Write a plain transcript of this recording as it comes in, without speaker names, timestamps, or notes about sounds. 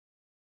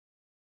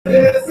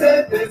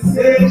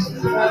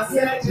66, na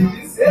 7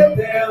 de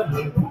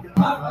setembro,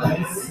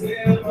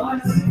 apareceu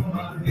mais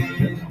uma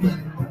vez.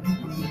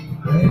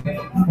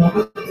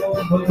 Quando o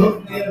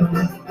rodoneiro,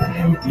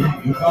 eu vi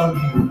o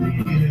Paulinho,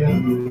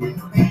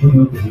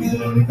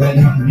 o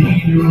velho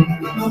filho,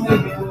 não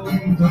levou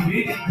muito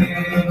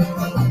inteiro.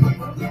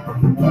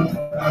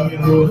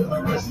 Caminhou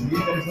as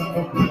vidas da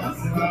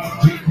população,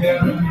 de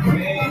quebra que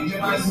vende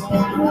mais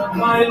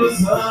uma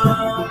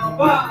ilusão.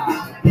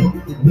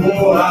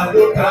 Voa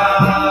do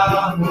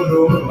carro,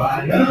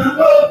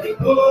 uruguaiano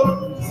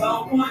ficou,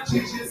 são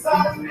montes de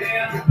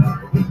safena,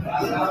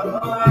 cada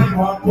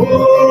tamanho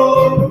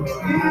amor,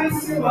 e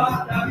se o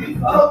ar tá me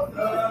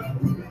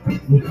faltando,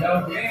 porque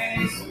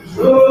alguém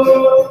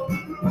sujou,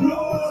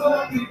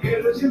 cruzou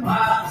primeiro de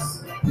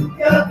março,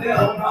 e até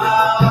o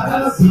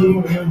mar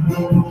azul eu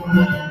vou,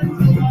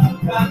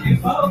 tá me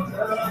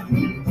faltando,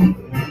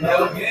 porque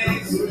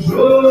alguém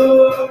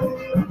sujou,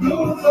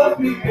 cruzou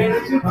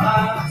primeiro de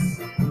março,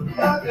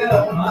 até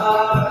o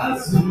mar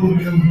azul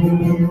eu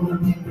vou.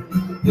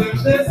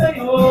 Deus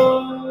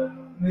desenhou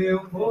meu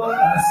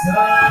coração.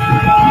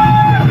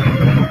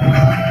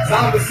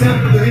 Salve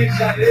centro do Rio de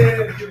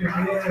Janeiro, que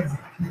beleza.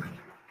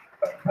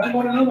 Vai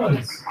embora não,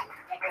 Maurício.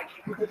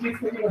 Fica aqui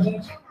com a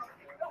gente.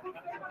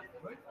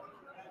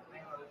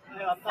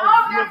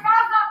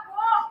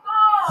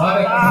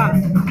 Salve a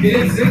casa.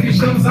 Queria dizer que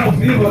estamos ao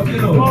vivo aqui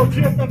no...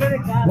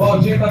 O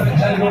Aldir tá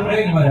já ligou pra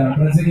ele, Mariana,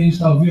 pra dizer que a gente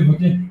está ao vivo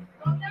aqui.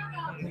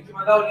 Tem que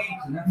mandar o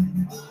link, né?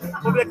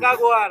 Vou publicar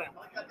agora.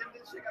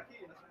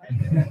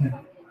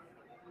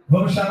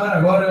 Vamos chamar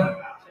agora...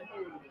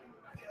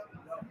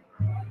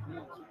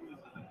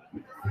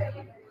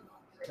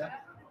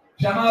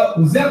 Chamar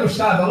o Zé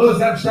Gustavo. Alô,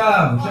 Zé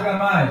Gustavo. Chega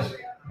mais.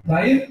 Tá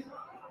aí?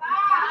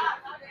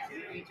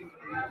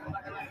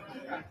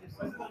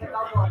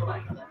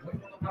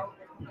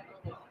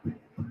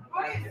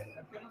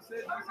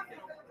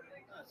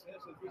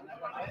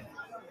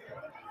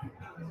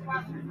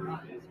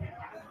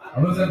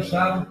 Alô, Zé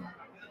Gustavo.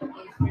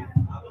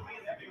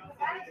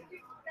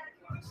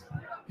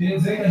 Queria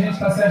dizer que a gente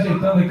está se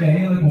ajeitando aqui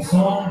ainda com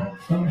som.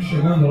 Estamos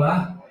chegando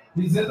lá.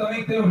 E dizer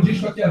também que tem um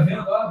disco aqui à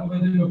venda. Ó, vou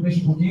vender meu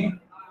peixe um pouquinho.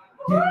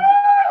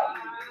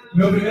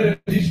 Meu primeiro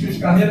disco de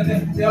carreira.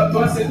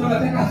 Estou aceitando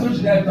até cartão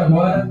de débito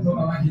agora. Estou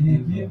com a maquininha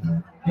aqui.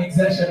 Quem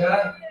quiser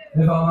chegar,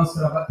 levar o nosso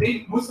trabalho.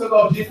 Tem música do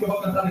Aldir que eu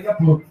vou cantar daqui a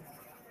pouco.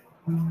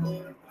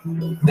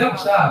 Zé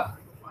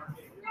Gustavo.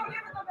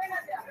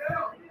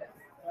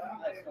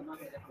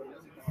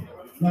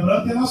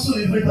 Lembrando que tem nosso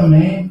livro aí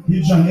também,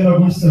 Rio de Janeiro,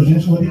 alguns de seus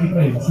gente, eu vou ter que ir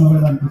para ele, senão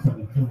vai dar muito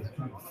também.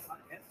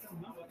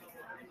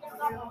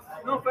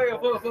 Não, eu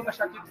vou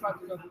baixar aqui de fato.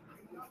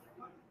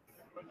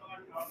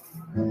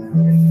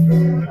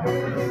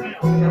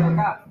 Quer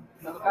tocar?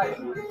 Quer tocar aí?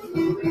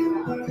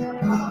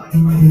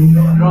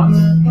 Pronto.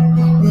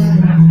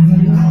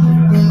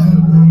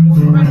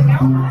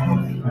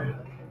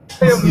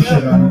 Se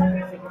chegar,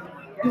 né?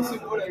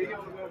 Segura aí, eu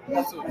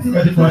posso.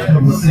 Fica de costas para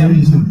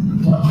vocês.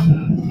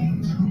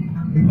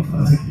 O que eu vou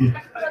fazer aqui?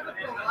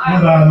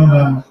 Não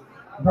dá.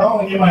 Dá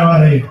um I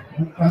maior aí.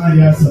 Vamos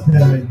canalhar essa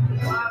tela aí.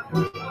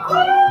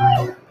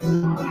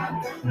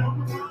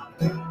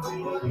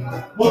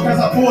 Pô,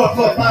 casa boa,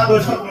 flotada,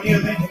 hoje tá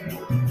bonito, hein?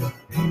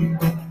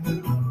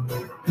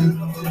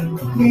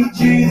 Me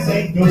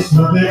dizem que eu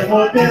sou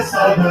demodê,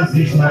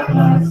 saudosista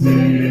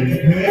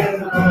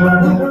brasileiro.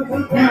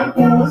 Me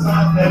acusa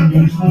até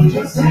mesmo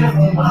de ser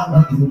um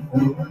malandro.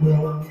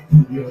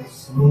 Eu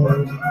sou.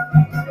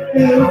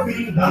 Eu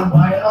vim da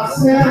maior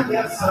série,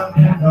 essa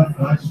merda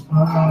faz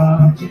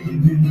parte de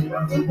mim.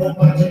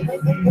 Roupa de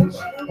frente,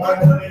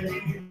 paga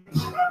feliz.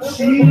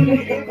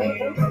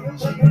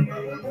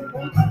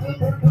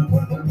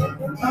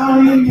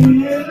 Aí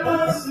me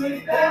herança e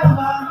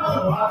dela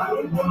não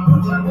abro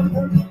mão.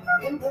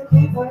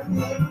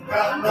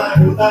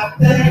 Carnaval da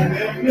terra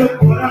é meu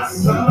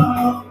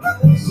coração.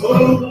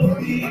 Sou do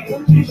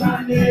Rio de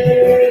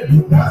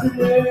Janeiro,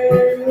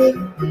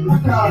 brasileiro.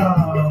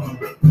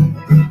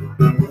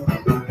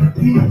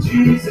 Me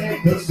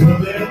dizem que eu sou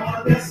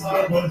demônio,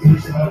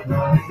 saudosista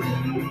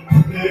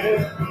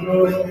brasileiro.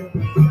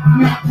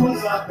 Me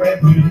acusa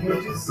até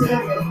mesmo de ser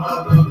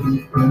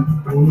malandro.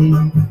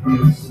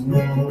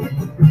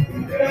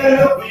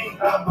 Eu vim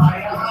da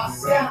Maia na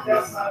certa,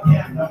 essa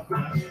merda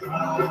faz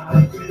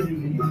parte de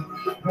mim.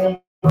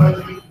 Bomba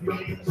de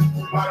feliz,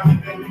 pai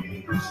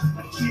feliz,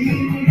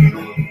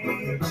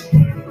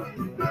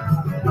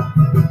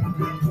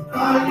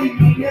 aí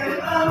minha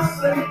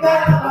herança e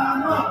dela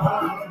não.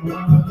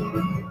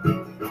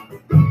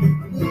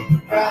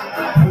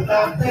 Carnaval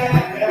da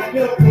terra é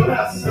meu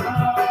coração.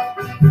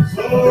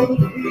 Sou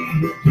do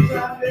Rio de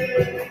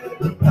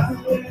Janeiro,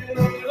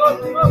 brasileiro.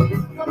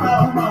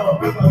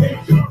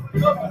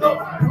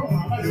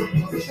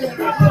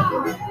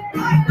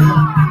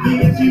 Me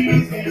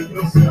dizem que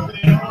eu sou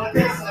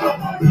demônio,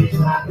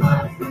 saudosista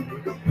brasileiro.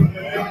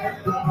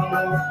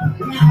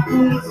 Me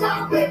acusa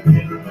até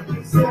mesmo de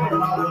ser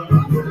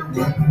malandro.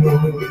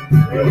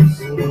 Eu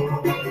sou.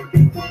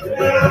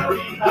 Eu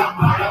vim da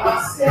maior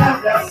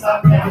certa,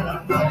 essa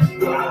merda faz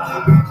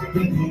parte.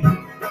 pedir,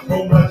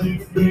 bomba de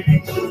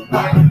frente,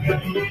 vai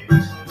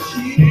feliz,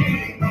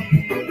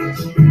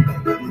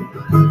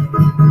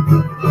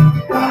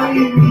 vai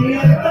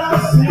me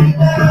sem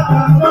terra,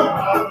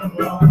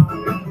 não.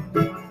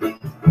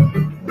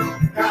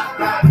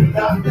 Caralho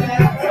da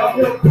terra é o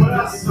meu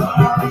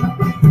coração,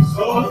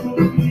 sou do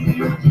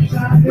Rio de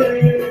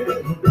Janeiro,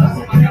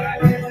 brasileiro,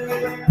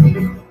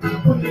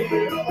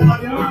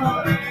 olha,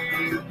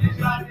 Rio de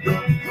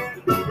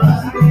Janeiro,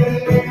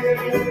 brasileiro,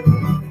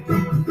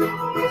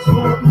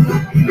 sou do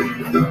Rio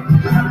de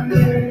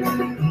Janeiro,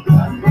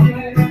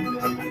 brasileiro.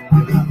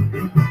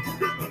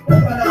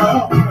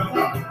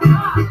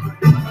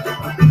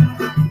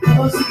 É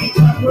o seguinte,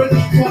 há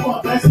coisas que só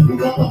acontecem por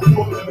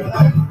Botafogo, não é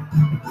verdade?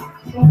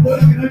 São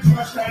coisas que antes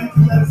nós caímos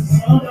fizeram esse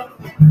samba.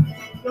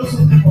 Eu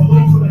sou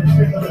tricolor, por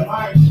respeito aos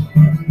demais.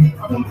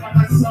 Mas vamos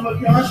cantar esse samba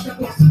aqui. Eu acho que a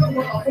torcida do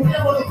Botafogo é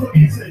a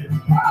Botafoguense aí.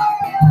 A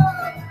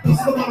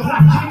torcida do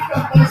Botafogo tinha que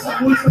cantar essa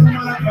música do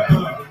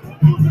Maracanã.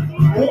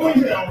 Ou em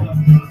geral.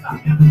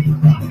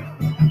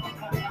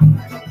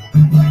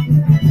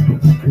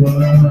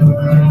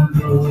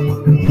 Quando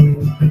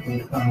o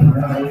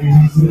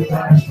paraíso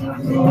das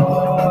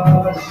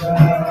rochas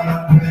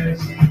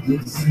do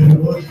seu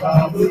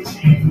Osvaldo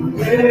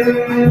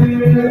Timoeiro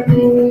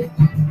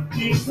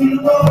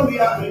desfilou e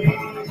abriu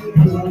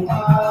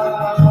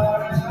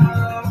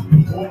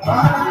o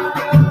mar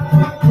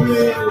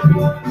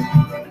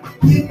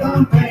que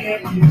também é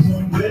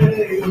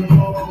prisioneiro,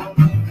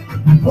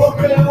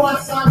 morreu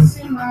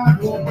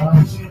assassinado,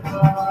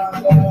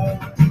 marginado,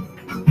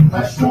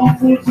 as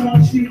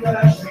confusões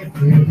tiveste em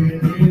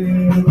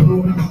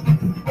fevereiro.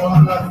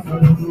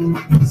 Botafogo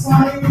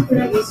saiu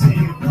pelo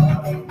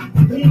cimão,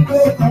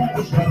 brincou com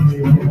os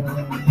campeões,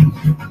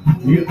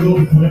 e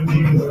do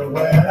Flamengo eu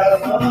era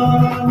fã.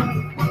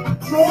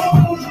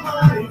 Somos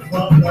mais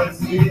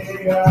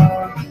fantasia,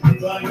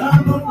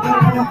 ganhando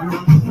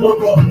prêmios no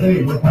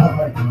torneio da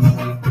Bahia.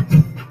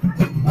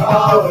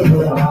 Aula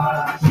do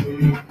arte,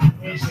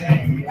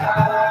 engenho e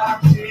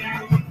arte,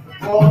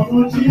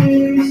 como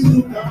diz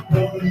o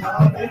cantor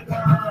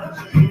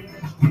navegante.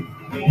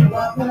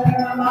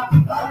 Inglaterra,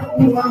 a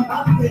rua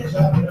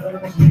Marqueja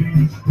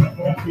Grande,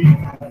 com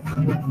pica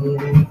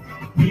fundo,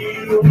 e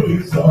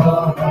o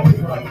sol vai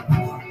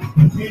devagar.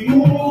 E o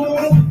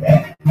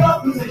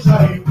Campos e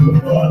Jair do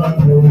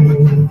Banco,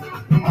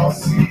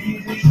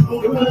 Alcides no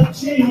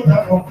cantinho da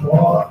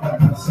conforta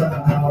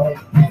nacional,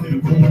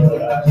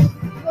 figuras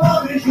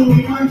nobres do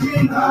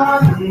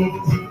imaginário,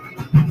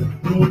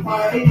 do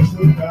país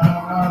do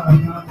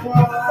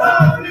carnaval.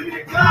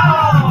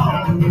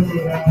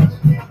 Figuras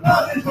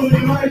nobres do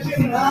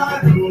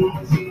imaginário,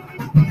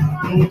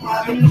 do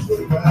país do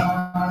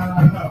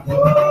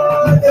carnaval.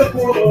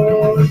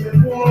 Depois,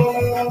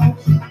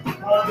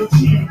 quando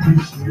tinha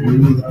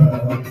mistura,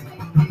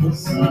 o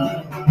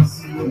sangue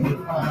se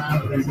para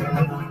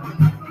pregar,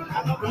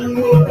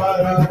 ganhou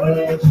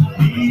parabéns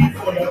e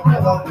foi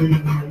aquela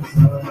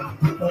beleza,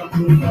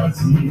 tanto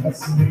fazia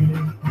assim,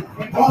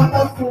 em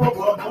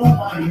Botafogo não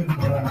vai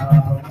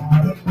entrar,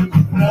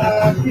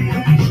 pra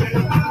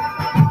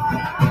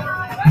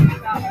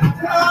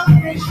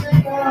quem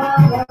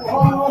chegar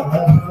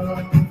agora,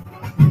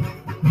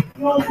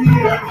 não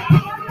vira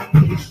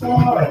minha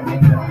história.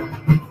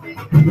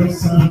 Meu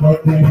samba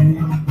tem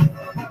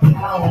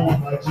a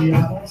honra de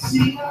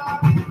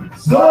anunciar,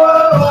 sou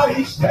a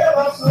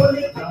estrela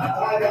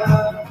solitária,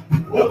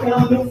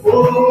 botando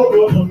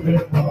fogo no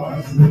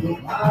crepúsculo do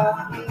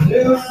mar.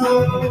 Eu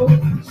sou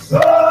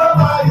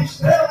a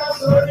estrela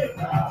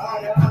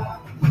solitária,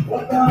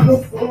 botando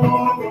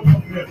fogo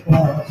no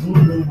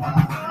crepúsculo do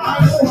mar.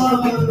 Mas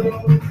quando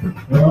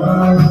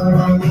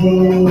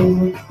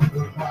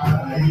o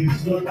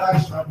paraíso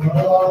das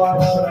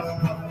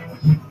cabrochas,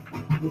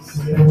 o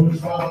seu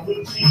Osvaldo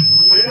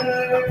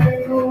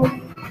Timoeiro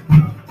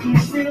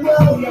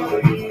desfilou e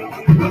abriu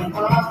o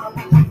mar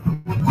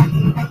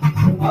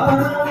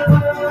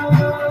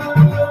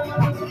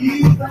que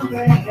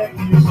também é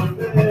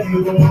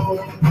prisioneiro,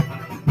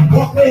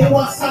 morreu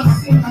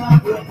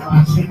assassinado,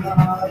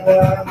 marginada,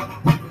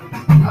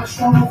 as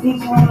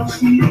confusões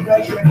que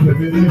vestem em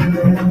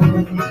fevereiro.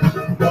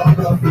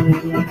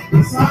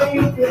 Botafogo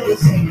saiu pelo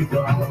sem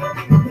igual,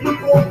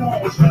 brincou com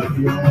os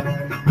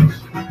campeões,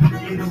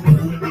 e no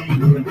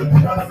fundo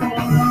da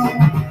fama,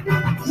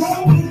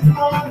 com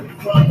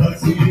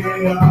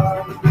fantasia,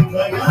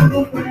 ganhando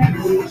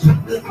prêmios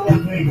do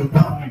torneio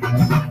da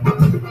manhã.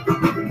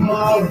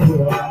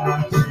 Mauro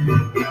arte,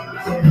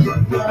 seja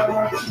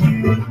arte,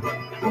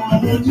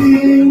 como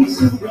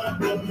disse o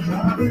cantor dos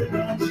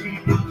navegantes,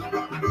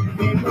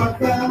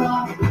 Inglaterra,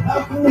 a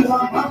rua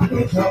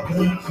Marqueja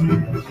Grande,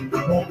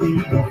 com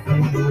pica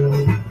fundo,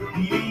 e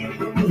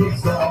o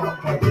sol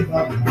vai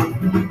devagar.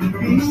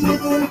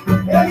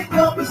 Ele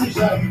Campos e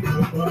Jair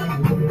do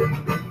Banco,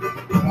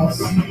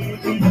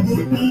 Alcides no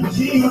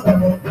cantinho da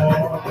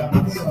fofoca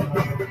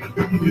nacional,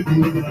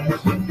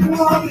 figuras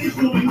nobres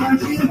do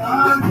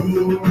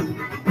imaginário,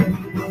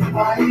 do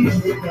país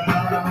do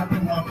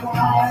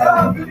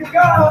carnaval.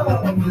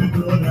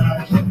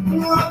 Figuras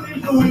nobres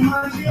do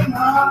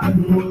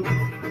imaginário,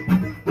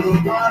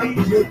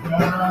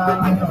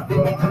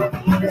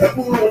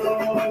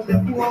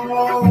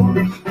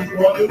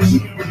 quando eu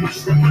tinha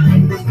visto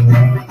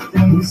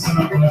o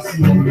samba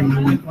se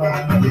ouviu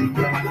para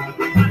brincar,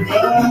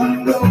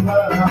 dando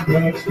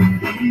parabéns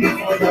e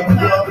foi a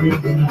minha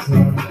presença,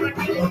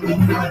 quando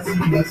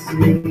fazia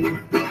ser,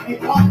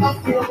 enquanto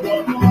fogo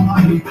no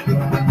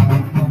maricão,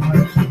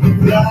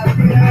 pra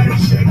quem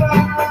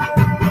chegar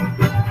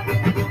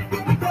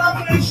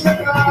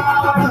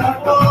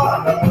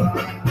agora,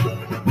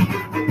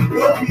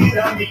 ouvir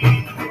a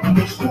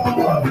minha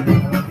história,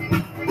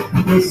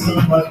 o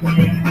samba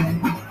tem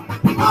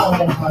a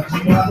honra de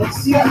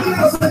anunciar que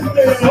você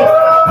Sou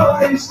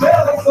a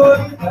estrela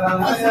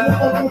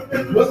solitária,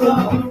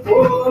 botando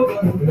fogo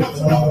no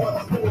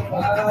petróleo.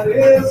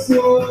 Pareço.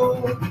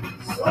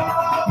 sou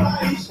a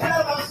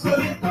estrela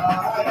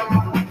solitária,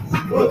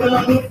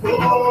 botando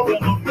fogo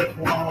no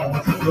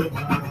petróleo,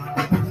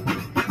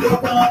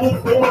 botando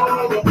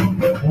fogo no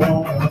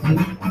petróleo,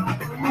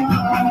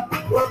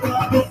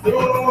 botando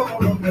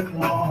fogo no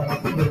petróleo.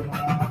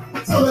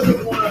 Só de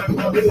fora,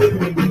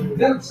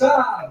 Zé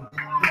Gustavo.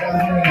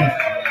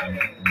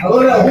 Alô,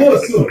 Léo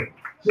Russo.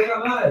 Chega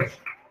mais.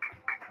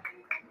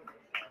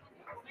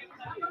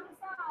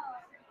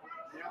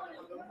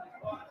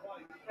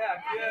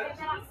 Aqui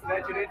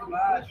é direito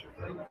baixo.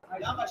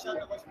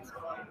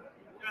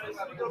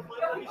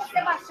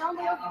 Você baixando,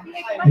 eu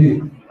fiquei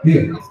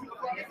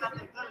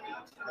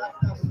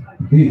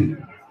Ih.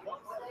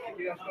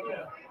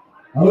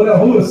 Alô, Léo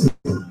Russo.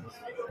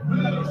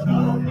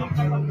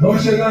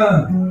 Vamos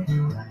chegando.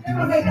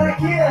 Aproveitar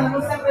aqui,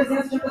 anunciar a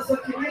presença de uma pessoa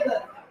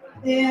querida,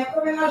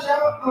 para homenagear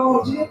o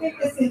Aldir, tem que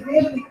ter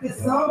cerveja, tem que ter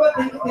samba,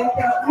 tem que ter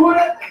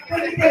literatura,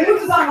 tem que ter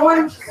muitos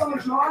anônimos que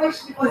somos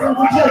nós, que fazemos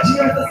o dia a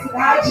dia da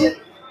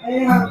cidade,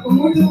 com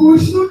muito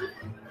custo.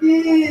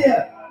 E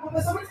uma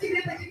pessoa muito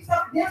querida aqui que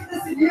está dentro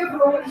desse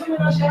livro, um dos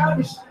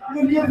homenageados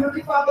no livro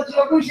que fala de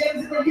alguns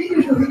gêneros e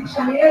delírios do Rio de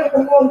Janeiro,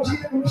 como o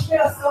Aldir, como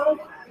inspiração.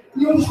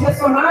 E um dos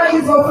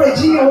personagens, o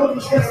Alfredinho, outro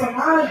dos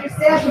personagens,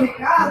 Sérgio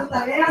Ricardo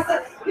está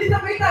nessa, e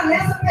também está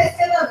nessa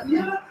PC da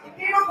Vila.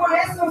 Quem não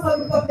conhece não sabe o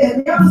que está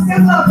perdendo.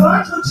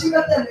 Centroavante do time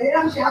da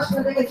Telerge, acho que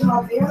na década de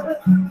 90.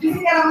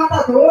 Dizem que era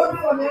matador, o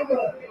Flamengo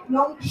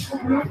não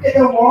descobriu porque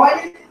deu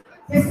mole.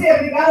 PC,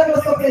 obrigada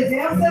pela sua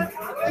presença.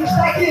 A gente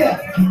está aqui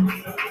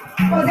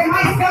fazer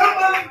mais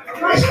samba,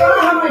 mais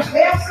farra, mais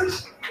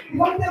versos. E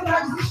vamos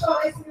tentar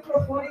desestourar esse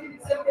microfone que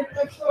disseram que ele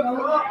está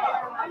estourando.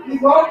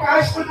 Igual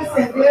casco de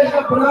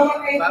cerveja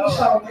branca entre o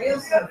chão, é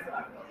isso?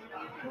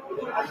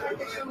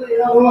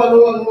 Alô,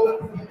 alô, alô.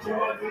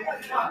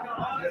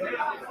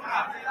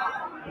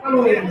 Alô,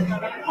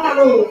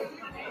 alô.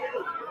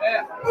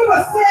 Com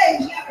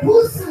vocês,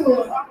 Russo.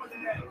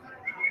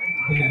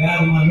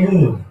 Obrigado,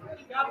 Manu.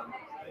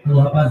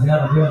 Alô,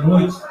 rapaziada, boa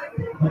noite.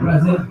 É um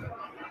prazer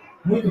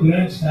muito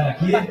grande estar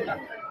aqui.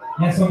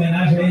 Nessa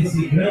homenagem a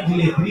esse grande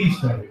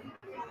letrista.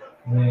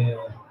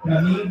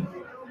 Para mim,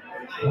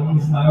 é um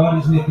dos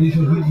maiores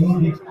letristas do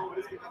mundo.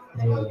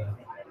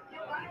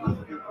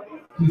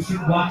 Que o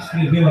Chico Buarque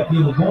escreveu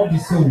aquilo: bom de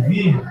se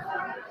ouvir,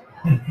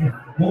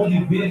 bom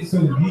de ver e se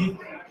ouvir,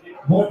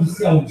 bom de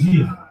se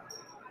Aldir.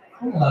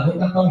 Vamos lá, vou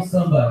cantar um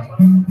samba.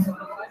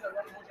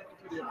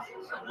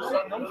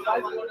 Não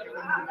faz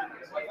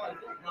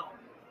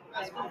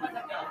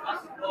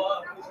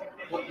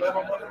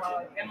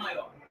é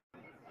maior.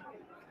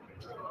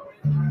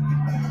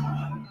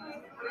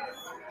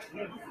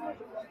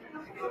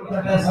 Vou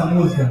cantar essa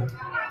música.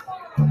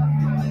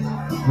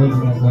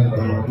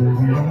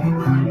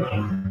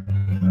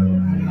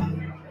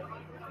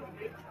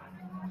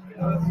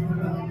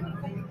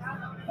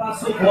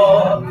 Faço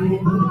voto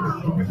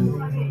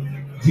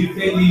de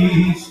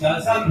feliz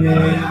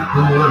casamento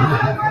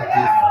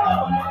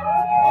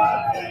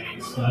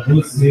pra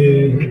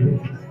você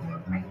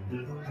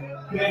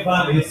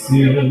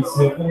prevalecer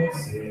seu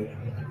conselho.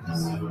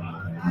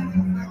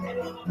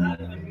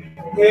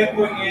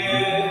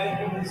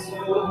 Reconheço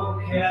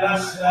que era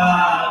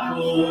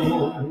chato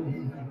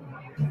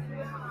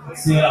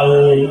ser a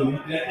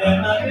outra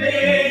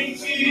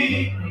eternamente,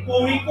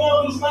 com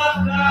encontros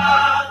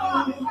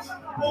marcados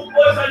por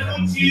coisas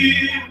do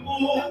tipo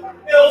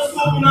eu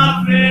subo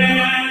na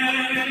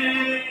frente.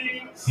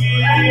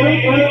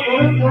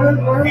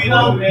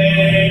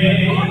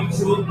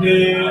 Finalmente o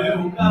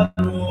teu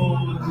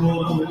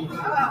garoto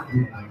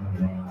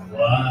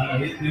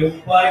vai ter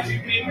um pai de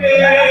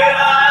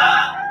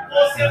primeira,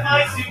 você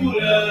mais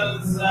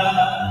segurança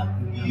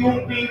e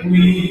um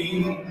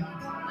pinguim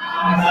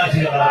na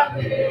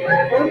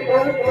geladeira.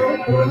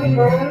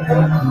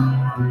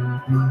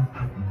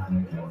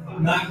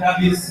 Na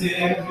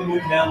cabeceira do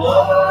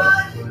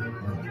relógio,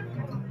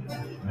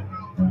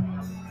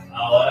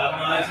 a hora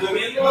mais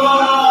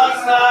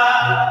luminosa,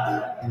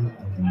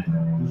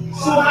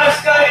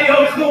 churrascaria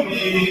aos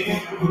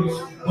domingos,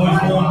 2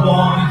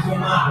 bombons,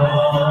 uma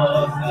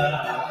rosa.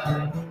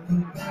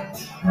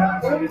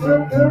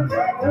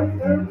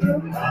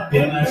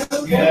 Apenas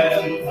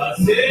quero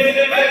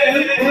fazer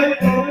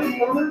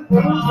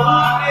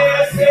a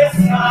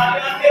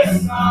necessária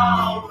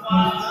ressalva.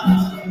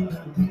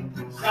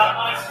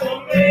 Jamais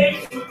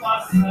comente o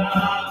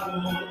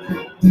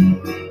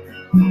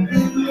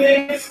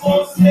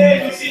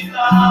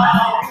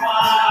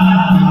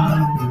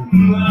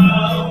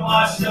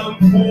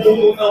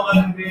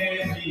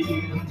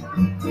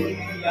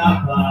que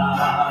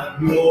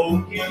apague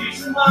ou que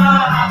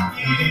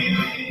desmarque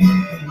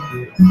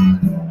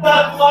da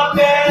tua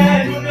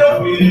pele o meu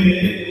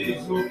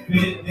beijo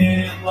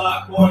fedendo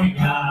a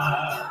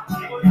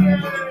conhaque.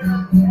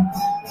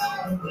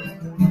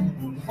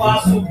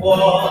 Faço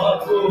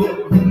votos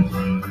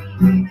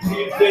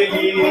de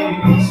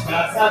feliz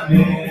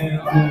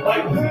casamento. Vai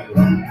comigo.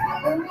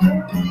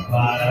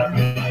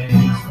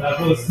 Parabéns pra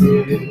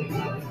você.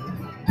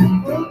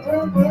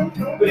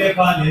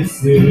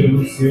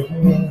 Prevaleceu seu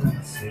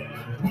consenso.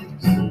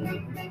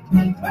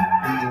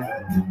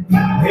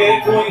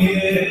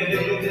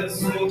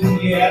 Reconheço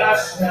que era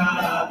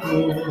chato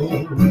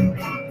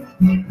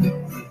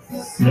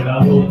ser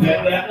aluno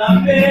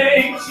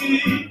eternamente,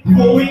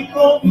 com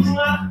encontros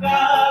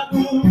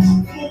marcados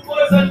por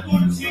coisas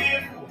do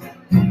tipo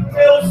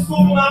eu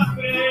subo na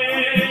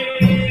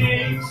frente.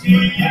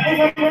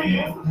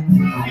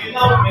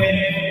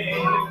 Finalmente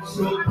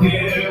o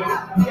teu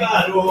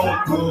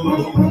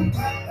garoto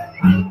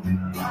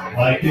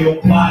vai ter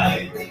o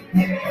pai.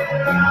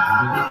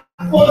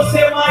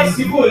 Você mais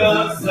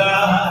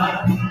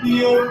segurança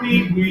e um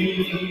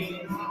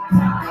pinguim.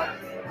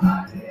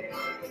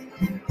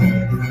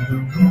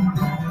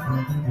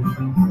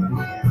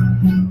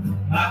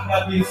 A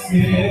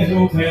cabeceira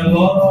o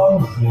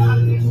relógio,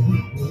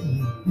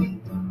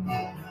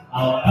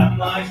 a hora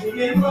mais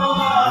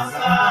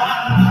luminosa,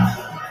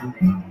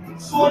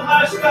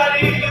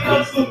 churrascaria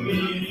nos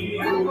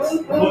domingos,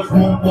 os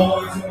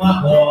bombons uma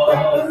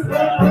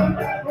rosa.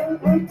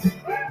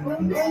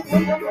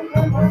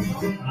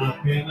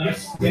 Apenas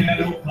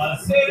quero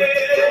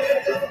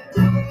fazer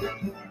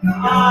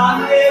a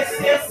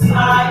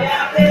necessária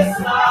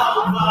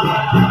ressalva.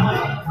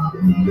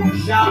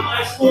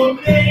 Jamais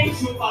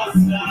comente o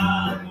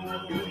passado.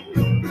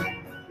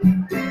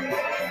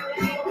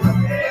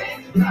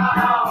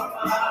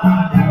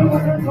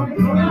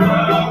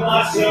 Não há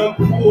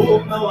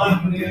shampoo, não há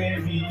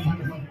creme,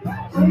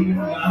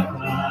 não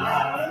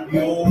há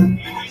ou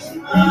que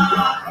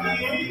desmarque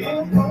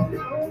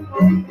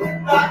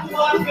da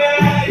tua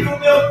pele o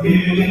meu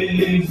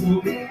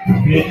beijo,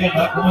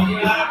 vendendo a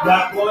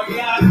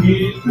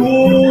conhaque,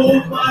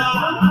 turma.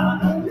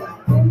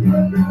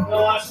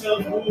 Não há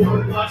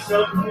shampoo, não há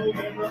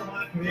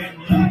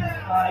creme,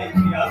 ai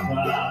que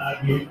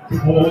apague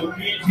ou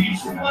que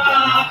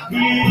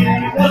desmarque.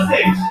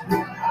 Vocês,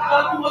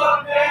 a tua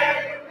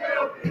pele,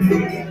 meu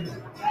beijo,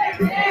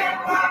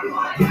 vendendo a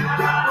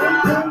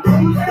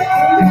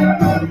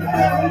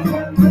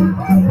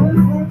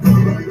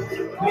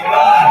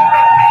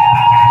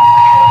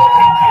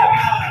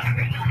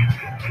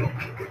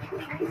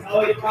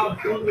Salve para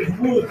todos os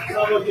músicos,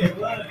 salve Aldir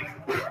Blanc,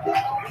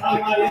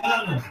 salve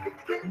Mariana,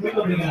 muito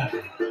obrigado.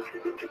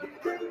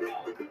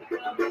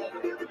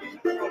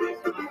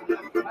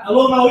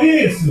 Alô,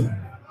 Maurício!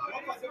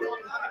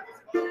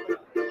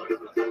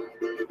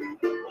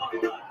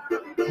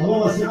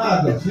 Alô,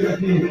 Vacinada, tira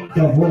aqui, por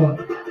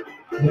favor.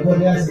 Depois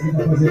dessa aqui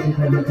para fazer aqui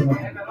para a gente uma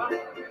coisa.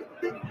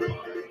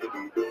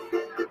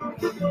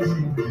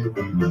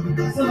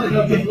 Samba de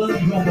Aldir Blanc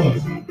e João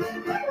Bosco.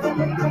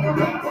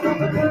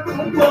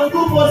 Quando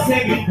você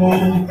gritou,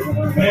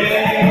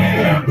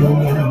 vendo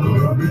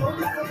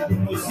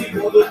no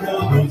segundo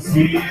todo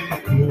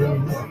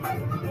ciclo,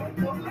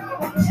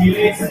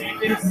 tirei sem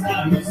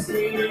pensar no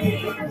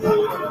cinto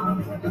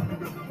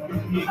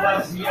e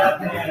bati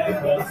até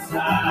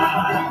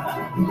cansar.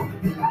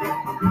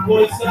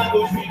 2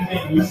 anos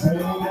vivendo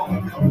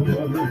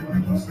juntos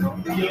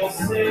e eu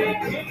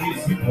sempre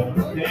disse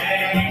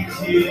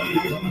contente.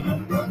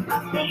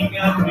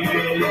 Minha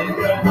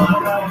preta é uma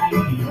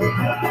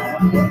rainha,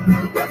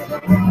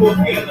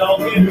 porque não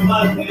teve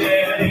uma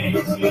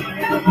frente.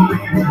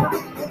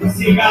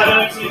 Se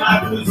garante na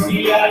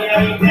cozinha e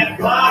ainda é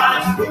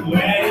fácil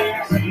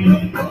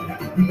doente.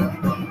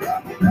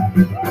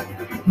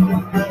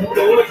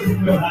 Hoje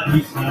meu rádio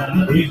está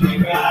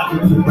desligado,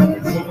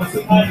 jogo se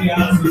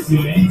palhaço,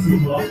 silêncio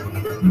morto,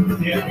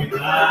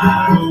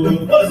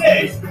 terminado.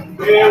 Vocês,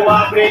 eu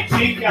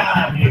aprendi que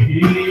a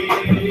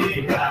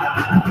alegria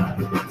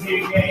de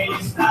quem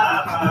está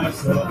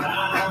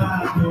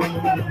apaixonado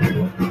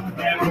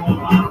é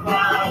como a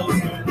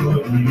falsa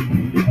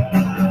euforia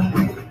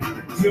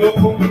de um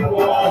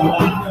bom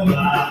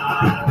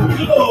anulado.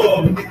 De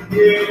novo,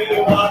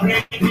 eu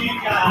aprendi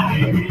que a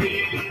alegria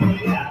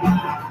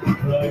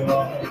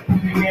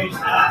quem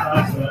está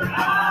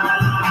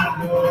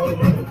apaixonado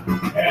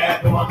é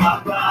como uma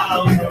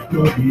falsa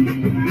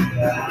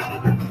euforia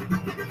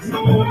de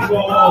um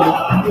bom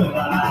anulado.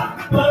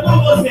 Quando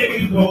você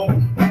gritou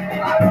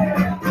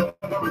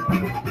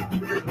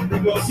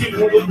no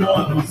segundo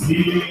ponto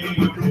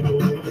ciclo,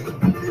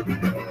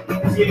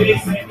 tirei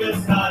sem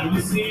pensar o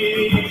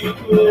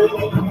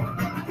ciclo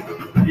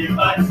e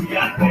bati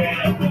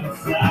até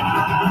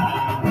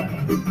cansar.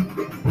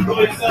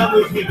 2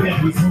 anos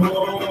vivendo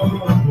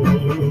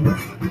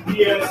juntos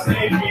e eu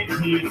sempre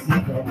disse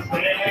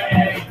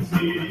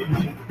contente.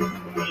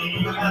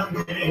 Minha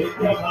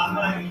preta é uma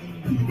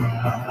rainha,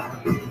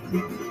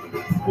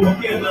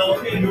 porque não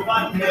teve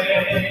uma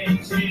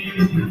frente.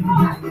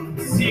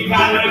 Se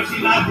garante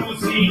na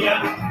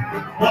cozinha,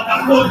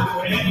 bota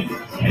fogo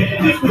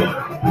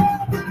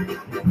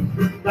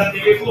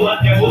Daquele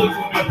até hoje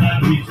o meu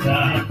nariz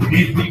tá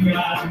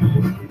desligado,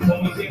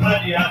 como se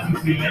radiasse o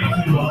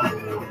silêncio do amor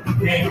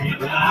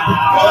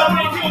terminar. Eu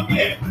aprendi o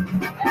quê?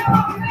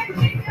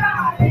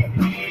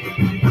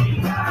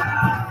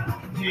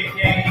 De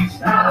quem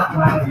está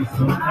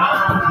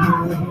apaixonado,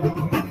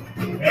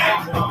 é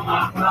como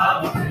a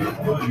falsa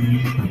euforia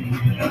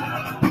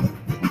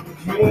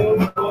de um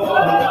corpo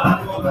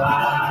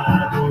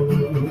adorado.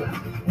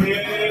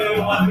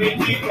 Eu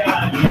aprendi que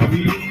a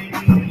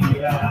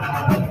alegria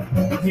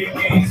de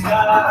quem está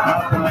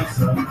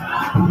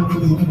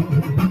apaixonado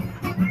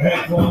é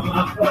como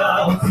a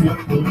falsa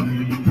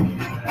euforia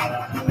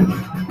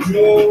de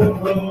um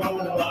corpo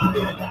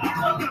adorado.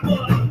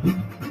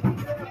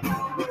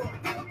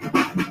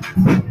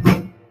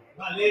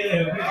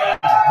 Valeu, obrigado.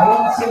 Alô,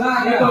 Luciana,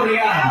 muito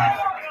obrigado.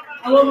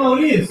 Alô,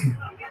 Maurício.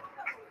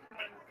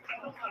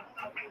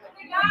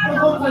 Então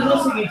vamos fazer o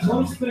seguinte,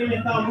 vamos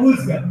experimentar a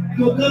música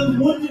que eu canto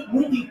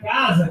muito em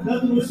casa,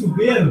 canto no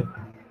chuveiro.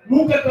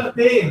 Nunca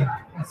cantei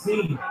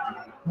assim,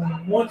 com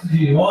um monte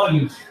de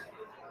olhos,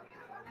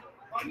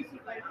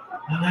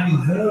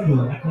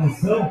 analisando a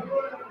canção,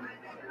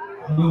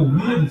 com meus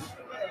ouvidos.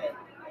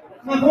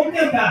 Mas vamos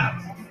tentar.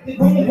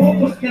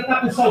 Vamos tentar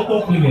puxar o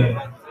tom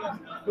primeiro.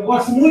 Eu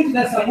gosto muito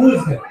dessa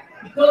música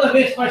e toda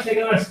vez que vai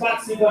chegando às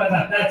 4, 5 horas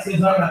da tarde,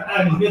 6 horas da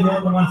tarde, vendo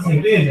eu tomar uma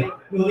cerveja,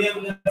 eu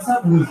lembro dessa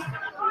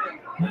música.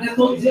 Mas não é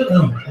todo dia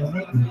não.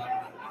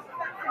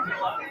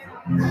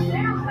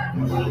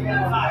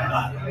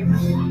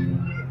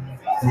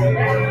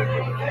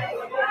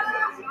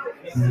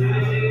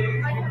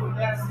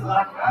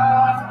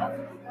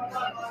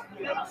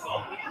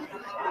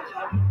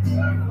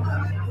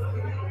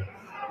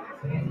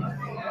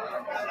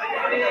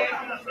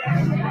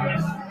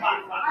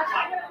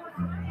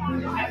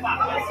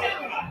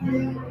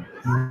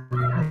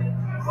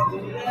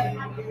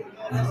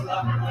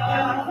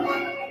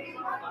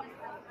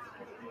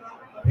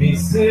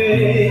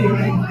 Pensei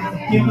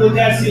que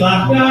pudesse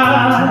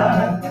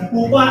largar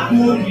o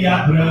batuque e a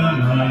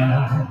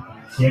brama,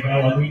 chegar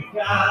logo em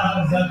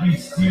casa,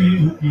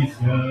 vestir o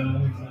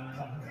pijama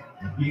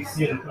e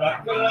ser pra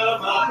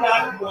cama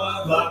pra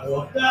quando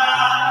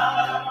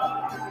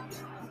acordar.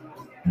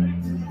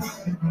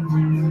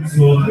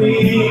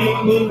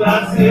 Sorrindo,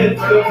 trazer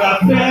teu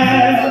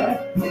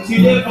café, te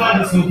levar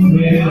de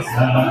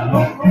surpresa,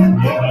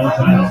 levar ao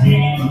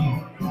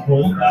jardim,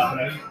 voltar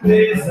pra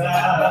empresa,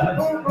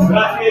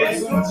 pra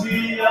teres um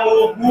dia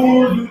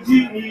orgulho de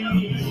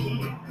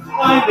mim.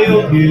 Ai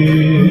meu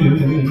Deus,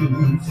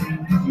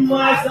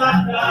 mas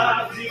a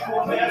tarde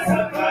começa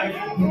a cair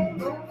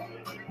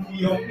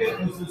e eu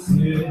perco o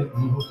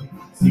sossego,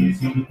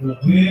 sentindo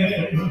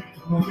correr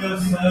no meu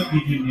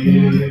sangue de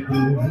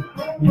medo,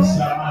 o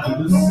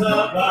chamado do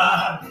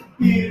samba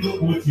e do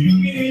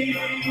botiquim.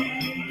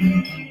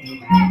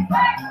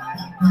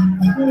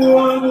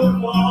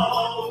 Quando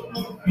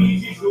volto,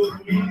 finge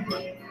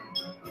dormir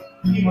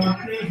e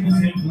mantém o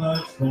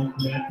semblante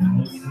completo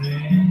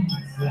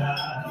inocência,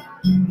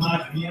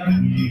 mas minha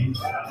vida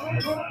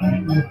sabe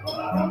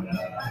curvada,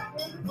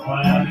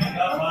 vai além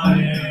da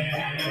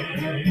aparência.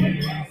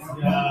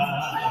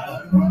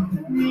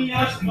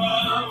 Minhas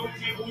mãos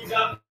de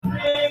buja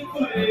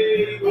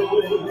aventureiro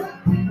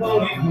vão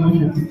em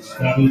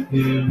busca do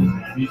teu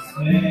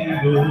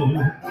travesseiro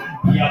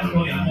e a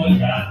folha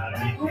molhada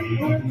me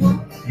diz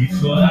que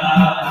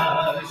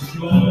chorar,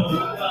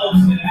 chora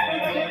ausência.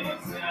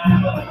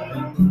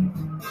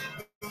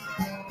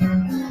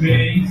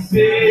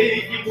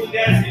 Pensei que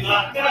pudesse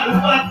largar o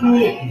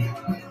batuque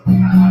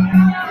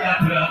e a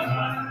grama,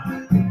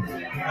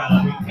 ficar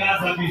logo em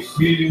casa,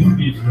 vestir o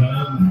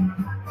pijama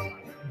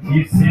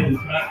e cedo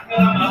pra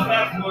cama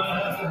pra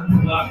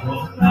quando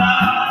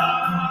acordar.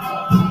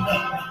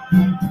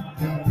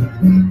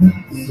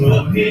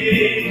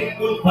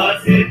 Sorrindo,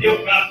 fazer teu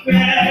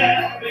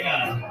café,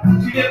 pegar,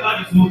 te levar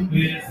de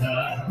surpresa,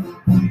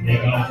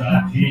 pegar o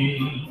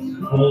jardim,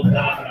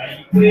 voltar pra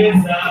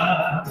empresa,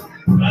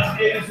 pra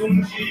teres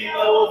um dia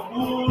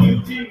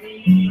orgulho de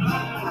mim.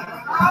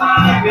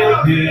 Ai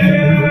meu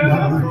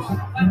Deus,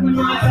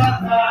 mas a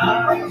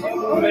tarde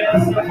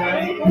começa a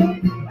cair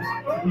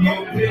e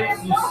eu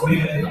penso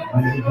cedo,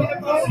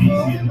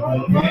 sentindo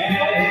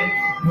correr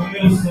no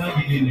meu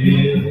sangue de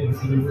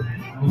negro,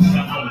 no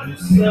chamado do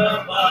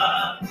samba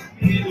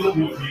e do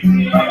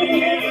botiquim.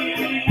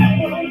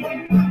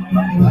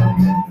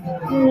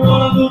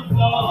 Quando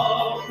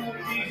volto,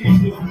 finges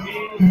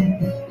dormir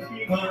e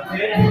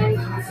mantém o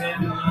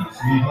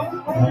semblante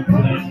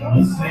completa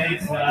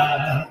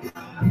inocência,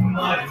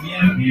 mas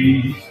minha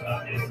vista,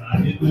 apesar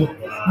de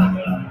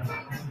turvada,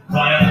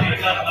 vai além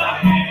da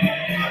aparência.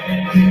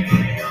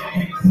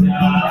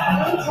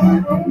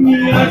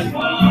 Minhas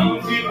mãos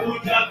de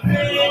buja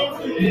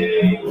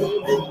aventureiro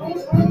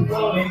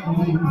vão em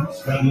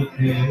busca do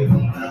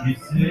teu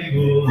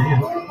travesseiro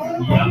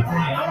e a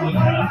folha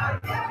molhada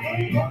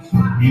diz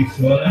que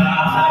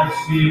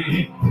choraste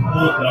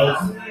outra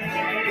ausência.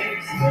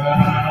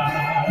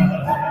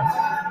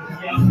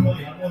 E a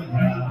folha molhada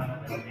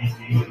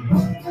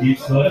que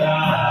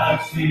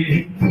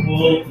choraste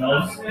outra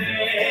ausência.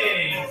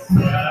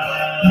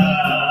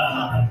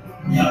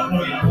 Já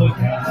foi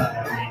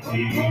arrojada em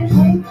ti,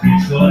 que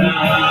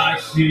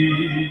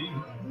choraste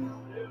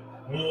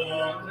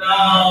outra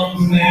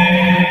ausência.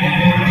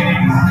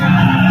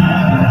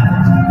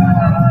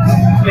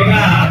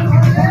 Obrigado.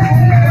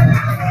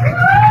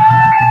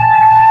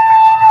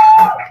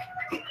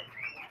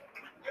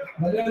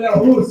 Valeu, Léo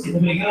Russo.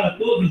 Obrigado a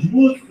todos os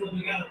músicos,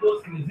 obrigado a todos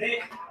os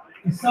presentes.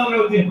 E salve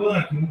Aldir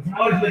Blanc, um dos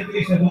maiores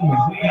letristas do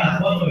mundo.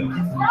 Obrigado, boa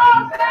noite.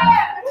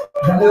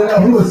 Valeu,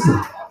 Léo Russo.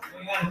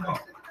 Obrigado,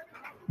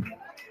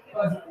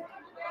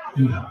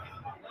 irmão.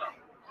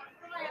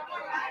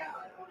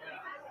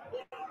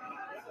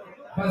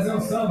 Fazer um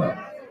samba.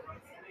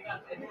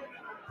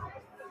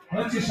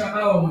 Antes de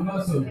chamar os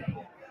nossos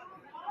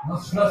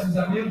próximos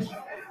amigos,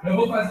 eu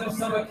vou fazer um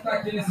samba que está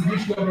aqui nesse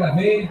disco que eu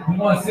gravei, do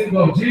Moacir do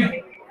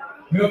Aldir,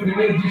 meu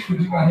primeiro disco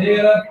de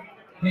carreira.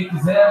 Quem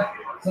quiser,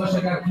 só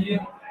chegar aqui.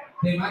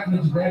 Tem máquina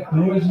de débito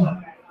hoje.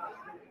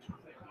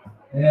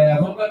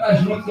 Vamos cantar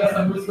juntos que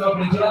essa música eu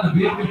aprendi lá no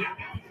Bíblia.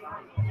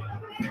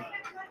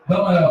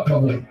 Dá uma olhada, por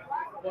favor.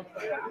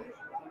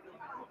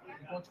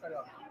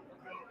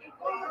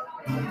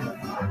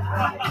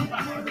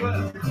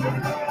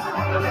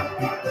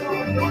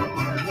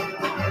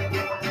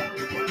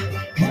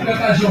 Vamos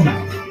cantar junto.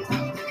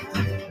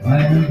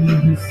 Vai meu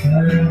Deus do céu,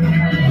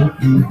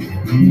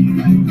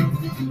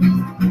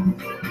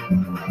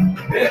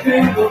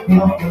 bebendo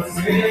com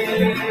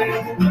você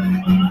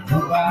no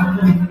bar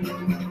do Rio.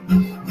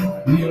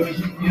 E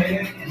hoje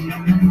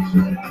queremos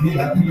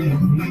virar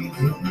riso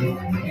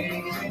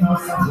entre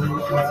nossa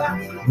boca,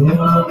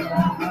 louca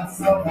a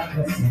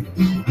saudade assim.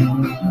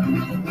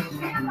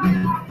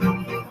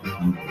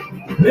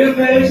 Eu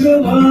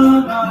vejo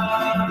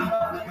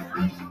lama,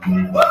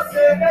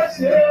 você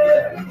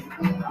mexer,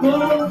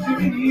 longe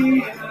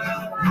menina,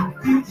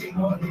 que te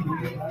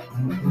morria,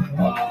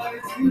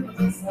 nós que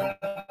dançar.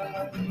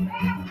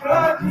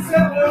 Pra que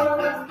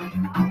semana,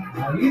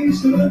 a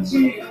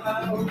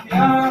estudantina, o que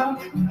há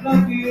na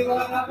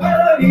vila, na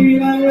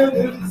bailarina, meu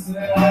Deus do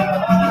céu.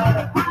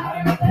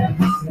 Ai, meu Deus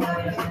do céu.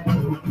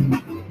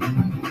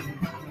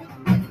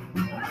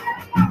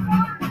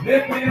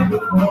 Bebendo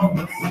com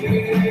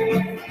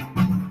você.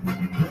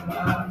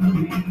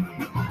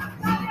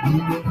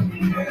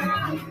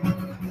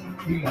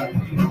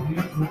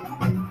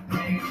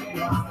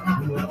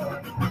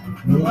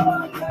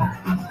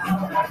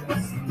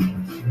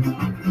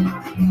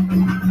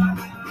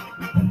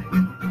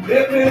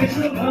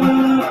 Devejo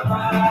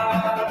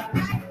mais,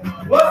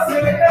 você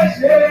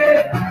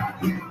mexer,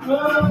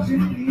 mãos de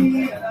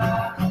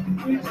vida,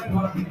 e de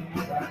uma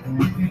vida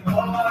que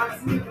nós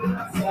se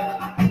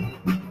dançar.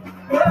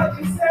 Pra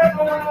que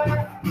semana,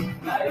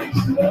 na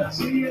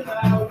estudantina,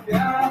 o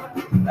piar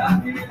da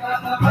vida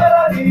da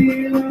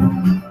bailarina.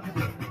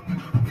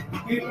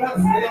 Que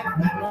prazer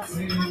com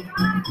você,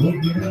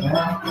 ouvir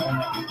roca,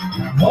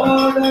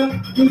 roda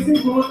dos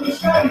encontros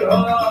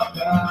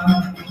carioca.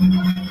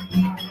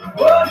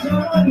 Hoje a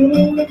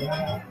madruga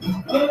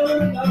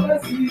anda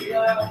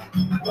vazia,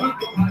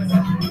 quanto mais a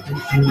gente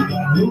chega,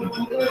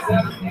 luz é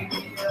minha.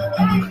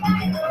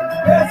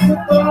 Desce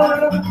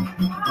fora,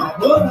 a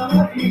Dona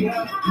Maria,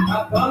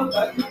 a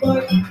falta que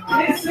foi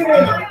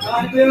descer.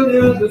 Ai meu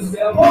Deus do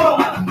céu,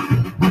 bora!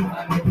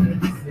 Ai meu Deus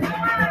do céu.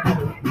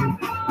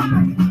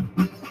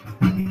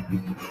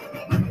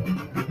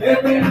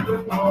 Bebendo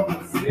com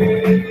você,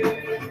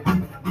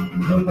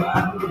 no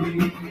bar do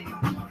Rio.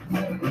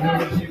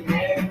 Hoje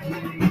quero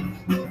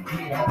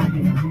que a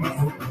vida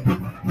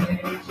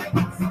enche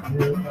nossa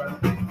boca,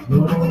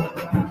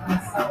 louca a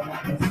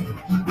saudade.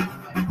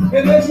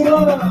 Beijo,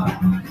 Ana!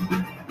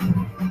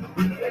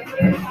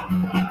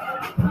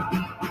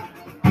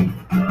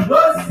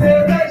 Você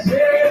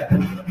mexer,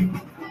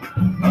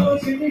 não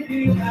te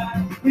menina,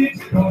 e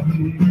te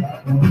convida,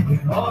 onde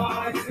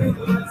nós se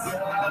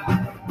dançar.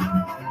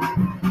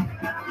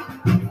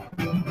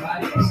 A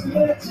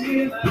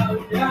estudantina, o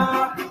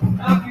piar,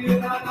 na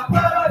vila da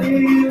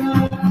bailarina.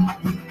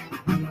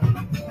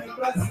 Que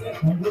prazer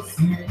com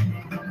você,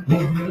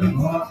 ouvir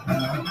roca,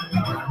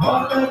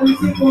 roda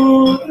dos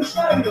encontros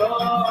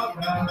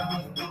carioca.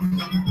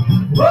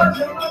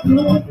 Hoje a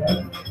madruga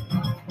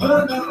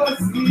anda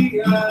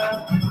vazia,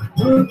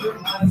 quanto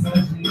mais a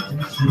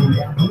gente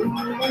chega,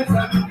 mais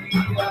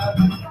alegria.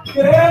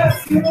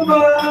 Cresce no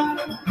mar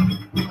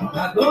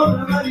da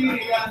Dona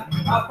Maria,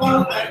 a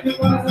falta que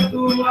faz a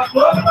tua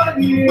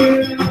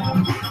companhia.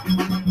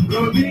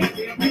 No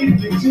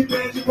limite te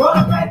vejo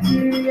qualquer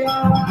dia,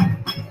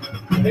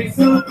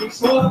 pensando que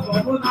estou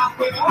como na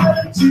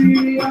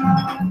garantia.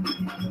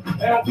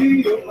 É o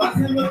Rio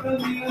fazendo a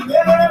minha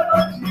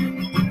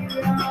melodia.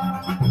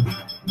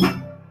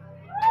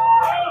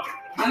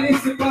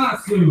 Alice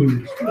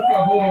Passos, por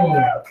favor.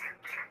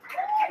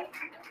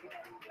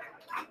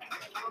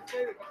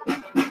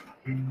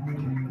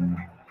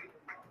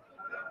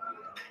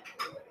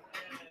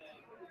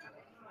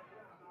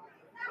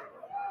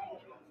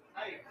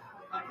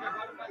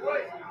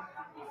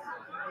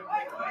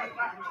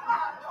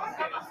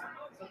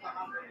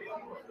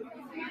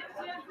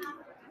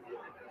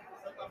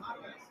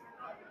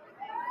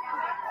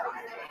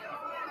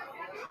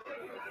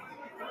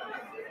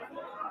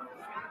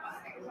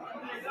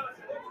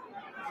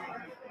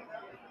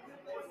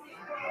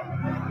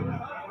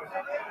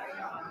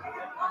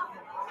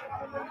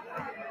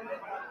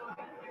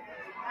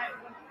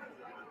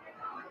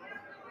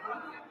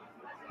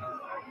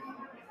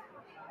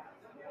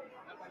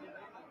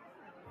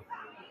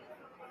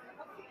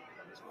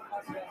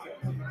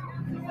 Música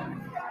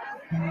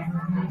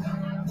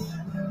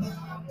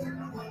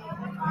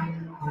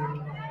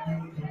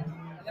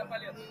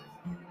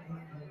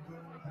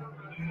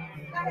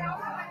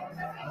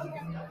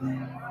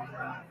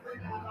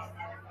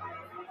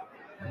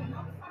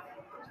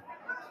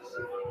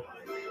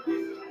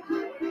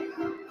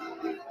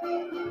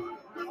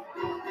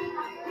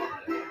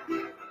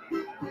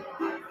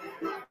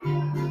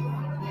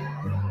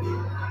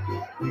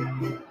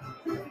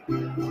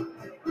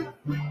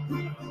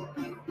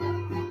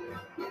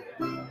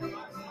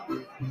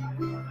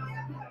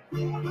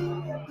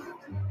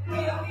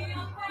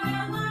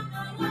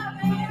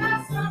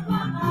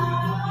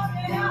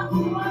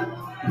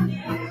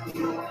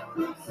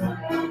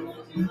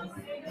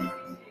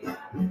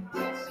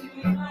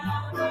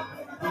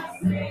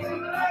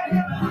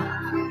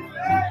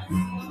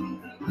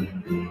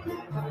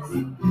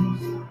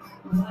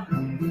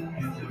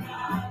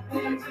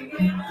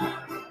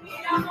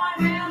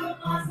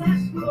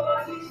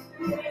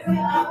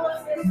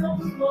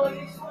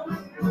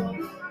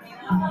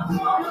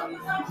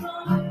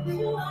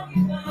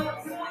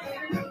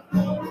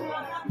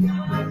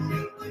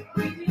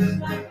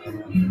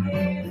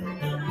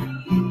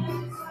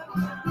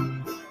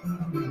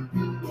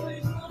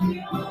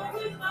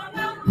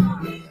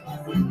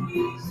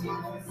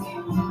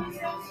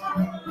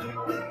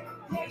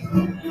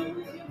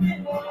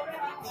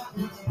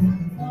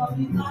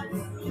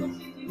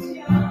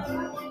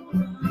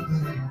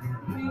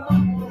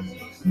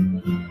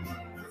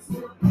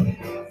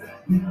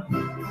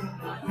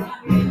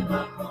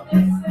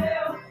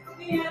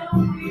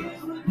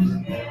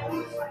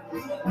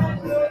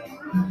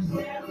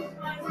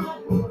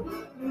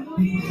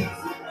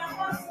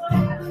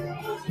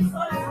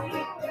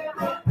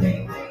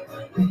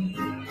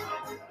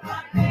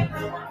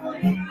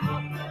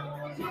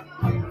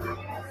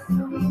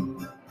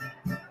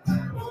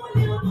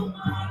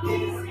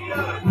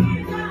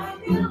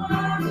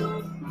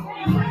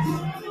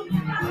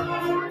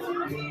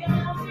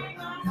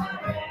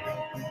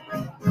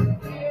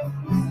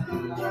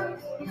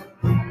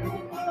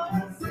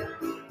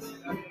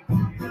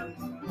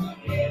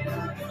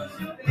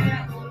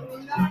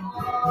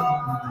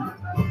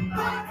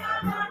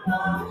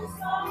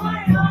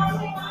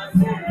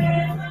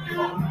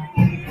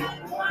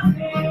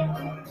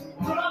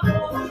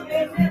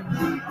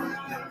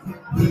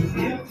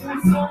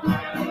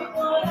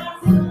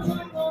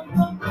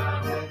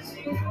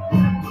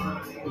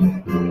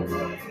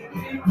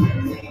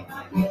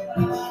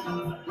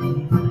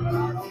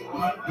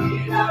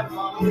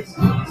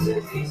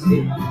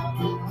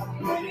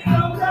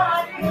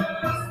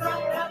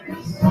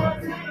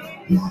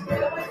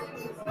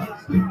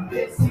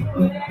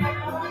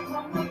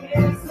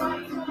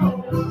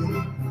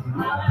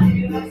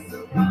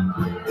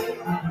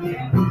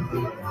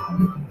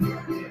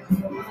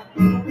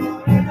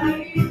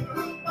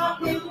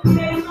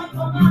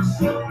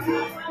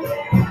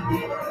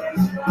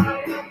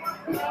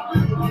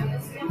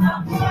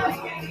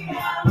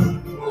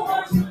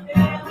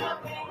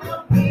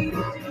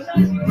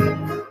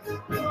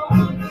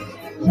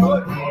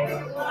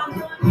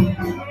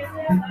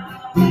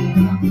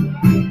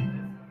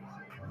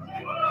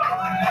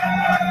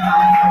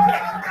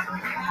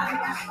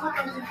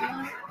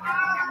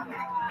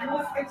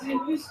de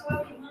Luiz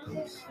Cláudio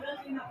Ramos,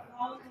 Franklin na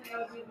flauta e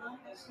Aldir Blanc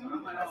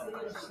cantando, parceria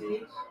dos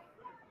três.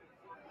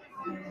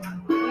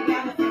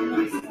 Obrigada,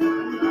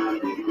 Fernanda.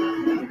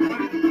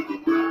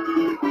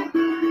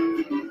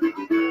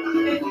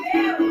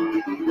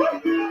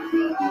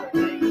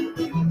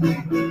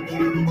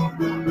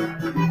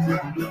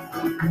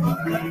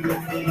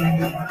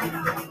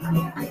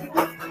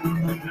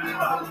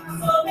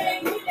 Sou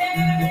bem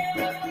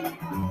mulher,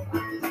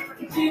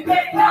 de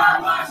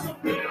pegar macho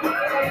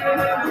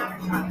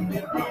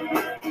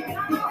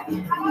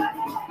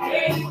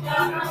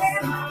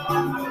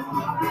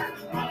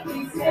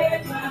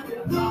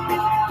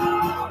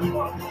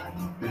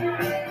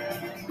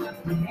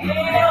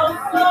eu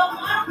sou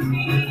uma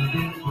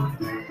filha,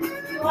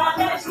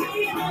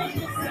 clandestina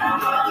de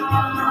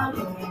sal.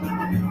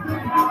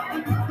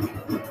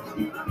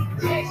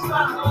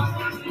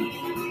 Desfalando de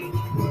mim,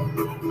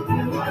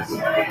 eu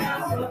achei na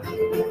sua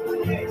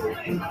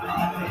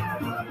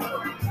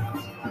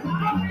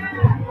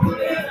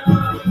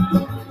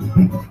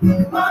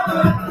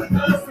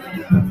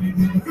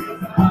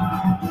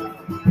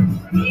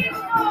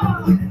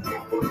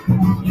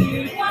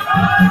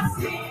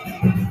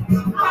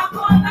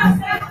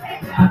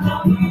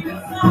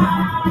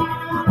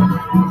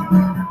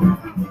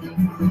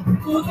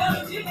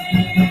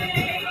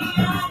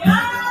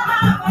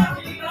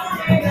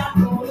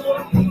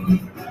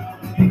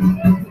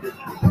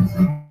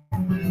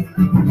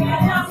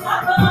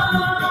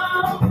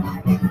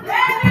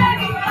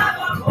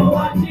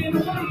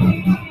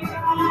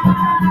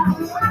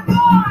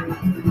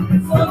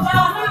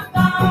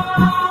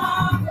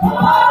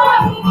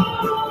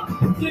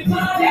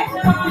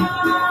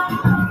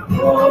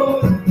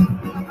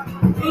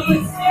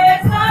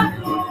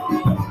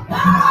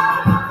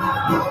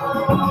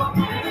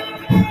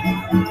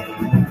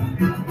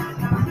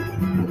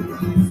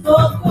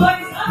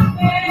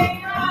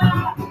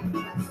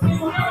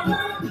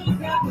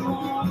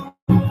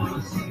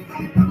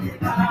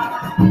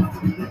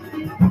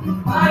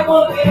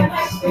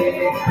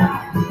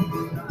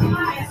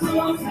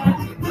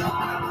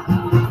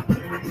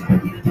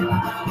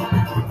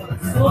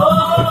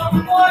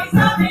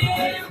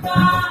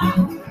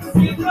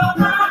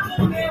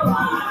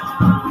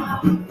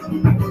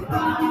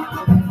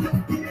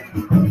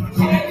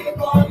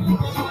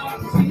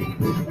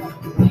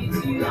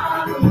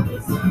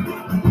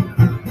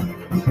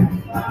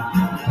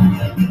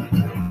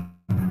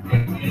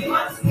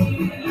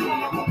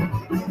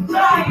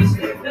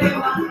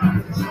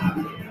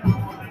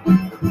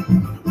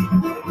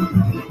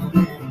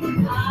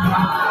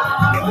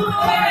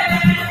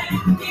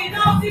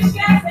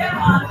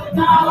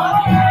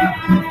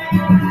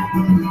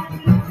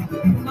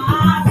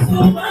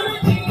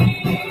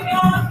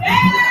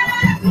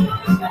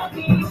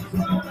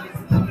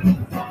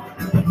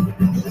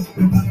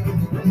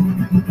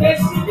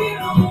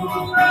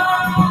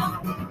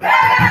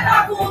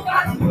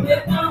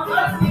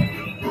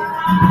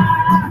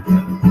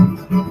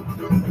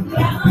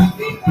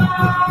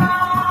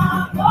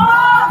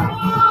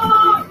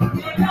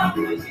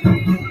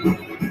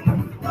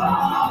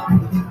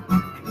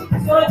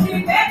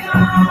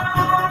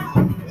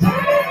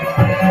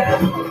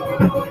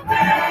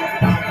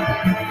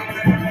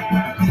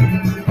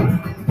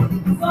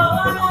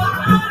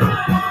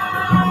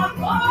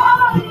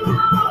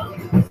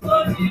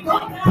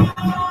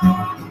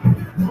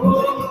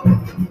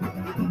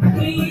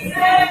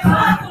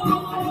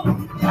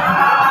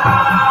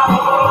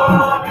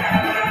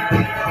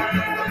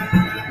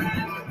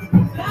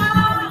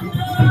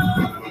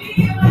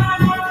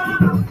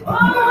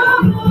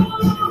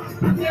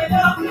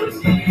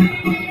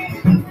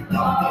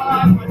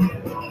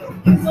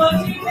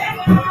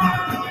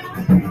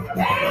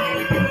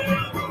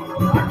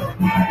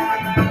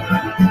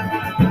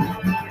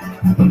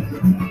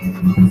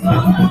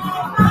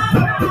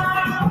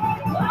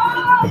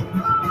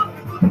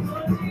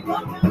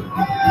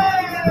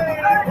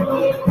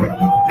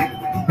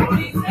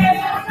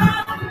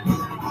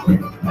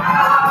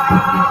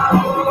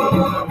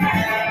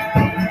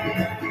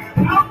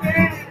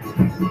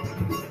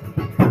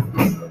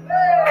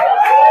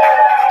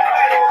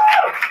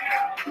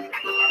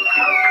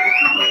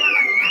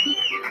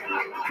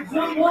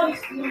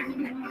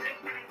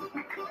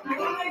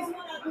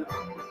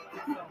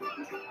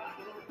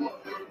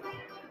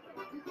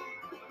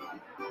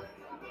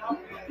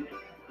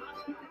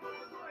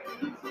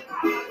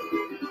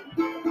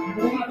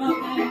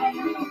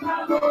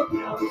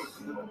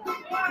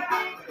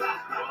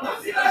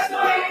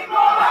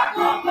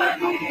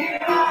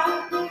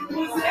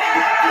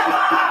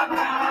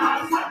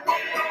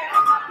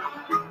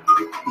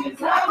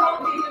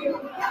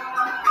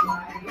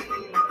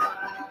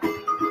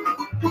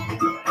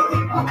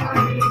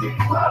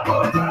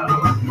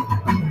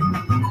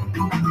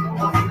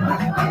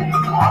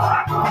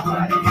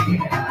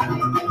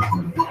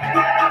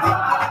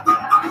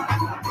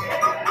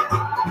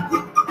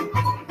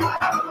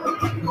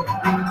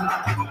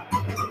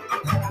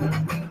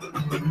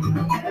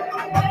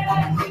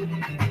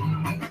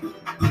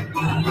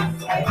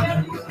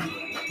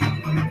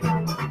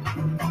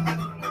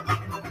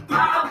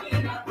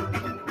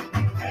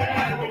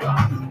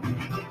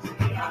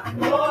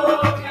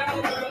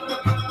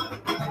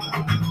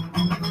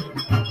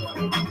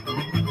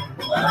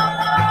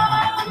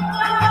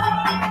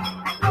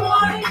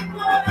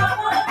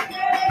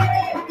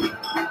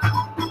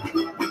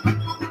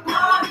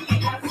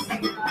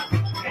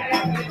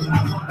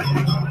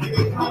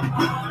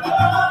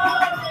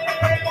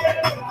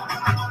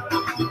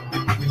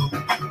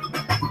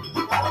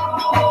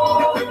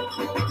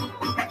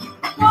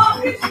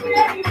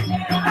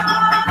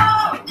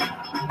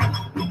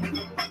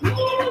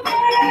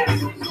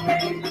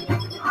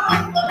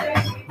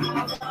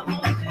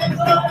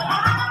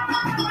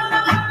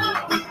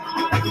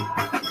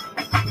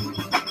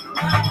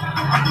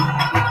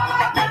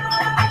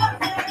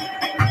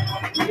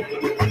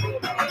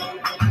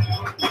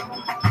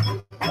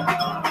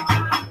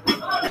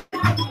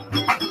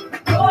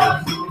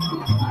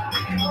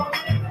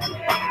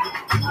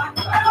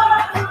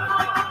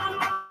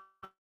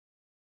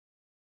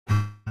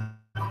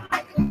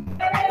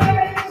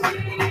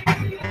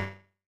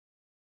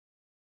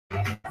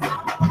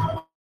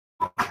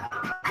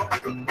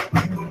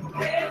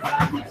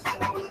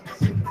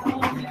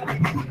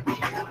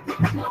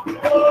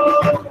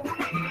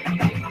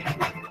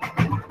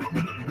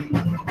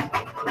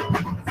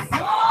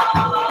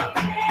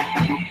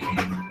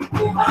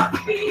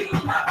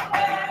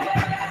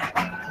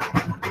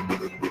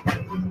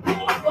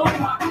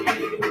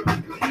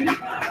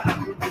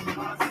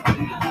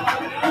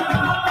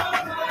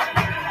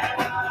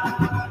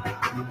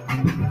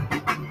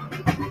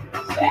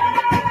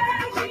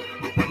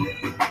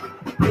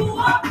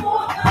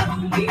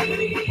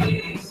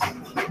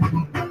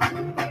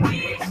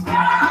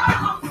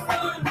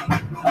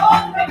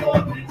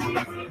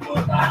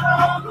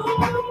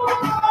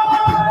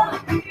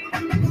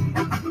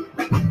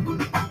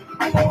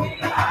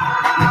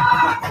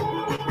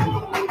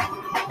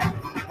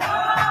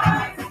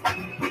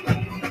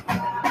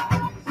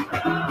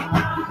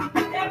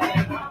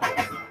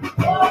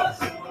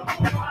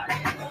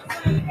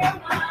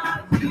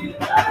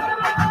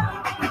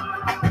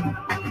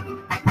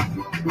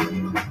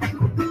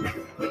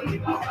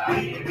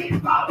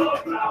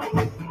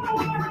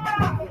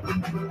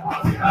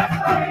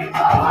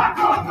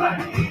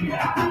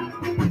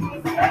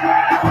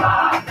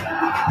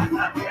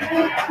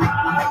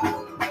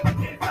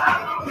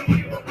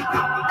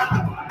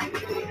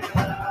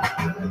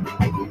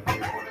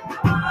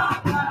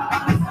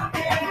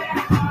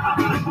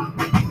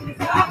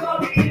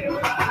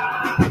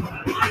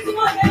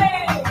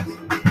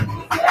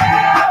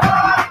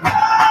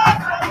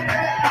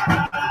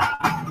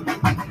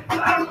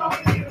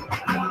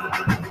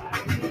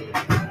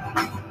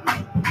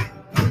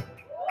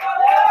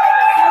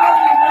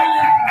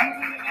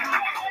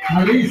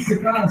Alice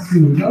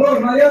Cássio.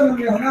 Alô, Mariana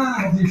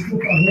Bernardes, por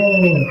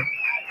favor.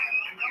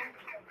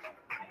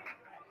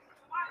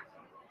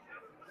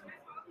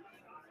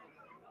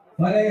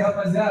 Olha aí,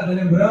 rapaziada,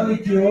 lembrando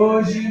que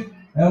hoje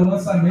é o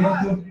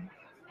lançamento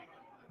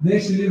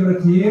deste livro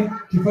aqui,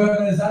 que foi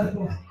organizado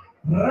por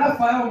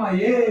Rafael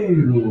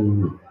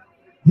Maieiro.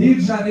 Rio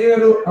de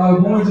Janeiro,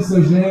 alguns de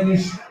seus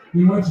genes e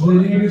muitos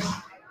delírios.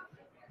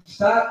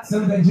 Está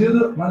sendo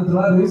vendido lá do outro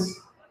lado, isso?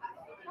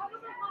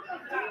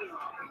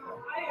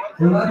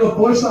 Do lado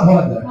oposto à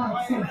roda.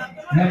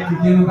 Né?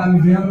 Porque quem não está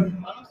me vendo,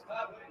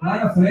 lá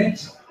na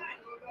frente.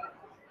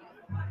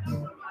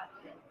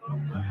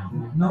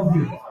 Não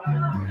vi.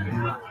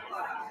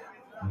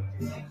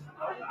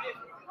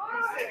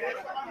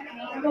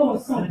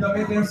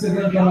 Também tem um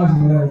CD do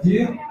Aldir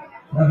aqui,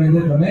 para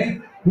vender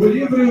também. O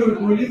livro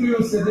e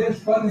o CD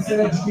podem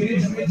ser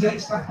adquiridos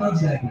mediante cartão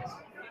de débito.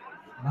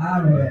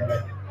 Amém.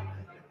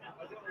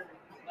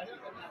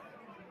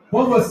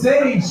 Com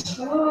vocês,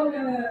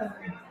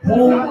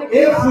 com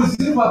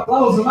efusivo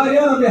aplauso,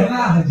 Mariana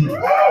Bernardi.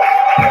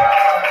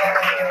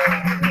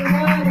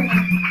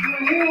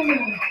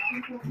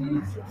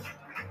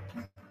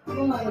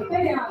 Olha,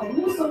 pegar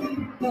um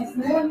sobre das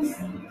neves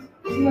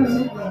e a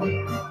gente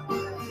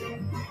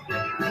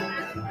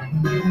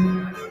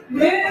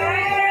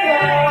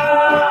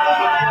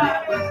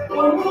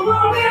como o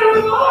número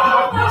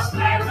das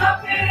pés da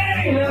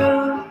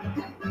penha,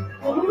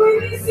 como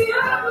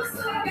iniciado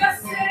segue a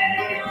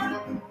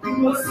senha,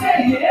 você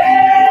e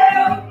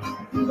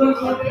eu, dois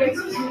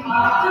conceitos de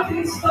uma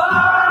cristal.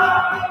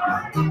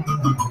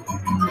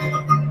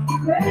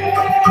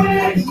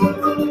 Beijos,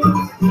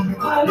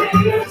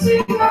 alegria de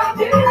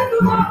cabelo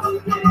na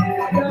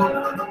fogueira,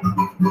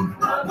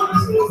 a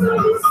nós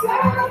cruzando o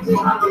céu de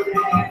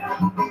madureira,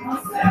 uma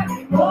série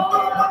de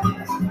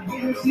flores, e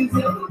nos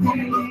dizendo que é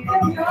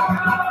melhor.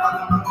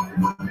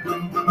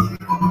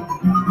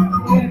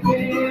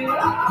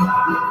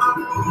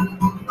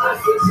 Mas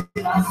se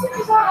tivesse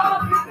já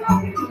a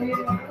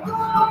primeira,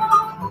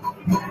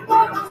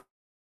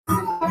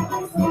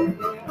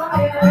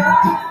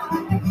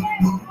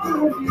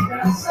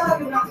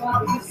 sabe na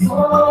clara de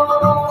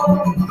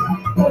sol,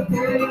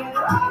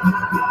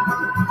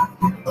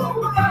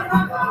 como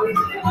carnaval e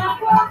na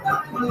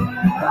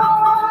quarta-feira,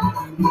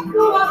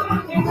 lua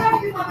branca e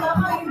verde na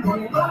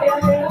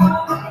marinheira,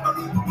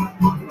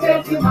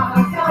 verde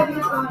marcada e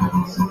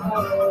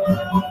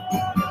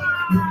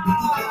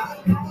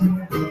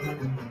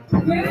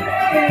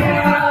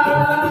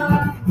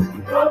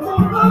como um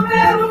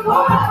número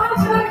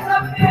forte da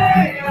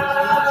feia,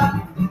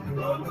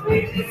 como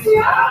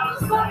iniciado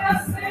sobre a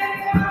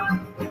senha,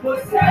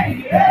 você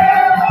e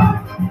eu,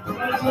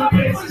 nós não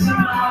vemos de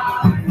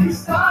nada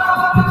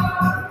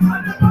estar.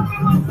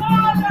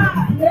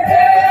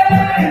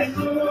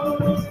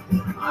 Beijos,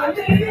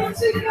 alegria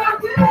de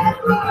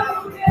cabelo na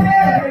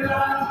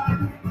fogueira,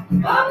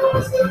 a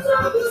luz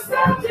cruzando o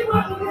céu de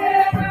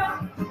madureira,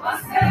 a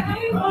serra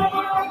em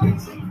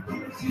noite,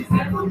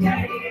 dizendo que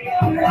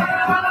eu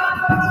era.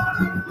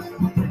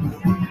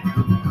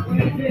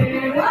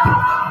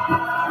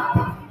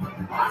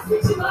 As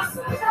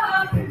vitilações da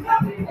África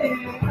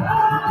primeira,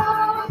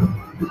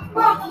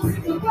 vamos se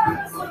tocar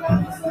sobre a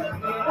nossa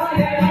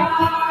feira,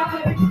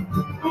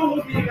 como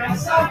fica a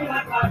chave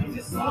na clave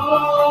de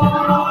sol,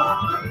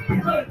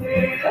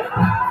 bandeira,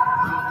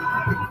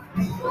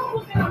 como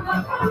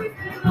carnaval e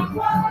plena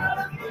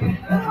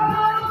quarta-feira,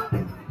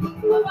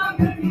 lua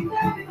grande e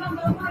neve na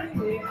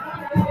marinheira,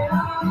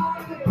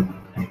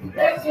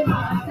 desde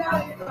marca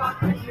e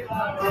placa de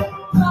valor.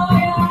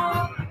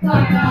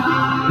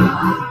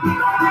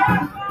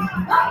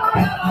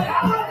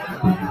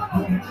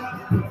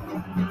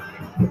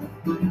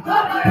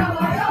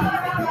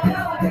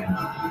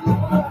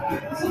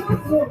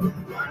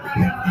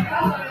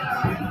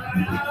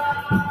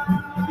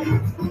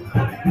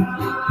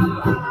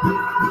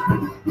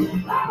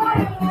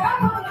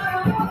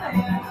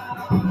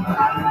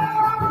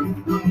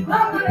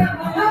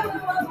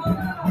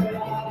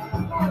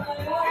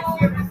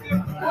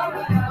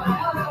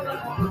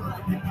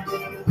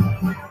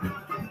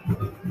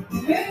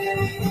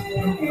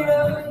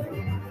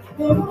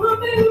 Como o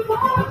meio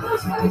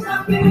das pés da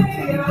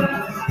penha,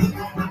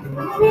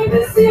 como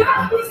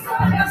iniciado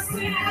sai a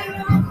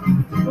cena,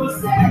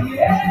 você e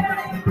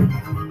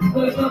eu,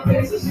 dois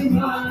trapézios de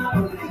mar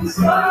e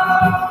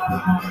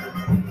cristal.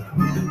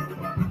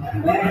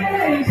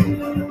 Beijos,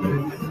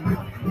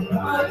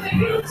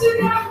 alegria de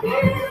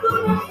cabelo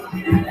na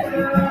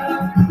fogueira,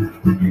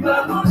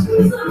 vamos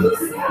cruzando o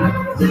céu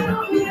de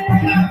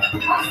madureira,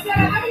 a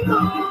serra em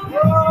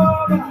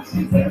novo,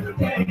 dizendo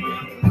que é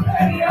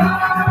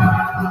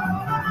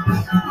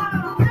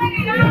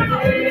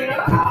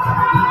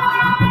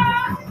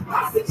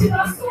as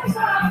vitilações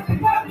da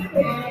África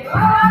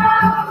primeira,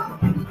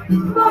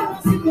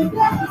 vamos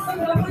encontrar essa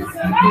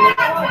gravação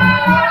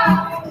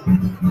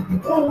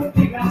como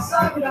que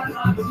engraçado na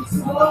clave de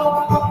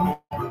sol,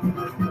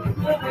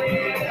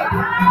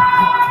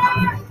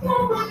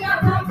 como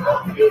carnaval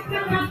e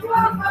plena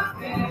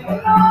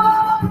quarta-feira,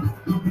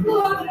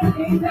 lua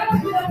branca e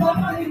verde da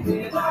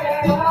marinheira,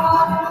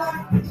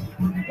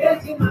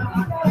 verde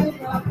marcada e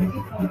placa de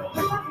valor.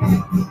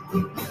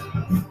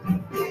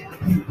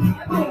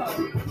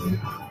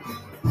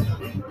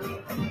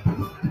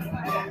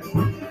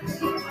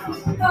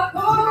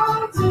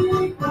 Pode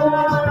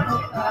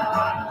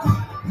contar,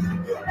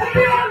 é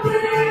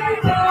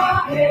minha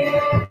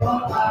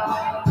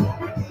rebolar,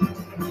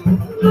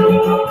 no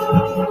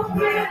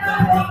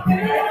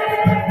verdadeiro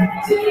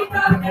de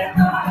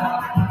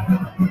caminhar,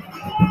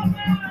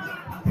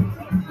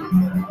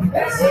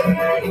 deixei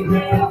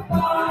meu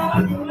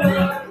pago,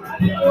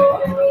 eu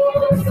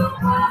sou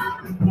pai,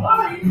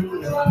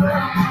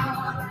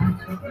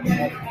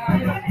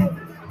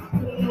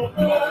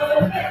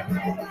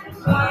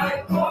 vai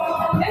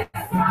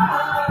começar.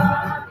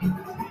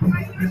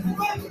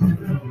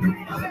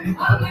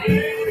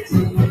 Além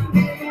de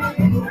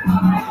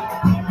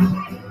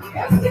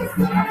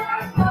esquecer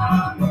da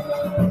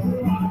mãe,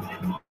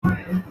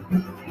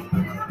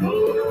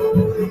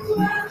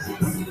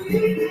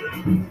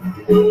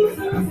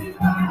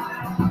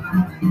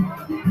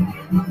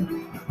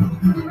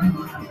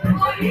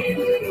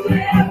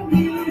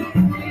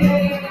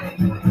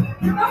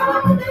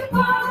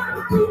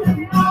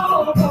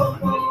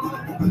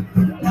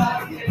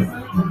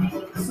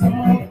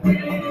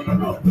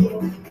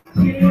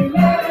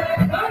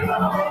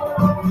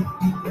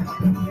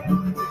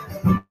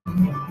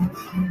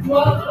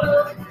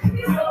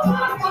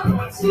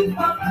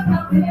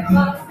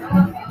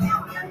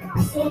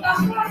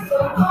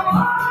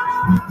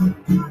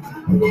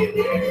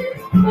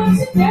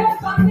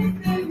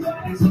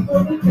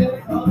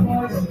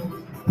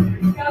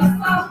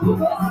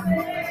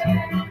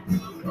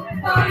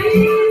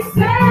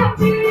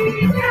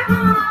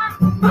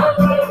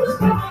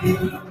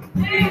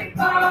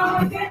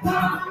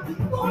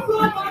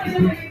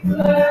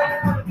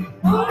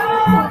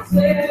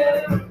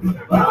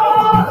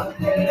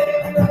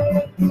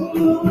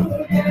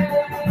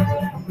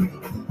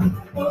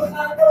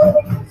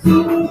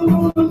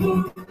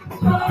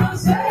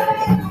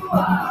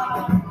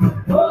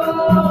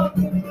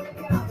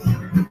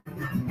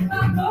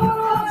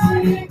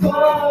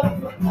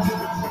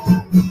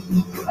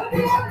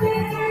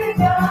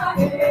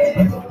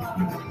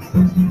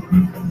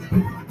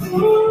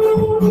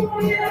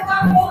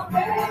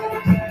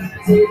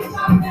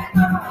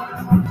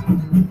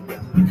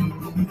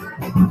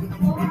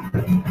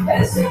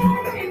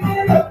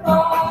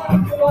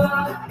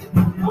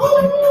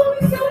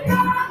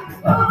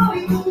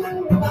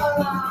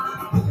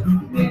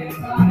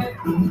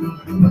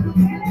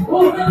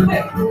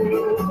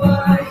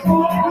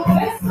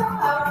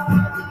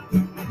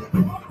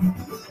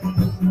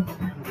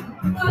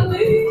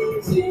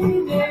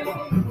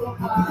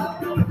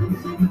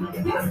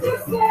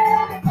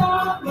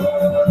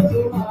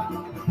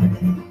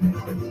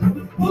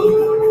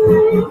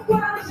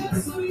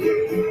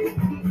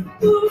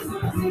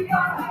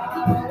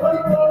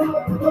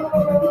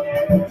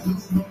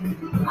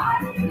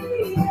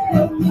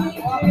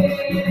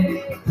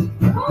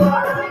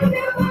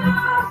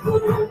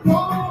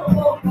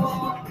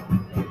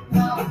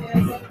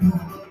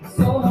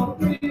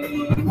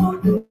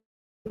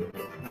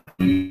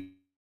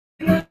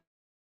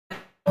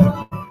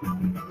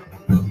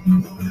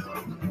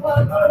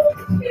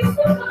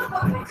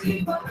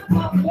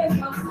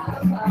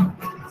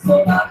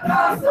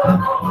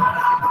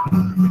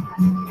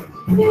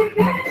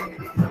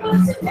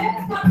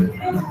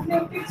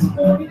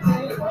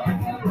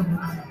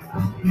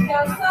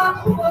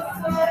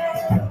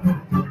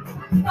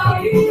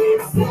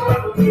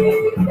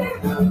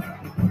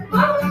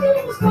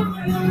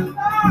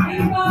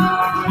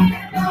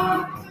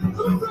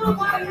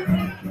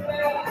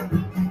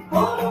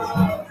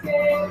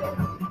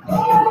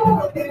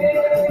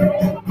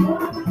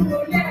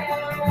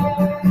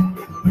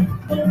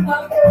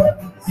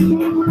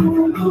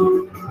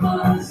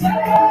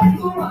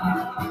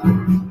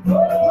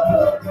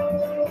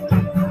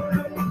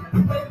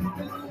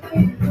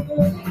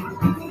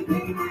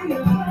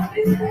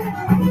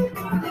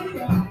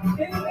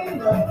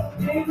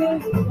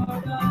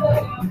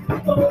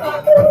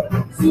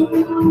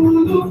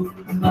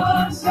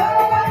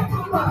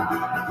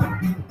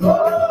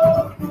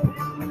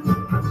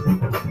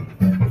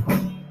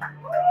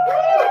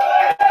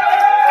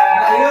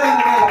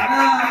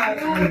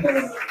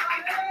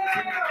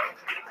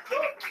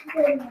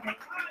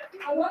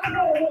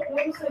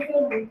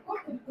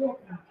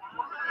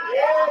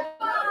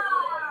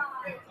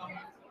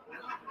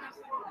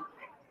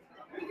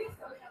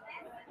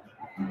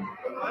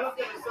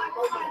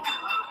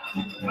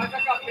 Mas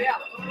a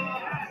capela.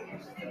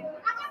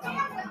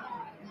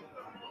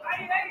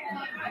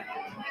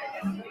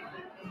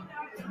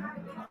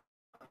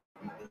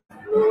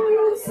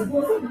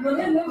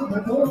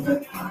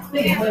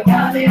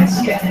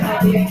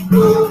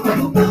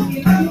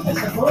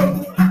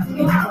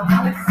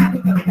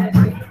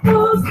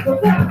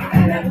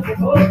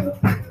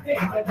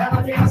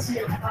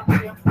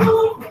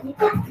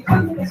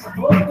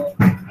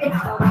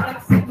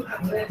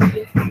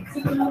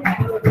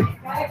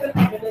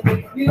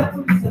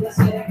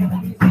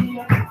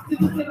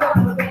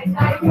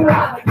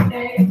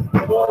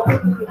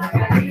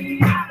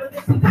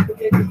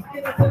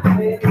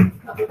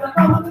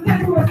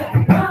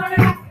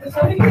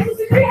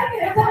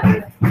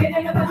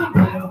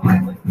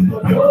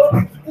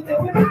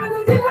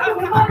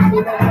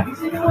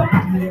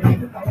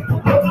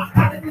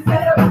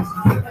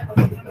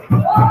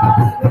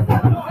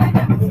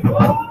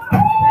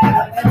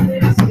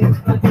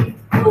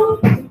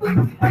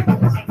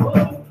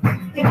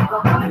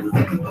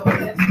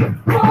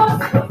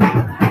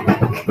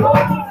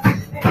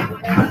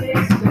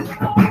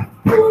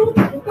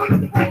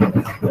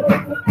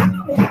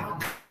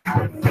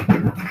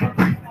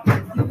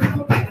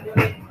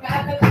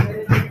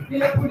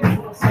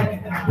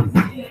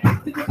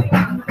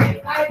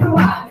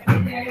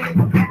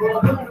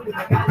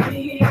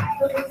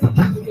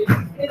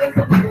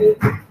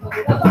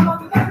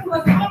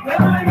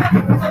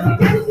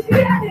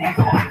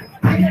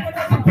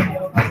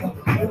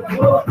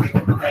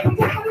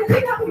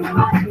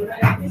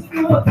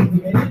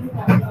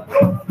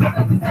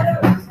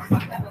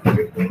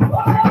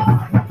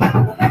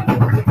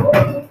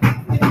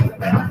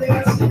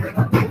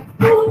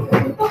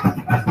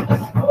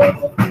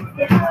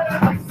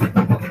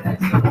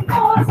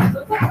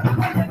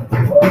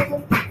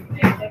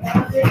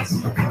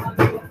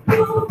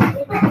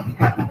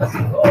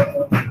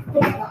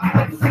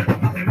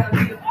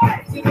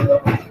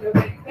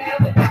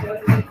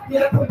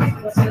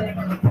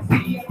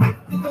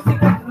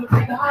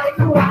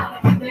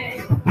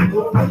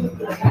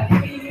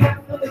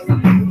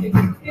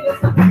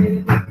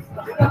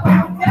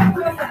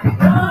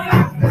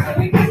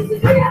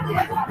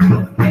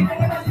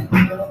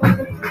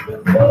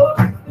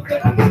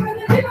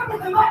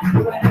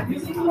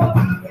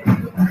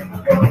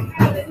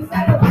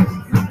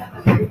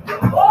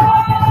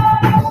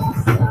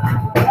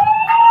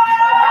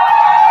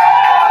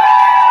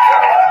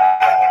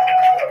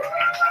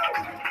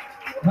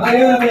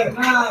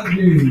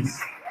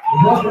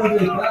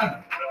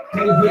 aproveitar que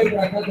ele veio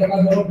para cá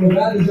tocar violão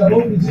plugado e já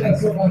vou pedir a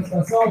sua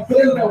participação.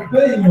 Alfredo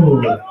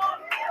Galpenho.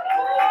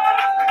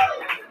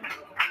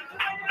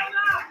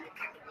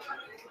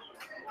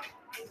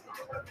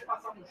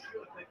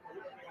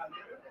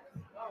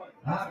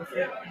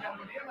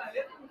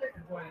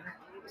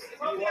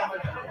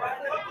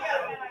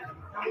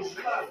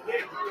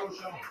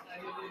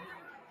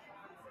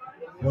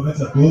 Boa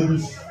noite a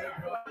todos.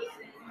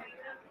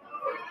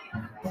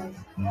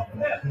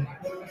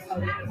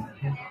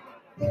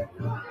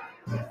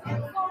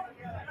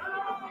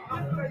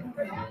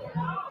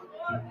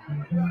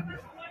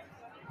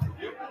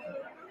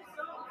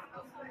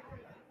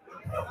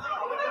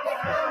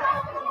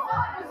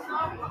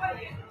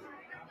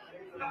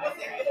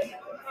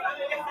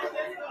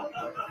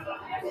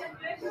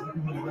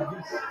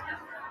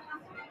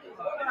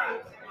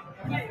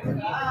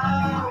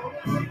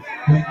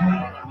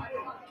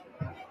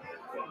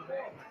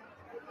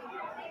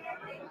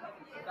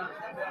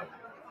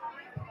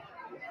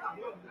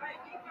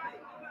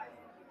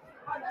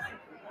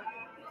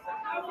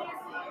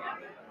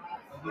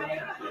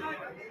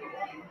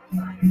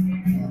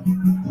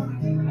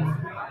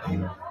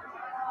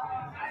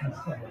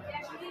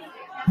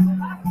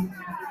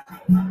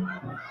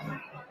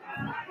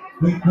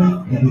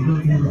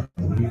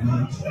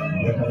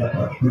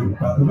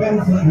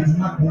 Era sangue de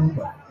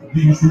macumba,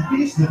 vinhos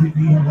turistas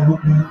viviam no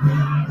canto,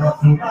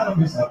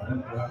 afrontaram essa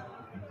bunda.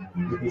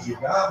 Depois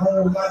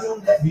chegavam o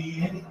rádio da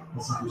FM,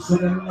 você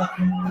sobre a minha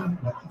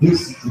tumba.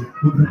 Esse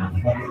tipo de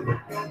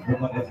maneira,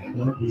 uma das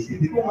tantas que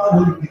ficou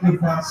mal, que eu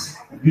faço?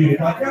 Virei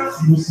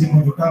palhaço no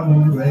segundo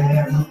calor,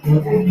 no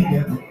todo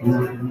Miguel do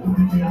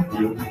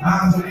Corpo.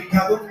 Rádio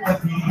ligado na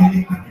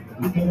FM,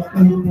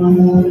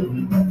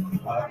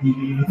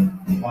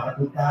 para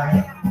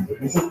putaia, eu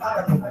vou soltar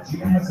a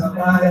tomadinha nessa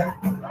praia.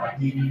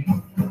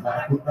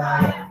 Para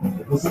putaia,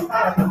 eu vou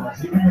soltar a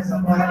tomadinha nessa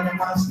praia.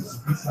 Mas que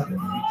isso que sabe é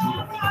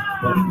mentira.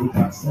 Quando eu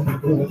já sou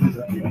toda vez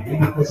já peguei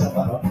depois já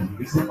parou.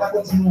 E você vai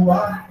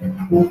continuar,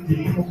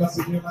 porque nunca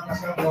se viu na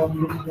caixa d'água e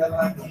eu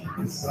dela aqui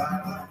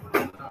pensar.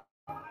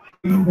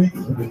 Eu venho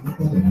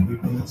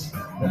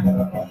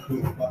daquela parte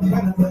no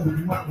fundo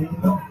de uma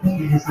rua,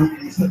 e os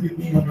turistas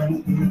viviam na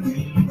luta,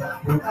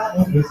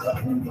 voltavam dessa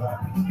rua.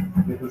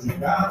 Depois de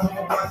carro,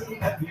 eu quase me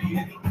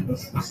vi,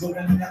 você sobre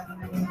a minha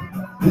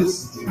rua.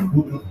 Decidi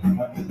tudo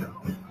na vida,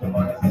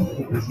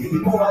 hoje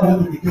com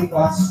valor do que eu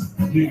faço.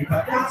 Ligue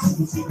palhaço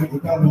do ciclo do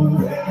calor,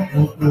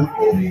 no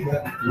topo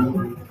ligado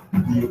tudo.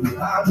 E eu vi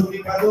rádio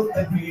ligado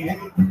na FM,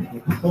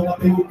 eu toma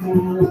pelo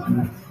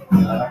corpo.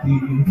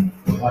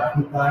 Para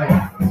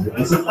putaia, eu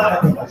vou soltar a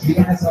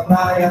tomadinha nessa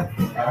praia.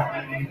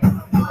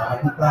 Para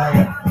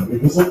putaia, eu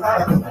vou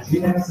soltar a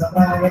tomadinha nessa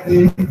praia.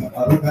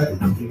 Para o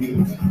garoto,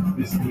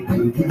 esse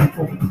primeiro de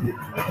fogo,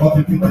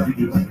 pode pintar de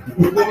Deus.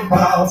 O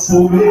canibal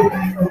sou eu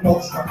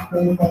posso estar com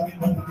o nome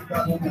como que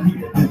cada um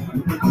me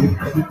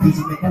é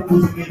difícil, tem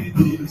confuso que ele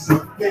diz.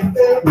 Eu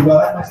tentei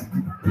doar, mas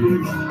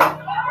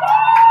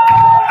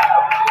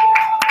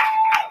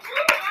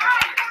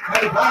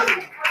vai,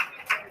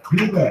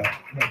 vida,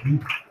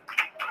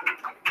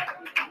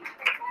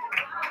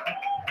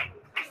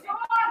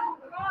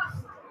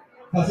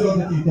 fazer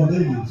outra aqui, então,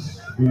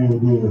 deles,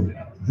 do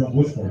João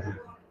Bosco.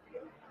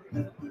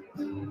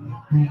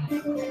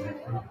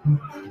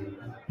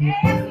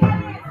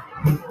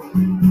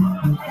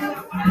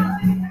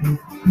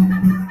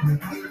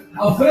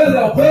 Alfredo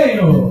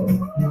Galpenho.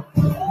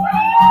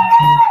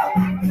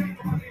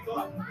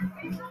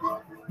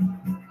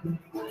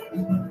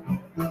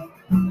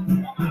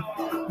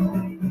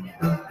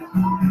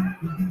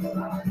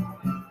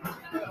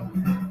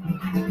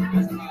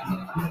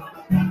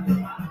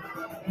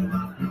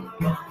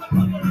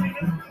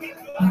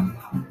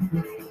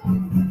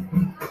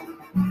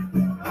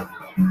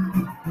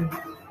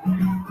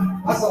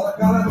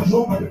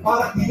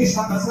 Para que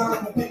está casada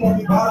com quem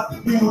pode para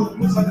e o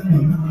outro sai de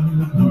mim.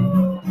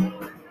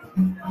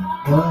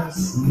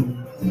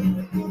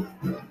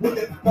 O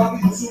tempo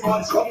corre do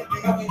suor, escolhe que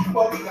realmente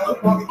pode ligar o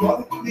corre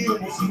e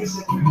o mocinho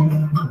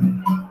chegando.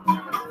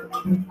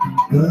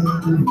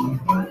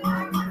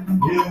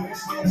 Eu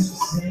esqueço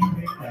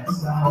sempre que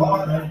essa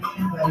hora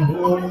linda e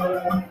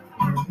boa,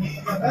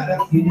 minha velha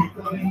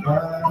fica em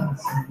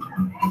casa.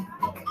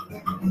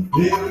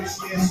 Eu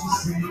esqueço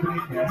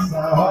sempre que essa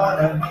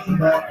hora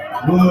linda,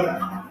 loura,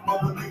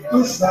 como me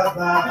custa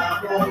dar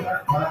a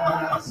boca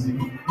fácil.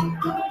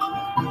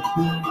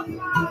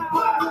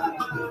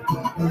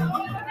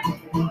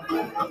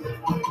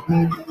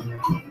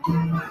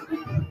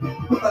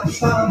 Puta que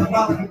está no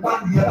bar, que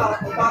bar, e ela,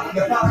 que bar,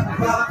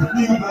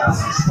 e o bar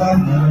se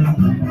espalhando.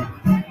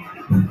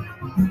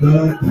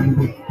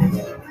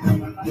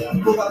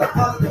 Toda a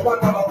fala que eu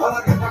acaba,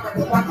 fala que ataca,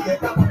 que ataca, que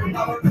etapa, que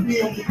tava, e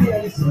eu queria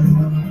ele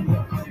sonhando.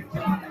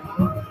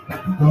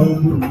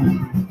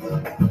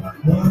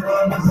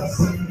 Andamos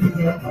assim,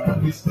 uma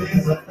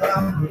tristeza pra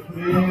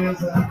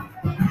surpresa,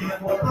 minha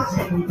vontade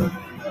muda de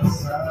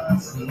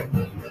cansaço.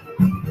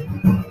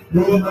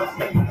 Toda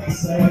fim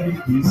percebe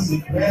que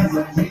se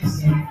preza,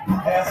 disse,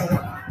 essa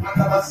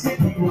acaba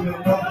sendo o meu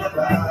nome.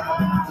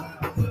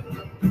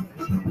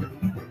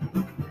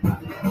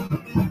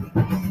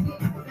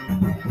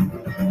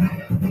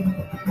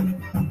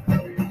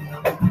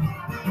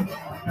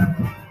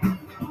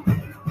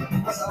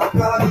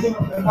 sala de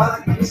uma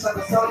prepara, que está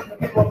na sala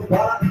de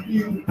convidar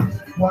e o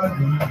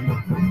quadrinho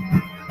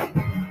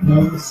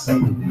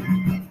dançou.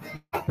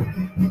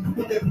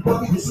 O tempo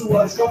corre de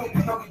sua jovem,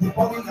 que joga de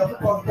pobre, e a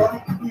pobre,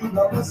 e o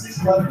gato se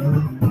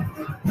esquadrando.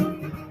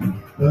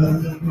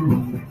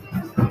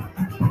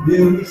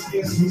 Eu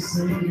esqueço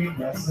sempre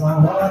nessa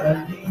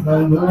hora linda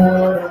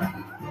loura,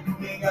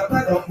 quem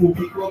apaga o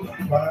fogo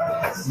quando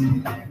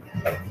passe.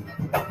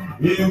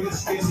 Eu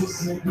esqueço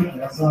sempre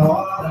nessa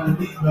hora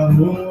linda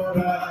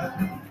loura,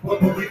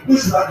 quando me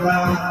puxa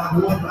da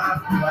outra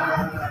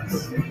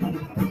face.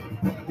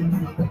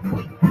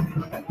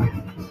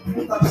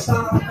 O tato está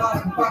na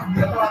barra, o papo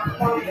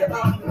é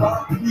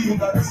lá, e o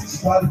gato se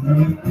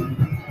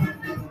esquadrando.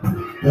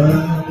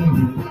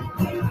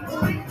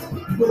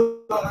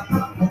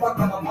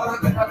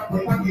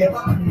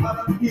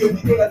 E eu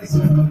me dei a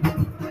lição.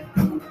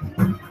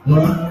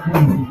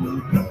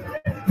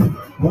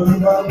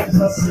 Quando a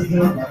luz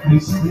acendeu na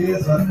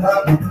tristeza,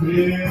 trago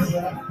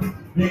presa,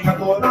 minha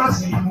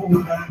coragem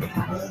muda em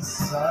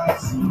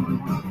cansaço.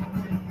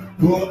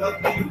 Toda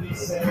vida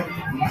série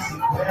que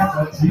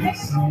se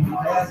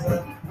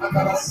reza,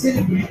 acaba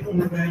sempre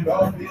no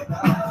melhor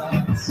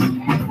pedaço.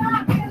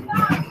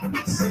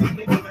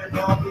 Sempre no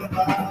melhor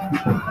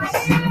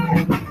pedaço.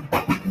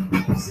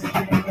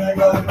 Sempre no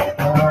melhor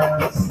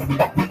pedaço.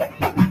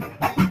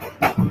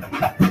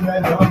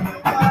 Melhor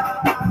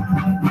pedaço.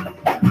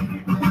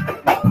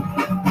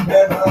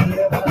 Melhor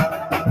pedaço.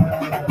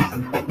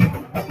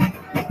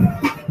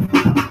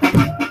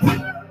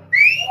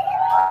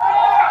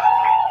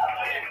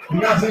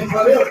 Obrigado, gente.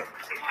 Valeu!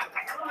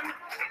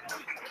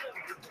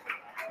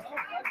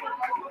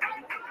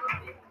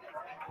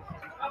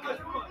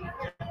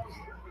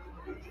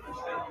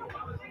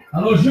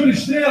 Alô, Júlio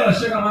Estrela,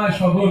 chega mais,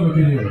 por favor, meu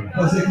querido.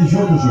 Fazer aqui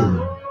junto,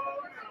 Júlio.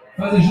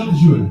 Fazer junto,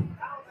 Júlio.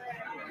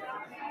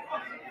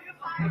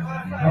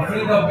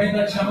 Alfredo Alben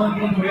está te chamando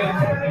para um dueto.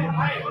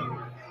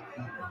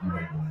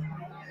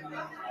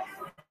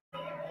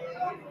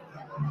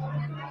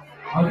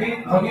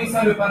 Alguém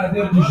sabe o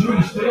paradeiro de Júlio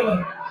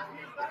Estrela?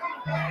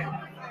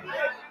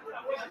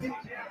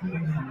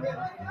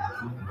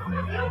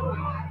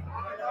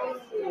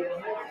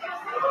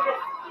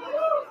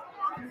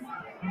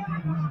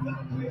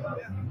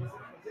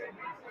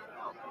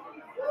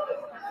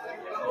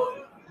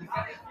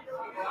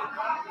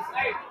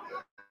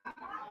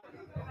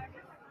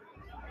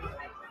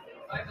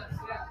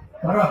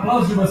 Para o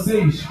aplauso de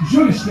vocês,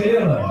 Júlio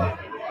Estrela.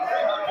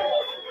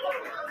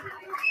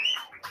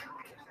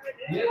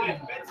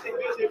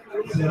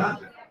 Será?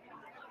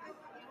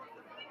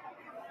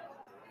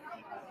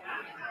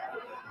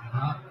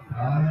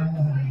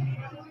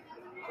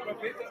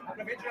 Aproveita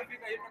e já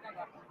fica aí pra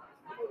cantar.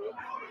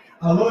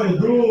 Alô,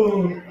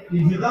 Edu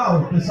e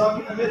Vidal, o pessoal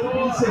aqui também tá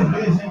tomando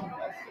cerveja, hein?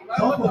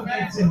 Só um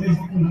pouquinho de cerveja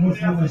com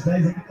música umas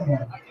 10 aqui, tá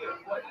bom.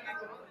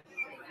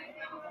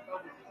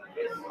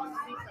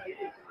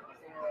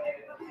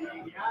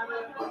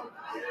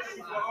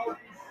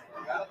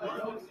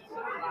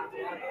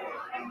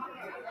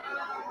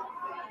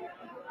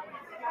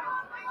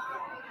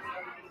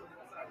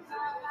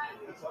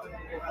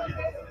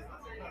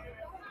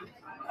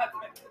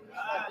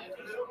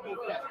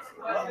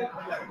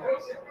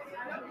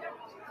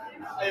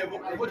 Aí,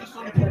 eu vou de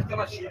som de ponto,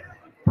 tela cheia.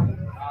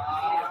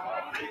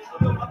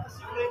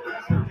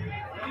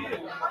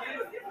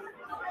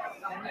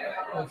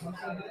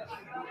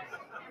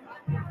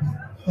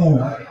 Então,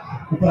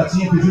 o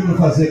Pratinha pediu para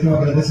fazer aqui um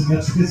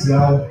agradecimento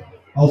especial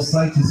ao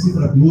site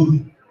Cifra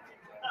Clube.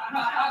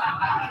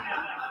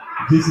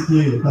 Disse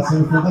que está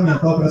sendo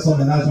fundamental para essa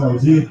homenagem ao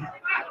Aldir.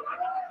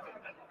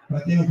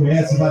 Para quem não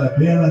conhece, vale a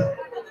pena.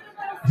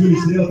 Júlio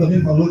Estrela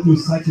também falou que o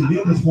site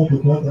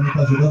letras.com também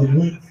está ajudando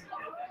muito.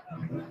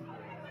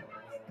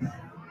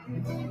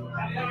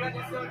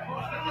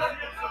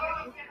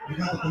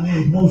 Obrigado também,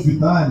 irmãos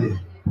Vitali.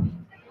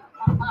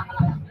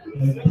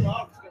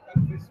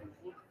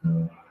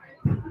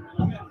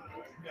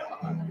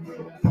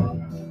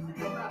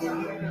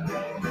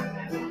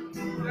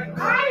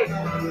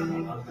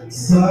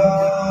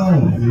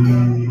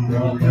 Salve,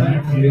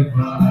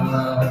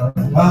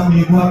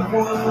 amigo, há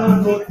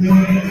quanto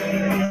tempo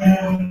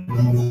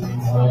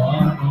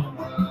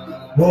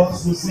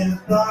posso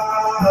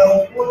sentar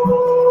um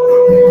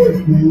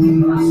pouco?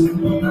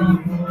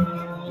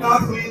 A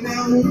vida é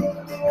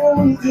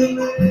um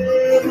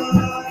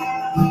dilema,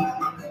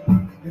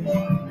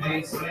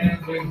 nem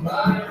sempre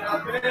vale a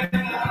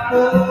pena.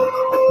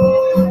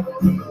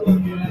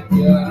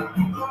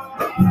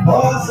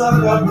 Rosa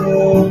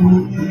acabou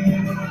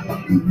comigo,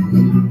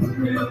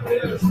 meu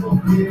Deus, por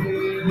quê?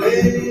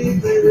 Nem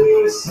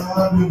Deus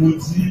sabe o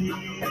motivo,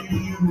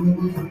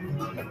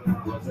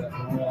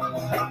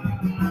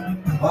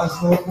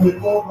 mas não foi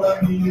bom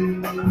pra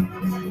mim.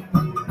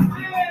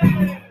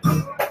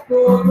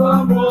 Todo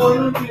amor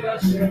um dia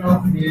chega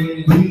ao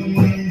fim.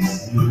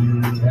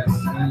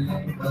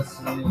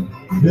 Assim,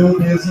 eu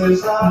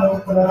desejar não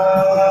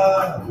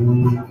trago,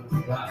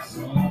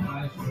 garçom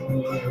mais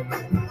novo.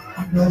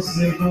 Não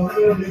sei como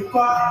eu lhe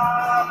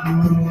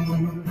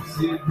falo.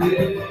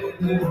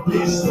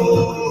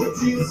 Estou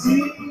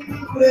desempregado.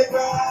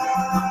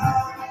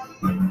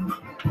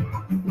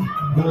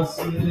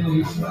 Você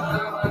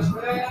está mais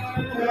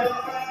velho.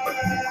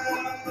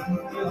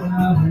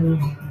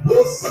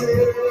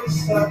 Você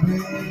está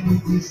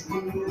bem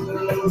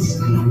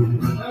disposto,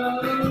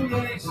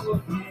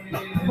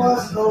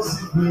 mas não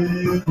se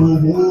vê no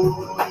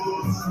rosto.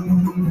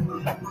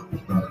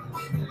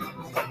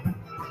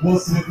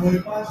 Você foi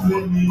mais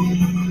feliz.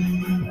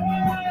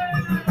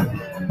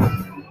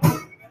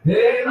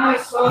 Tem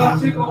mais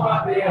sorte com a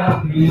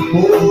Beatriz.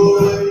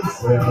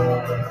 Pois é,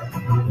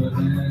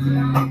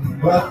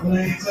 pra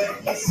frente é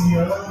que se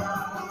anda.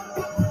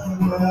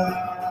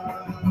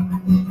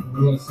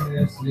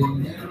 Você se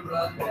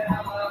lembra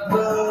dela?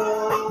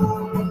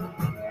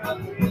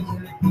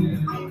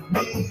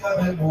 Minha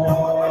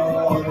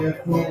memória é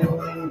fogo,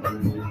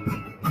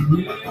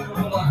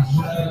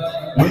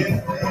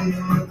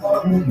 perfeito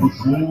algum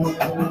jogo.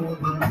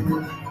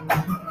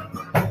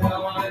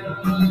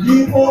 Que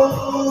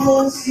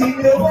bom se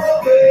eu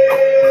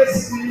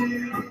ouvesse,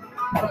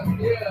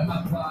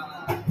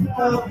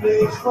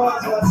 talvez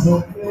quase a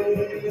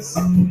sofresse.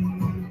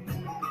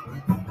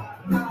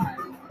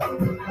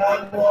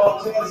 A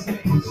morte a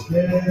gente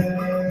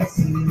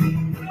esquece,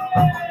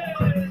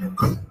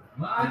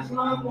 mas no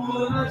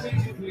amor a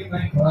gente fica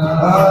em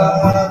paz.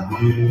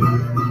 Adeus,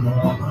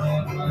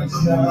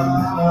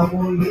 já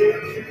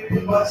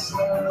molhei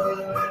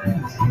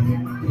bastante.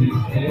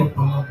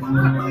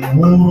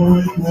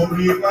 Muito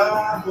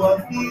obrigado,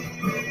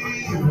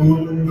 amigo,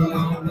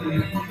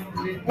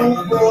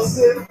 por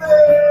você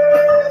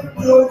ter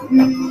me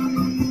ouvido.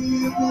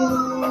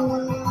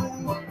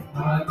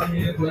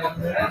 Amigo é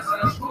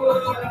dessas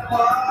coisas.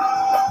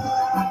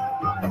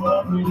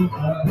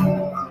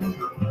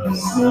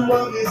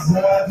 Sua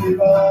amizade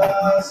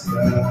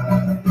basta.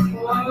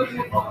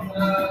 Pode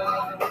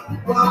falar.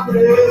 O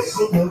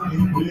apreço não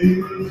tem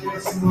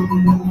preço.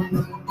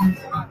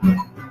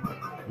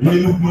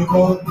 Eu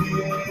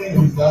que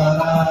Deus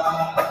dará.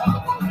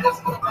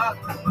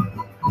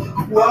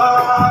 O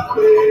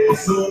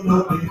apreço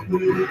não tem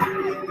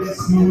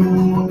preço.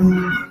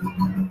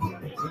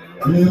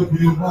 Eu que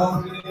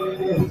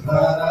Deus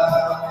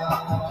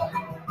dará.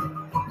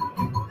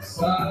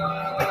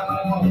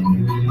 Salve,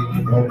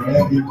 Como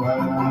é que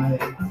vai?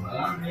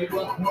 amigo,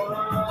 há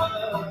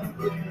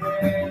quanto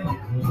tempo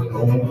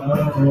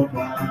Como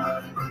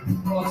vai?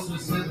 posso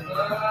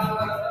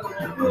sentar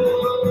um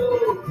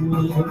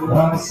pouco?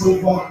 Faço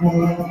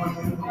favor.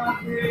 A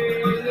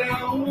vida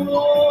é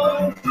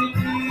onde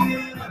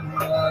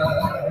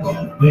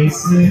Nem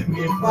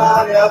sempre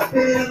vale a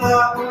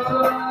pena.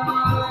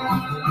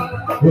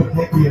 O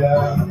que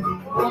dirá?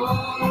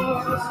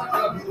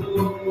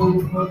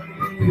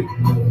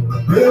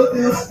 Meu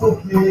Deus,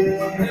 por quê?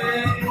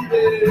 Nem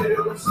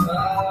Deus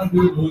sabe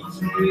o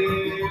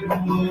motivo,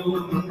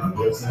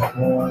 Deus é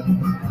bom.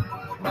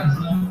 mas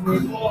não foi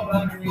bom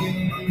pra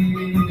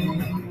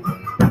mim.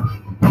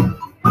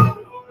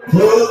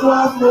 Todo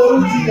amor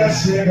um dia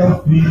chega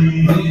ao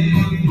fim.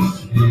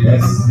 É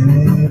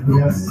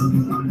sempre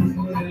assim.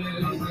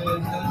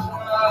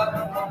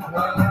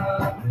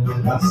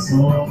 A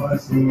sombra Não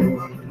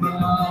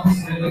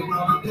sei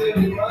quando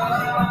ele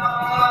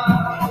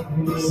vai.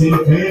 se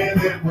vê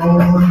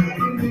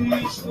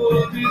depois.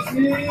 Estou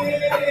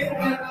desesperado.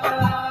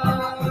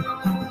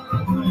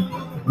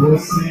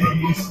 Você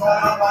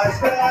está mais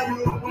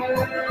velho.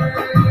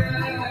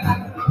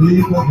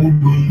 Fica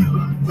comigo.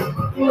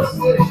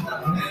 Você está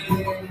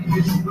bem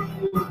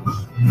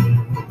disposto,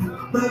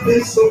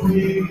 Também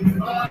sorri.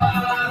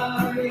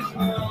 mas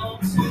não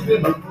se vê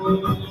no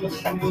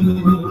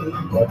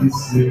rosto. Pode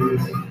ser.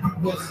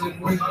 Você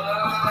foi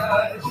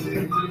mais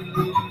feliz.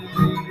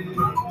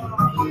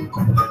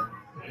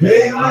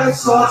 Tem mais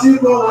sorte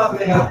com a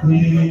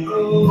Beatriz.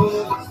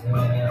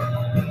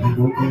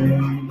 Digo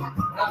bem.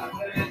 Na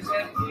frente é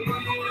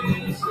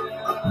que se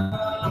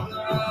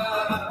anda.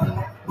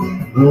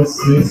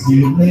 Você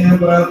se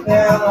lembra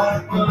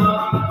dela?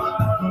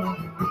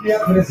 Me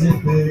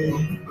apresentei.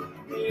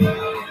 Minha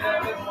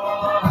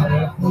memória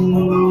é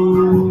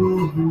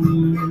fogo.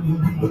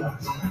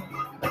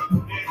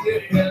 Que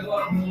pega o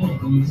amor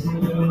do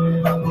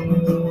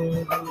jogo.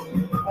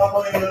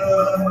 Amanhã,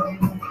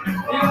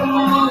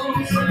 Irmão,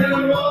 você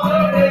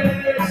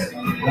morresse.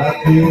 na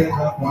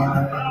terra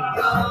vai.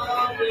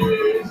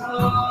 Talvez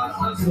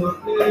nossa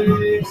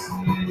sofresse.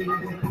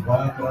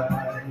 Vai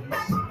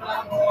atrás. Na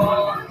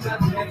morte a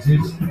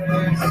gente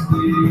esquece.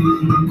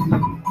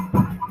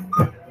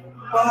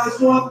 Mas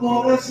no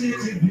amor a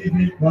gente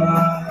vive em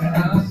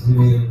paz.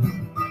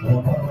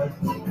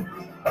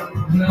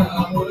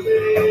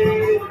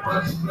 Namorei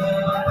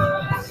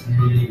bastante.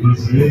 De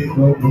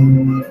jeito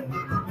algum.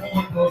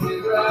 Muito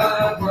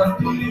obrigado,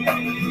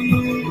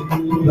 amigo.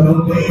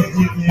 Não tem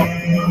de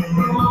quem.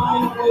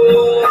 Com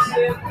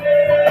você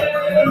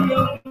ter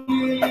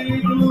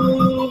amigo.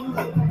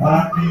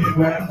 Amigo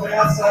é com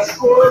essas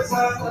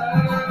coisas.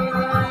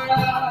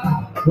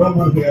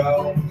 Como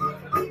real.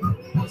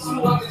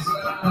 Sua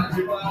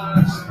amizade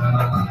basta.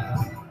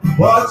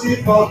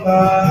 Pode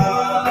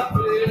faltar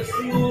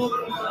preço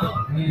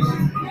não tem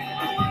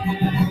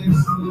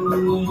preço.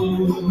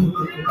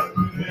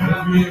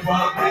 eu vivo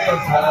a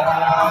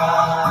pesar.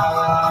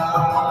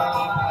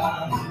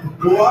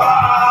 O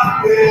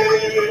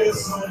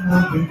apreço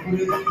não tem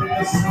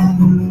preço.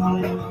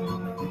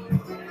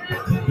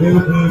 Eu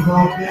vivo a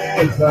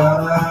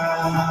pesar.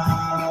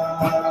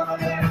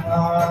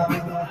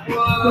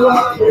 O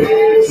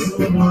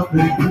apreço não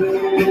tem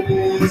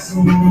preço.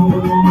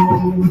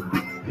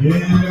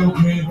 Eu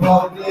vivo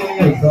a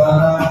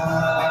pesar.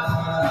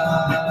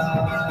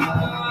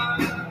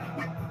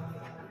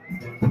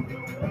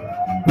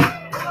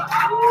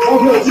 Ô,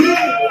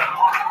 Gordinho!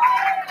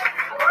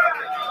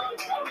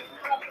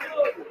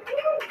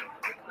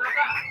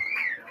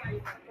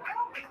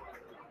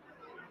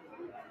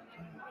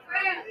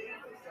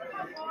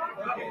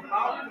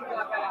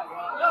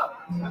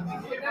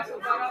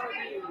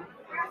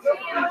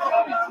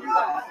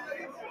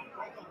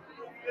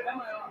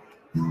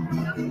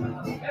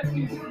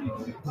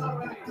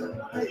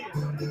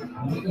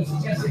 Eu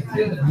tinha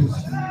certeza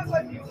disso.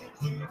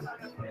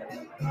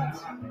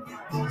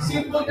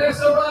 Se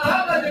pudesse eu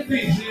parava de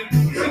fingir.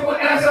 Se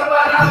pudesse eu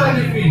parava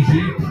de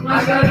fingir.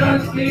 Mas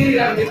garanto que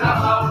ia me dar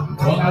mal.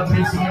 Quando a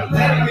princípio eu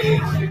nem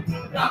mentir.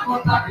 Pra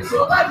contar que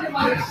sou lá de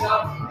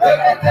Marechal. Eu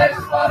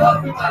detesto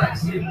farofa e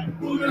Paraty.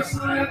 O meu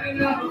sonho é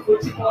brilhar no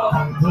futebol.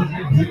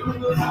 Hoje vivo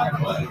no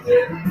iPhone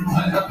inteiro.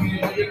 Mas a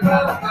filha de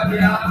cara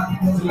caviar.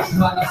 Sou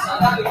espada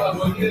salada e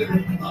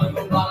baboneiro.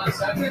 Ando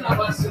balançado e na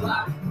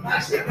vacilar.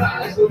 Nas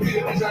quebradas do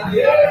Rio de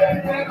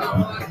Janeiro. Pega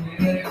uma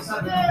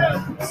criança.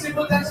 Se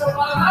pudesse eu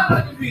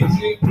parava de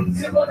fingir.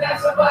 Se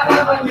pudesse eu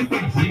parava de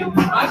fingir.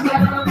 Mas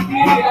garanto que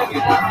ia me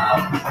dar mal.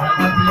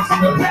 Quando a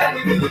princípio eu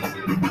nem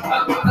mentir. Pra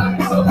contar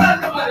que sou lá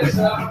de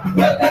Marechal.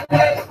 Eu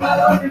detesto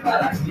farofa e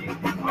Paraty.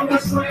 O meu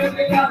sonho é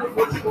brilhar no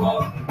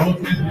futebol. Vou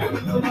viver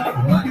no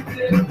ano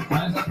inteiro.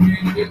 Mas a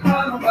filha de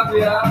cara não vai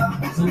virar.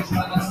 Sou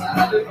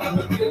espada e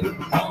baboneiro.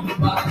 Ando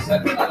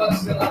balançado na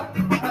vacilar.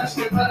 Nas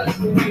quebradas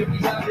do Rio de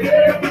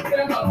Janeiro.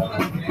 Pega a mão na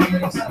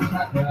criança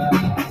pra cá.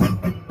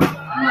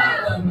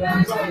 Malandro,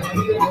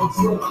 eu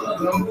sou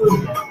malandro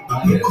orgulho.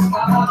 Pareço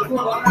calado com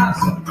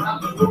bonaça. Na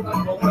boca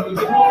comprando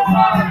de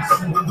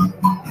romance.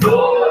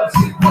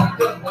 Doce,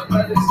 cantando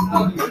atrás desse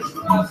tal de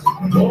espaço.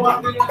 Uma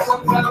criança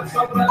fala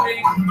só pra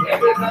mim. É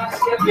verdade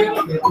que é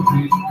pelo que eu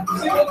vi.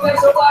 Se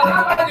pudesse eu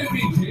parava de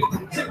fingir.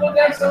 Se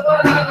pudesse eu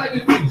parava de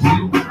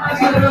fingir.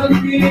 Mas eu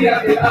não queria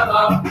ter a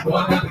mal.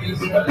 Quando a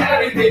princípio eu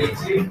era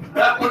mentir.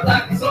 Pra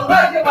contar que sou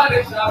mais de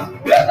Marechal.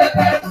 Eu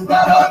detesto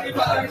farofa e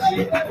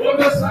Paraty. O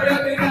meu sonho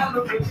é brilhar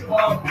no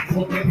futebol.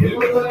 Vou perder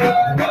o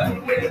ano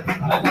inteiro.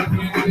 Mas a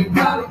filha de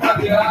caro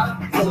caviar.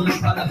 Sou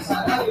espada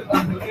salada e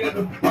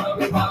baboneiro.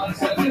 Quando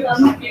balança vira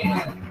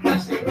Juquinha.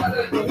 Nas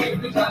quebradas do Rio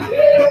de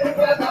Janeiro.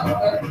 Pega uma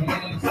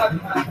criança de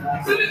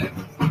matar. Se liga!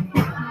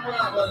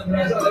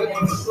 Malandra, olha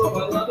como sou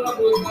malandro, a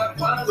música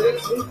faz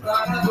esse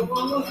cara do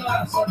bom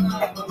lugar. Só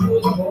na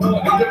música, vou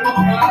morrer de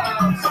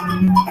romance.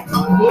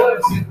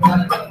 Doce,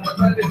 cara,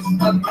 atrás desse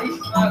tal de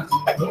espaço.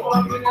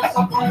 Uma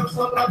criança põe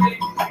só pra mim.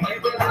 É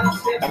verdade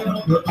que é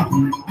pelo que eu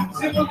vi.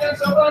 Se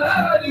pudesse eu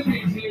parava de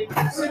fingir.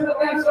 Se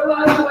pudesse eu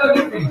parava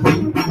de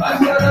fingir. Mas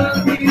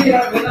garanto que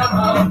ia me dar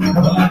mal.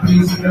 Quando a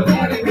princípio eu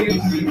quero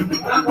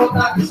mentir. Pra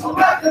contar que sou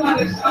mais de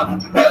Marechal.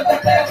 Eu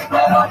detesto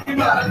farofa e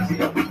Paraty.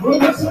 O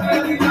meu sonho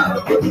é brilhar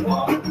no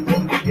futebol. O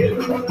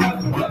pequeno não dá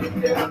no ano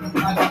inteiro.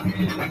 Mas a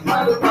filha de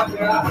claro pra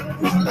criar.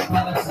 Sou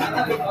espada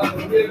salada e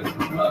baboneiro.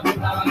 Quando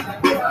tava na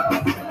guerra.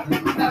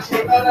 Nas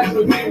quebradas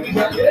do Rio de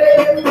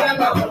Janeiro.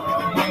 Pega a mão.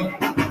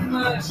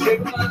 Nas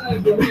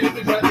quebradas do Rio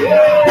de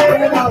Janeiro.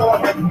 Pega a mão.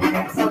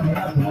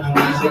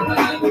 Nas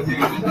quebradas do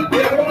Rio de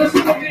Janeiro. Vamos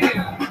subir.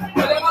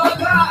 Olha a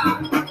malandra.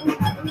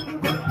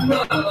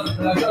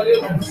 Malandra, olha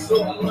como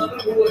sou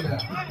malandro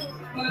mulher.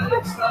 Para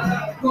estar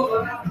na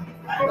colorada.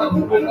 Da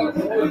boca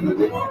com olho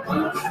de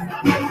romance.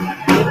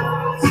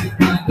 Se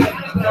canta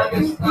atrás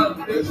desse tal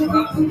de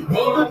espaço.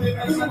 Vou me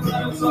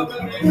pensando só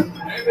pra mim.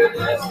 É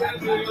verdade que é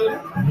dinheiro.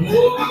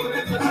 Vou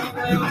me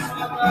pensando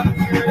só pra mim.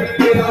 É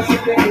verdade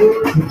que é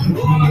dinheiro.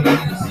 Vou me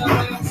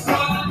pensando só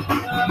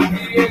pra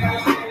mim.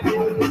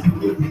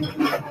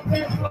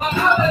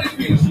 Parada de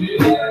fingir.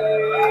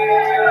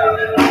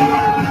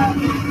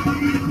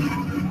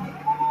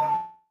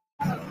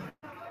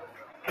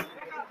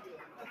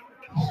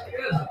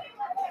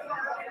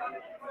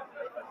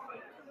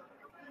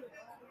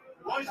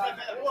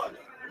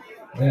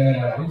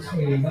 É, isso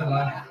aí, vai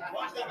lá.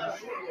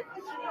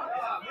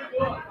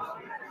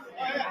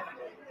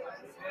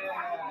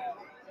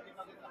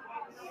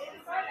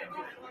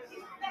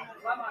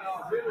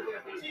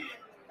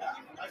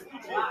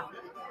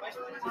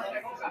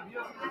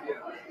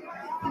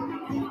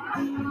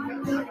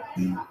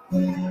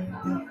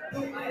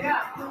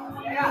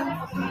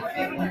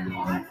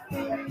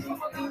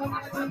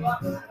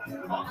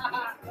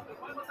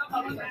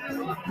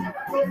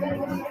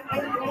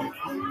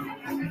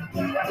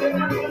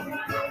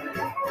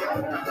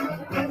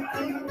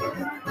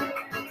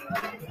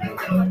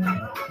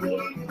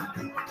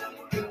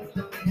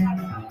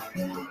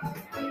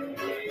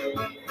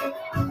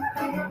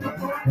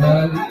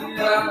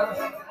 galinha.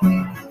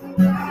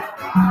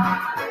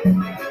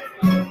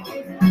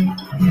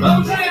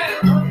 Vamos ver!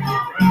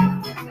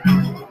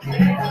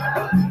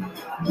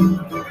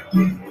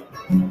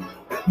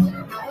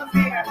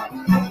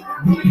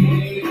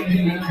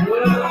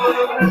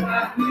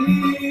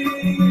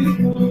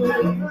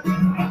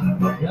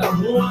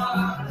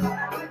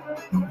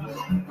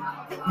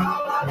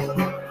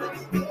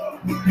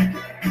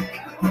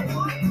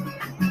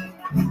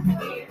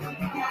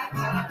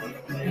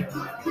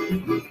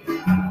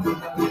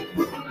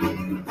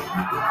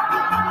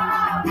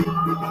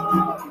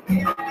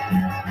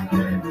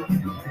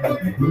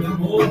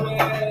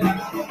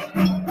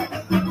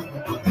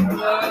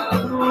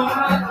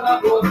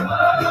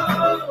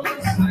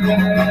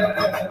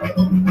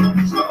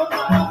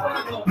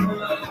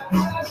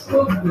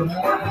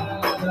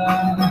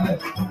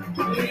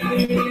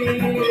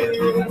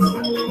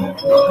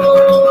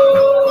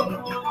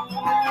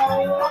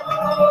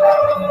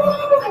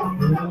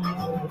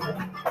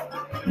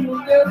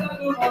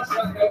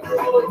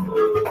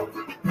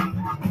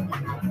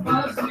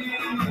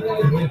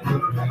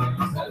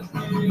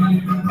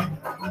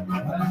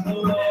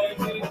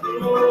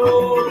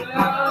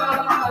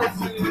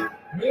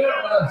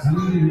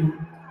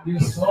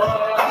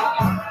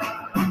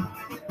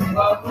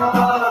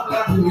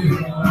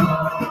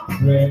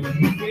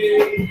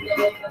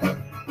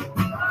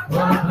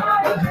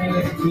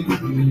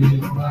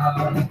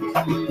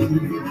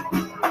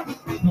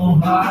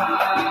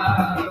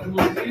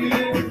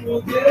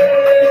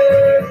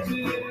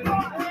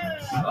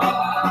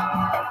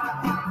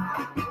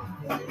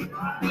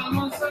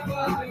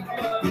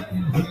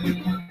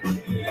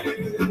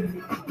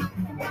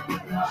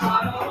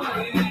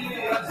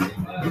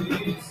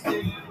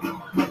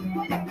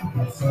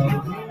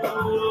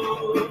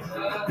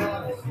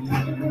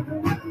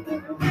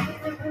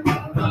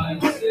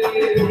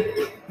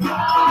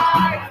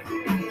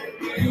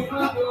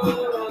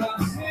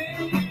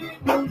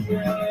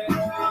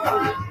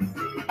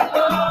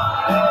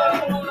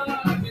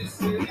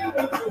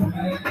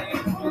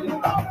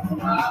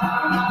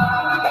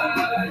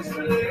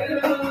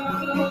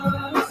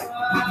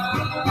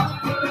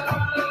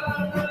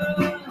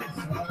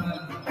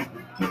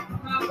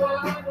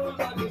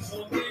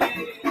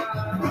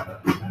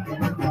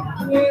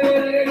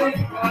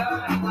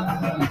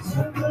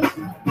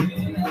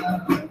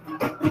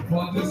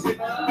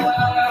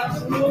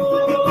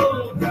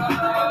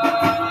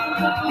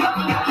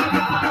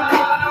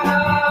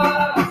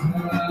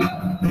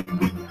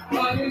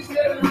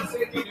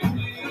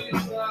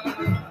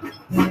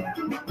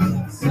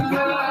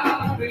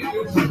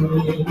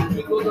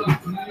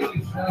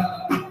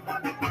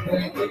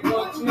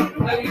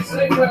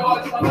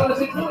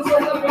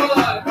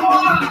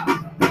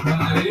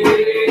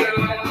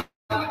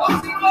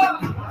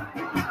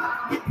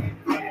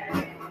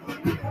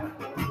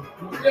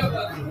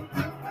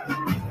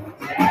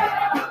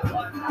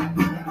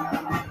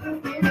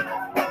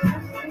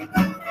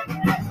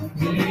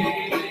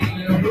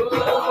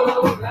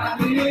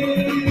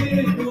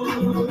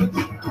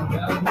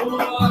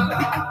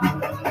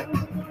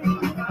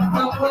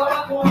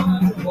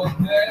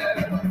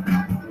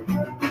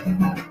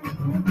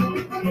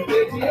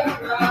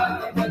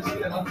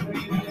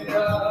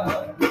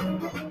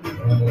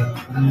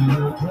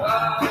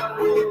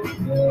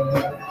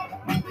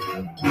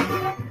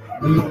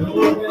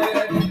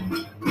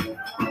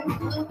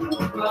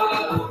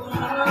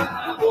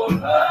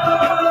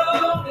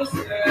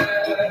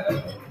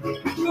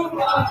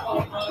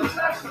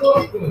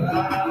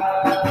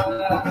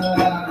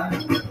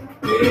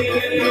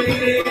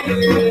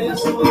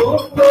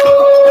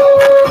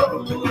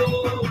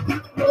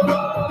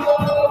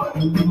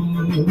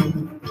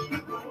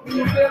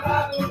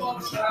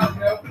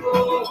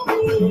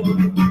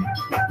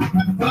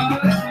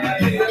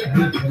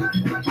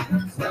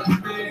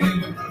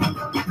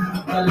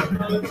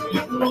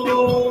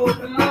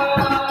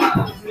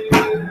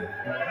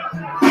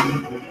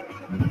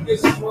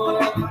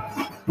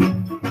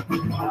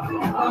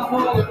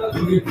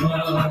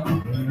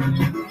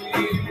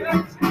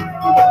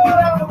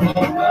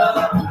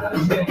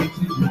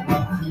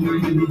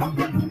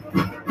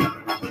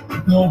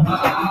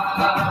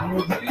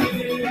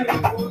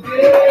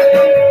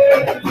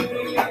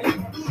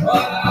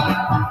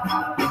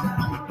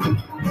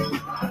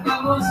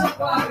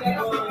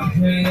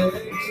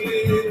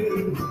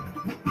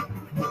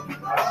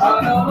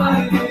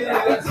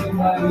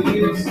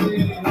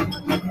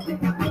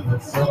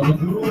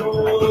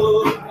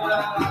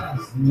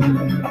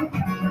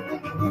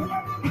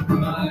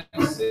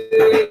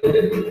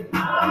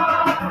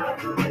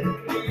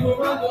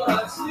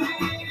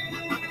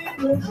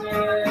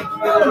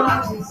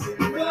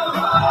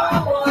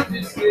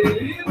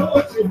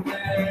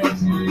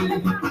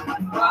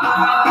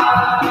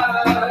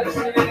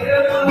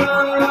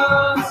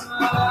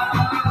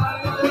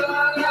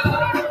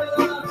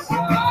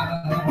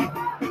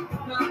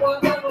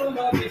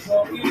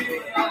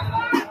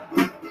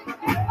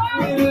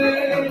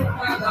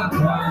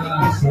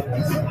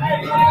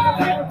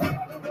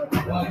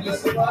 Pode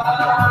se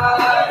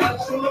machucar.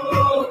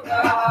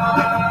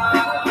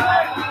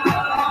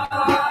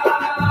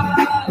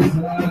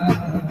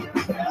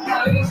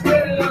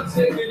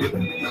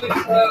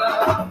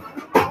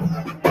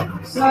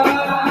 sabe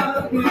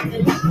que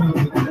eu chamo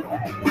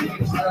de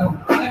artista.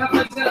 Aí,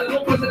 rapaziada,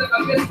 vamos fazer da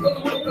cabeça, todo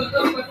mundo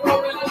cantando, vai falar o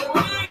homenagem ao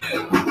Maria.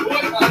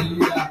 Oi,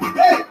 Maria.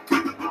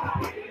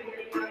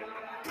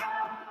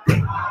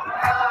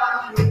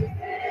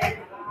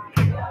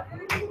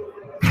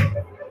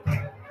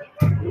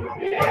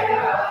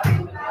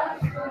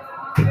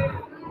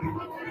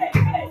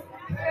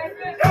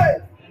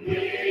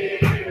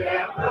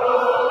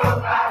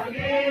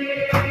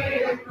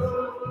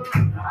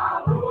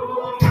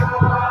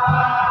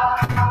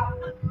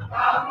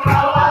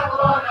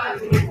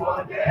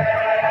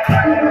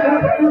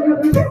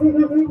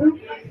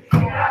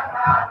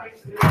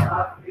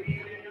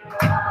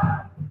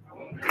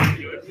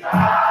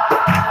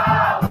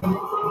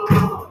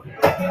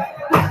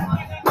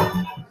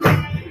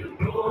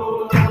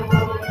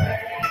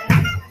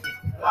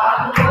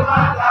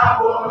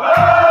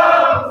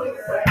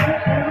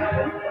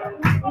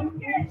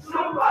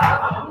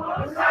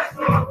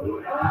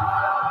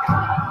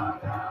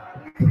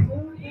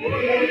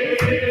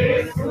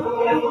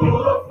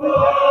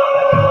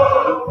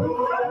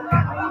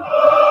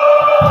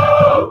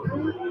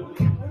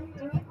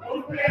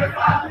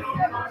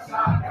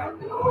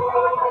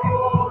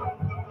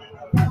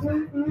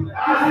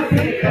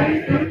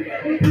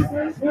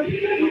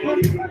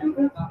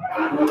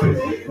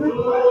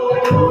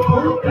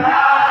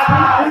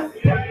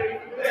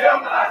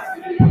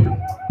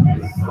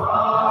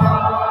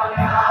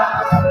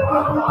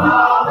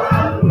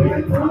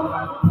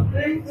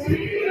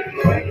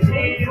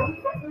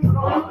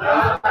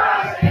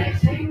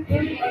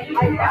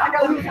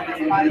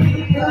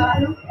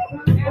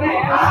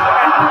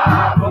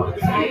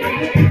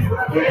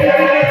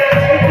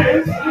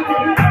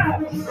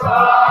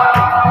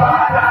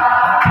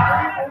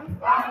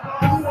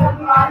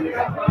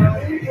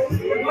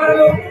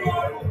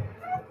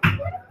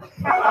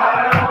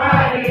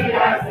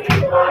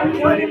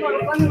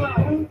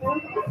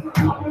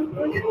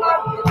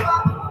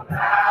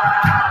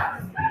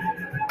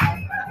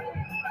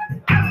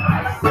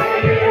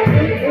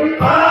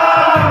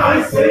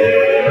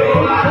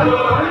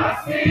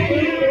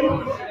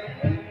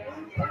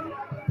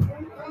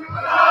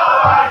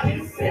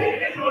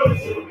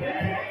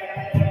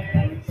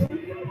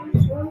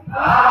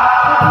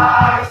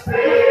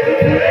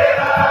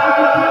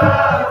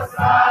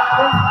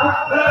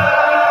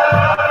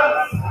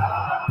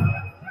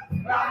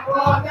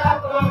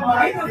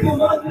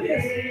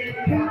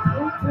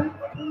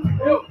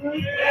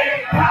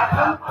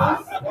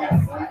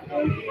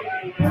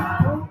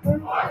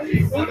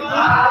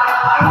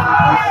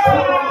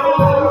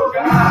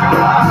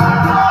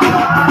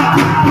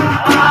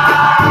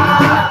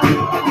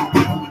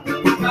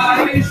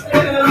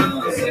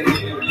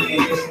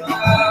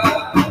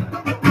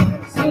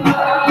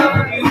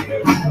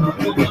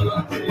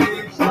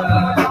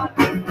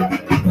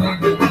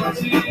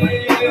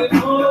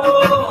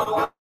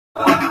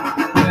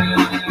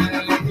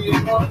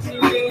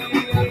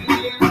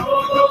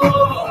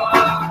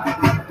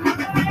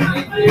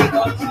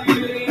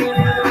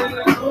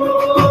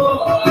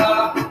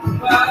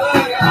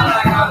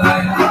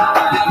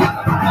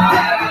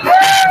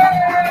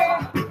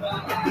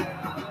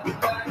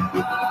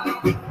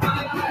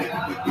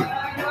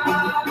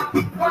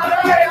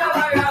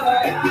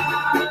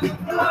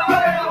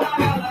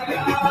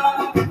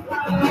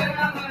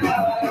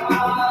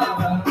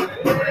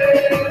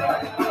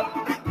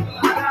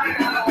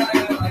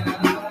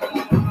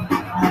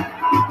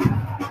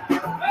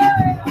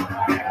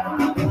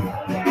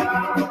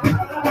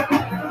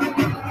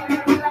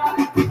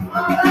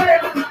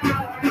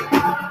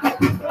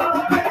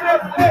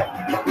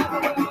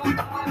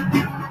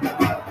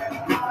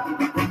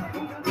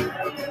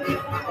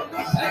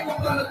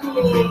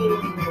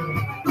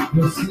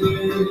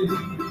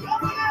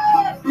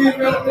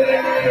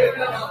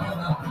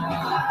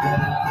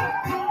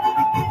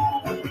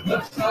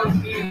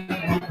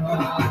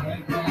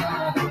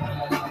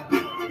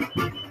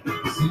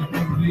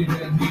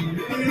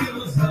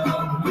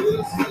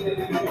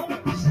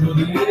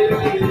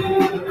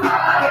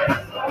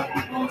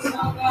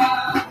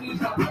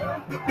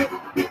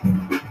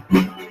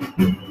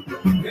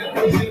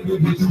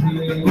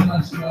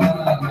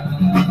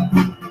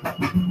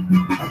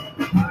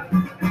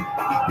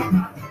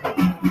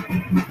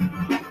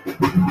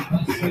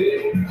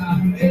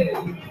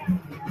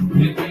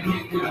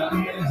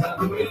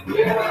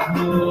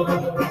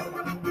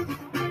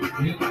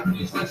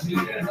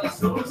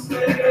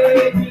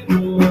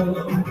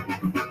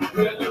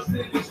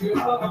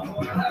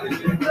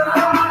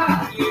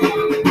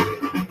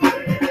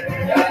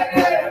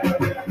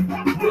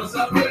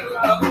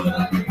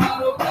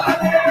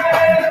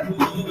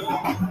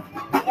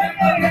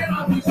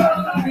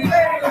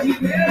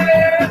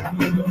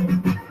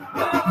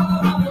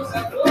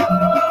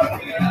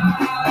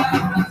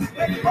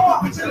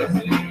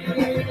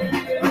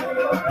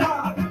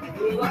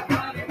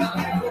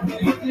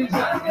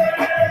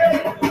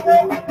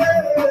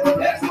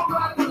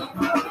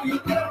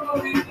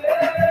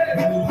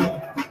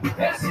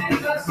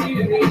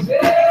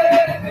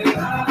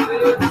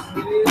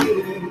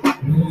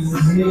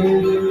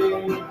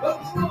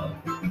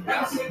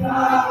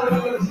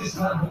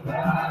 na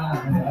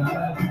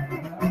praia,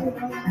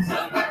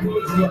 Santa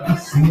Cruz do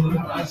Sul,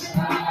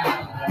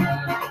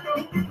 Baixada,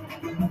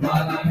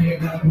 Bala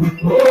negra do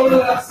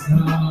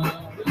coração,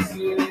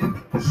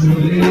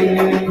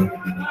 jurei,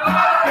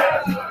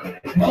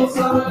 com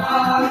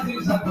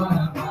saudades da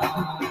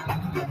Guanabara,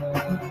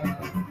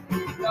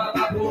 da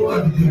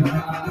lagoa de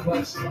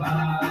águas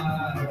claras.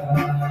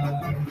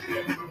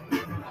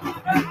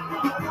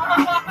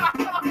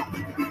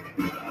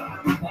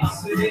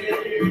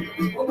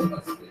 Passei, como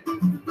passei,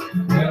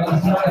 pela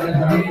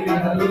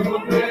jardineira do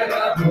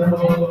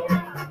governador,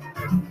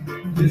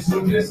 de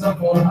subir essa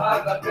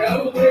porrada até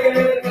o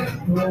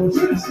dedo,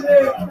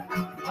 jurei,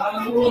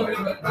 amor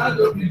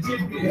encantado, eu pedi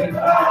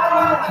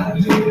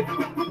piedade,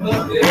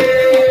 não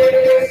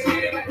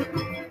deixe,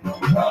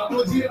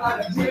 vamos de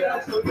laranjeira,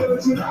 que eu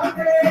te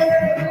matei.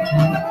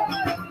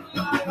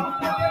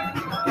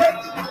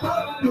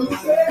 Não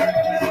sei,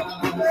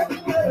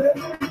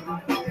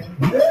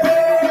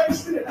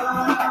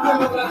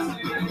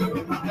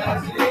 Brasil,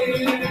 Brasil,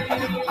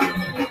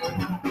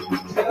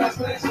 tira as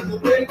flechas do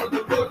peito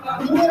do meu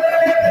tabuleiro,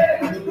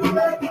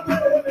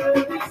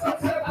 e São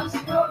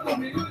Sebastião do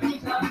Rio de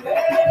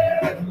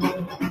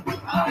Janeiro,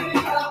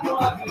 ainda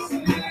pode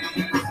se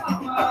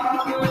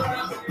salvar, meu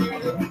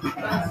Brasil,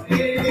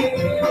 Brasil,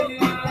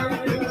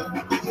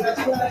 tira as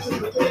flechas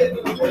do peito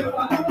do meu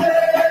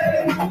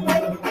tabuleiro,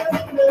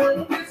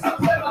 e São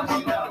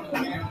Sebastião do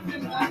Rio de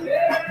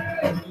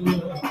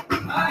Janeiro,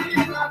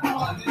 ainda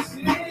pode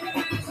se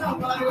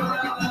salvar.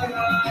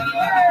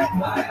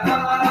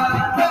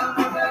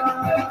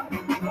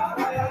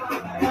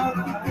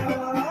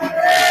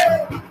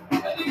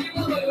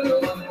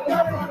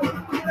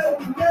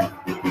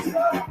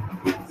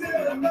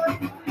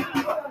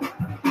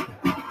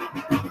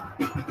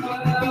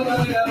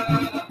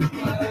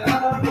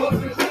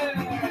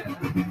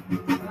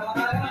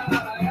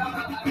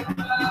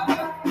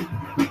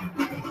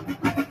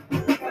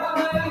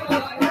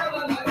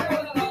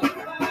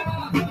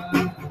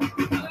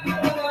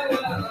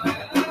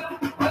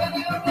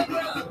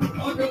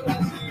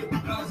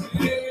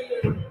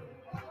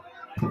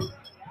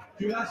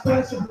 Tira as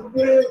flechas do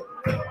peito.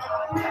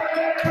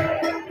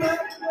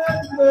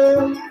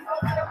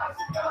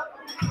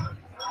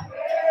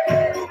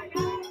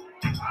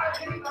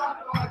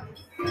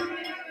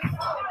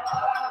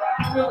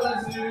 Meu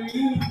Brasil,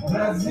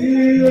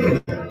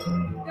 Brasil,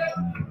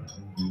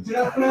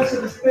 tira a flecha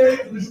dos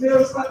peitos dos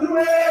meus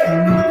padroeiros.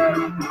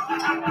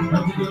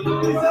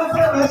 São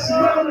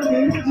Sebastião no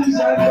Rio de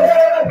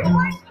Janeiro,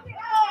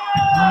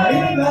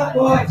 ainda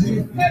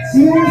pode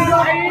se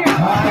salvar.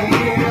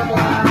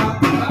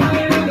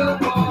 Ainda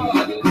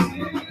pode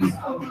se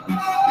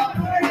salvar.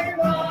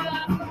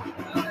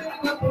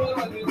 Ainda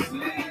pode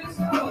se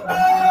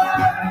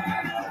salvar.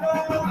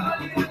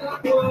 Ainda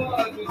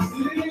pode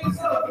se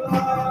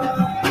salvar.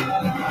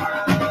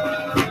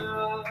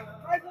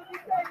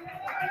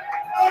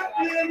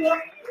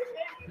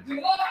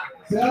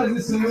 Senhoras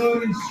e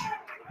senhores,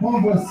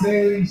 com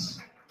vocês,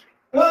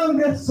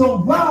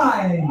 Anderson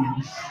Vaz.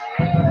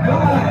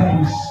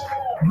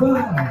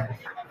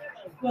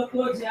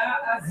 Cantor de A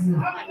a Z.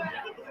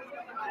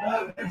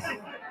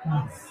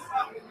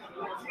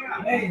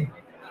 Vem.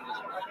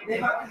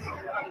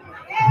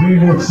 Vem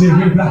você,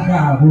 vem pra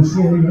cá. Você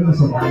é o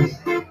Anderson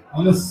Vaz.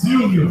 Olha,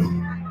 Silvio.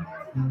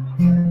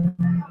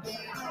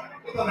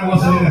 Olha o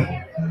negócio aí,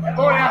 né?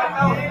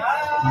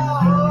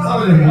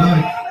 Salve,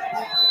 irmão.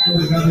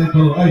 Obrigado aí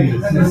pelo. Aí,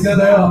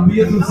 descendo aí o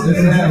apito,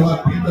 descendo o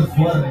apito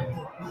fora.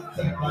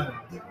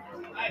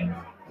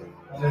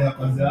 Olha aí,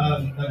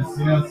 rapaziada, dá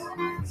licença.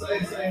 Isso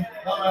aí.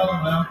 Dá uma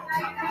ela.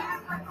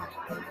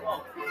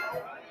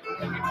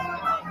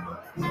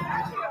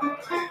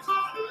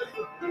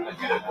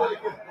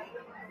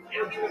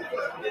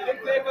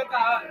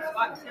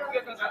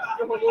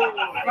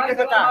 Vai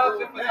cantar.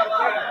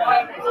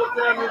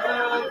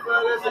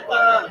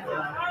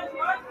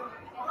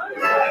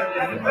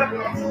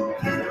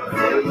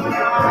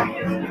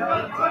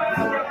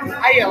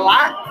 Aí é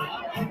lá?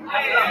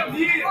 É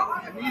ali.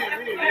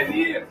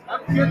 É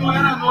porque não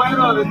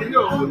era,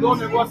 entendeu? Mudou o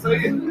negócio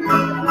aí.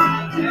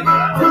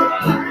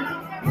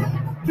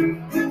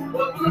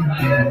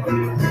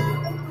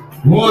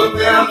 O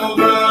terno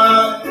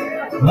branco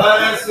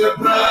parece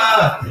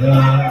prata,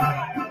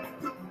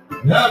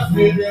 minha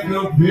filha é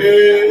meu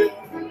peito,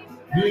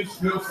 diz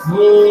que eu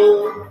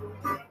sou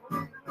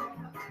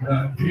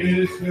pra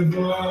aqueles que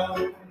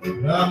vão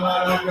pra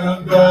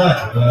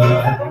Maracandá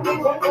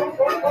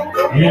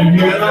e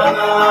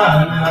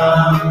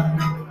Miranara.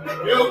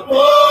 Eu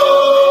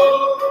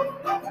vou,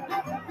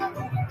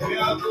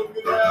 vendo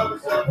que leva o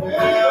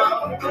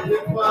chapéu de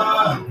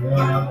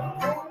paga.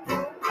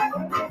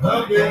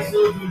 Também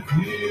sou de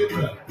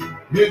vida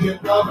e de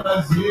pau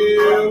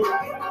Brasil.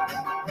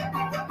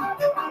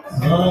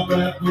 Samba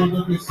é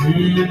tudo que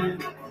sei,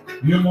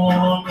 e o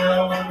homem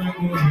é um homem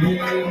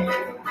comigo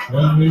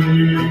também.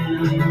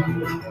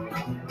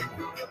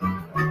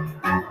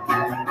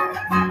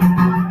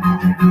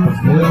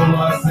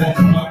 Deu a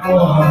sétima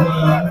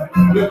corda,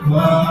 eu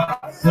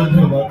passo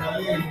de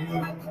batalha.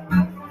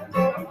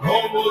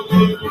 Como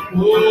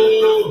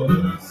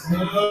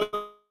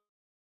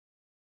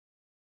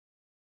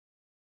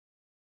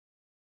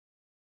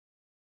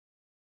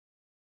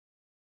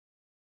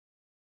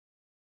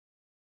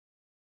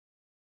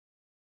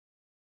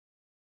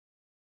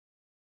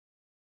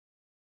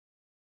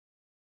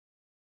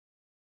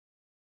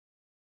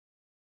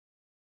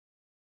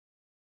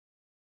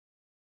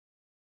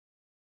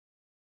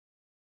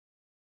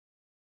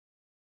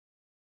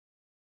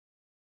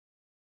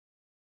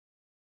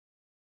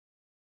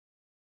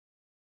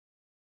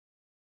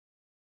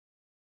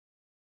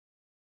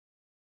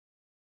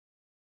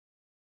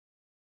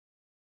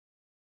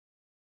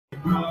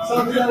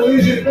Salve da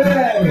Luiz de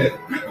Pérez.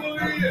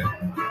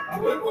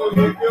 Foi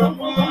correr que eu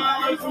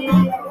faço,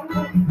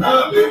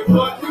 também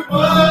vou te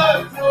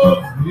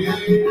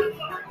sofrer,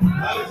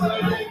 mas a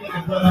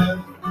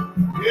dignidade,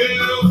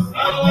 meu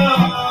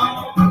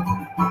salão,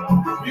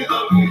 que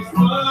não me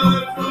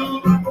espanto,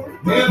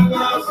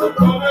 retraço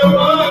com meu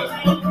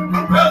anjo,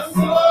 eu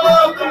sou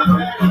da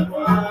velha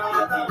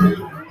guarda, meu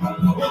irmão,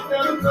 vou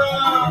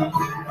tentar,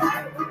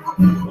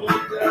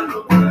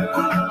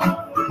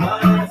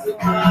 parece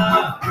que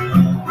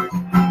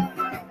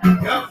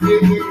a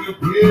filha meu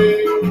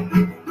Deus,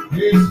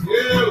 diz que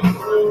eu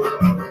sou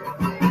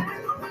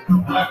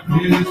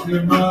aquele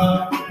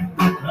semana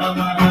da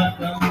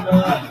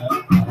maracanã,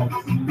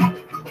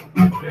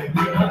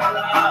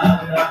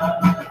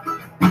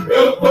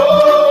 eu vou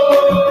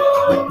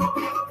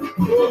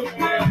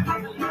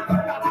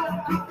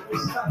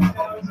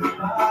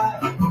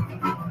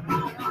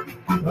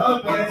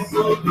também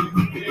sou de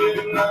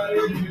feira e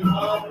de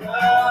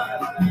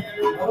maldade.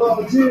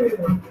 Aldir.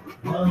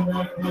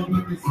 Não é tudo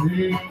que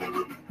sei,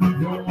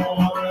 de um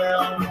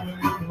homem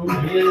muito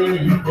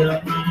rei pra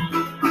mim.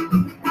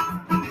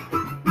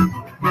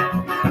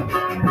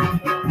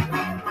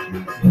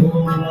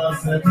 Sou a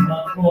sétima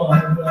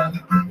corda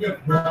que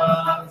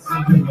faço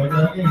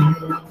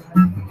devagarinho,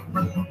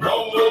 não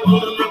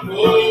mudou no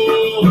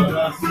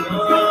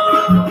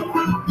coração.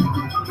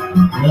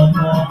 Meu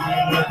nome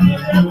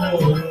é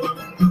ouro,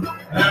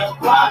 é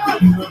parte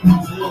do meu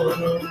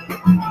tesouro,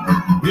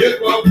 e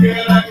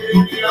qualquer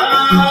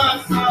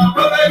ameaça.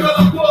 Também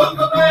pelo corpo,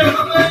 também.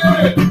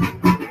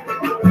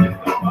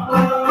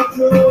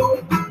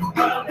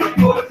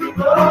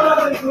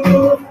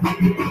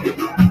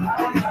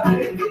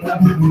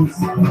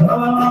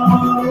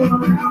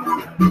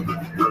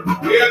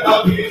 E da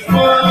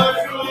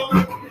desmancho,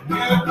 e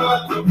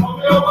canto com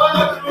meu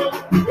anjo,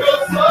 eu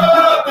sou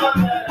da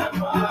velha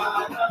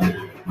guarda.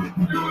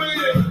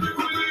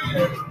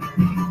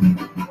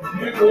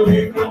 E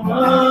com o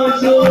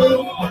anjo,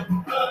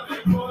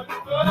 também vou te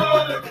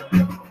anjo,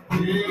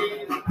 e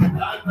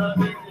da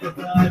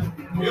dignidade,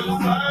 eu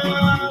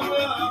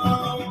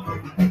salão.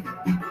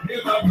 E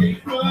da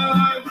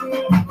desmancho,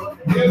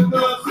 e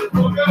danço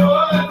com meu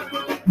anjo,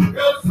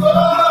 eu sou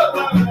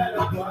da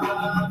velha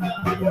guarda.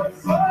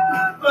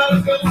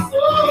 Mas eu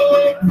sou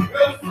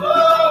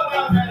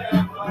da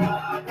velha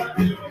guarda,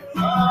 meu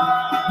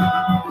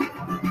irmão.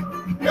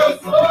 Eu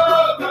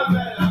sou da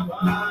velha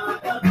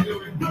guarda, meu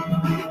irmão.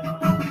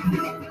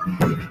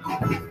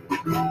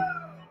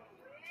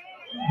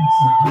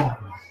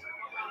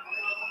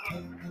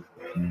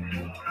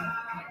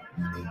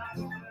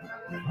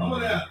 Vamos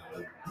lá.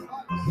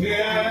 Se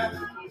é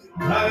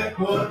pra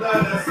recordar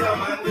dessa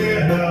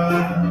maneira,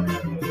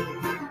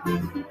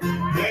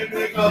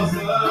 sempre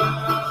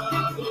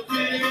causando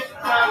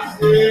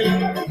desprazer,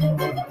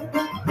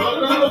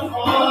 jogando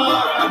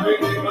fora bem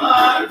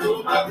demais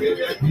uma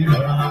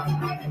bebedeira.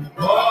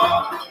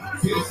 Oh,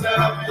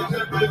 sinceramente é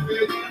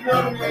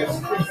preferível me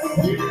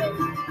esquecer.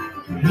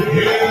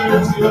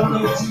 Eu te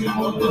prometi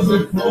mundos e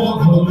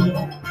fogo,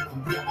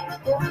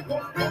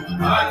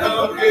 mas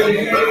não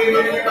queria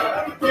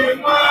te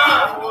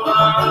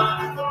magoar.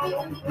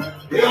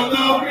 Eu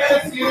não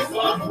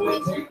preciso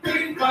de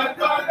quem vai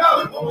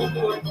pagar o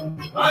mundo,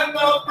 mas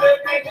não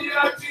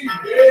pretendia te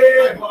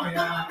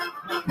envergonhar.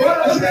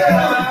 Agora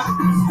será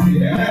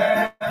se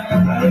é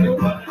pra eu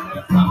fazer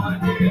dessa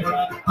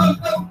maneira,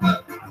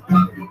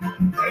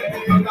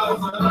 é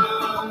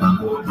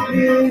causando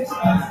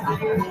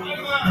desprazer,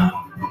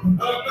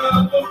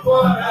 jogando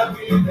fora a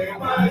vida e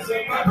mais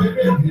uma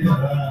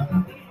bebedeira.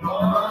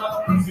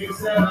 Oh,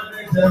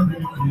 sinceramente é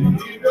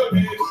preferível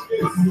me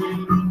esquecer.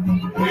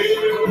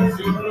 Eu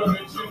te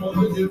prometi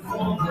mundo de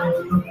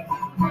fundo,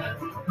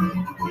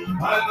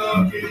 mas não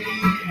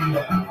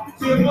queria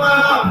te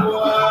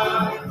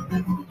magoar.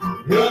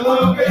 Eu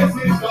não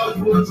preciso aos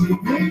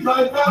botiquins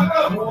mais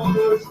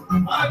vagabundos,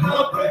 mas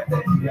não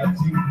pretendia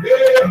te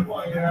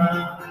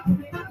envergonhar.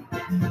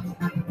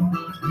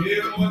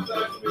 E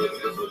muitas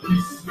vezes o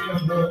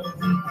destino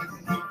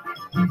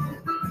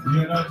e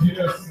na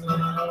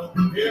direção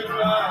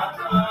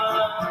errada,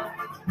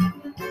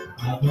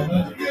 a dona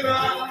de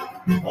virar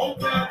um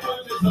tempo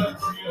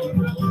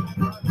desatino,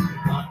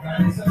 a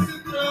carícia se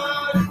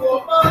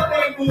transformando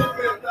em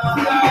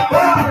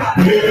bufetada.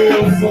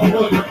 Eu sou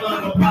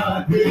olhando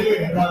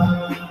madeira,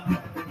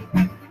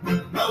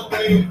 não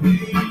tenho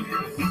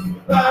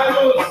visto da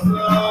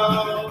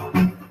ilusão.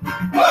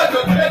 Hoje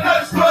eu vejo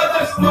as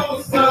coisas como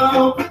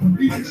são,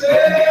 e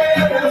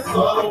chega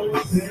só um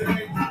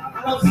incêndio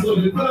na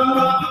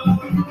solidão.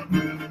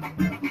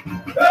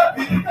 Eu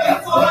vi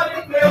pessoa me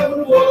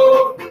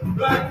perdoou,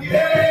 pra que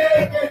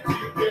te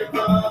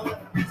perdão?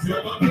 Se eu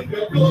não me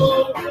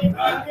perdoou,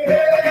 pra que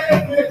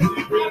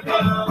te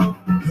perdão?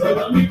 Se eu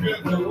não me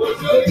perdoou,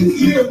 hoje eu te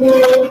digo,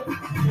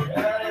 se é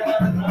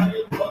pra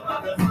eu voltar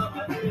dessa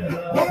maneira.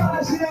 Olá,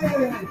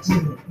 gente!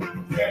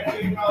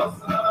 Sempre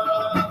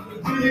causando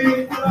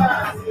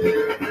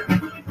desprazer,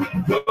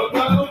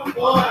 jogando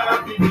fora a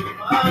vida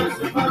mais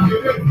uma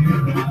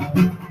bebedeira.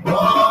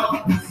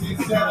 Oh,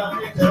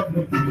 sinceramente é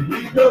preferível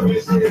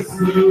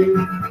você.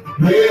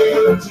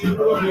 Eu te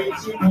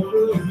prometi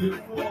muros e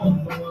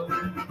fundos,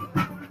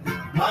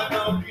 mas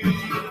não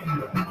queria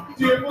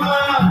te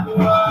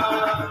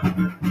magoar.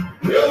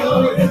 Eu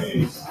não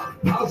resisto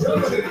ao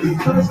seu jeito,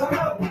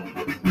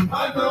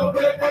 mas não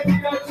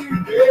pretendia te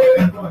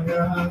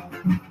vergonhar.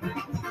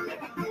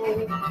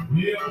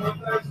 E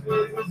muitas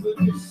vezes o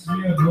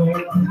destino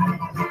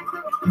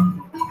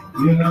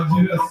e na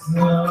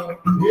direção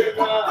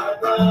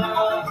errada,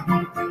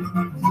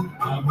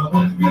 a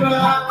mão de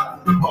virar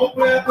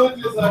completo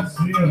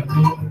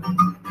desatento,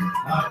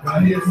 a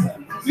cabeça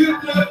se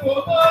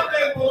transformou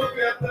em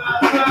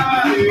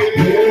completada.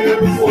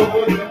 Eu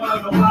sou de uma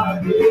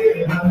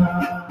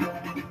madeira,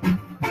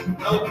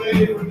 não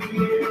tenho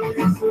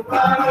isso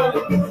para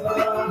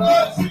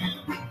usar.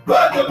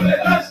 Quando eu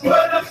vejo as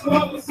coisas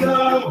como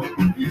são,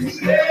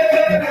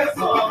 desespero é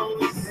só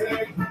um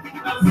incêndio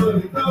na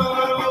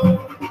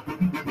solidão.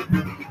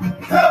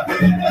 Eu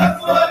fiz a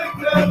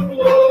solidão,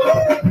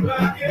 pra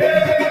que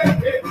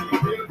pedir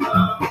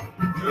perdão?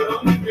 Eu não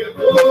me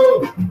perdoou,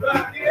 pra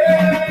que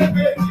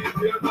pedir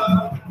perdão?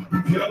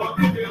 Eu não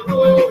me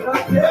perdoou, pra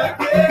que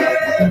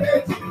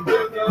pedir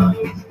perdão?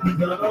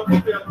 Eu não me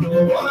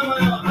perdoou.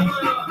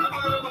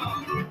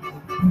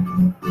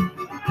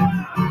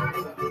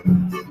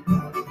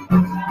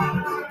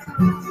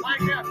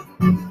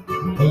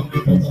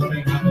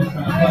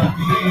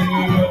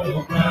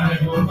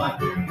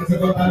 Você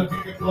botar o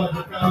que pode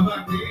o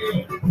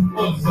cavaquinho, o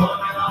som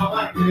não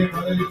vai ter,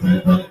 quando ele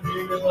fez o que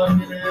eu tô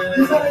aqui nele.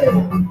 Isso aí!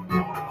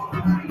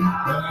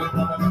 Quando ele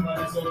tava me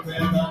pareceu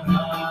pega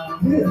na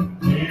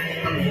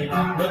tira,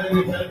 quando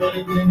ele fez o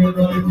que eu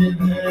tô aqui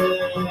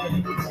nele.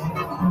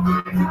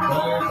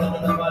 Quando ele tava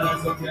me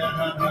pareceu pega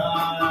na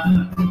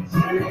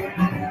tira,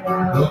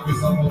 o que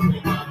só vou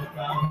ficar no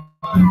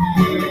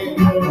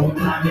cavaquinho, o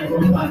carne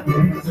vou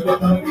bater. Você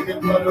botar o que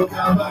pode o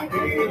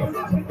cavaquinho,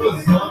 o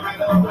som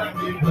não vai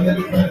ter, quando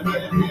ele fez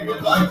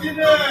aqui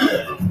nele.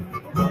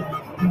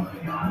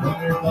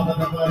 Quando ele tava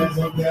na parede,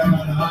 eu quero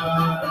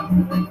nadar.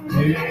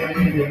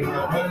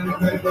 Quando ele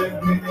fez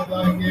aqui, eu tô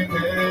aqui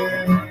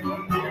nele.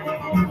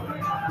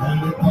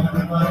 Quando ele tava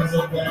na parede,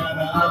 eu quero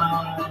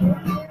nadar.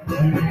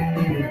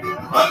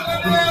 Olha,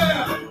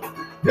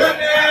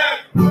 Nenê!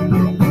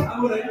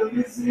 Amor, eu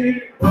disse.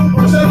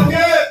 Puxa o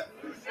quê?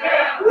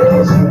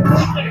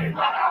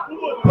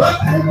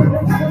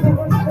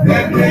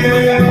 Nenê!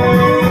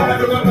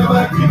 Eu tava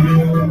aqui.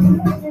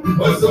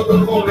 Pois eu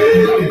tô com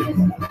ele,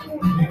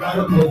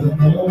 ligaram todo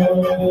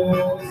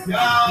mundo. Se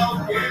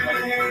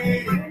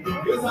alguém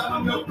pisar no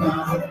meu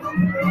carro,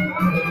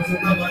 você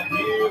tava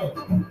aqui,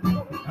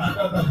 a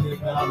casa de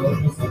calor,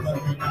 você tá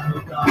ficando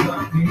no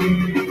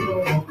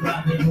cavaquinho, pra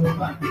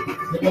derrubar aqui.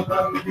 Você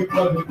botar o que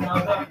pode no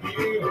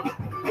cavaquinho,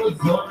 os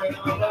homens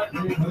não vai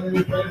aqui, quando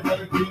ele fez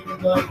aqui, eu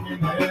tô aqui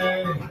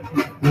nele.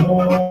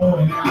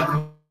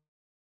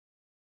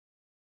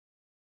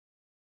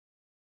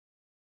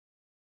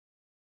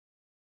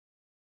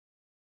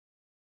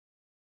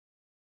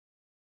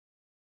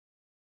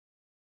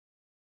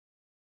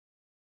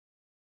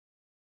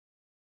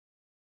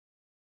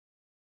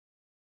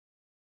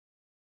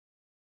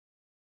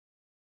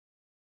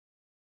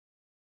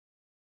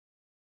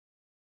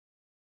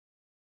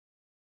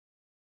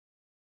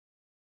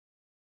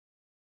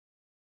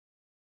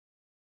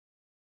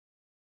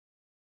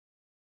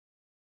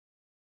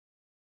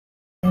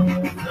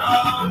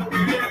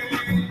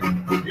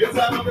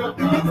 Pisar no meu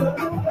carro,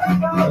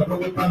 eu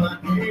vou tava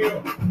aqui,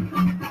 eu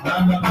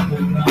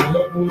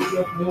puxo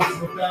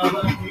o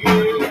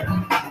cavaquinho,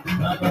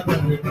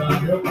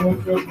 eu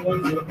puxo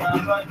o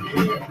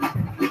cavaquinho,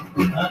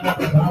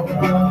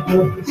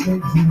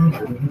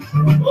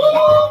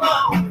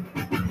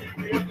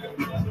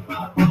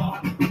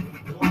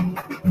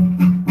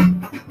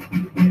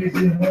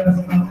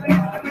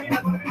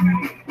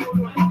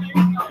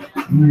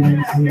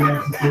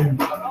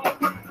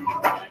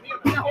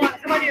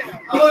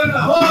 alô,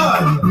 na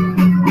roda!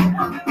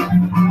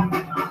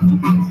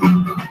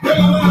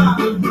 Pega lá!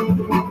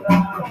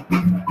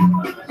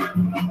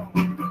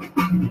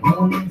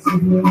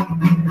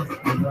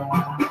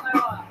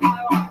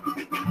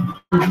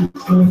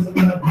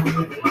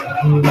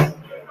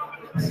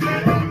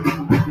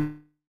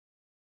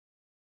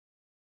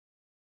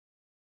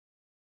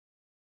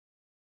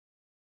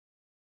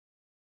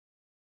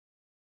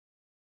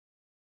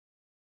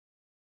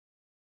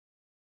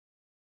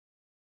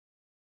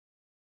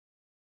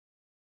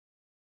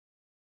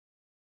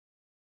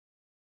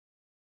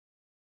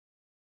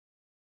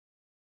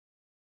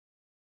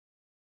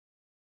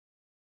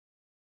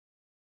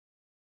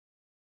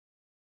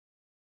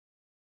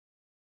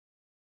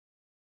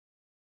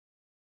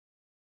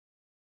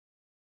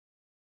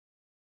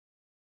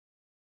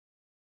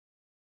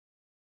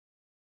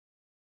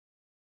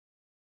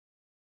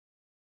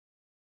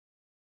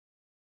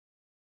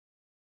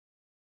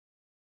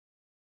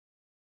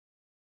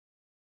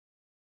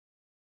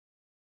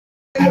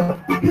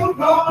 Eu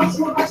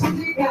gosto mais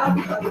de gato,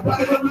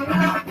 agora eu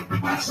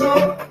não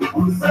achou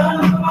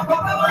usando uma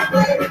copa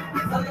bandeira,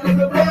 usando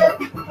o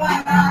meu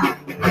parar.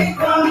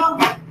 Então,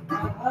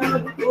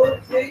 todo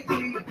jeito.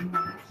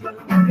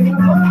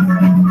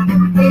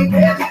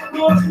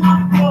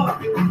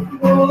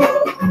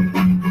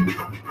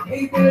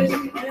 Em vez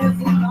de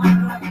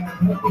pensar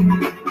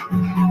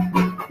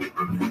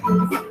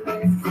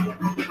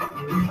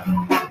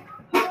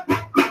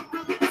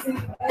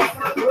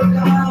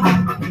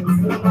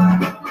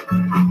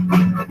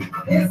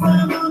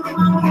pensando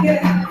numa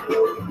mulher,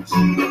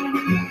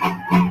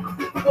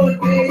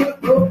 olhei o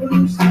corpo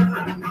no chão,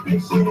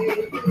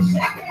 cheguei,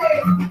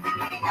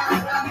 a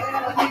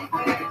janela de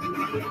frente,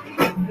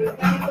 eu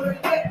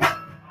ganhei,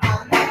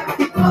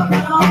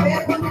 não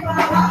pergunto pra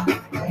lá,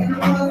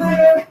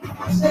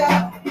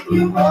 e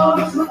o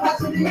povo tá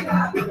te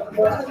ligado,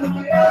 agora de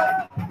manhã,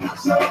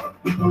 achou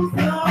o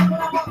sangue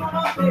na boca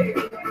no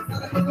peito,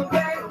 sabe que eu tô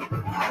bem,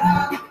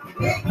 parado,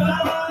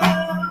 ficando,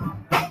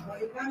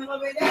 foi o caminho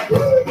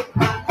obedecido,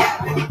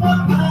 não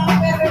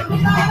pergunto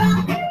nada,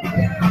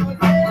 quero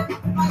você,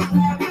 mas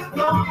não é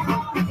bom,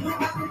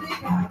 nunca te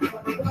ligado,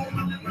 agora de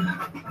manhã,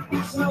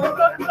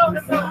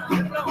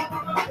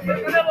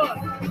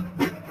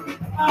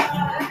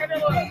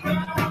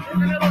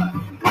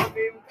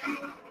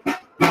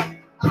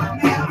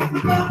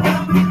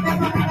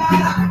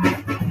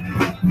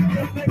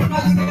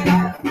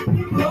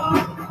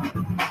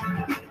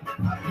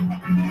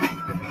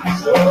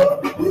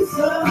 achou o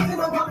sangue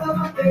na boca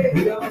no peito,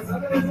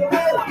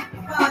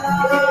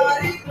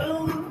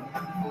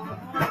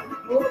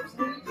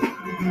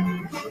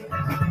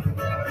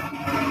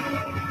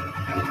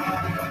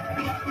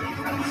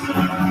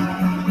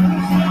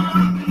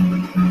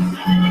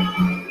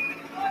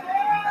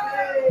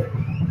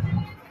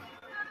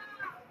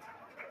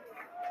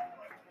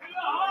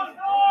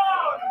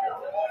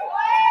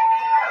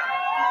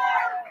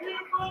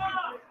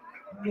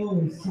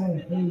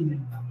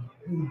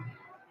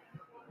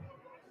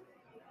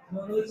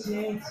 Boa noite,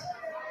 gente.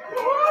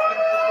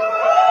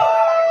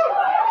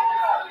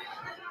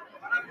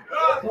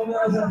 Como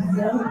nós já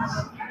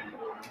fizemos,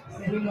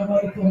 seria uma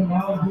roda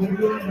formal,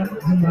 bonita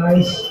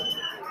demais.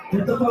 Eu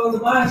estou falando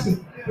baixo,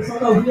 o pessoal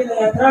está ouvindo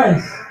aí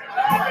atrás?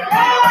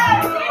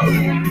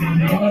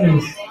 É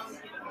isso.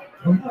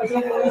 Vamos fazer um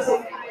negócio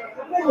aí.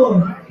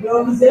 Eu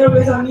avisei aos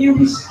meus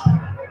amigos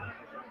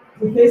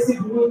no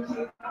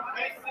Facebook,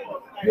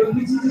 eu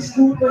pedi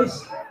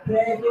desculpas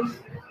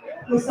prévias.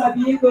 Eu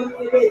sabia que eu não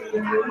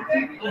deveria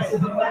muito nesse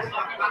evento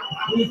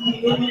e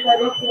que eu não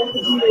daria conta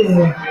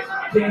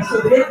de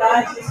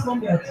sobriedade nesse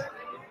momento.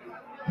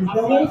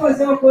 Então vamos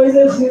fazer uma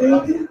coisa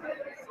junto.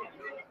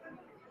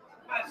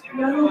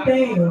 Mas não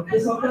tenho. O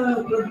pessoal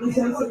está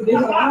providenciando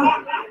cerveja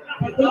lá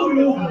para todo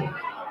mundo.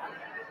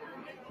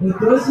 Eu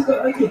trouxe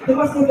aqui, tem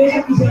uma cerveja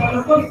aqui geral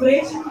na tua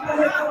frente que está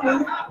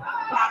reclamando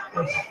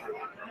pacas.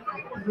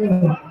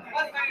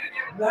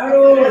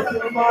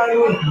 Garoto,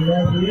 maroto,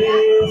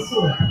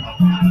 agradeço.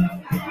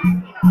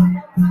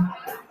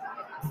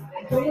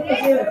 Então vou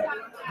fazer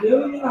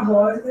eu e Nina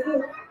Rosa, entendeu?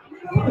 O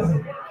que eu vou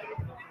fazer?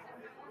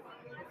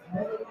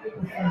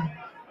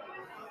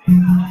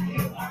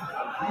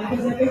 Vou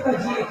fazer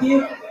apertadinha aqui,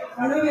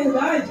 mas na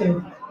verdade,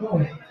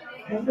 bom,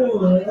 como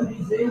eu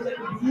avisei, já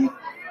bebi,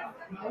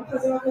 vamos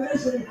fazer uma coisa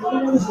junto, todo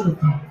mundo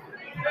junto.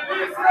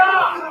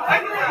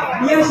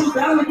 Me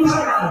ajudar no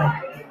custa nada.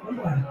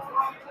 Vamos lá.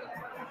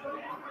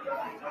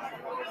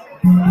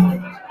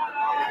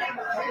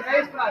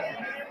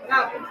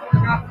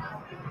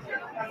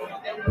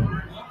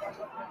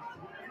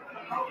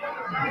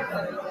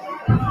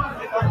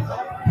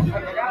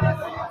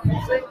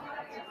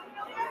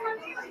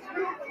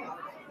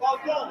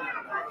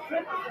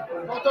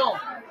 Voltou.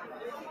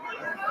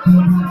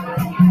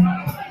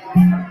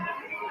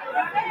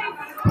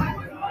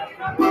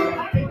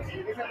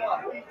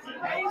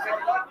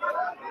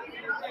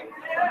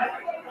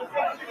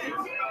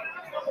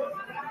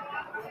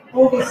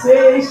 Com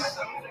vocês,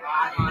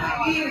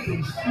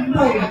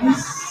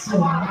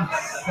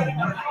 nossa.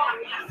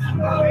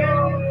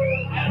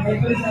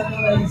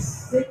 Representando aí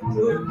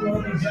 108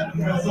 anos de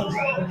criação de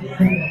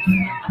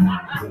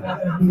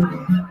maravilha.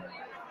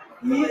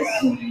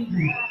 Isso,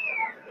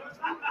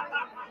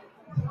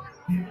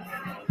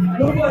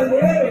 no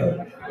goleiro,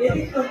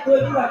 ele cantou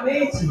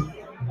lindamente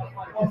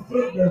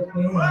Alfredo Del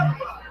Penha.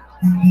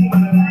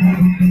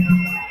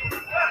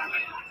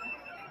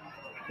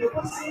 Meu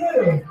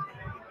parceiro,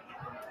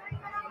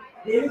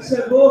 ele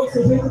chegou com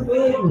seu jeito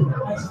meio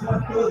a ajudar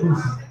todos.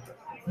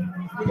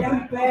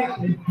 Guilherme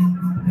Peck.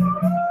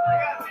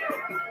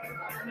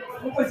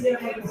 Vamos fazer a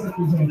coisa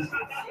aqui, gente.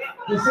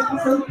 Eu estou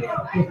passando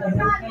tempo aqui, tá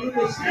vendo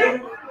besteira?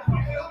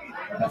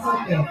 Tá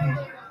passando tempo.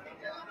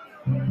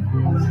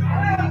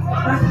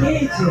 Tá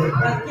quente.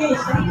 Tá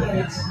besteira. Tá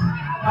quente?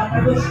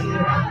 Tá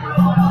gostoso.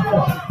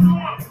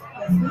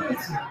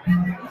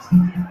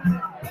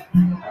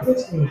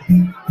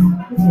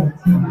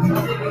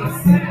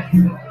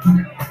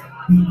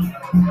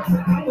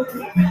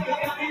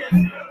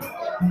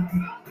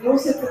 Não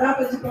se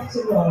trata de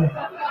particular.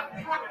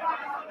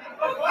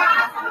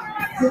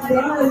 Se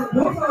trata.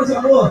 Vamos falar de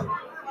amor?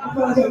 Vamos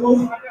falar de amor?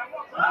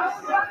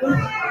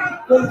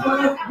 Quando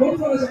fala, vamos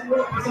falar de amor,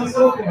 a pessoa se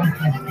ocorre.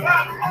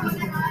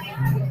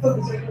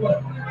 Vamos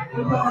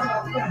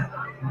falar de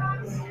amor.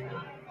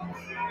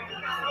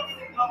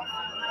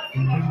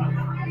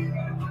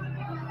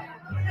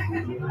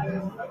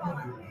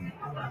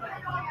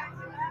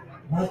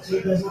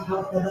 Batidas na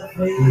porta da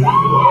frente.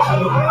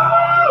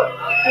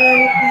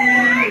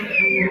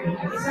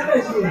 Isso é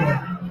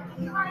energia.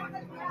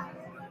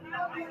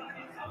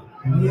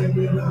 Minha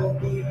vida não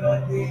tem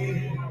pra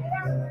ter.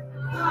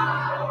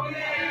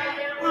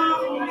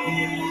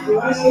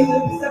 Eu acho que ele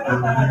não precisa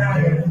cantar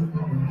nada.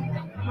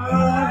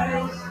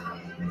 Mas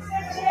você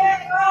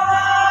chegou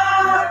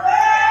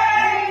bem.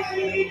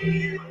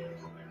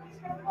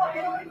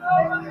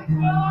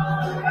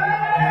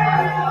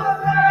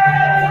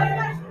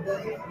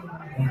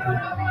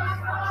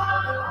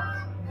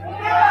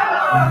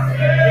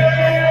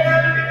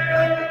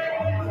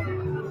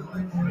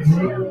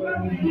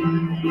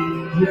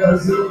 De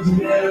azul de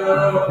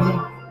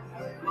verão.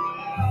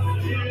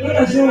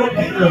 Toda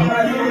junto,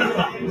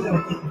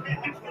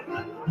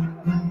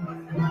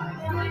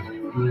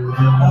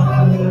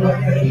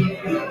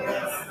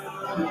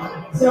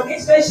 se alguém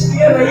estiver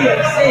esquerdo aí,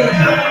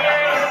 seja.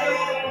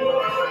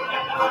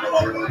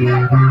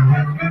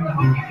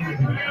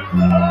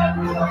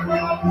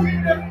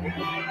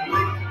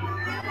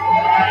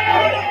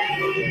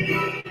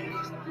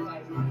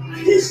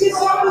 Diz que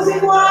somos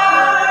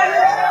iguais,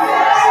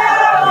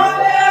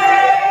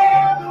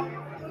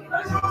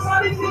 mas não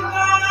sabe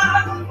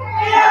ficar.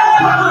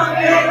 Eu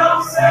também não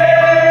sei.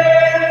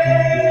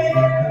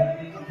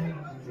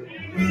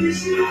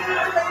 Diz que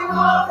tem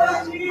volta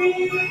de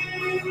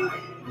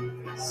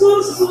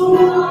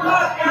sussurra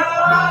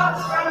pelos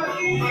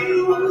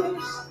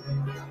caminhos.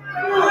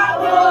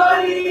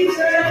 Amores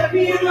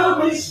terminam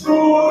no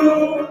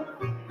escuro.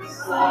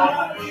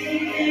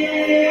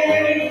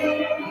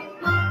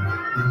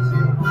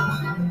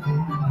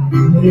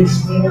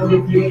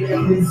 Escolho que ele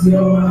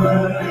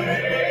aprisiona.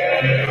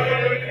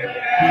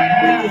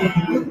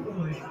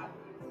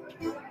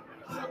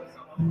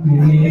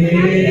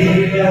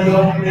 Ele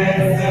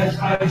adormece as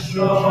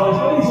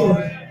paixões.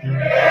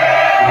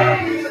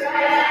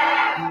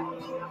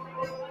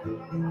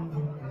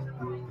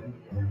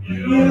 E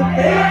o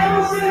tempo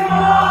se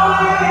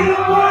morre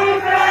com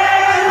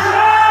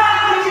inveja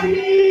de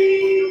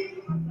mim.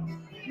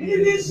 Me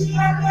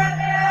vigia até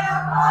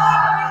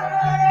morrer.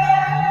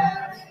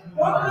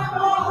 Como é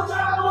bom de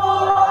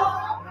amor,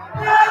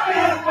 pra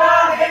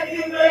tentar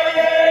reviver.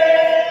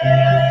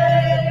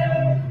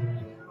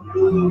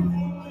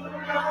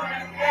 Não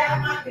é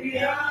uma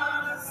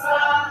criança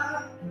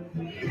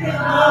que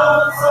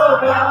não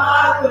soube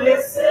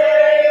amadurecer.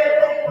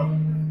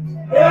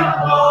 Eu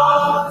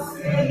posso,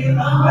 ele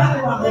não vai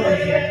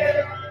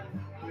morrer.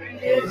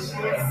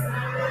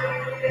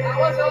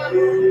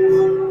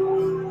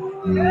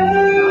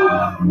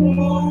 O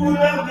mundo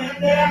é uma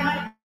eterna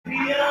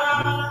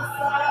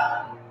criança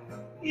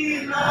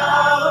e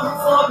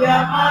não soube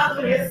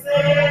amadurecer.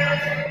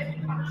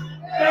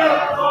 Eu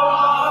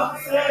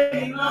posso,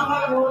 ele não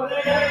vai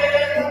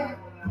morrer.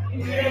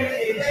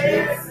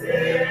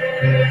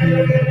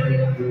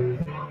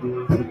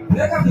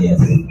 Minha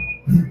cabeça.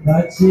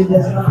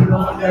 Batidas na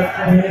mão da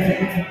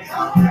frente.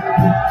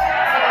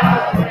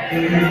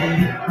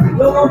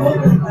 Eu não vou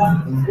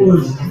cantar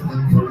hoje.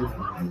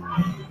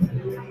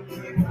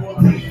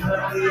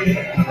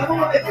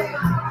 Vamos beber.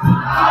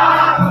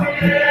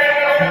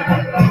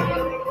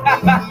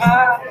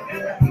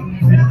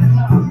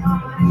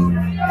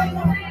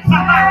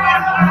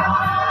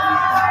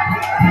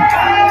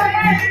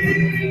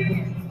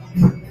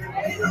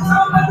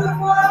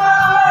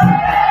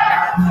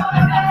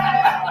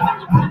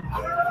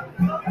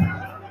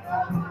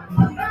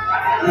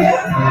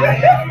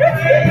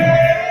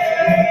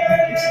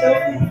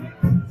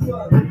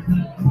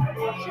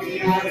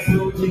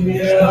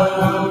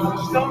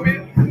 Estão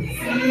mesmo.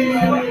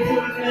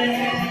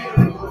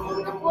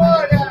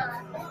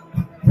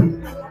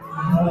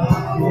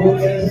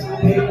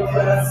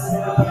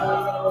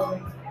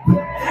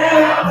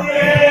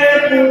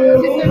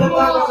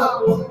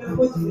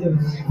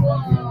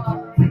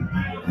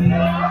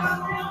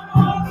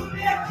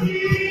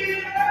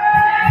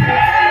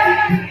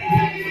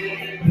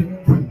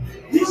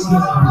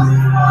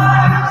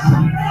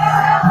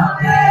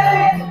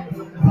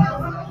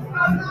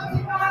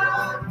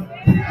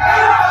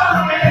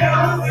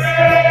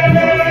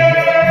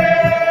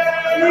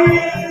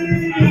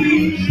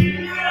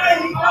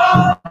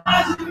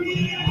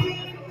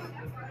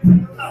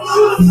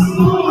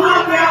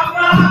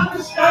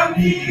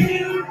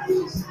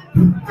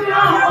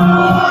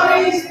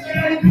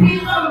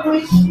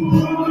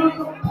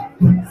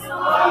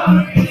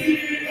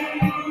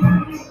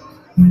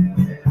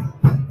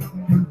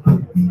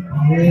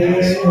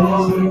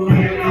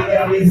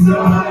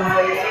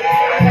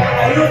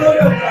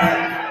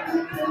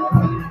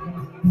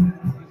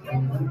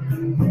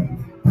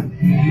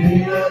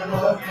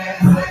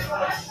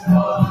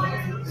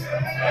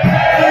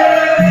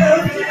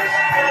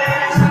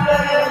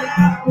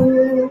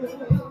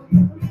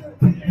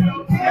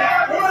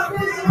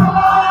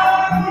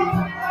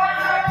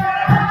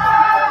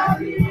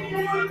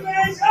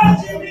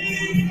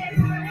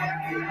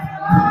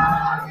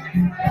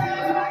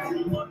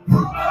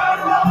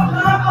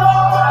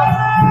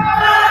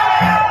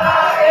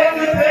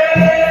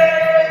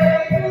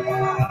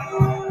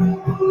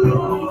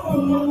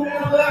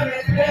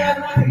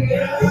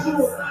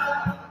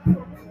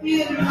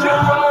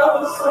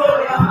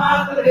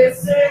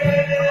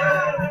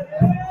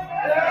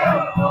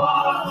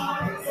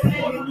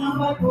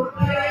 vai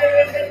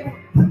poder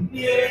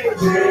me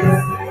esquecer.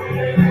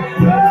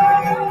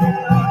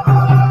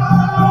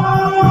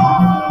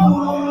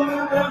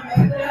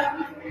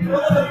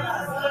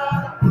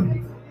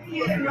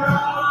 Que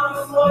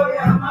não soube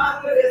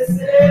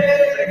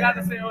amadurecer.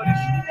 Obrigado, senhores.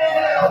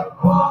 Eu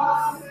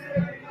posso,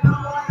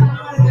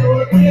 mas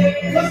eu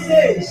odeio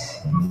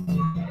vocês.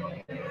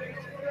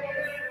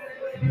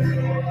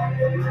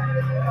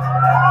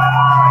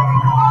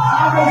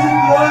 Salve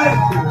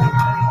gigante,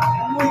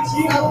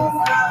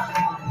 motivo.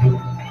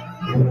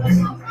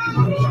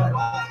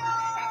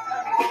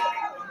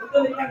 Muito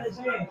obrigada,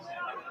 gente.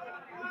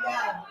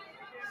 Obrigada.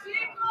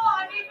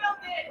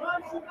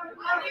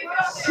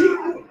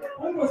 Chico,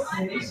 com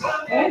vocês.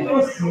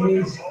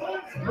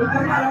 O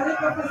camarada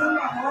que vai fazer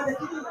uma roda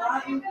aqui do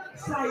lado,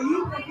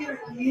 saiu para vir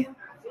aqui,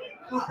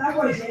 contar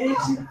com a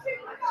gente.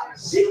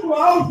 Chico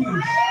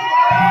Alves.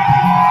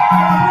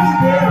 Pelo amor de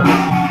Deus.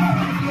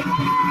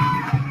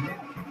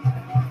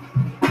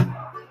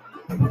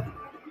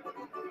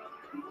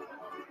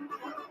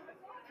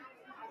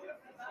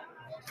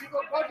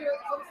 Pode,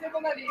 só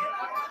segunda linha.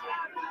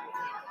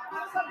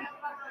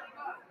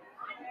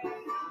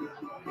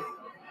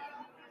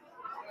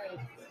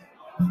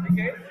 Ok?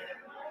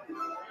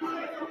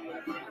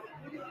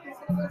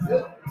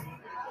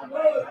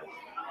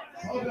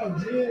 Salve,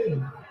 Aldir.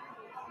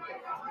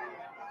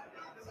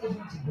 Essa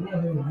gente boa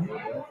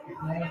reunida.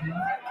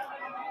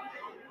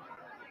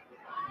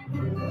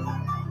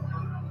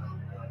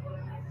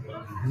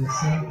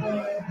 Sentado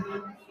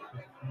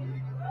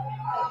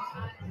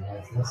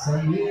atrás dessa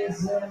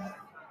mesa,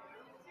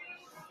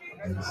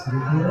 no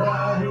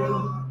escriturário,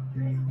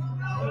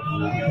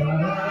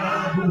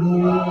 parado,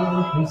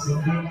 louco, sem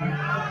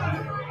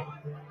nada.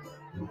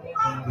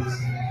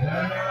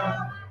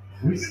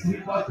 O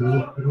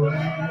estripador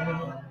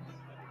cruel,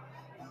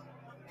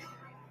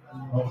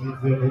 ao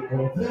viver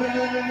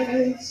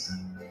convés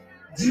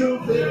de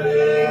um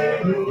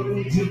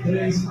veleiro de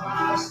 3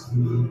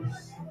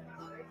 mastros,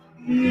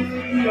 me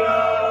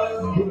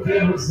guiando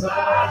pelos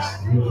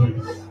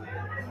astros,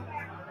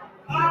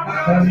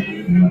 a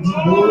caminho de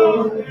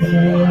novo.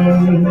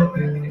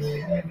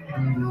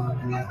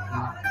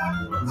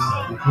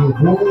 Sabe que eu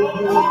vou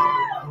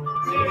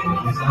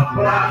na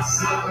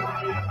praça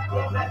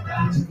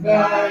de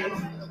cai,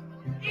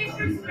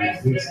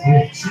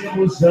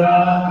 vestimos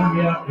já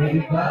me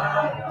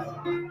apelidaram,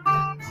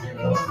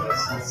 nosso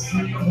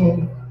assassino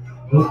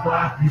do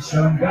Parque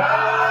Xangai.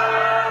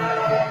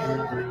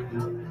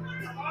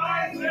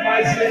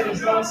 Mas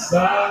eles não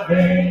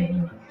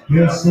sabem que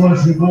eu sou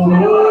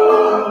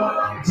gigolô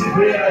de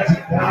beira de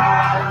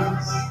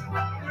cais.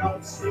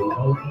 Eu sou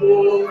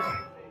autor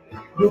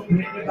do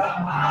crime da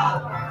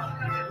mala.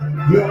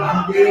 Eu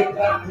larguei o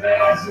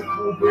trapézio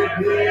por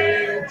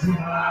beber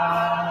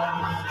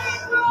demais.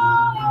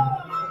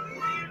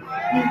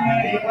 E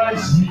nem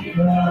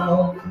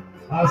imaginam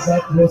as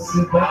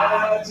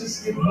atrocidades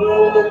que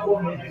vou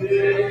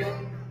cometer.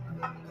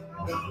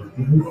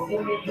 E no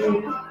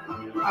fundo,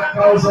 a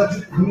causa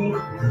de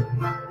tudo,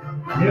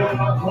 eu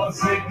não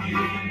consegui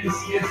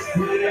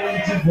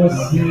esquecer de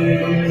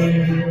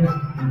você.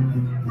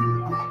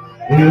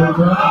 Eu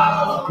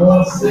não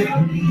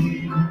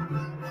consegui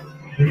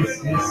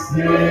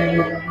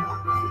esquecer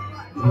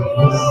de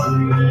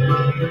você.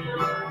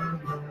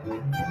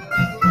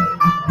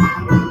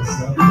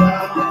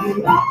 Sentado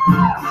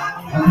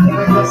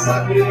atrás dessa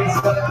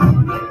mesa,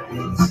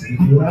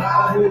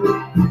 escriturário,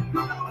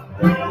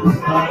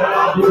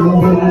 parado,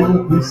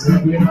 louco,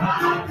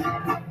 sanguinário.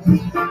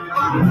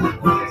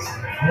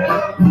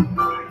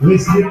 O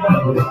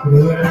estripador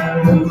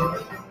cruel,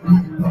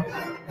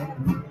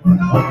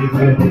 ao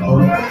viver no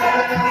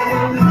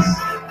convés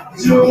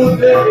de um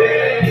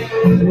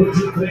veleiro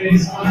de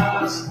 3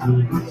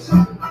 mastros,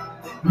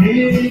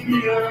 me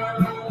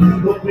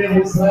guiando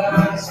pelos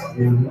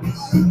astros,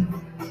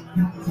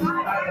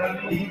 a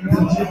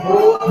caminho de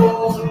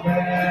bordel.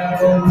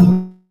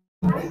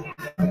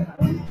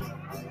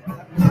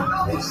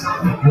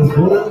 No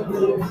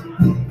bordo,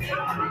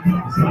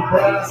 sem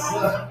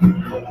praça,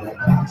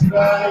 de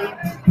vai,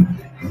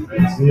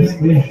 os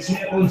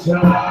vespertinos já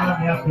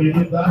me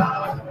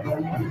apelidaram,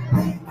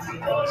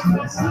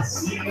 o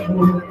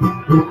assassino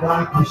do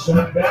Parque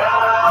Xangai.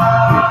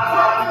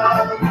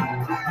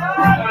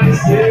 Mas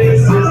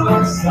esses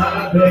não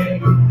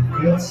sabem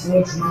que eu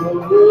sou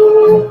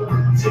gigolô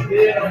de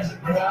beira de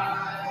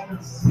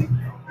cais.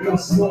 Eu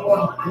sou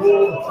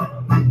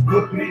autor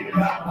do crime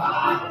da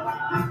mala.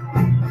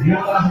 E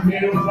eu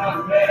larguei o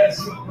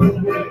trapézio por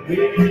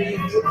beber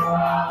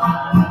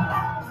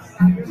demais.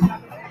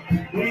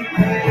 E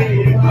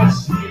nem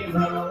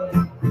imaginam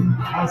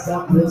as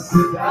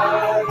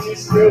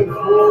atrocidades que eu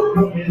vou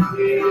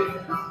cometer.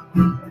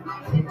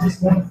 Não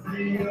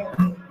desconfiam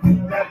que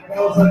a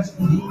causa de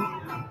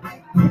tudo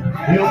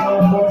eu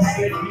não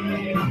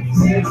consegui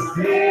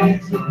esquecer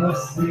de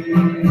você.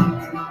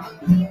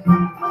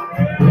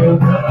 Eu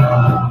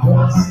não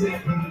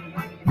consegui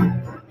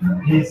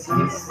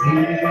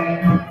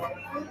esquecer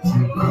de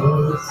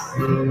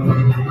você.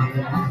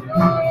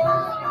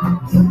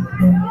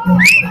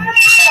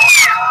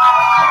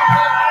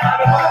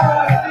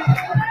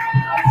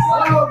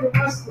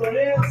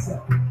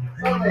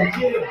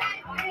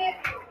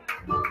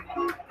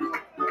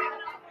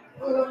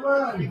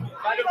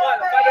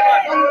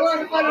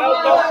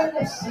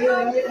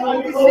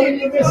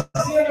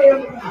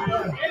 eu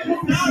cantando. Não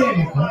precisa,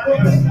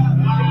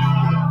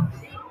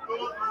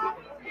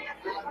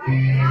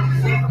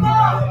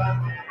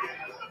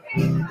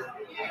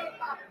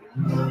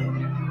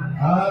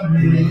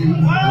 amém.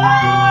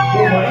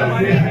 Como a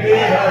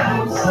enfermeira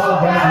do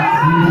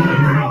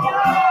salvador,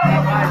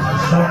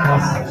 a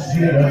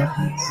passageira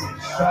se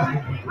chama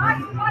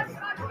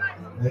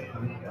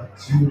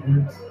negativo,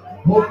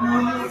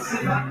 romance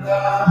na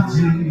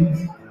tarde.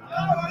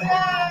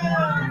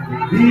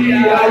 E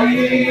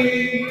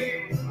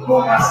aí,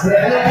 com a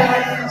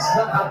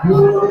festa na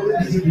cor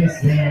de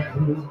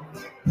dezembro,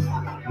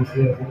 me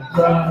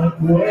perguntando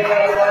por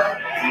ela,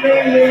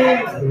 nem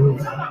lembro.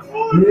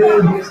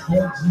 Eu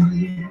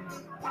respondi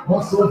com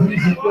um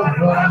sorriso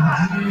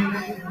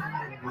covarde.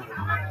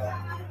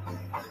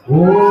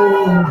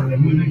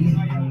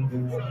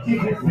 Que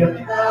me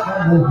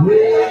enfrentava,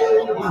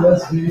 morreu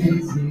 2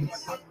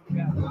 vezes. E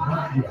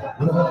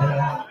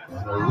agora,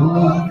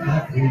 outra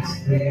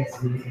 3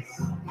 vezes.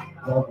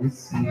 Logo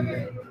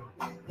sim,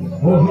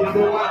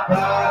 morreu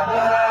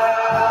matada.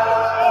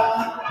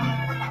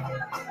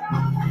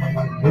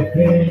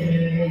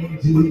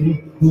 Depende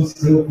do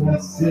seu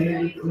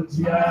conceito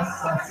de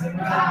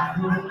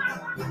assassinato.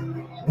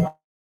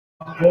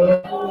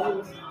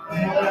 Agora,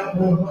 era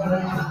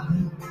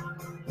morrado.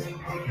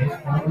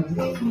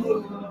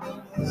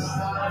 Não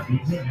sabe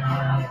de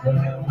nada.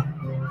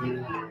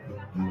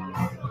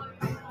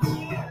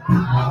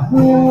 A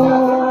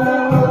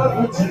rua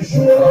do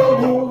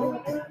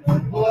tijolo,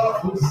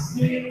 bloco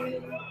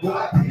 5,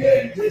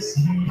 aquele de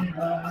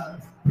esquina.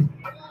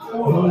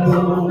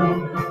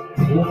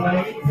 Uma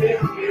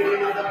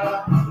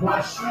enfermeira com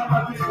a chama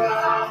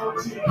vital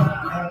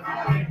tirando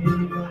a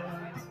menina.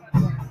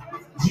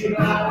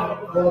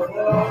 Tirar o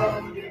bobó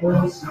e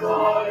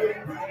constrói.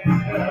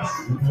 Era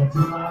chuva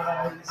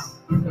demais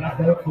pra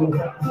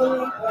toda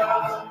planta.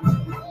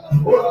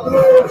 Ô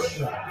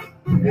trouxa,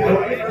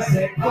 heroína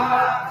sem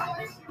par,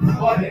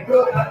 pode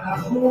brotar na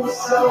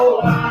russa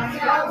ou lá em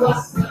água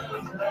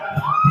santa.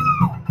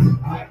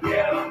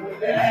 Aquela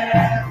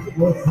mulher que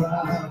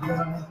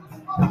gozava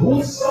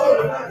o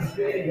soro na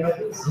veia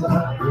dos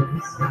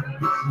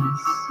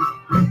adolescentes.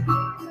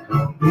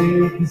 Não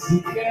teve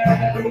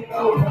sequer um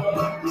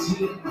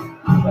calmante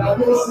pra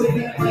você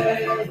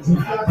remédio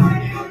pra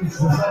ver os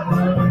seus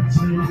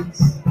amantes.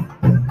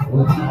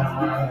 Por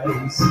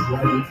mais que a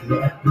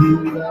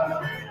literatura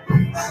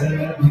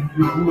serve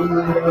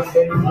figuras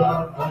sem uma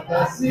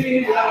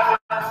fantasia,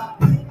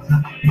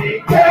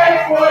 ninguém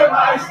foi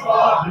mais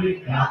pobre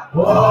que a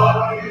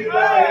pobre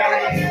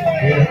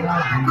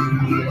enfermaria.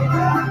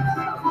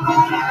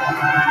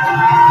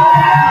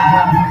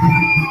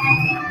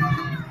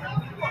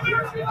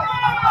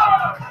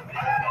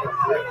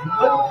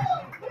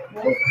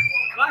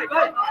 Vai!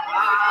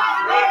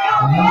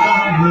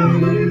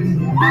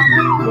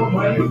 Como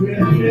a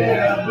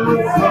enfermeira do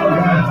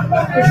salgado,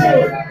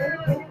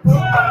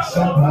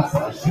 a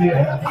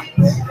passageira,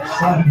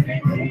 chave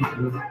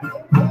negro,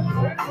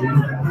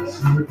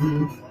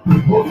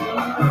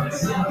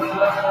 romance na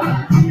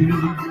tarde.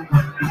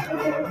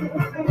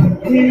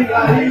 E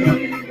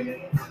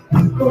aí,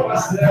 com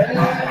as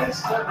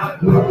festas na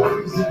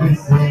 2 de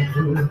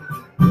dezembro,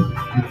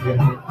 me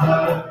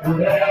perguntaram por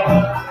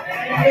ela,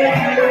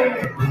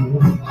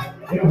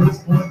 eu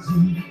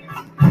respondi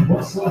com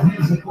um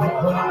sorriso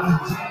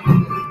covarde.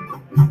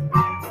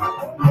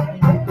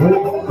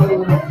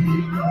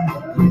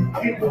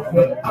 Que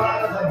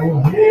bufetada,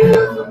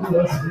 morreu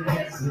 2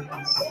 vezes.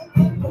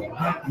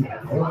 Aqui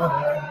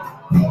agora,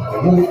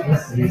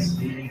 outras 3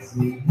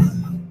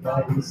 vezes.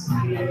 Logo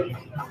sim,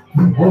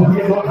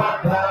 morreu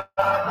matada.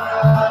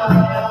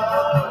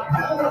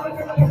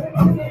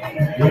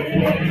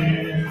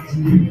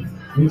 Depende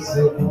do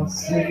seu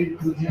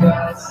conceito de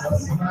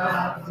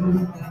assassinato.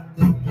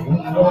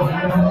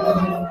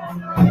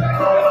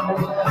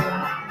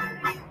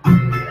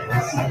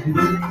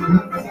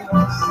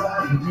 Não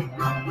sabe de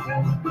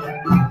nada.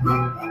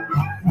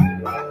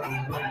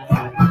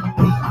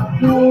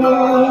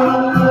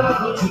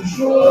 Do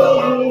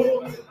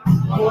tijolo,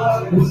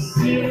 bloco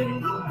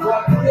 5,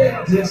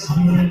 aquele de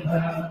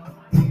esquina.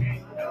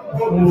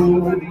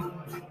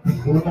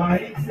 Uma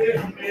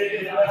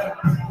enfermeira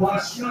com a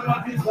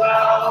chama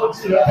vital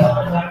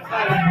tirando a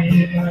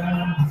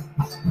carinha.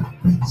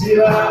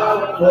 Tirar o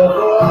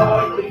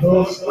bobó que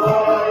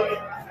constrói.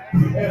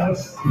 Era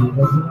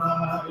chuva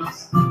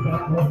demais pra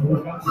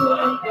provocar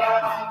planta.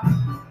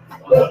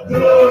 Ô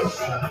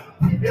trouxa,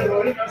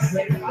 heroína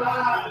sem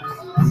par,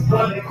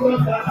 pode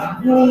contar na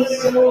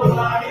Rússia ou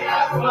lá em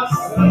Água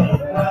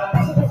Santa.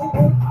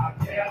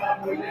 Aquela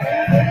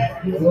mulher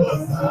que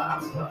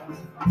gozava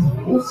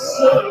o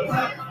sonho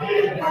na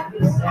feira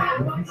dos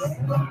adolescentes.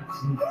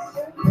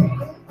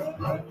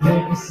 Não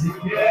teve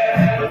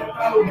sequer um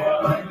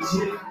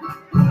calmante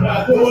pra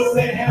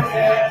você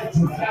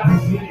remédio pra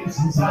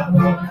os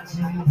amantes.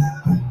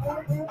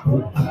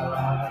 Por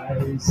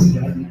mais que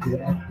a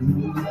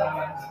literatura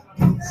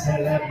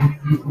celebre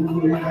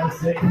figuras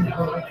sem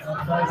uma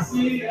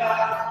fantasia,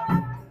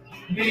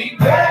 ninguém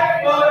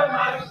foi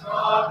mais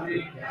nobre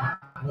que a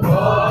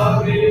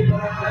pobre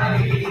pra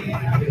ir.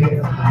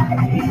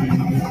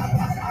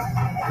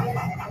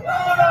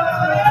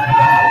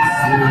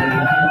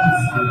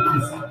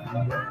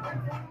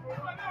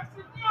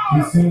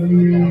 Isso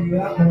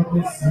ia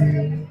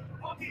acontecer.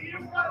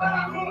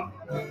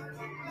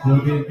 Eu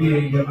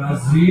bebi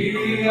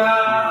demasia,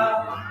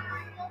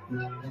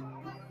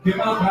 que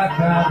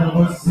maltratava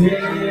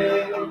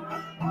você.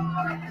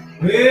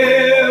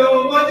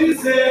 Eu vou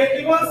dizer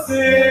que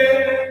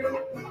você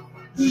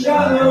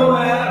já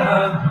não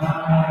era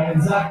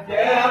mais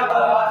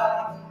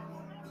aquela,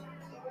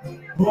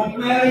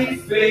 como era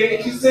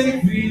enfeite sem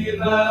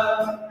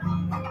vida,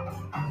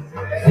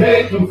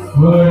 feito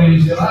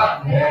flores de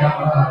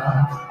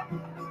lapela.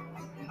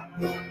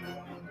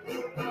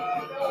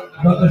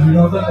 Tantas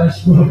virão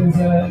tantas coisas,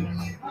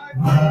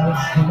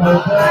 mas com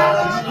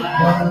maldade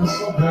não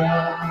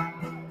sobrar.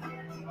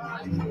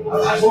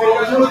 As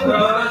bocas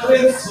mudando as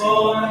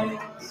versões,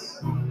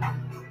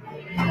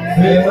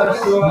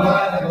 feitas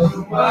toalhas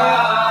do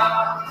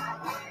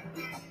mar,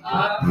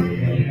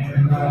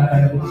 apenas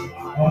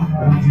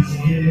um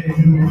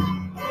desespero,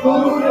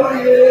 como um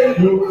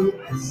banheiro,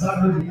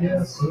 sabe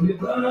a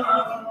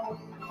solidão.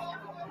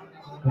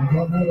 Quando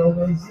o amor ao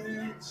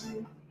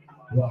presente,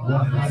 o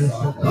aguardar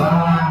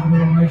soprar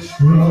numa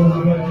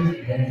escova de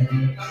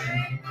dente.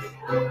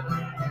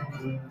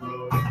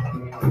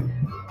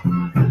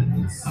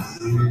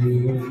 Você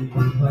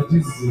vai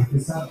dizer que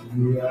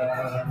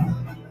sabia,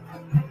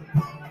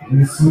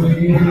 isso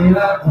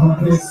iria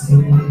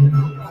acontecer.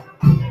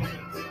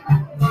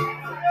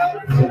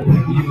 Eu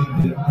bebi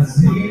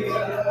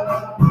demasia,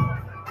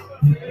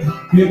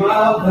 que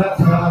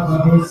maltratava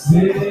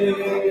você.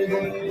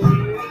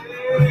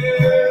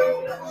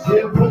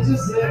 Eu vou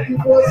dizer que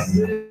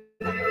você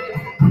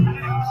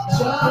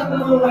já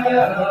não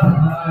era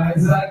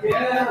mais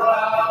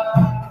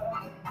aquela,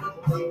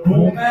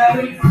 um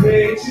mero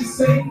enfeite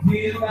sem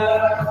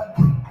vida,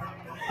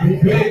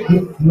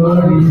 feito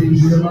flores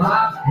de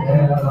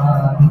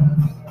lapela.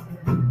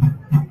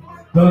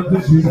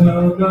 Tantos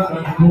dirão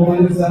tanta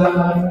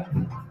coisa,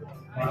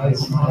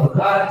 mas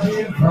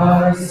maldade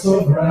vai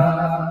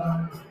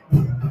sobrar.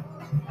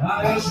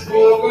 As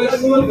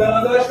poucas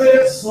mudando as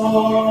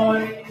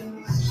versões,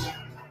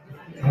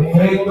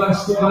 feito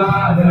as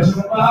toalhas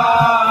no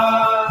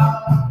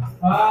mar,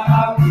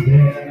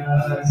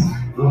 apenas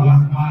o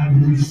armário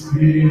do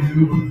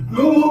espelho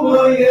no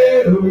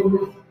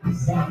banheiro.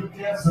 Sabe o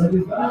que é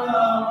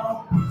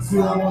solidão? Se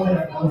o amor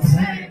é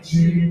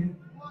ausente,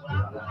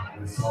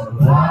 só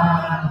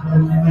guarda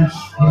uma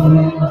escova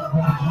de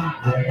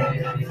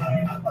dente.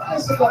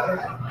 Faz isso agora.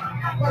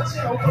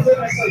 Patinha, vamos fazer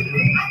essa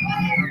aí.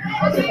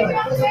 Faz agora,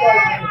 faz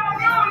agora.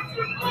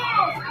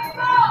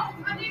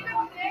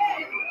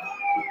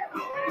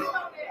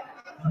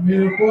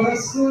 Meu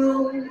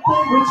coração tem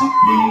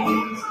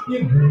botiquins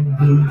e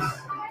mundos,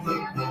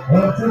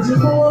 antes de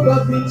mundo a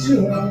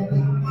 21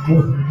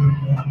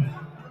 morrinha,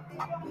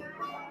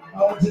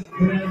 onde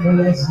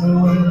trêmulas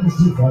mãos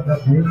de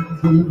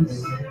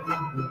vagabundos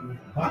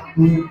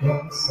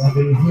batucam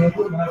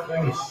sabendo na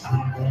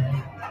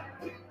caixinha.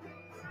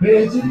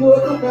 Verde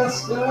morto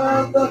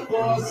cascata,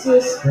 poça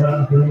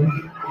escada,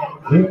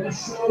 um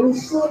choro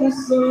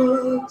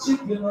soluçante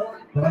que não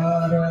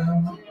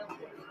para.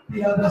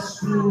 Piada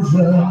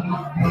suja,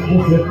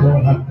 o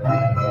pecado na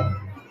cara,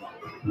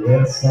 e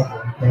essa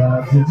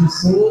vontade de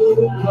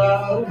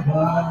soltar o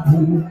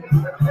barro,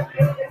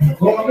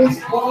 como os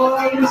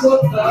pobres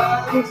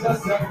otários da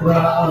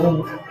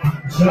central,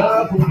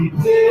 já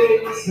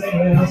vomitei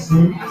sem a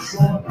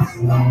solução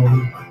visual.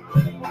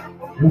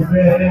 O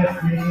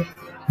PF,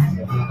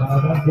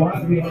 derrubada com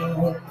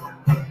avião,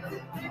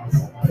 mais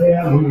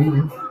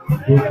amarelo do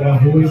que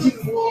arroz de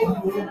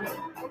fogo,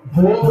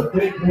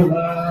 voltei por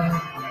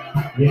lá.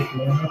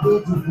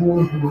 Reclamador de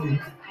fogo,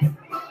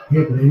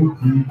 quebrei o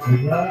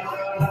vídeo da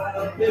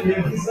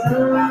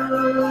televisão.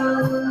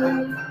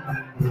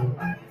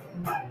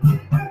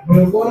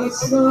 Meu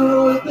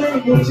coração tem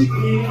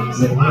botiquins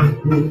e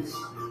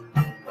marcos,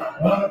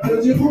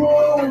 banca de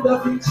bunda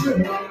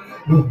 21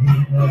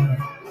 corrida,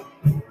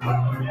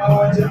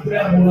 onde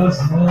tremam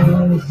as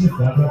mãos de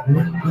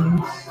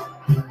vagabundos,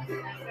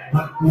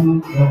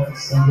 batucam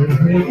sangue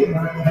vermelho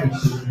na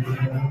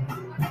caixinha.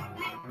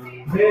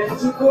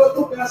 Verde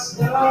corpo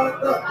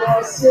cascata,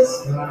 posse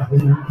escravo,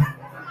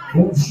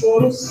 um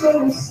choro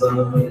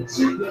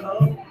soluçante que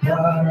não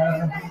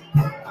para.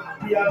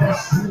 Piada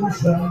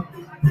suja,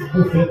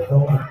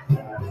 bufetão na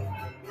cara,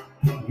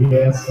 e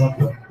essa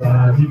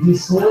vontade de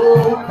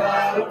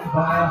soltar um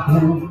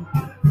barro,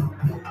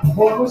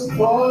 como os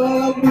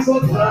pobres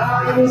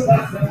otários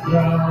da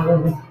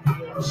central,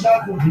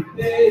 já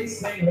vomitei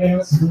sem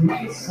lenço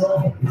e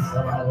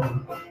sorrisal.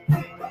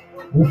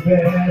 O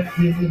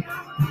PF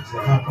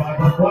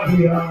derrapado com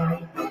avião,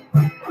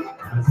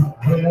 mais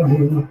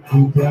amarelo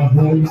do que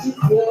arroz de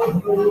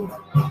fogo,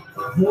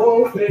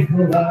 voltei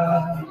por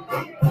lá,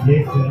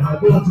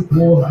 reclamador de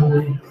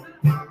corpo,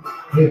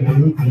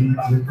 quebrei o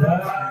vídeo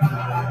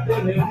da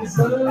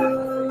televisão.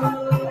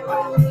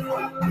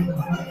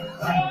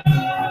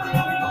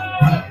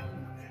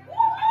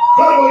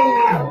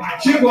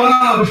 Tigo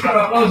Alves, para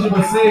o aplauso de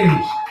vocês.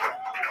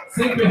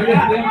 Sem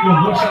perder tempo,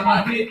 eu vou chamar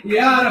aqui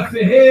Yara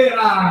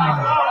Ferreira.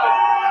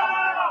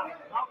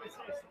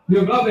 E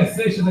o Glauber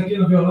Seixas aqui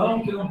no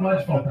violão, que não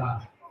pode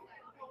faltar.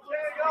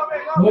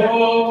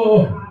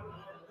 Oh.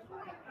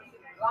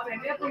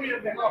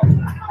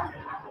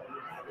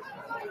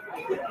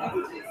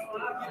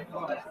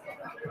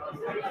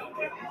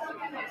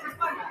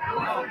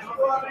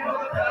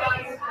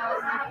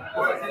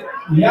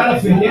 Yara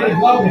Ferreira e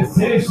Glauber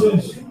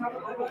Seixas.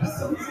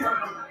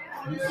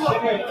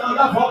 Chega aí, não,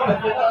 dá a volta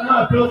aqui.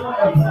 Não, pelo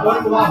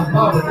outro lado,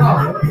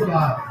 Glauber, outro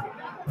lado.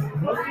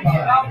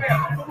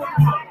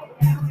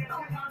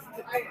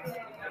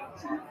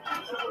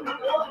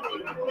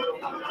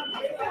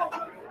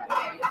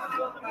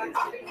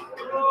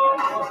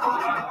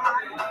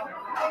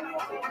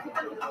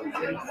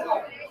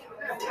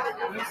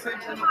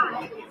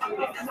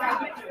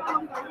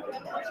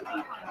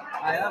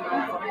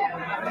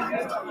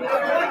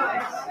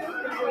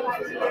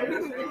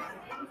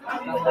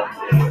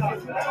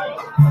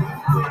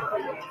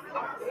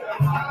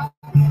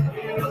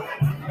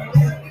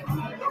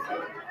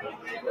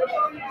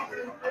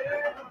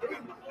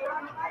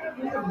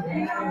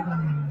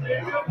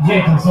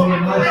 Gente, essa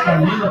homenagem está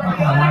linda pra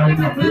caralho.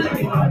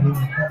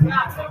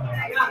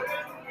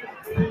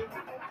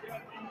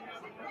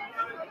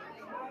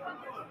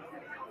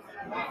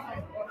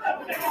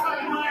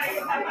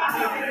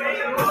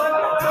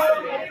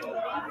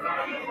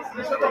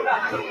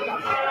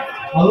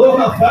 Alô,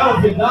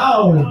 Rafael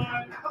Vidal.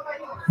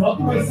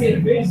 Falta umas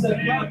cervejas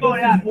aqui na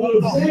porta dos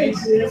bolos.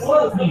 Gente,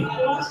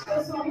 Eu acho que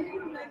eu sou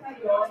muito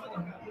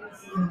carioca.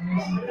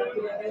 Eu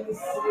queria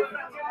agradecer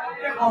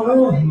a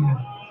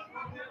honra.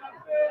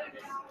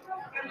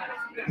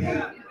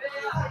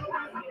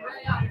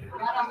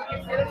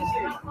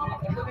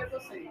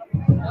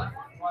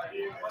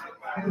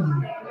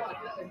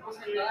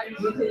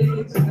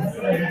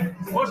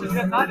 Poxa, os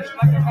detalhes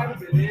vai trocar o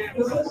beleza.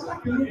 Eu sou de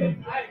Tapira,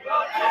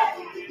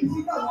 que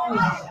fica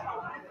longe.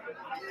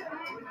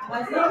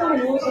 Mas não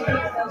tão longe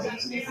da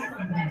gente nesse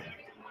caminho.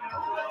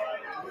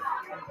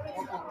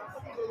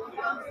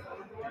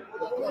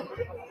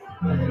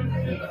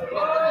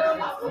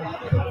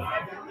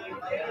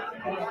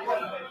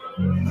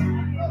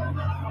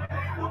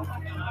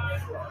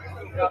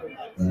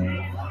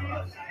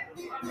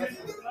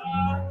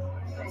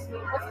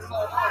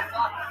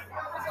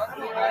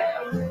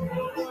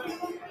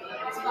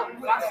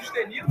 Braço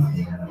sustenido.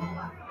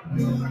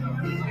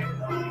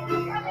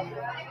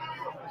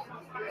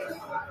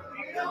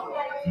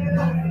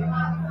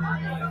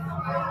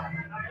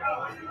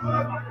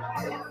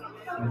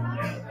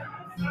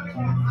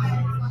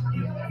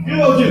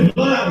 E Aldir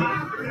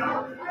Blanc.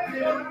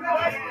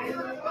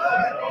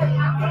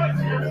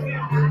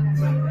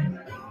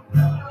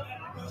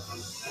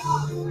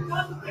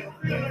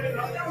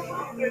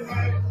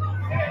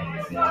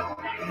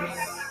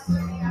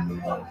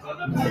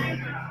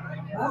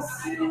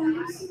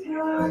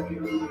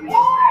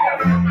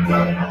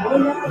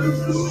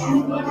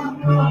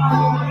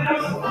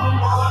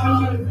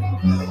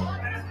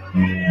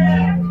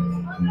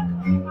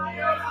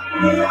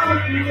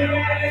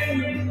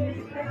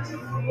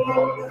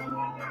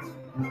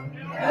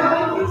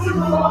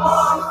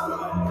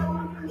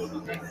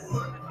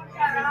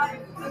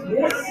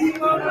 Esse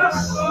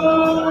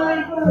coração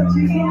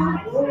invadiu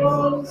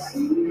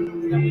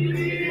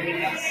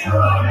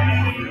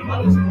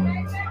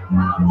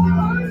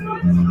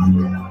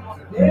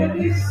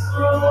ele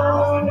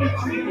sonha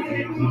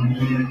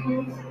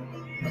comigo.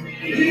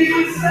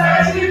 Isso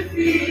é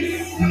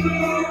difícil,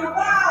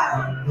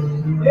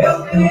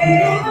 eu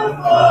tenho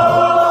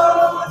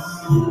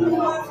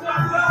sua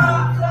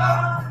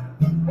carta,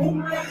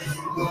 uma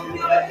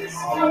escuridão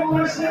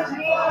esponja de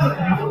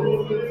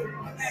olhos.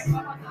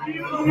 E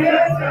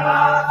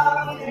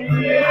retrato eu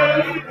e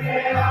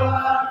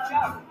ela,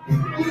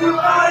 e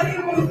vale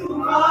muito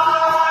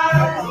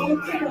mais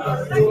do que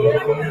nós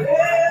dois.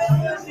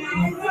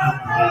 De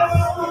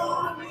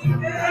amor,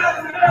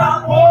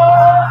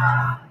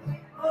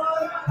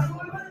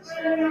 de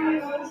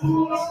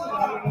amor,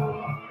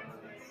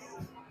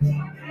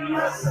 e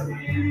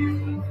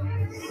assim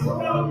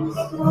somos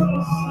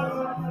todos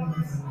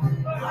sós,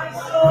 mas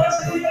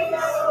hoje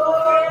estou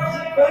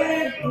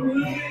bem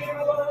comigo.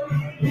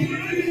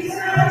 Isso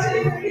é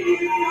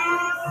difícil,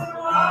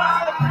 a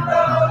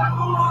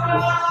loucura,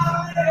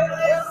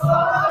 eu só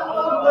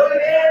vou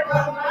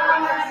levar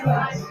mais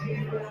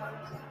batida.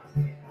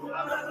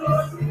 Uma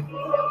doce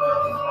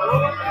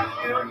flor,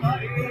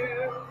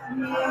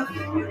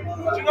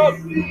 De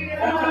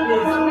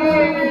novo.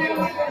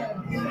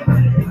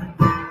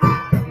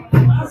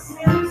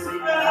 acendo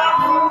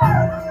cigarro,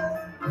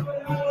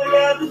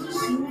 molhado de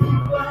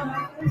chuva.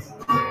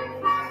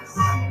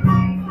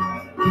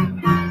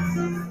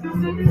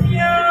 E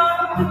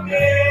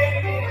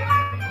alguém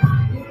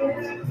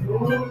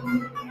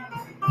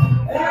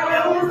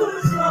é um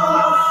dos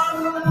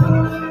nossos.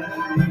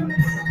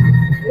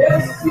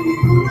 Eu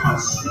sigo na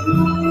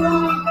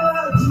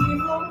chuva de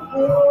meu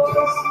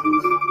rosto.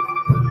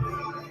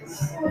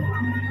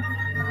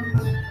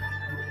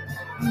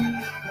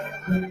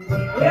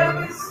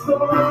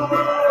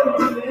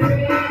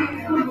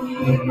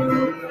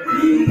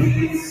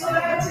 Isso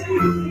é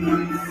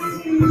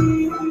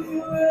difícil.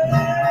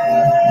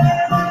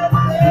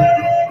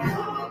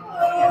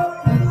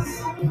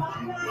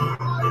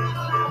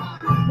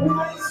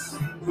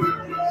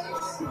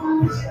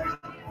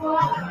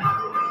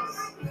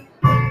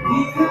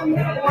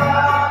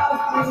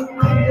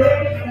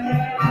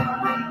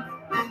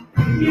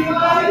 Que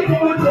vale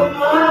muito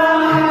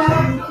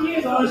mais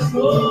que nós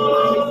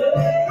dois.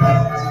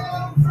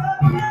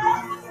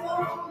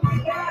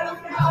 Quero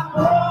que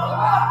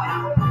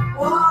amor,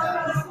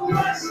 olha as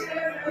tuas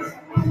cheiras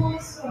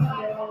dos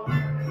sonhos.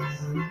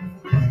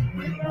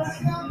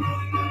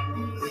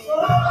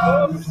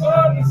 Somos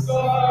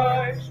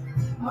soluções,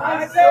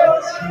 mas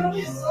eu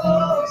te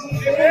sou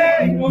de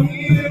bem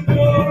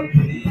comigo.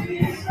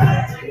 Isso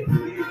é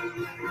difícil.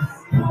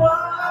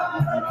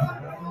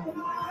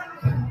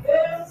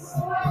 Eu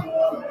sou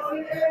amor,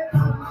 olhei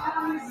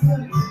mais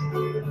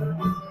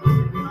antigo.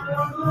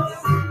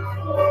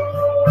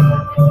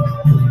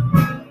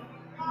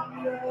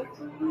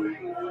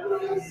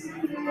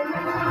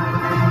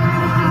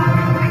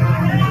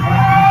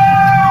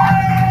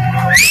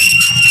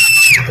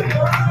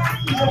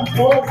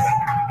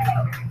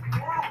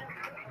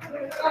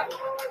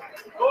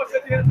 Poxa,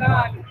 de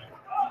detalhe.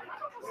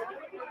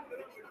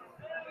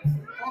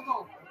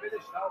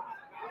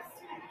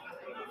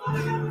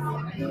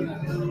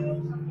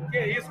 Que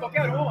isso,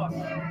 qualquer uma.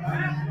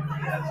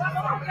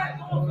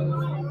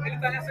 Ele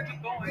tá nessa de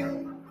tom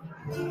aí.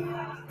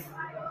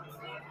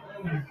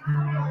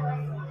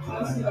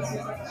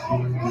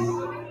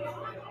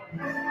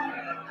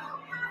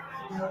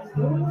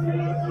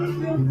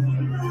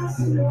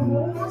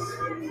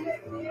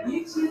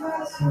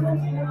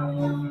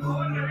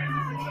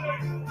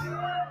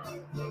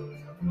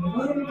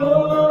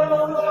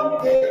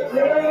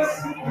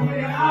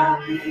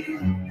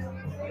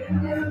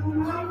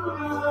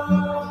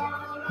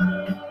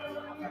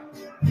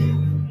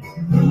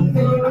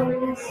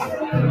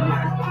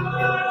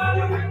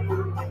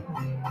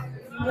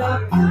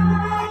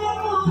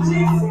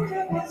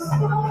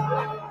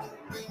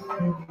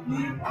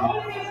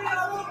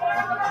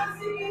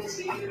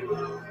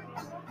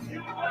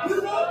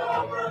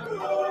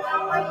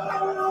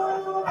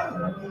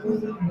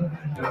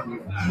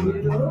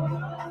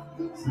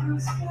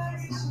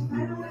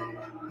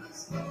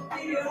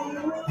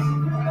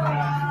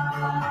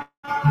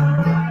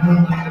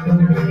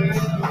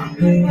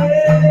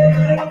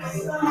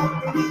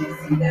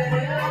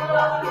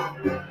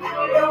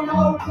 Eu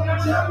não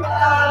pude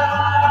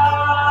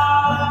andar.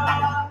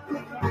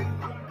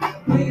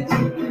 Me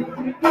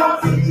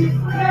passe de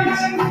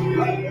frente.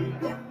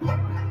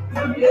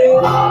 Eu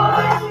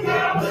olho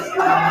meus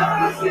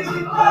braços e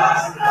de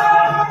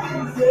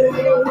costas.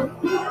 Eu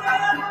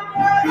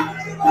quero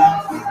te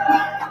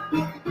mostrar.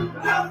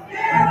 Eu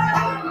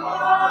quero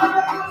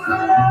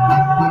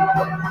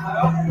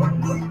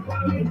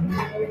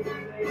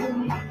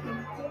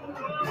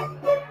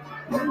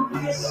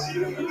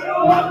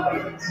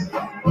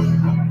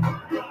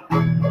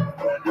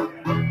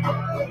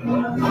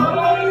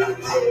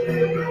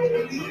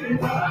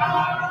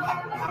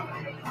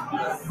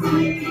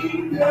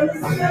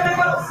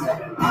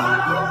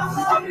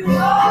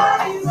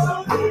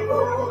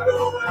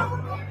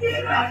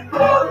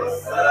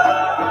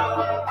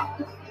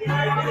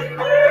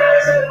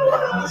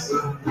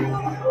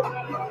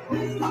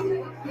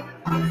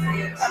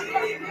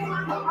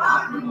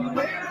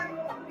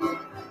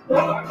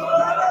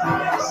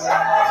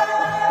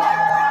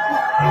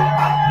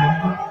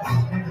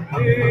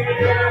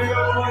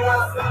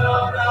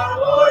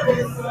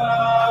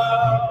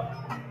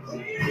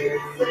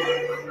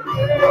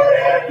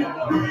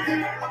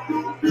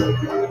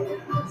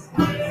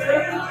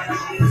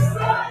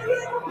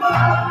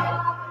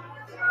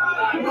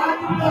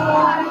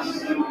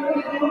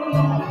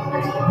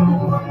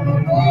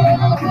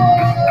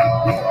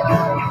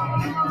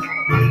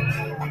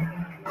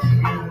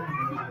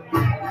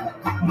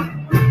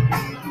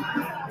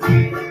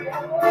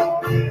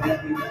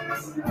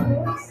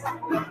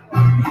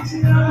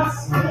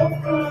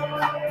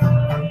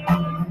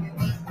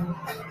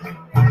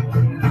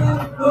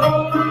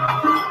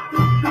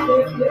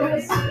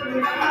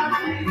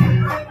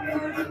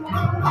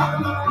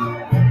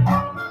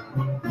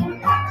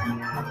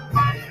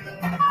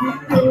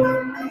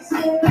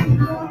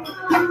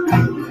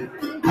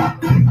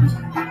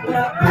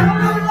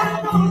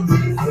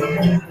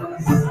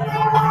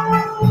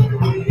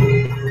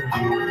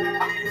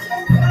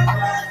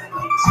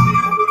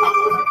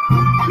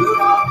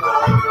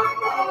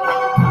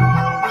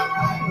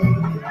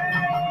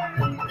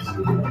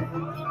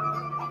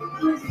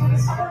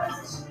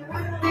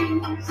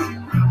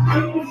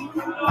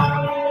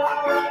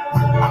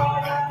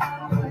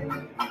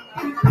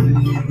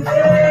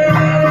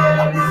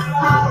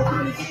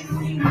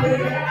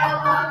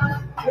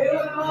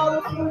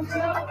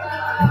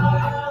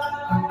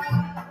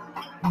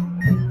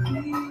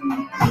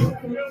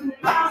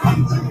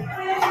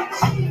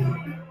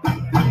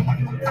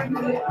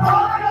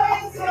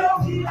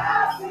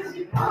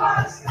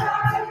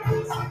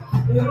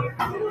Eu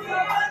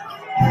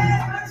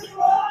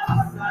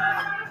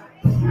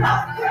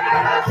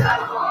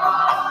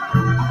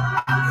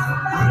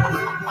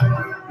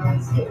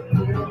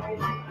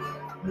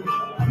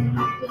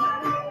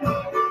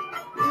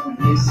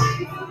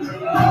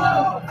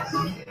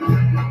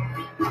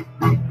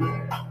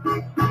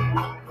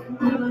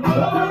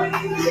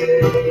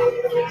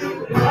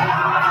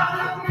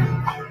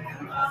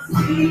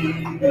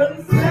Assim, pelo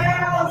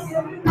céu,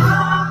 sobre o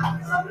mar,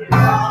 sobre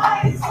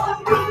nós,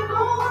 sobre o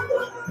mundo,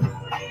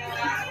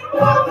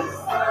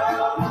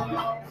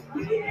 e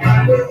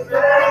ele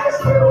fez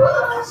eu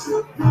acho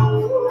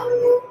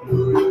tudo.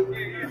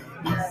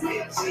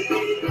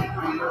 Sentir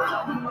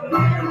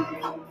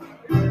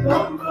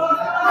com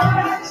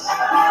coração.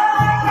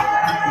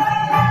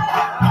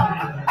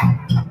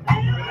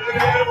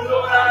 Meu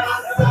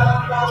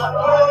coração da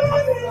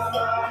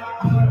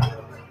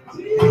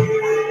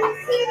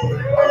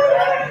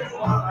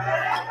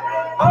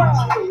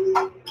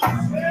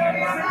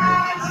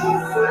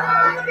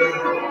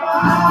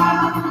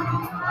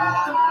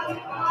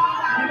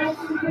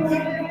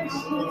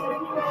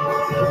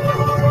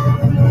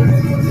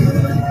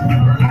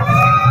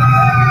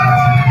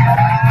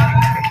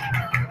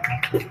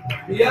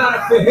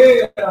Yara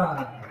Ferreira,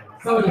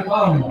 salve de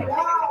palmas.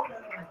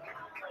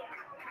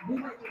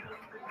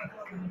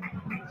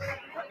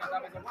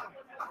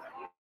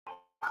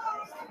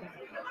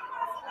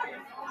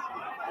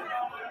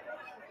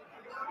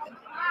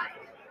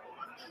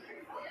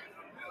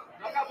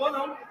 Não acabou,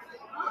 não.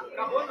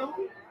 Acabou, não.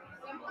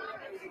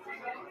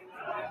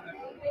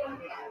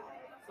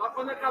 Só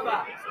quando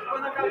acabar. Só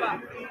quando acabar.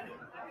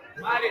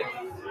 Mari,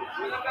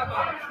 quando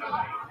acabar.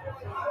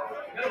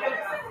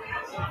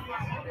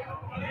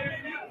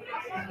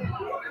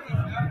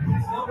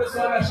 Senão o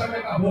pessoal vai achar que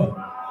acabou.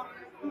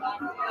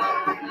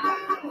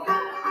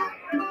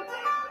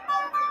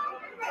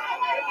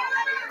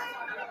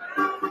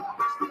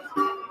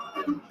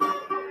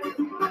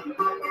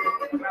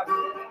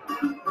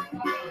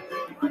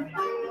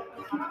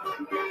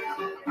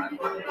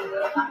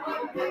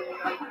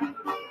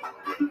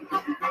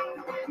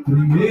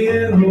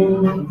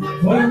 Primeiro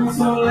foi um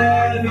sol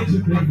leve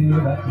de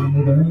primeira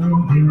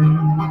peneirando,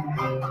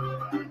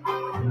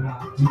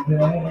 de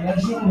pé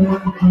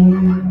junto,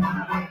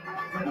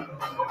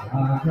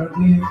 água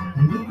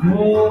dentro do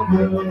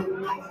fogo.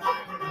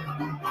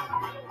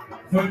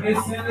 Foi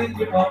crescendo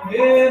entre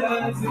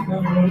palmeiras e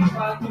tambores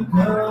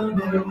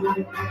batucando,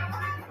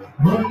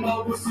 um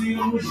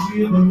balbucio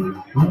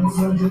mugido, um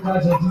som de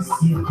caja de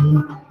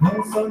circo,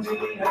 um som de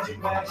linha de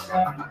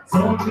pesca,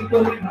 som de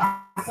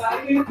torrina,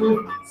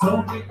 saído,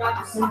 som de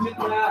gato, som de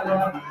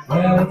tralha,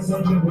 era um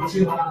som de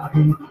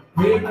mutilado,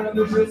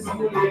 pegando juízo e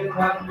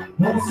muleta,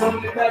 um som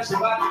de festa e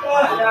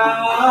batalha,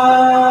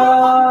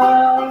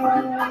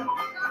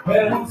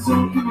 era um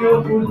som que me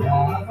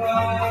orgulhava,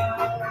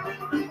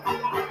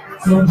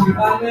 som de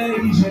balé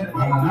e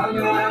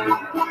gentalha.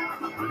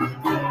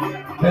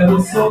 Era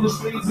o som dos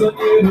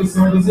prisioneiros,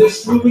 som dos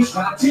extrus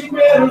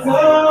cativeiros.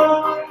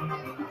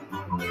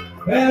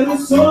 Era o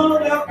som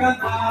da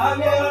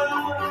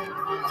canalha,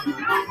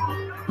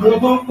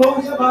 trovão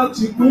forte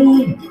abate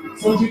mundo,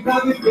 som de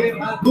cada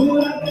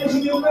enfermadura,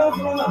 10.000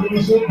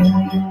 cavalos de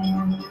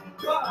mundo.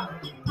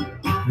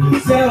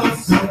 Esse é o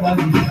som da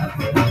minha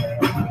terra,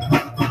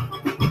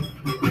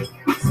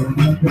 som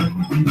da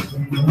grande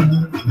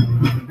desfilando,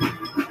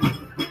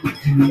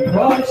 de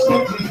gostam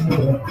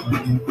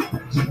desmoronando,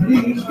 de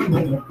brilhos que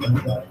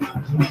levanta,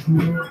 justo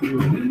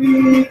no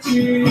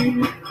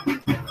limite.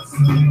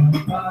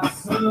 Samba,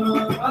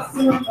 samba,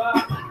 samba,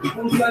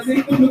 usas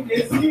tudo que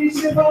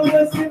existe, vamos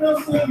assim não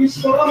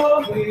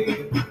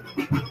subescobre.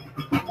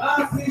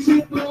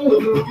 Assiste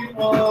tudo que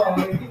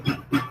morre.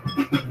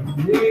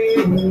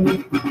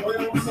 Foi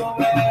um som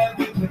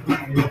leve de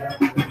primeira,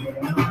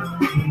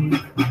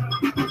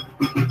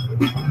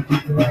 de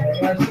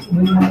terra de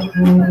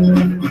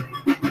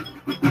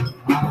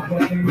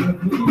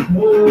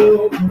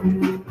novo.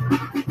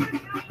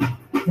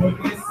 Foi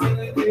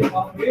crescendo entre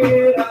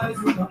palmeiras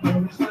e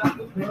tambores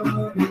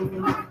batucando,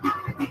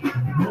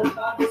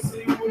 montava-se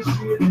um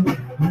mugido,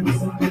 um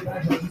som de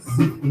gaja de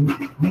circo,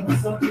 um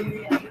som de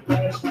linha de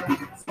pesca,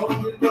 som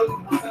de todo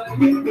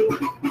saído,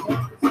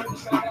 som de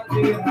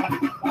escagadeira,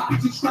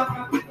 artista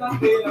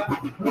capitaneira,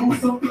 um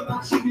som de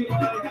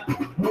machibiranha,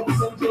 um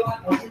som de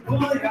latão de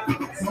banha,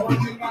 som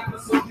de gato,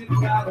 som de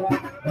cara,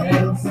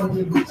 era um som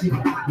de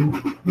mutilado,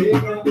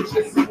 pegando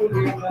gesso e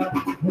muleta,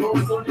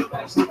 um som de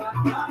festa e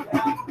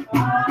batalha.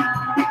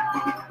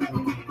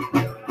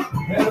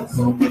 Era um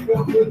som que me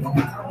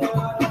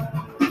orgulhava,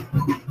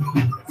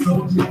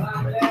 som de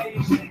balé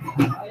e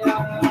gentalha.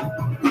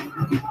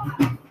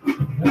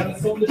 Era o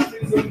som dos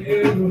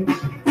prisioneiros,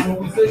 som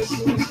dos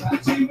extrus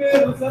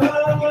cativeiros.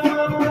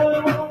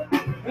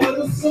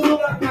 Era o som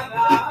da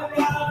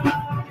canalha,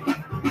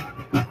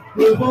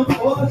 trovão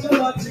forte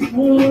abate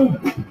mundo,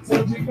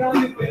 som de cada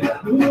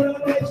envergadura,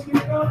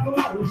 10.000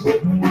 cavalos de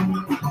mundo.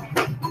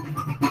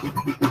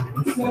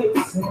 Esse é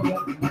o som da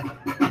canalha.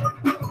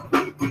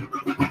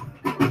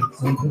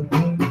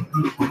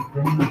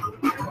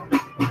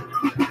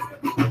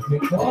 Que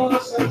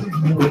gosta de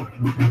novo,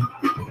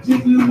 de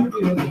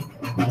viver,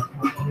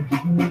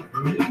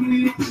 de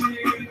limite.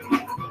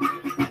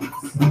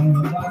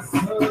 Samba,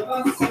 samba,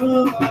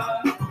 samba,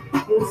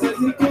 vocês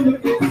em tudo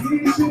que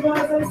existe,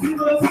 mas assim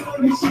você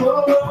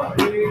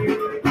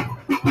escolhe,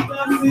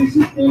 nasce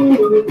de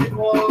tudo que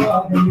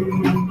morre.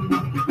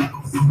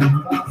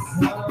 Samba,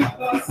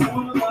 samba,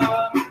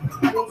 samba,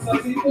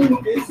 forças em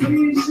tudo que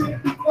existe,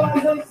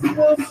 faz esse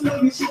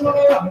moço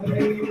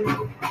escolhe,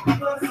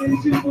 nasce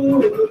de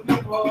tudo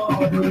que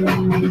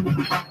morre.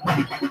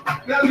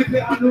 Quero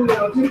viver a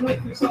lua de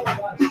noite e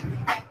saudade.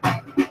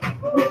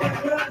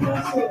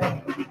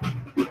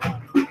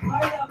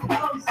 Vai a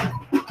pausa.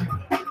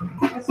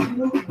 Esse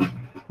minuto.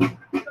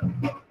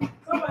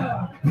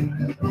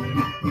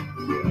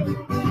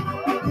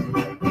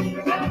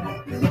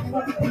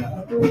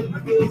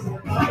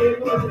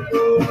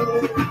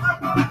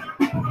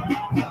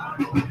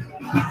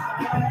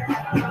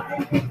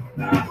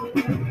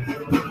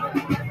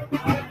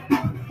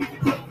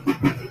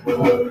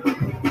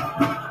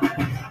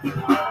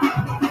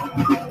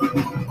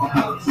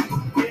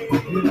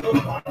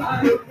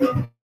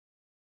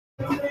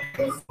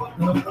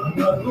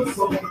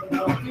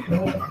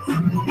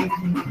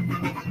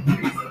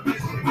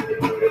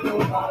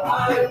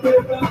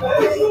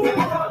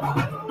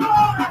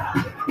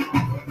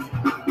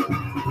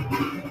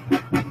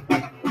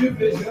 De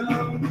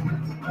feijão,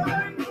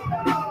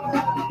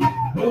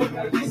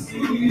 boca de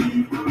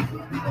siri,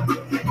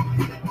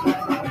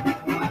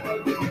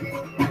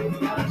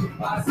 de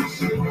passe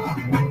chima,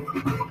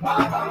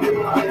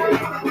 babalu, aê,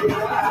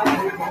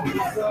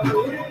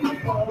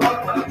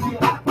 coloca de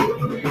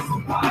tudo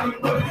isso, vai,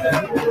 pois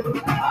é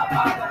tudo,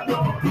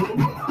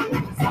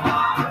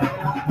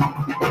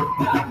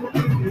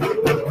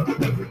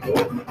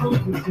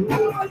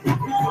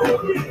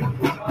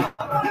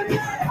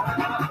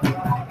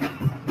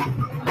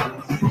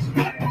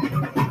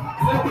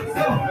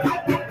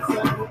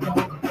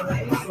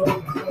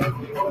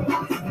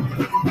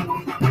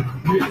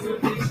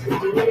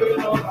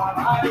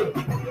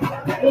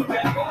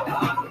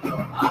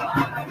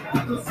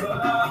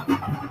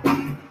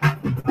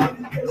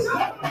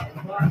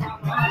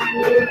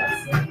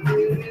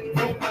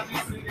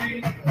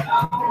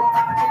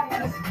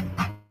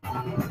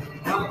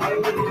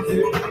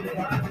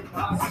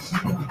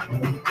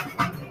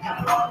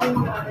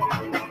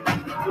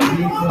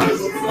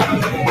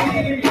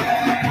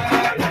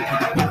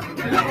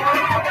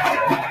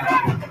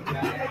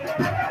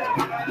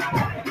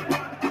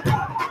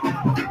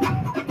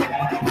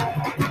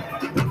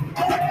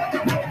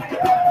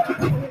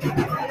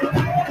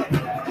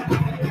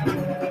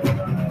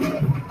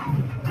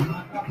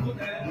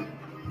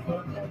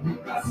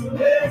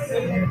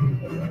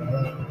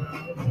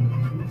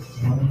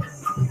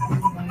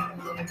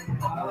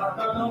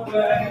 abata, não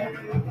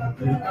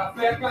vem,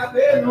 café,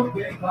 cadê, não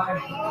tem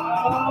mais.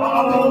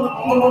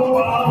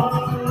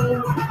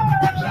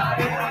 Já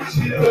era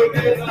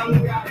tirolesa,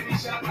 lugar de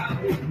chata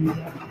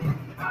bebida.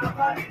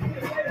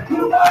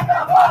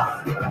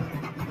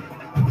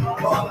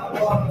 Bola,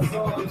 bola,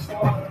 sola,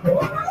 escola,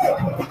 bola,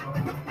 sola.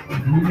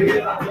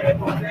 Primeira vez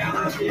por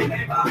dela, que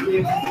nem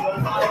bater.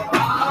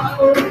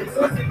 Eu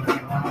sou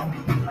sempre mal,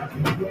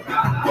 do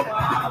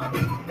carnaval,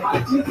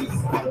 batido e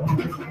sol.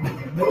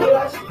 Eu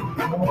acho que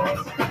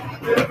nós,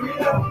 eu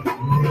vira,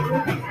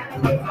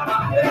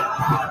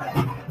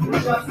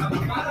 puxa essa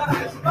cara,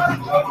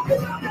 responde, eu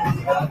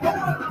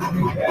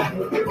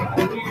quero ver o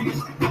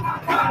país, a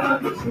cara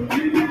do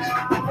juiz,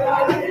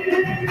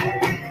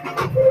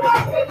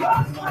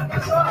 uma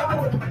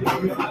cachorra,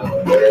 e uma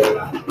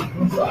bandeira,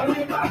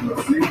 jovem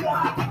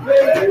patrocina,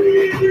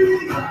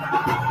 feliz,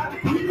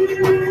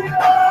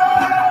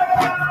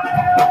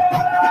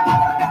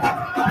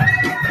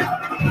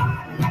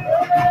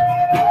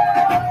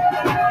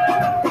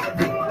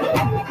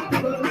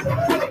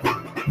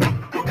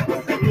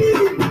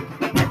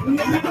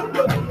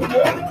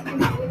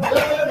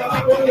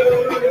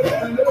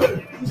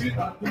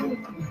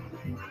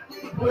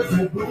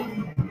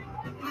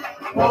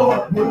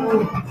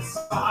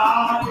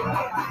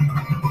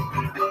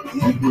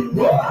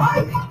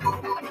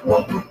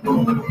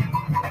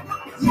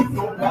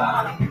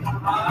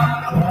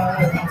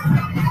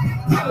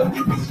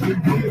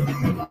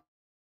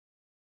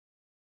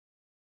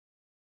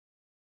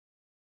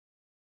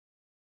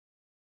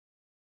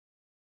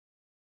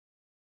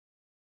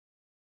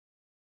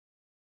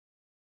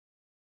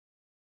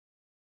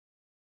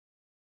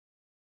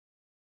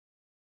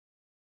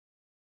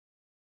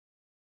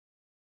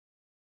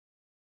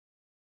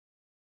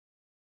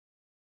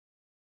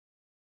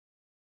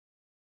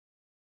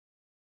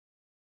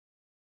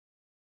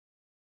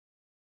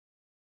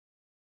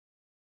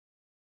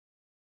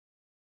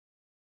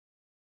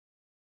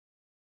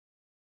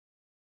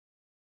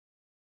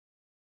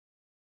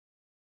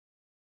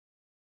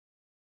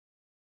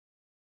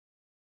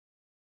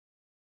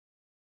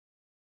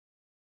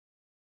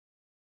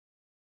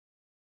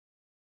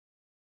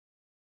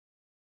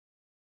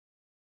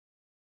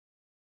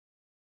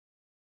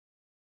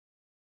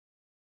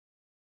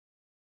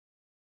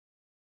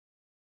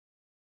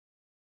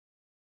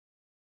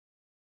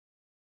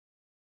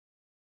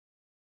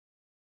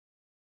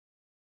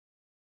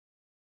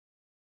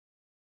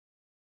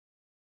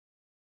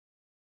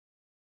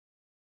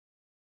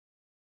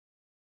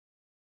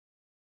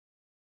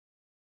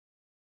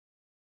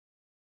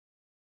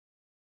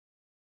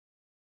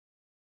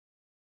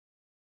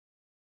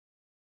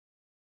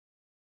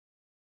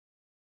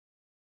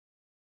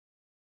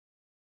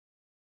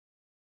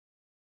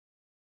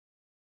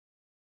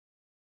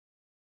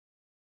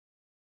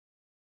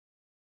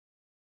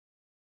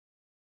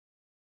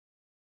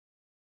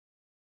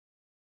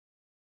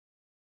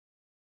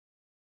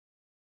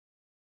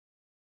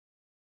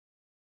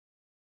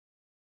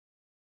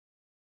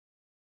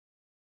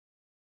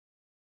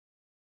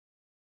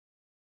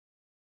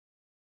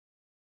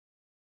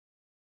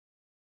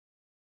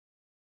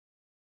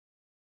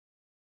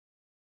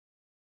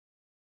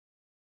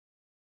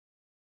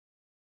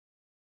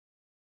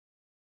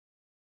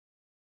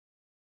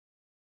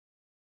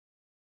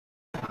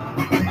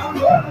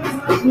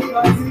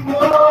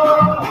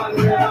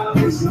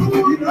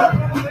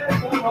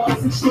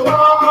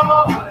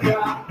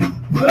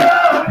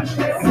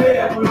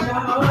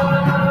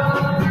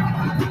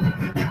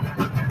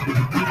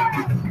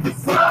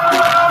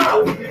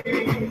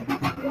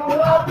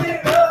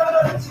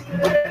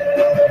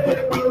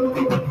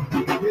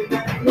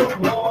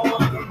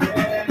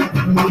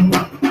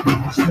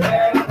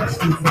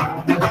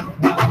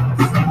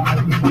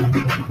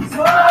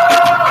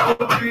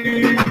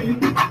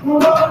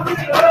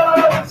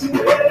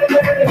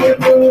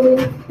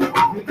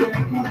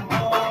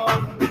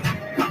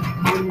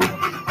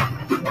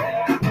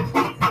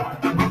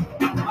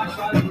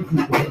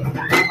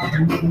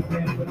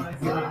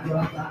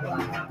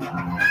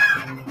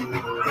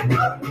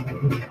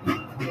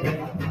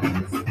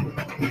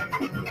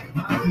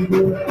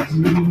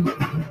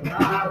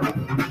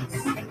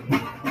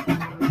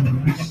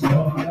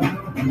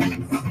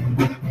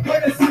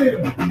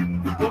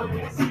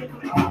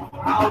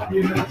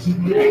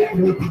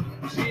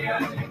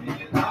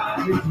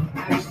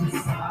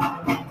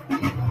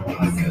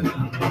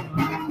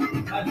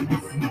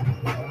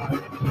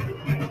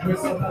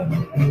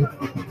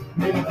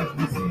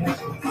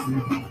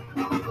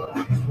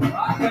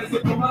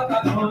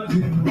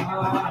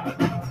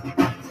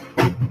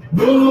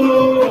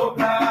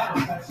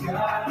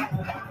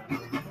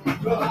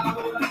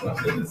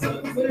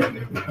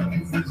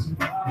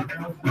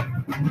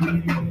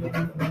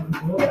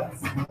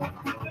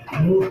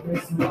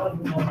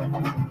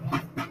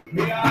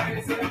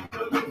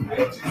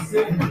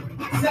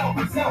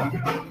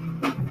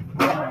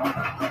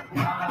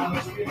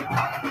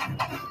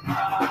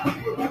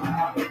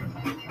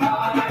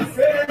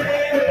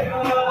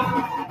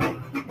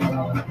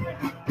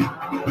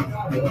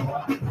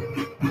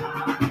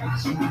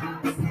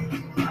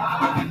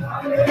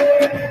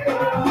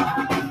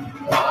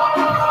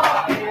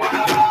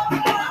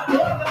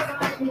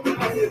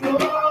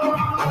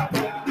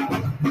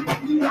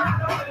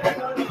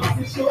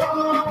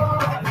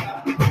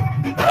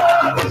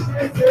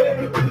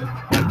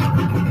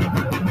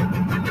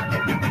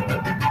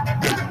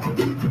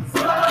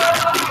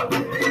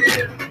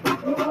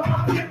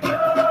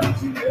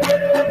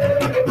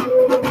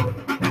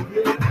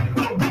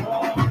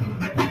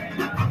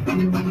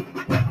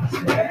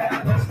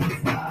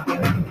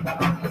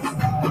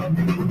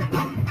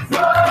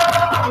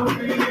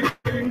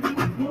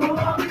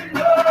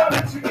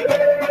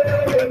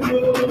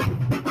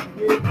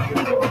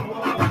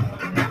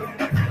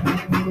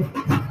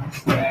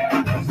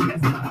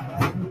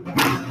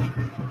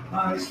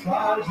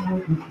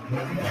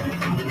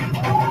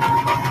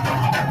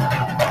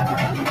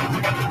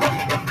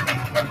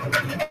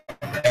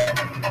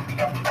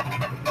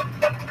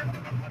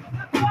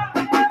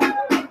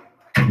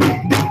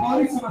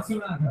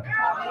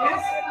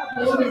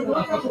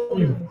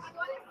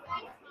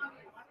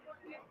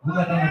 Vou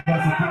dar uma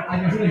coisa aqui. Ai,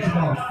 me ajuda aí, Chico,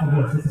 por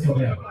favor, se você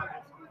souber.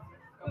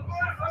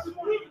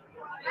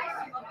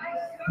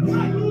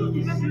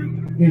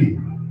 Ei.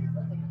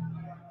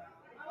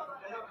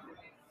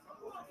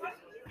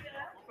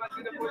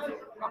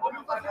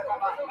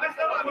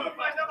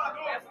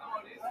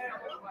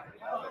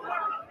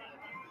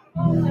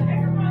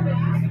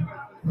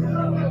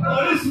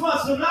 Maurício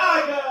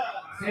Matsunaga!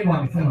 Sem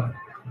nome, sem nome.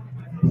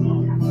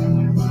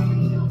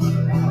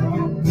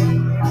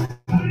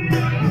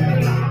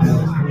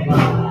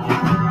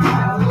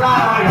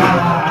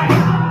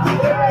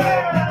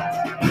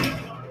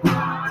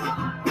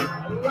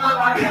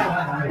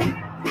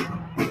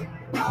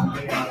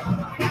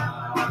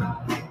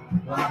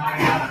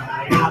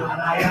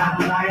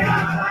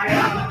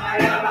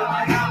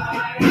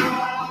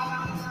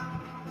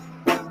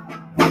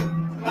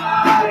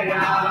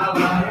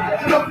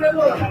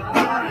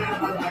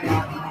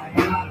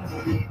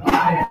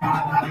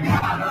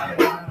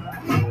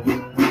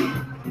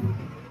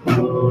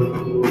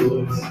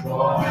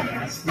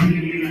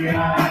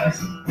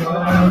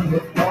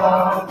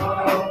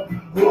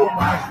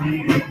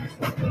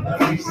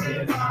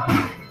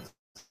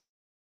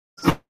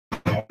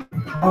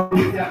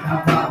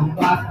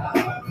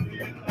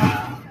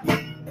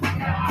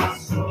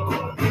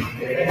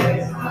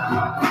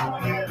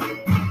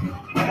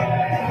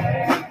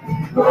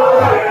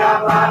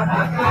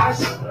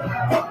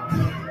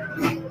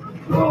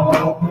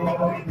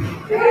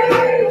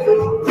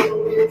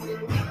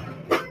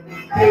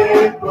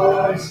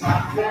 Depois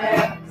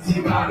café,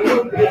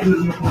 cigarro,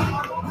 beijo de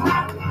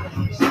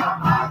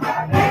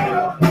chamada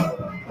nela,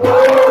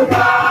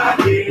 toda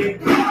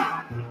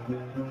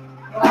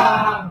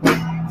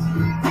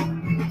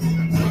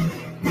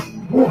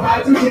o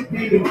rádio de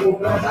pilho, o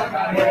grão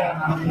jacaré,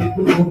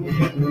 amigo do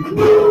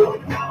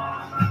medo.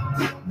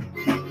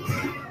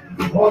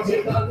 Onde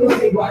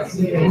tantos iguais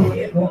se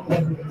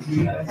encontram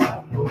dias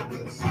a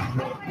todos.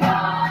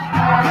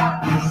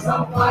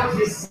 São pais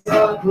de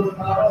santo,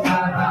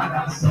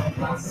 Algarara, são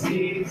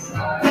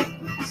fascistas,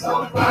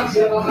 são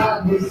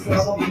flagelados,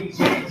 são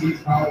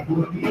vigentes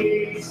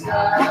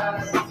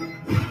alcoolistas.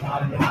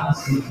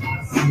 palhaços,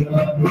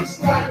 marcianos,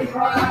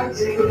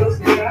 canibais e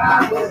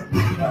inspirados,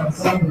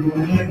 dançando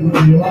no negro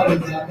de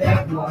olhos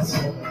abertos à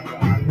sombra da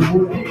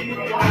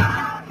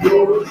alegoria.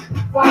 Os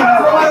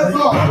faraós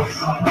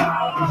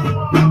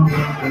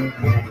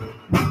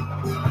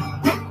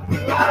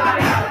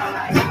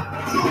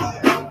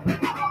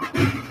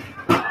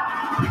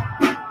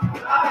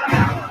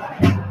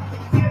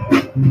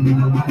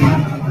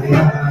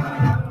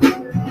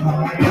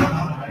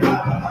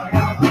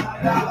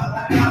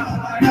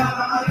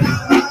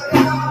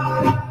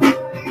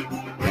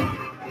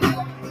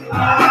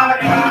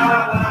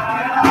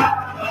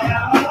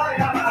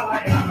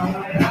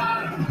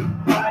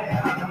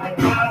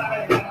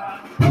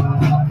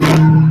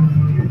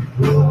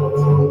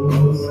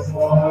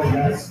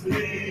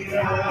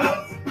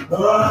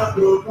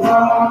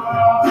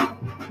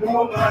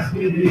com as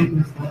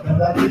perigos, conta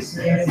da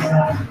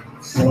licença,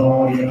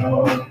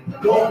 sonham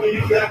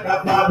comigo e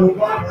acabado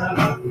com a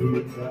minha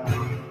vida.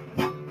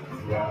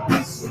 E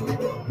a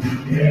sua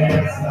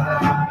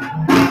riqueza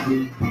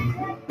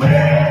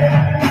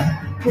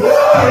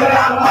foi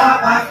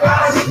a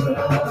caixa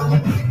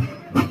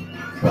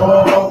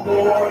com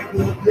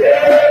muito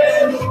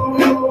beijo.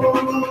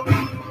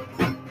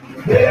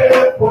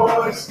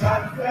 Depois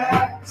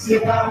café,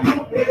 cigarro e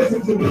o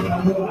peso de uma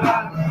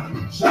namorada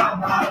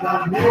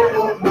chamada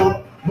meu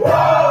amor.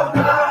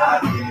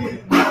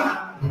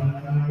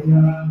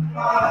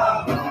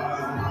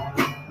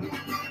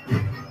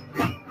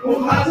 O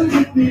rádio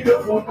de pilha,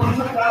 o fogão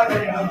de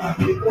areia, na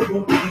vida do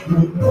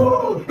mundo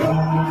toda.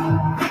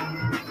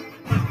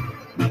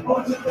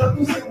 Onde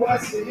tantos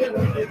iguais se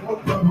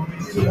encontrando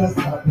mentiras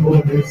pra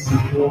poder se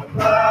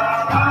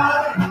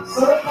cortar.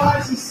 São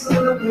pais de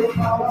sangue,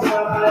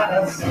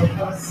 malvaradas, são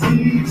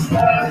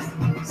fascistas,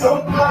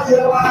 são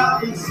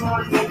flagelados,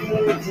 são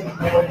violentos,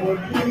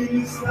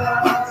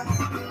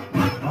 comunistas.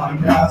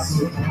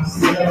 Palhaços,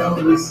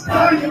 marcianos,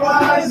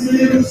 animais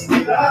e os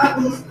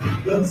pirados,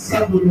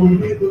 dançando no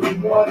vidro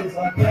de olhos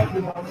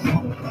abertos ao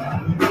som da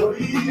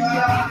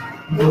alegoria.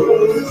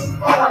 Os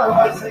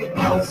faraós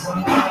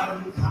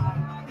encalçados.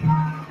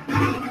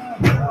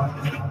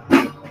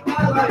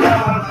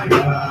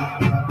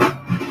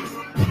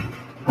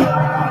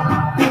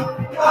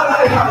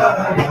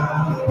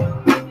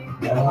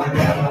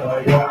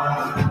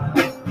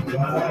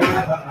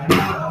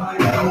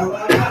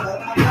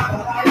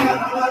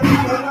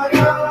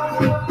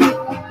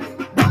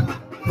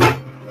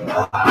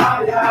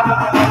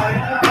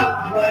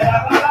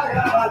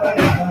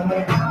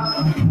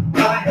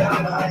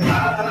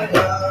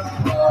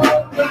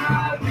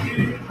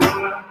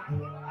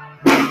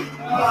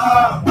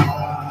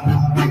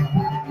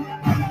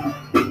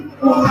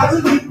 O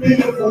rádio de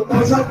pilha,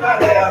 fogão,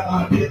 jacaré,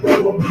 na vida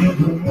do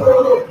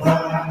mundo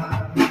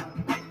bar.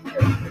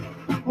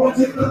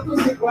 Onde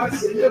tantos iguais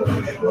se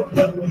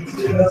encontrando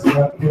mentiras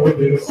pra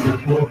poder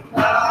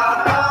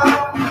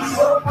suportar.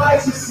 São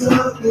pais de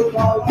santo,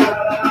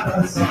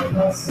 malvaradas, são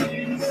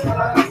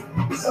fascistas,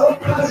 são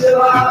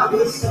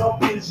flagelados, são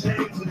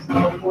vigentes,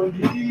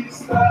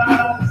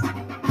 alcoolistas.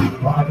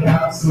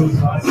 Palhaços,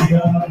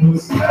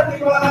 marcianos,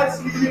 canibais,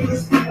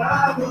 filhos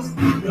pirados,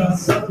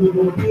 dançando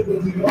no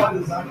vidro de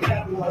olhos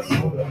abertos à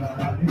sombra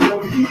da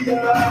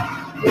alegoria.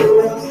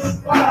 Os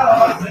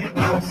faraós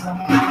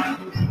encalçados.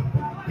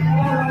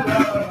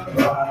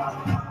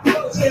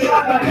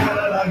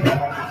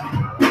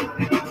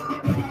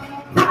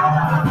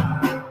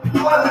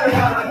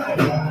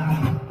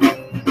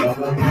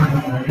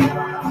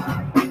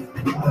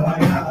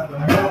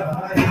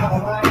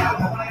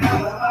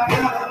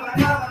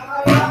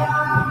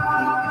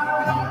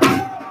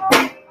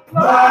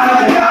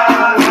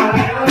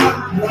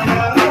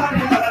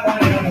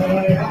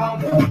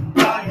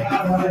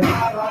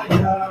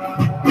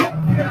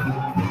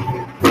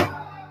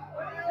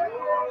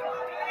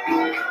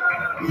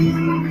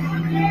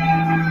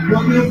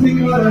 Quando eu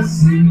ficar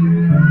assim,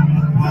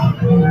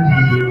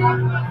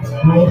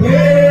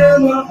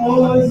 morrendo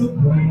após o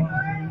pão,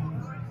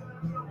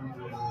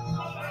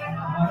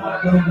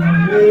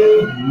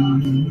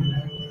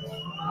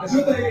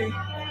 ajuda aí.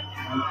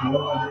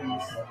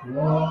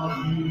 Socorre,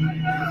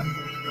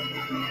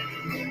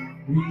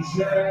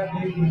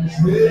 enxergue minhas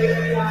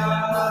veias,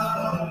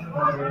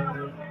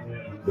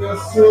 teu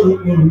soro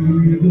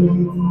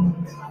corrido,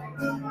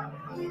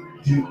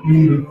 de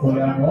que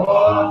foi a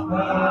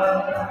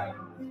morta,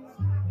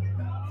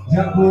 de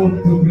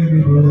aborto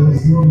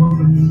criminoso,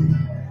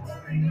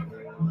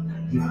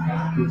 de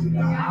carro de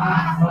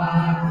garrafa,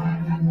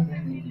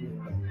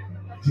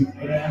 de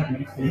prego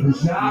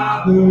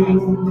enferrujado,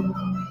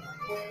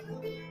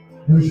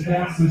 nos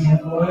versos de um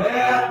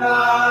poeta,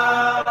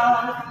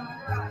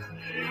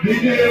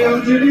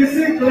 pneu de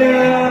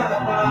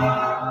bicicleta,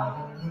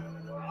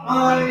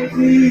 ai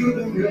rio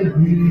do meu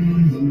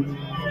rio,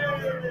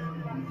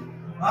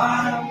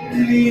 ai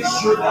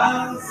lixo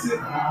da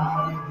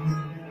cidade,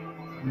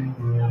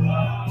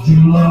 de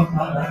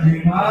lâmpada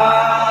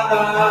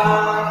queimada,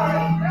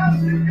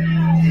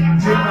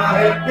 de uma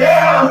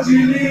rebelde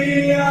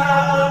linha,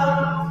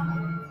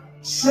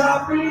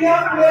 chapinha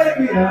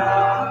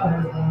premiada,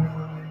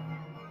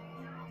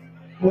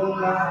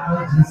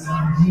 bolada de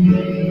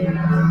sardinha,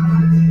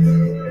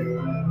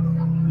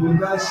 o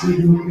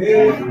castigo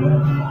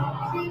perdão,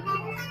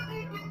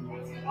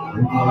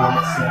 o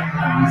nosso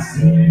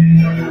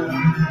acaricia,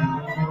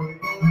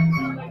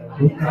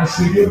 o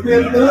castigo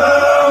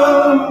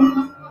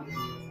perdão,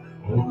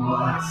 o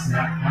nosso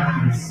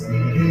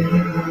acaricia.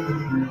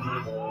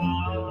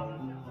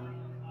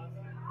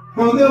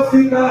 Quando eu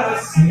ficar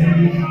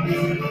assim,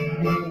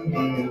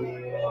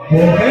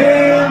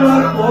 correndo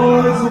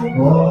após o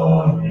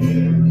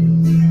corre,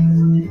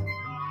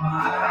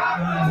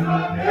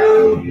 Maracanã,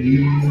 meu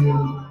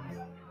rio,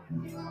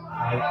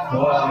 aí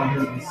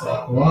corre,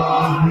 só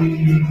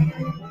corre,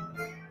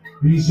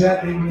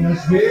 injeta em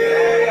minhas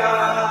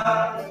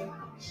veias,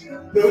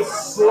 teu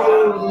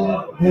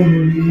solo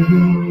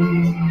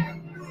poluído,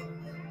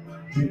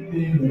 de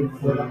pneu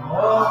folha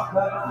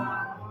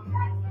morta,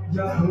 de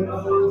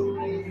amor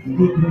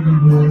do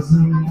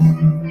criminoso,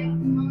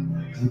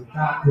 de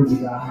caco de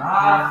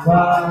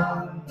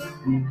garrafa,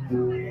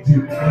 de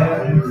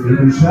pé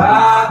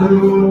enferrujado,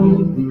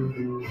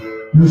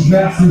 os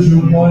versos de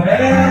um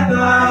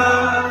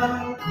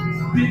poeta,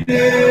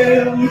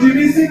 pneu de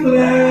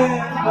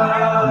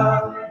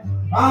bicicleta,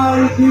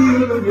 ai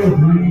rio do meu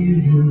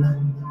rio,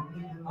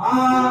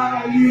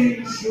 ai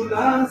lixo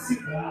da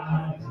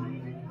cidade,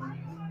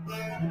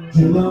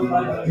 de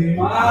lâmpada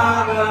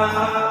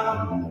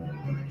queimada,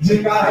 de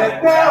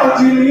carretel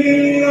de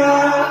linha,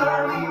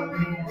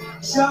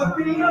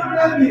 chapinha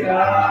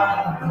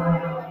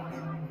premiada,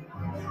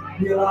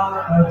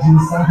 pilata de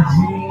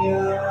sardinha,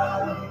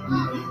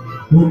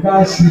 o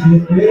castigo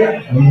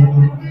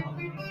perdão,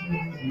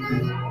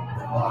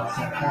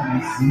 nossa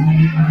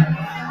camisinha,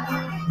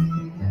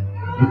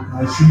 o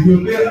castigo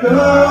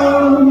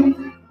perdão,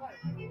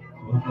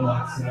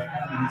 nossa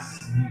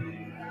camisinha.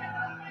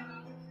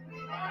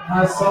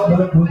 A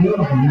sobra quando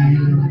eu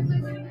rio,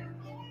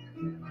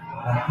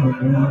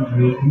 Maracanã,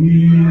 meu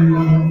rio,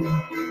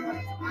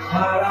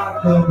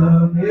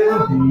 Maracanã,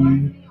 meu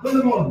rio.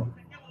 Todo mundo.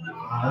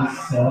 A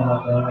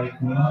sobra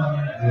quando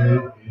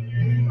eu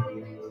rio.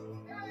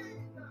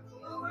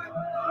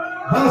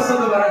 Dança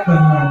do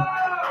Maracanã.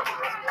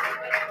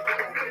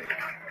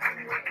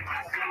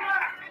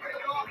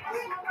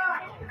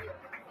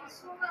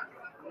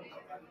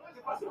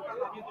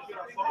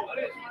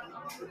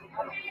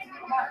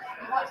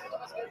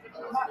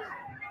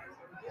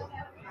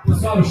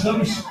 Pessoal,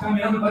 estamos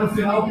caminhando para o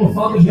final por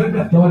falta de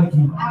repertório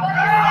aqui.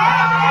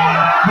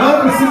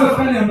 Não precisa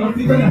ficar nervoso, não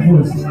fica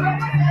nervoso.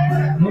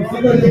 Não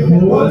fica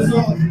nervoso.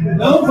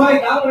 Não vai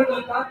dar para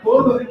cantar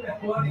todo o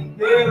repertório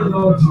inteiro do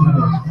Aldir.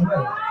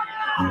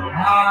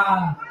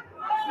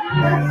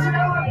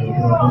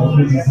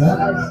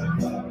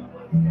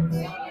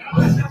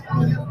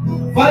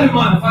 Fale,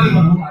 mano.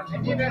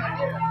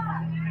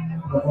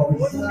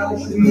 Vamos lá.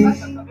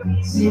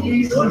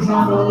 Sinistros de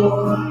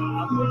amor,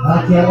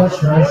 aquelas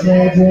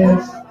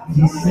tragédias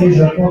que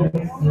seja como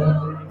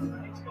for,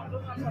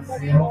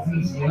 serão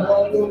fins de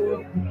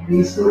ano,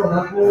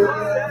 mistura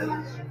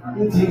cores,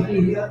 o que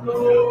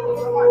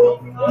criador,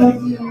 o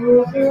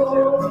que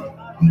horror,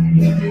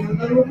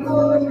 inventando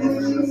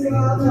cores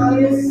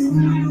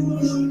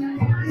desaparecidos,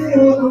 e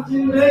outro que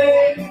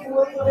vem,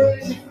 outro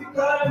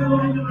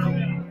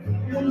edificado.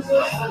 Os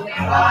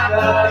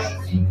assaltadas,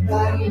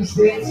 carinhos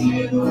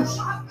perdidos,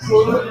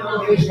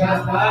 chorando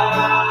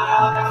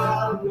resgatado.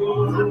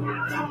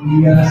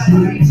 E as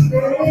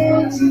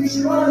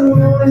tristezas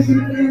clarões de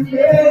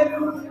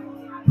vermelho,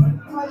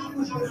 as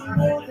luzes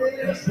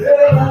poderes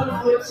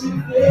pela noite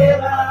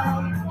inteira.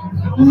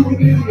 O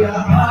brilho e a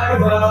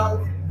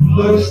raiva,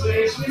 2,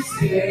 3 que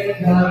se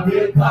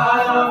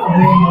engavetaram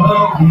em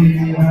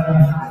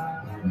mangueira.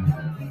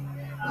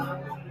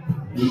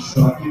 O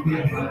choque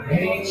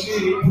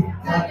permanente,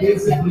 a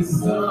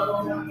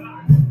perseguição,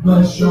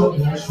 manchou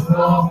minhas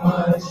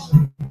formas,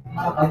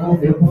 apagou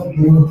meu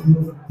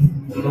contorno.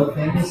 Não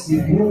tenho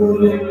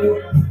seguro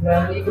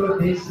pra me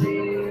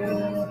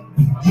proteger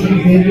de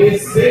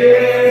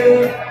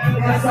envelhecer.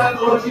 Essa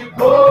dor de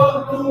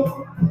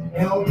corpo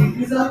é um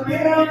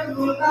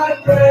deslizamento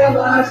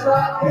daquelas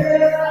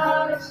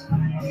barreiras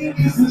que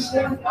me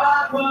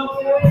sustentavam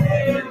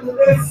querendo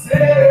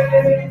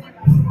descer.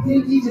 E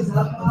que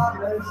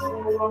desapagas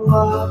foram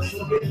lá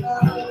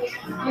soberbanas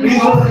em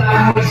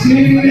jornais de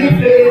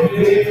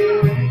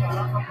TV.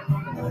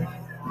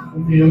 O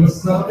meu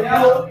samba é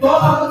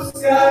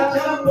autópsia de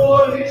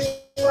amores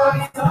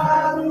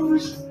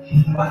passados,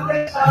 o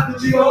atestado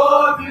de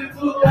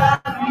óbito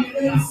da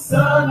vida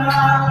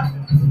insana.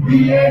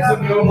 E eis o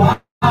meu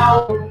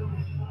mal,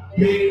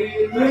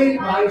 querido em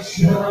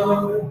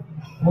paixão,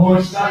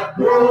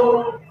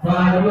 constatou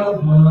para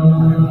o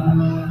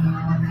mano.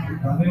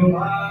 A meu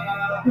lado,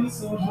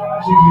 São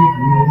Jorge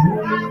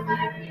viveu.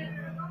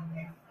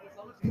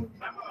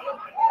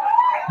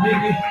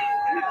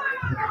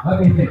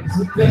 Vai bem,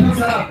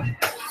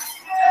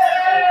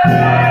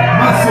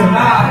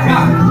 Massurraca,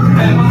 é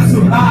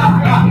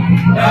massurraca,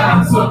 é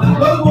massurraca,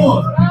 todo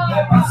mundo, é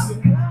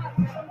massurraca.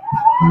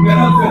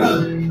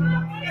 Fernando.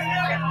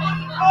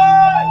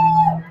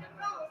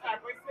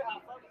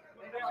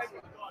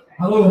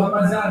 Alô,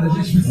 rapaziada, a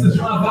gente precisa de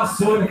uma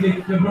vassoura aqui,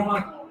 que quebrou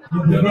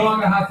uma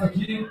garrafa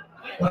aqui,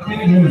 tá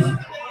perigoso.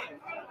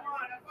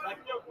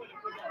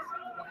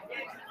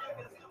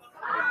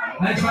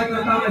 A gente vai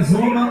cantar mais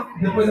uma,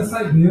 depois a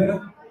saideira.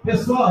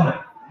 Pessoal,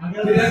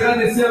 queria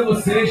agradecer a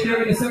vocês, queria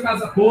agradecer a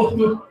Casa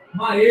Porto,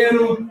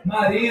 Maero,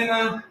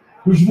 Marina,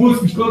 os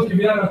músicos todos que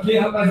vieram aqui,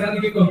 a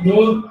rapaziada que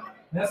cantou.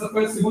 Essa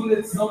foi a segunda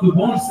edição do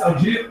Bonde de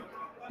Aldir.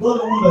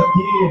 Todo mundo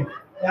aqui,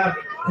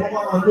 como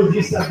a Manu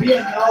disse, a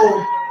Bienal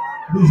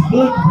dos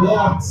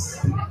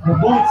Blancs, do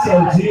Bonde de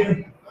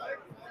Aldir.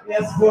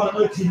 Essa foi uma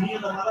noite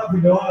linda,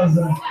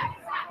 maravilhosa.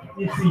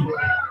 Enfim,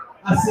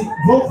 assim,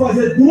 vamos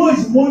fazer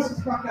 2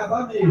 músicas para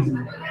acabar mesmo.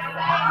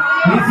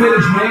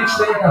 Infelizmente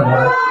tem que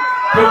acabar.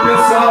 Porque o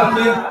pessoal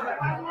aqui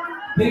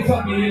tem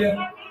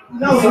família,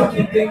 Não, só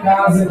que tem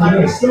casa. A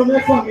questão não é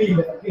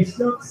família, a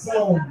questão é que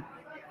são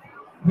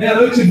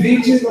meia-noite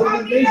 20,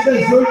 desde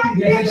as 8h30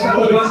 e a gente está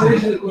tocando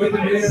desde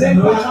 8h30 da sem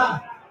noite.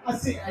 parar.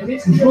 Assim, a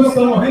gente Os músicos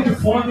estão morrendo de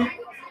fome.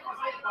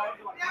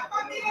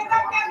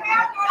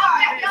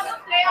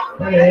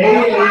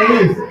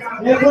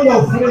 É quando o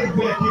Alfredo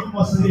vem aqui com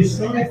uma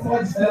sugestão, é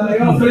foda de falar.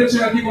 O Alfredo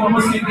chega aqui com uma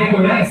música que ninguém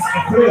conhece.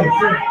 Alfredo.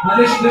 Mas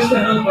deixa o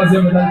Fernando fazer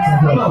a medalha de São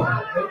João. Não,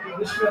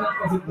 deixa o Fernando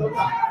fazer tudo.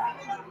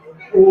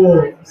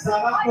 O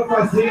Sará vai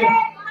fazer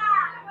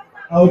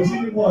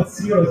Aldir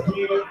Moacir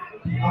aqui,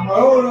 a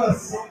maior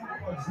oração que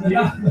pode ter.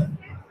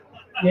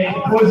 E aí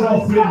depois o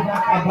Alfredo vai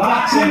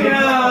acabar.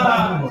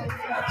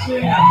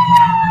 Tinha!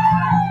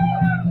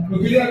 Eu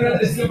queria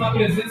agradecer uma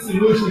presença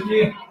ilustre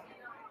aqui,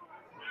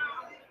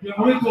 que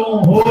muito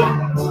honrou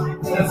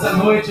essa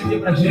noite aqui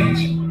pra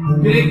gente.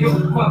 Queria que,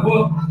 por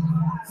favor,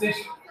 vocês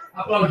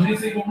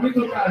aplaudissem com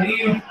muito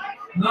carinho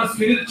nosso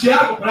querido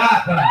Thiago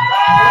Prata.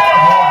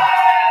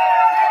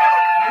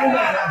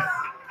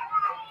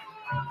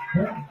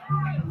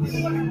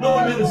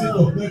 Não menos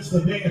importante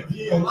também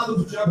aqui, ao lado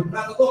do Thiago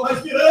Prata,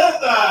 Tomás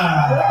Miranda!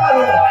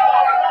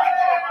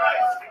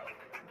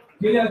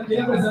 Queria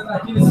apresentar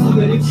aqui nesse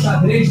modelinho de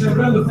xadrez,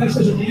 lembrando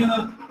festa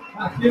junina,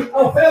 aqui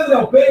Alfredo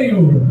Del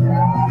Penho.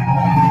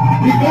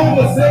 E com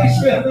vocês,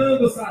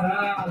 Fernando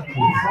Sarato.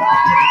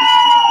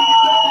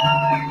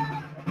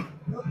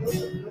 Eu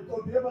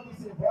tô bêbado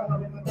sem voz,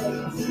 mas não tá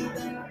assim.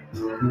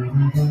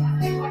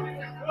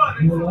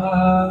 Do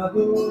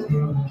lado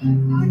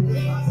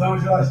São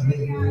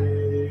Jorge,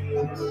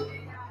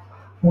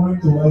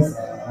 muito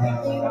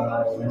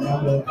azar,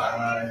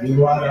 e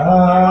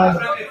Guará.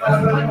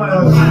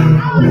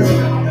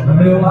 do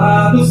meu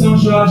lado, São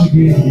Jorge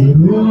Guerreiro.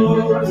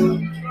 Muito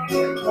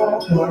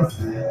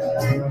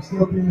azar, mas que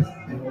eu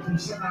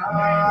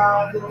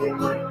ensinado,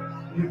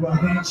 e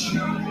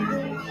guardentinho,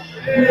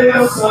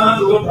 Meu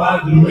santo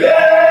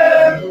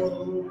padroeiro,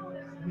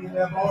 me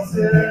leva ao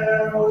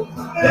céu,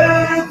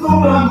 em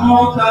tua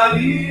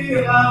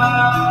montaria.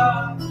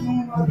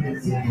 uma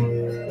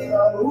vizinha, a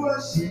lua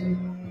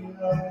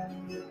cheia,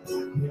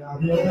 e a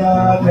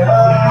medalha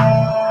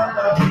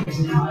da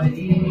Virgem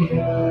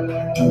Maria.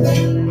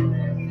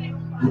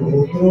 Do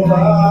outro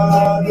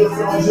lado,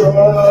 São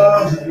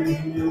Jorge,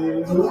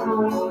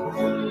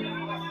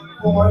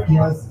 põe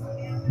as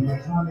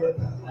armas na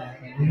medalha.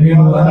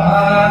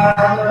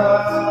 Memorada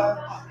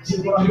de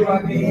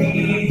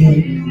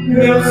Guardim,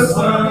 meu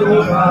santo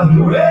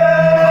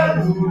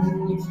padroeiro,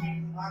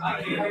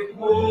 aqui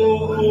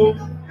recorro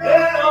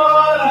em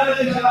hora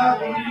de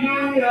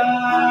agonia.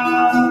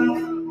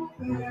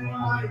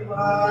 A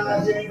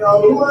imagem da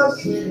lua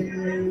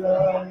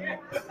cheia,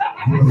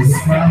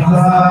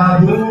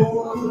 descasado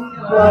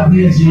com a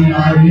Virgem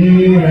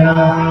Maria.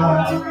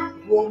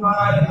 O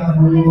mar da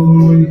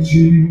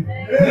noite,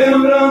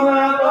 Lembrando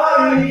a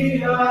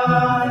Bahia,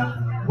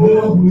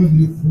 orgulho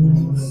de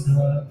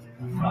força,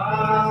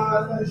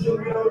 fadas de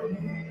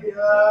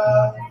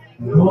rebeldia,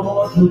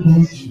 luto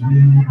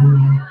contigo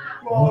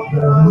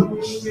contra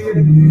os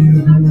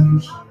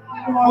perigos,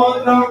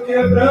 contra o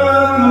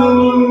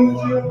quebrando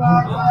de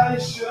uma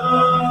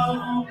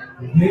paixão.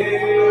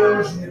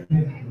 Deus me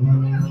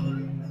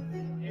perdoe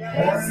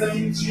essa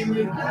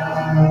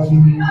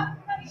intimidade.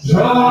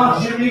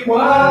 Jorge, me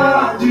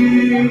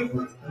guarde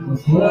no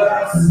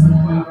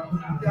coração,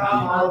 que a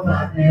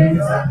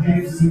malvadeza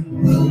desse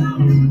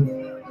mundo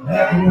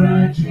é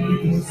grande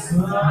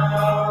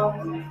ilusão,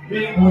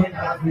 e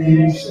muita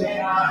vez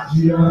tem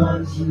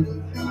adiante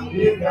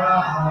e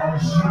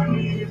garras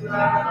de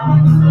dragão.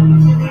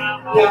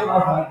 Que a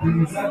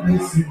malvadeza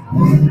desse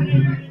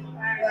mundo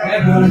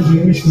é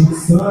grande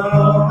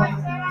instrução,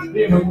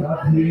 e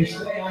muita vez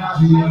tem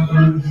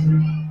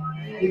adiante.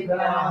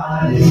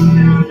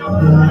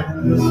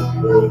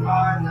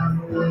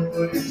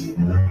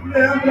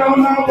 lembram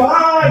na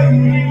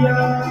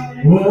Bahia,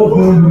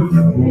 Orgulho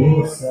de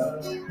força,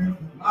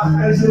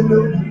 marcas de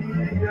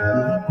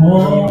rebeldia,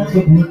 contra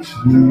o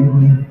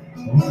motivo,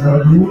 contra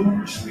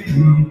os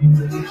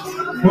perigos,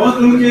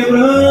 contra o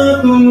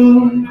quebranto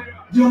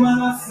de uma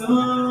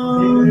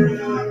nação.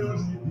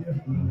 Deus me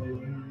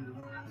perdoe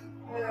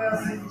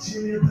essa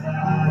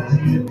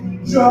intimidade.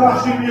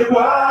 Jorge, me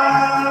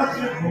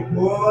guarde no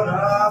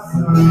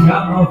coração. E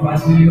a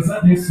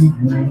malvadeza desse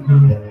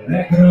mundo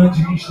é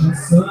grande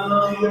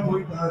extensão. E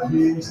muita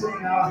vez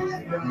tem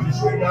arte de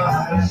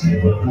chegar.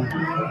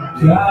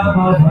 E a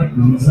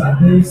malvadeza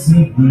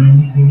desse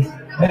mundo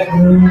é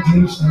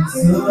grande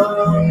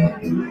extensão.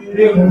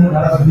 E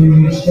muita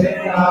vez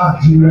tem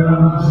arte de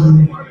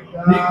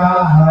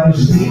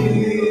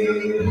carrasqueira.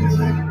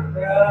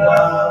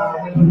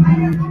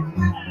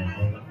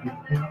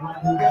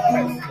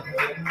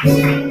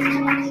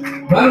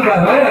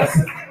 Vai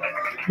essa?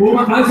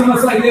 Mais uma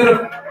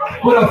saideira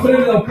por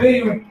Alfredo Del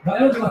Penho,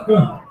 Baião de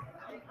Lacan.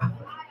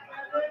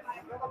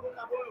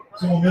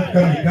 Esse é um momento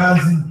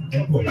kamikaze, é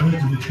importante a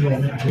gente ter um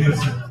momento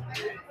desse.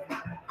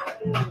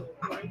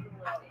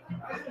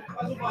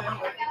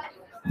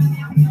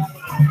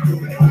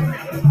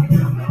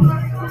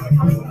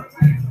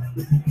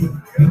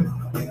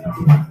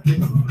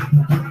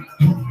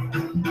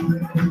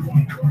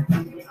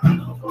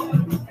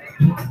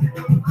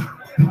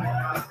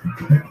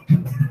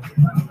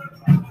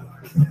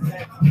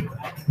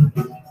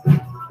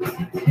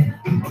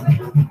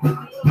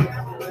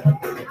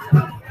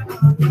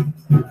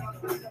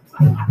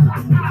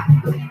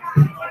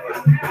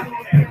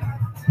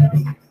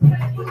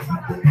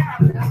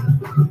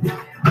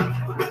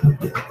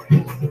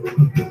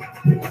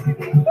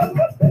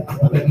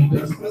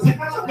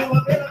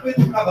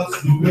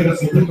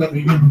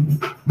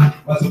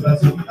 Mas o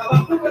Brasil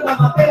ficava fuga na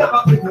matéria,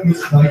 bateu com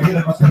isso,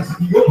 tagueira, mas quase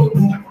que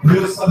outro.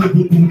 Eu sabe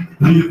do tum,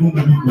 e com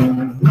do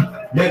tum.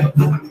 E é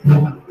tum.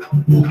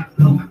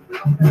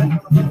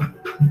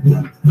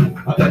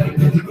 Até que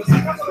tem que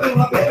você casou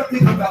na beira, tem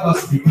que acabar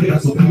as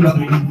figueiras sobre o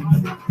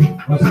ladrinho.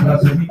 Mas o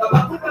Brasil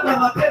ficava fuga na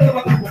matéria,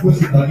 bateu com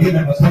isso,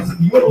 tagueira, mas quase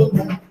que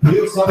outro.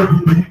 Eu sabe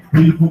do tum,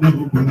 e com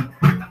do tum.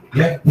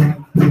 E é tum.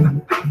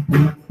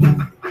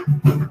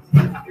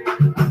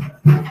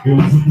 Eu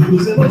uso tudo,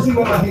 você não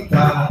chegou na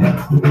barricada.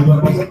 Tudo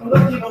vai passar por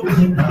aqui, não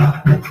vejo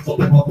nada. Só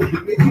tem uma foto de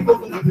peito e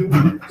volta no teu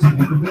olho. Se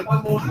muito bem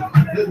mais longe,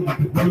 dedo no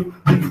teu olho.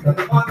 Tem que ficar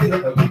de maneira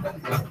pra ficar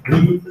de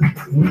olho.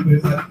 O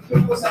empresário que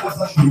fez você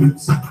amassar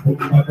chutes.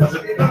 Pouco mais pra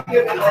chegar pra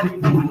quebrar lá de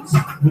frutos.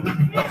 Tudo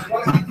que faz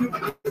quase que o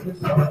que eu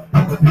pessoal.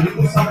 Até filho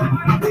não sabe do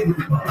que tem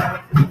de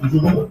falar. O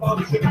jogo no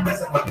pau, chega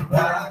nessa pra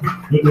ficar.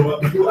 Eu dou uma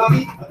pintura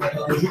ali, até que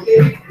eu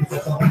joguei. O sol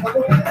só vai pra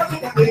correr, mas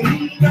fica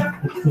terrível.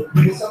 Eu sou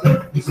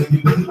pensador, isso aqui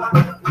vem de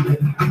nada.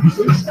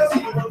 Bicho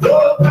esquecido,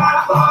 mandou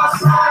pra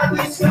roça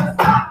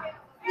descansar.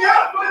 E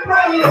eu fui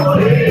pra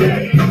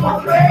Iorê,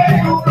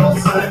 comprei o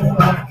conselho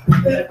lá,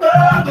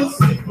 tentando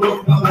se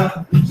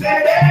proclamar.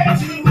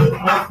 Gerente do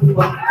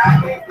Macua,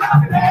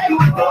 comprei o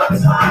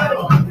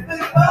conselho,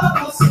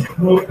 tentando se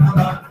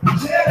proclamar.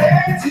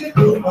 Gerente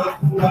do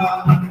Macua,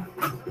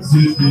 se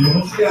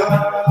viram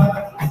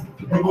chegar,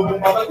 eu vou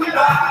para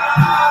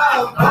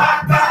virar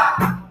vaca.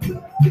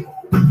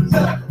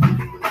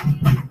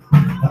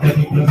 Até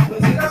que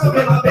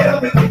sobre a madeira,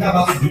 vem que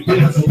cavaço de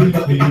feira sobre o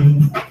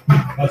cabelo.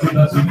 Mas o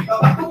Brasil me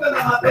tava fuga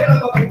na madeira,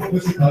 pra quem comeu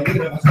esse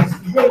tagueira, mas quase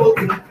que o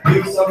outro.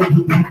 Eu sabe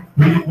tudo,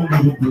 ele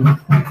comeu tudo.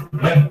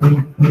 É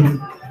tudo.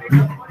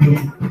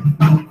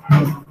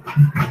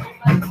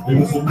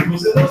 Eu sou muito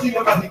você não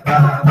tinha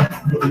barricada.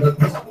 Eu tô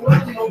dando essa por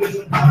aqui, não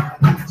vejo nada.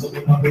 Só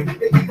tem uma vez que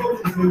tem que comer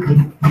no meu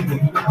olho. Se tem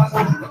que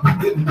passar o jogo,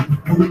 dedo no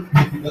pulo. E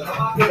fica na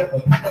madeira,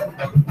 pode ficar no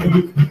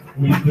cabelo.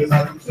 O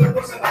empresário que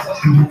chegou, você passa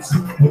chutes.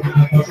 Porque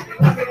não pode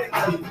ficar querendo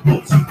aí de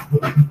outros.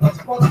 Porque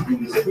pode que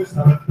me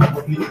sequestrar.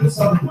 Porque ele não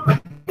sabe do que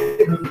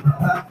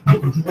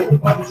eu jogo no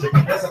pau, chega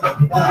nessa pra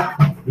ficar.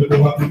 Eu dou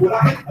uma figura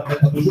aí, a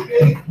meta do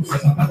joguei. O seu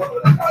sapato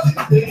toda quase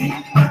que tem.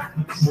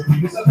 Sou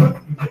pensador,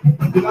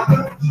 do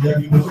ladrão. Dia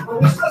que você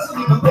começou,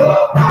 me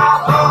mandou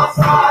pra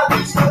nossa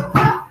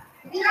descansar.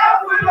 E eu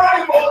fui lá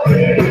e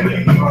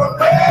morrer.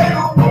 Encontrei o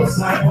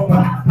conselho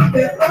lá,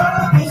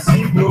 tentando se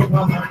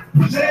proclamar.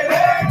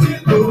 Gerente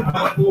do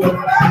Macua,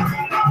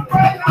 não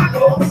foi na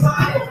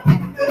conselho,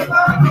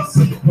 tentando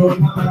se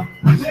proclamar.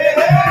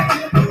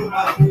 Gerente do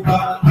Macua,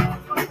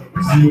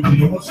 se o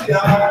clima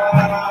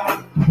tirar,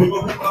 o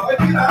Macua vai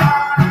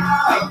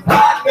virar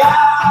vaga.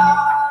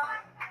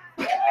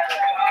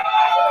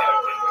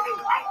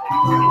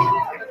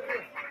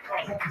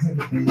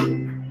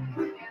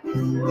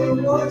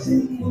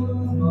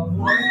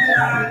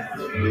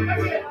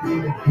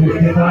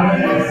 Porque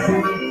parece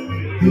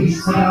que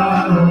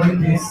está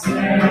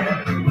anoitecendo.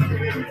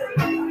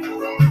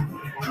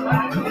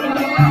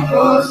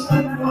 Gosto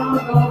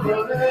quando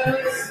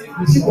amanhece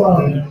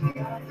escolhe.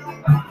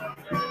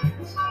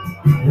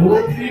 O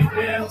que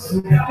penso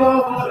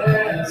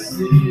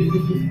favorece.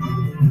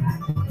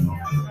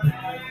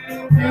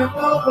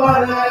 Então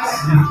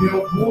parece que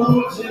eu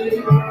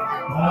pude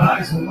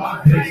mais uma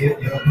vez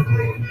outra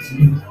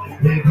noite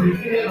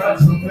reviver a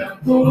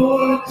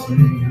juventude.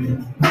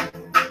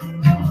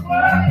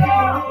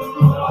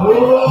 O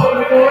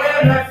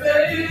poema é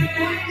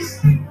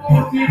feliz,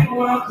 porque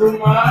quanto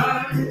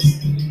mais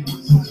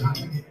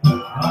triste,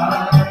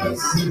 mais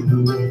se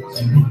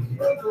ilude.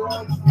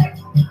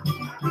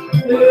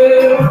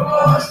 Eu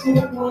gosto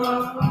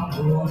quando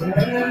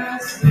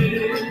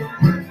amanhece.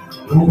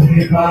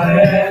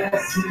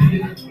 parece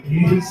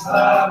que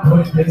está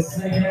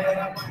anoitecendo.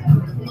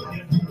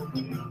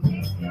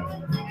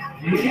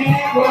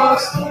 E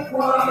gosto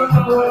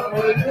quando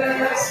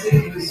anoitece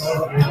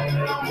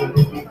sorrindo.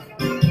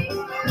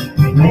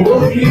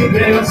 Porque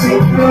penso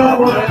que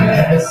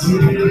amanhece.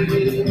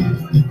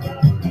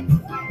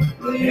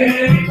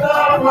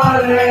 Então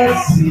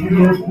parece que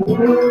eu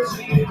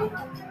pude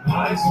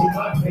mais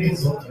uma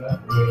vez, outra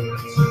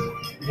noite.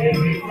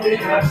 Evitei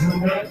a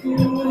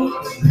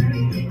juventude.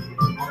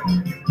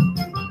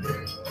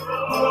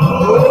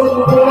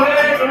 Todo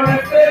poema é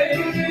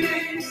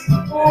feliz,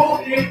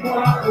 porque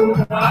quanto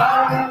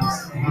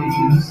mais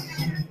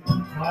triste,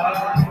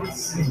 mais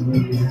se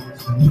ilude.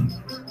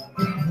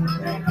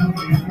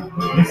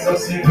 Esse é o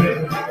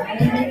segredo de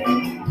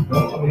quem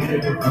não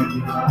vive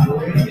na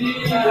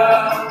boemia.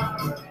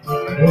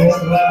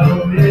 Mostrar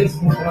o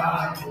mesmo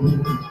quarto,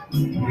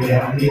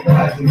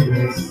 realidade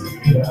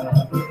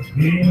vestida,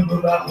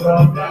 vindo da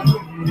própria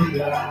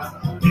família,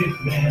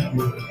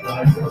 vivendo,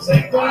 mas não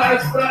sei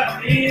quais pra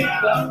mim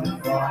tanto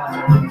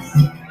faz.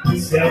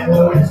 Se é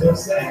noite ou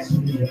se é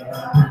dia,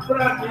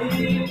 pra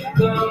mim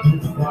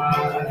tanto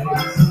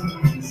faz.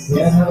 Se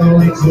é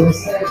noite ou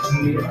se é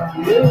dia,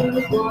 eu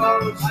não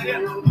gosto.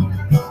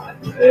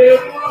 Eu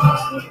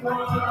gosto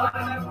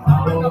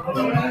quando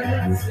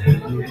aparece.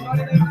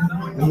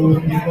 O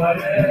que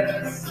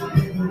parece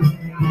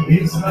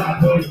está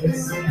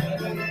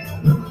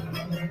anoitecendo.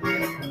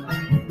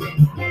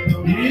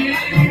 E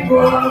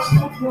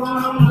gosto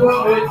quando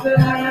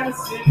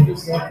anoitece que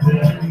só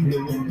perde.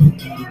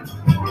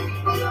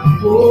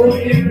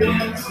 Porque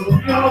penso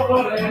que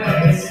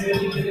aparece.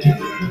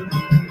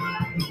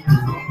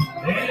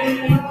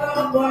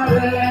 Então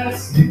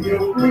parece que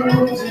eu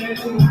pude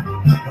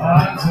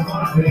mais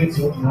uma vez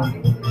outra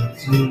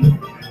noite.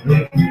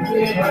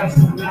 Reviver a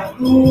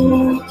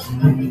juventude.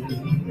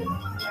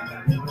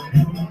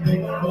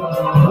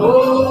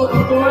 Todo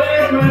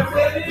poema é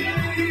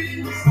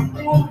feliz,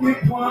 porque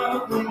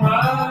quanto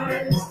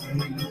mais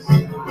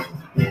triste,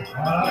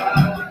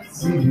 mais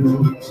se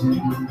ilude.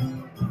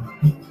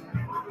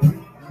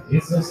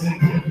 Esse é o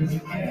segredo de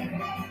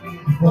quem,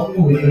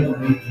 como eu,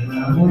 vive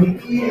na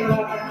boemia,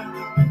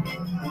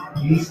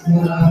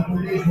 misturar no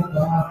mesmo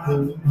barco,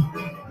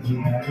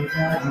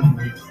 realidade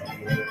muito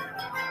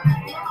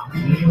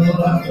vindo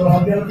da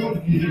própria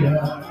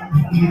Turquia,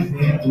 e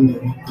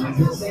vendo, mas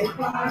eu sei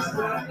mais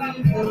pra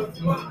mim não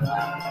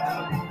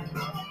ficar.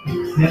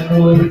 Se é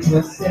noite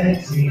ou se é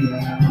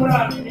dia,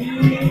 pra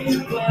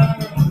mim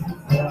tanto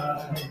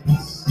faz.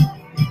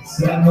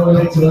 Se é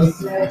noite ou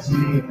se é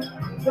dia,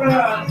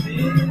 pra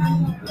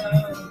mim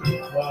tanto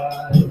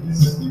faz.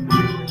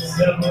 Se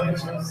é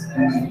noite ou se é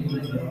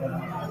dia.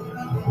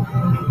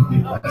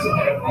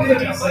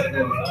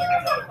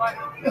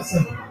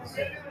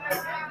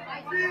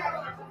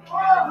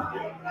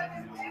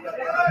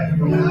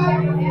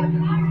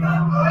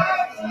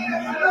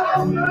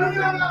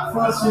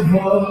 Faço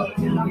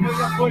voto.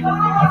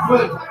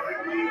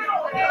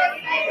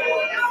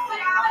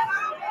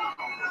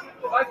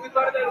 Vai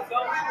vitória da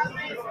ilusão.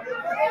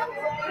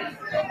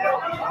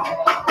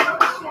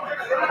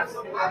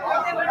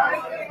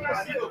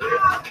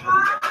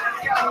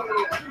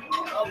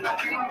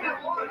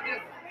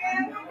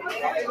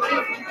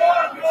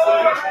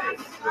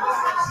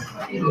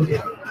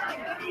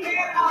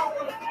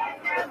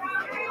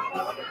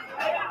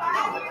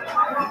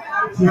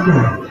 Chico,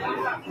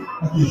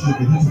 aqui,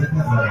 Chico, a gente vai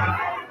casar.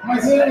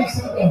 Mas eu não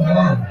sei não.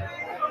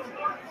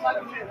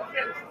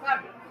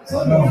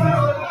 Sabe não?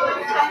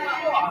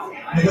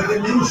 Ainda tem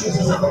menos chance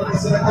dessa hora que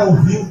você vai estar ao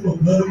vivo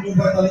tocando e não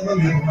vai estar lendo a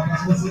letra, mas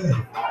se você.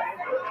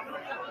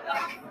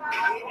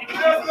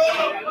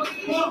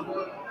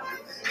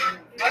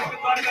 Vai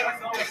vitória da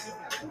ilusão.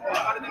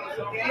 Vitória da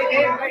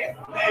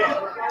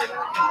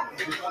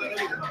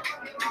ilusão.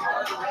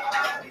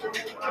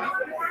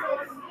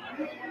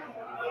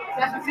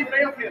 Você acha que esse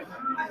trem é o quê?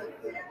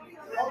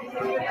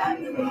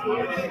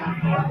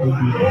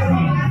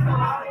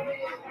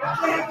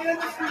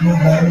 Não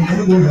vai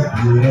nem lugar.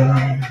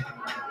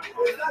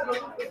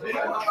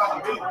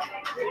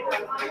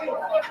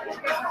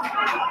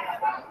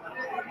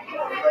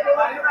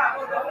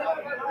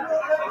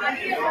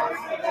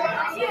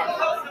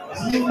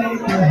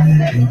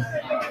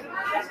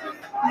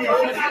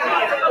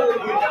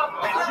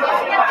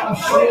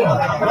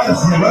 Agora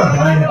sim, agora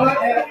vai.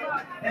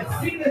 É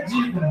filha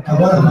digna.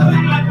 Agora vai.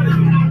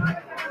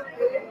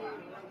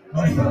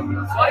 Vai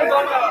então. Só em dó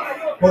maior.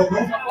 Qual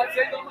dom? Só pode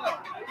ser em dó maior.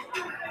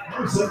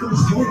 Não sei que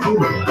eles vão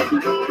tudo.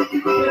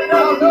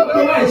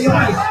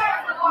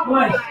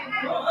 Mas,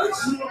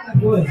 antes de outra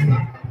coisa,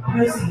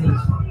 é o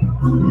seguinte: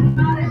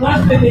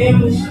 nós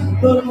bebemos,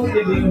 todo mundo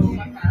bebeu,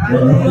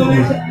 todo mundo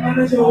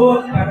manejou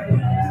outro, cara.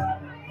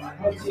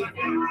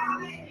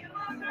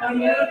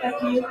 Mariana tá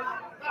aqui,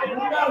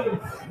 não dá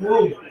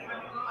luz.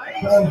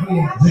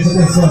 Presta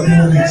atenção aqui um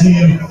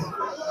momentinho.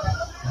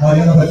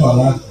 Mariana vai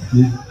falar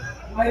aqui.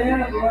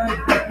 Mariana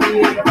Blanc tá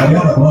aqui.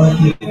 Mariana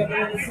Blanc.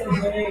 Agradecer a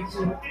gente,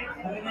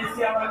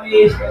 agradecer a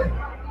Manesca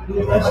e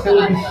outras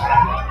coisas.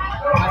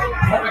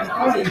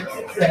 Fala aí, se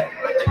você quiser.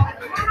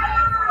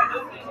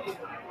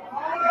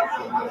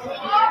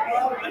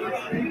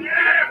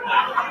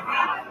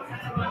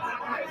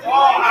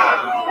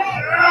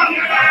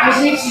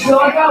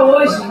 para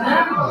hoje,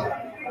 né?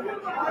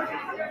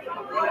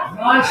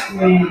 Nós que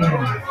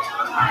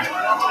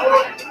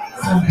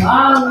São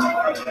Paulo,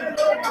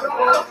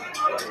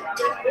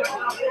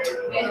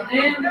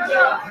 perdemos,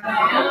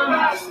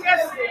 ganhamos,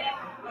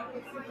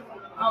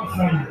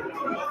 enfim.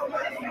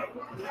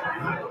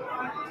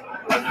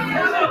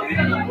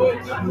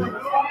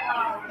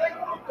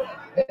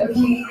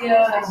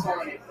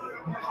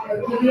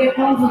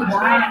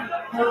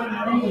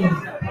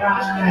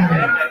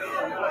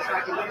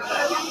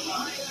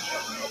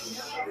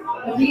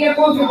 Eu queria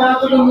convidar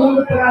todo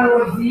mundo para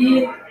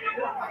ouvir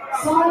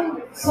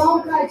só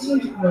um cadinho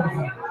de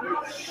coisa.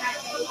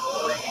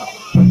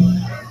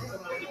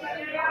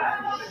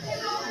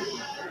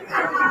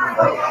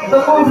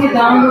 Estou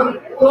convidando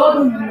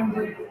todo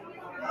mundo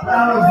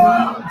para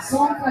ouvir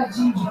só um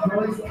cadinho de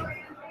coisa.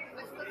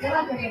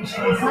 Será que a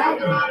gente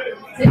consegue?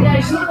 Você me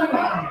ajuda, meu?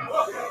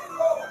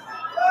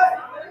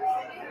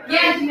 Quem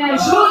é que me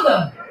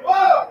ajuda?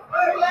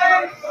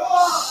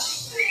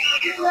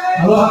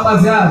 Alô,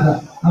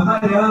 rapaziada. A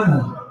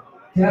Mariana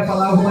quer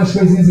falar algumas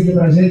coisinhas aqui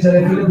pra gente. Ela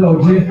é filha do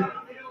Aldir.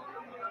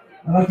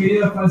 Ela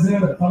queria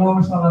falar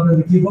umas palavras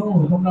aqui.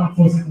 Vamos dar uma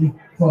força aqui,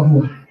 por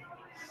favor.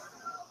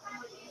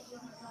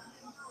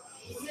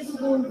 Preciso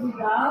do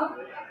Vidal.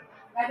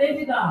 Cadê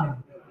Vidal?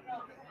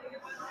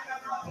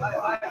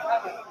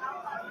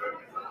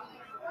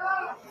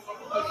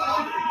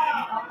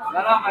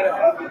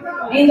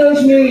 Em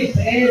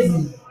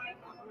 2013,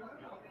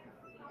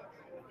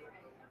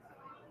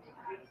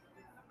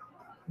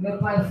 meu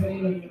pai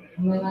foi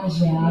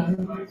homenageado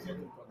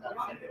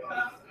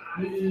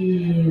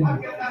e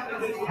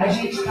a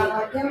gente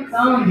estava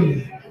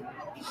tentando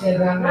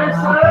chegar na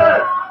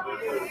data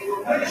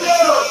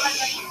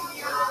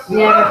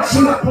e era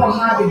tiro,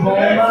 porrada e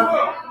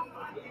bomba.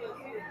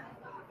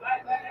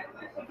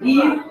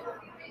 E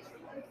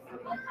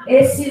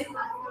esse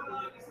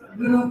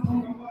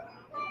grupo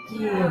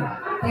que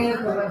tem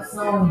o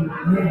coração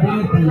no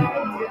bip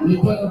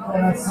e tem o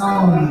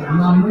coração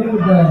na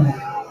muda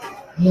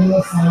e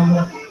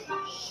emoção,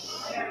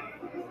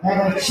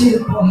 era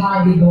tiro,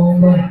 porrada e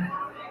bomba.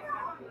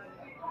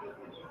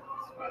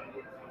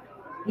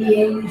 E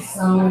eles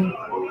são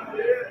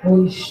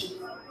os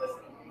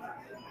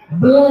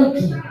Blanc.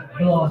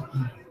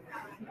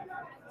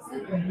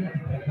 Sempre muito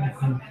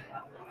preconceito.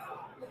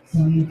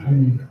 São muito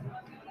bonitos.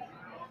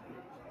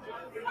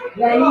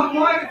 E aí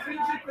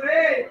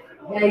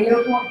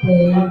eu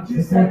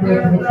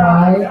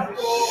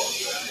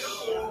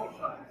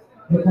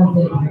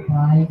contei pro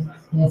pai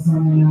que essa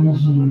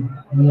homenagem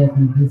ia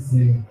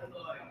acontecer.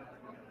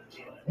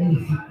 Ele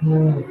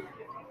ficou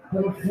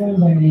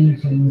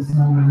profundamente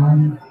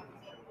emocionado.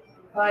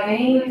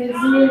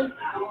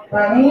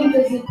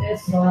 Parêntese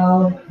pessoal,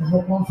 eu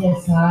vou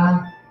confessar.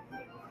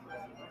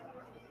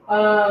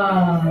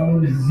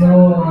 Os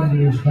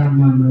olhos da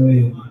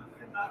Manu.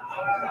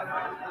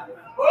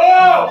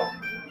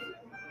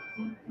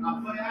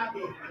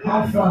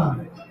 Alfa.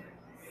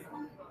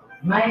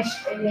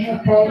 Mas ele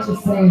repete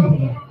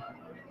sempre.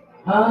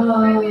 Os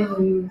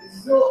olhos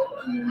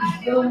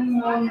da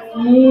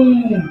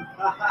Manu.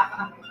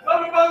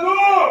 Salve, Manu!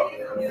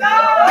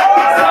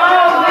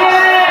 Salve!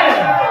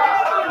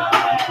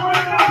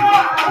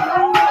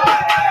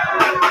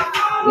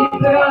 E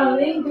para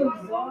além dos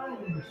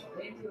olhos,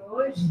 ele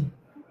hoje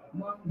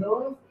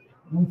mandou,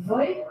 não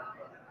foi?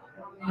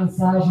 Uma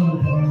mensagem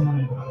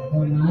para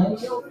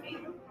nós.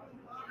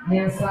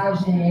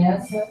 Mensagem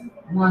essa,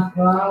 na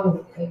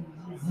qual ele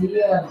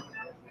dizia: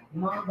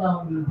 manda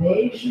um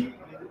beijo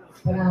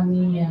para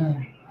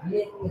minha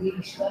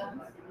letrista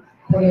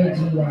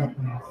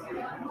predileta.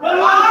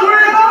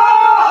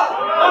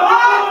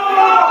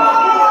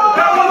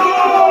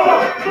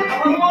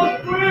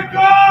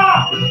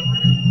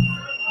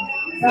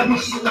 Essa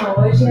bichinha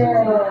hoje é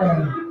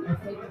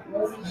feita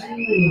coisa de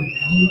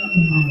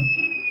irmão.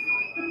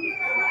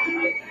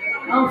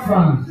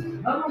 Enfim,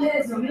 vamos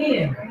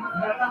resumir?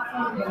 Já está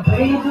falando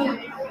comprido.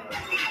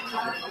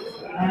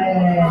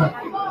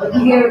 Eu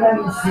queria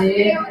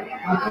agradecer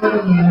a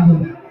todo mundo.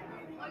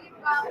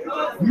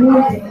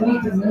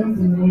 Muito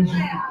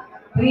mesmo.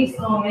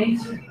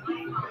 Principalmente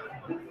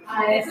a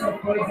essa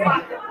coisa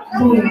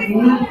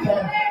bonita.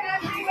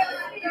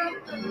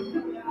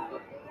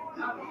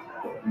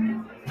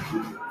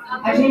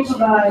 A gente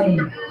vai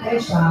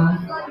fechar.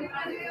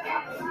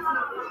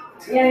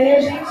 E aí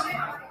a gente...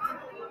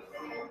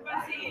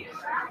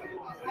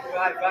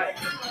 Vai.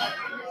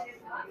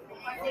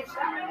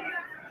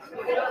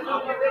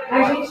 A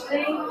gente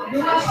tem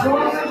duas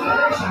formas de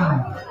fechar.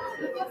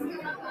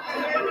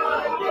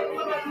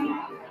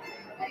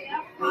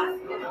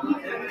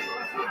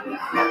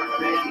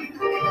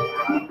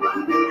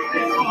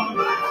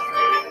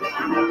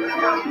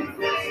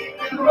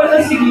 Vou fazer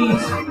o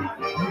seguinte,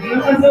 eu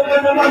vou fazer uma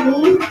da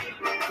Manu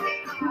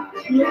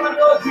e uma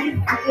do Aldir.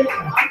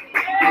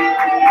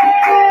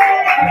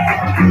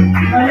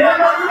 Valeu,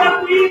 Manu da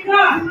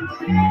Pica!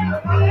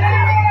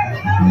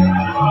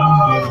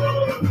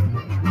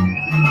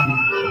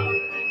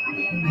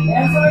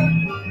 Essa é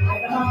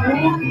da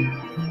Manu,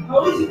 a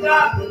música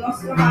do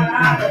nosso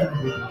camarada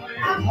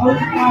Olha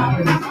de carro.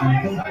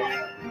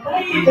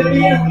 Aí,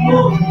 bebê é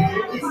novo,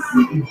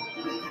 envelhecido.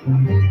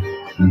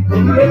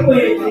 Eu falei com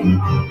ele,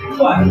 hein?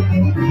 Bora.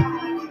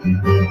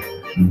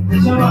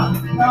 Chama,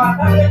 pra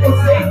matar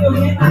preconceito, eu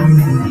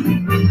renasci.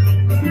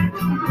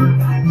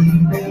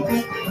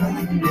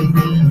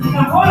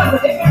 Na roda,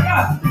 vem pra cá.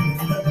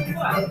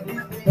 Bora.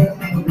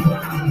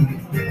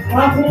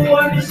 A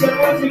rua me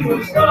chamou de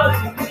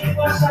gostosa,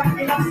 tipo achar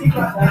que nasci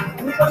pra dar.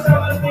 Não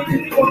gostava muito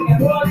de qualquer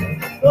coisa,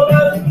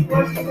 toda vez que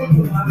gosto de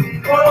continuar.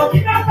 Falou que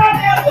na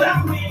panela era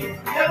ruim,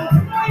 ela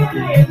não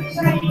ia me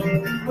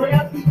sair. Foi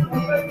a vida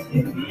pra me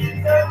servir,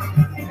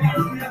 se me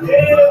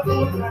abriu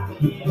contra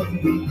mim.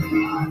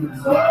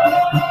 Sou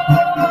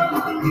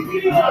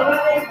viola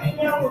em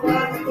minha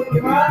mudada, tudo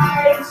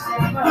mais que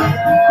amar.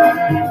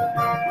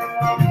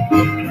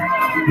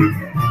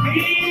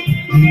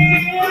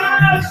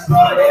 Minhas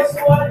flores,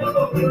 sua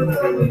língua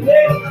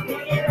brasileira,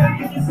 menina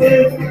me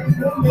dizer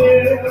o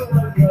meu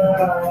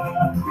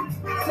lugar.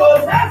 Sou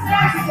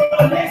Zezé,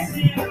 sou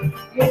Lessinho,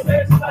 você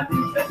está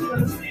triste,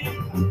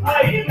 francinho,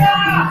 ainda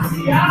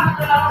se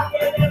ata,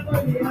 querendo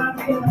me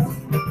matar.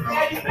 É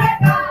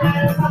libertar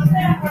essa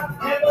terra,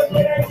 é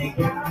bandeira de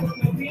guerra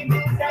que eu vi.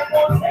 Se é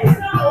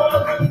Conceição ou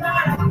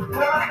Dandara,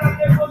 pra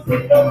que você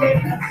também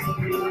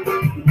nasceu.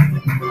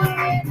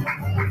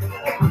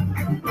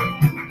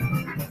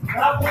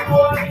 A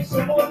rua me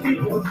chamou de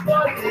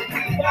gostosa,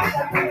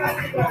 basta pegar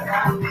se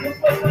tratar.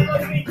 Depois da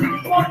noite de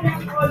qualquer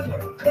coisa,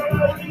 eu não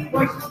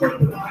gosto de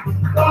continuar.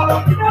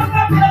 Coloque meu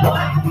cabelo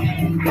aqui,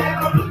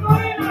 leva no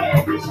correio e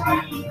deixa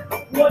aí.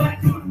 O olhar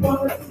de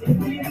forma de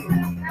serviço,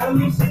 eu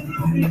me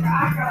sinto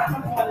ficar a cara pra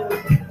fora.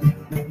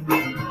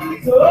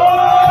 Sou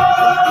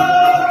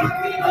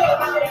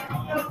viola em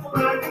minha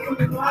muralha,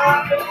 tudo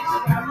mais que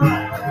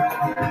amar.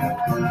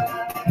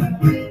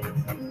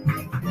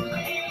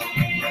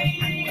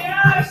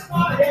 A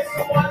história é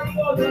sua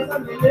língua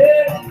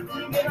brasileira,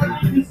 ninguém vai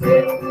me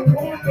dizer o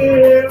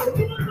meu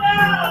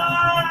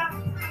lugar.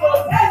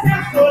 Você se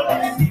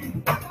solecinho,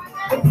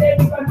 você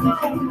nunca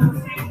me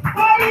nasci.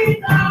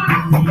 Ainda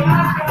se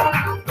acha,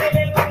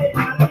 querendo me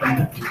matar.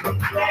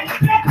 Quer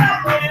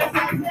enfrentar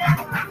essa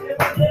terra, eu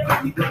vou ter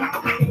que ficar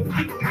com eu.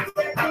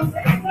 Se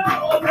Conceição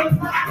ou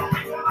Dandara,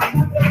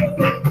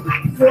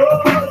 sou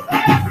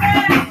Zezé,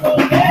 sou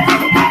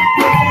Lessinho.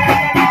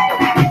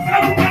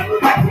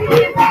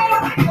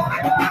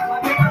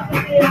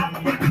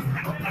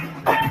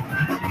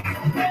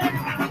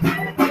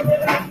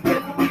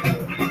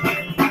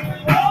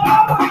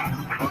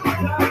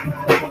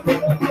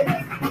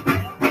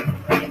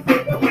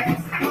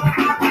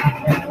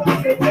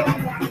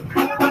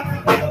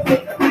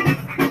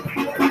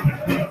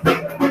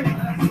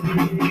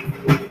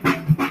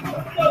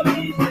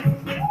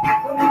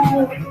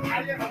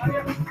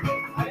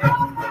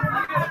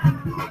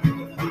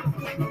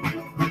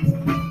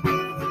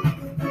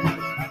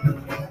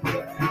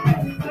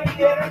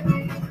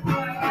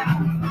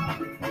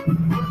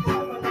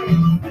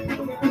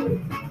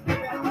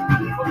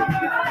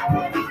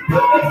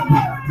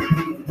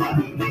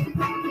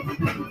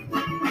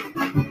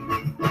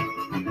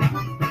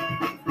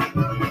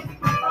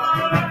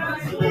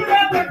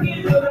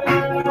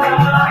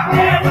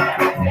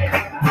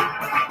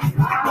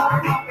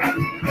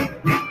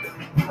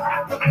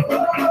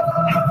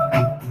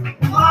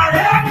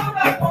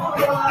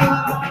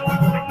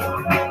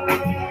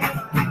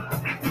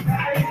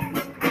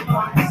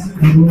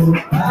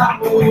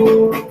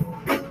 Amor,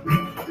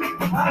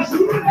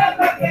 ajuda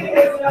pra quem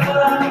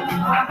rezar,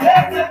 a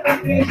reza é pra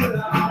quem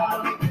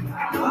jurar,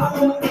 a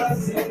onda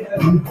sempre é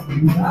do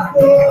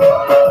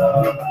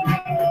cuidador.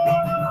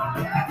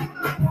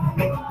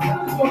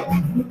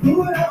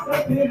 Cultura pra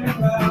quem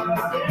levar,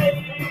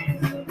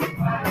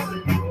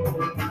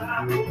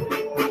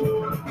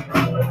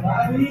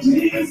 a me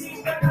diz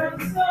que a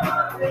tradição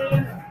é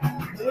terra,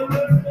 eu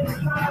meu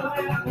festival é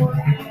a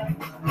morena,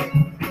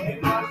 é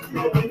mais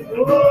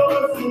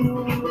glorioso.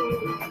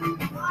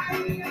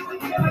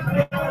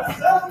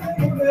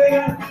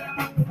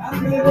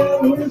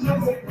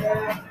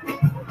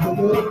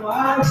 Tudo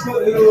mais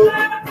poderoso.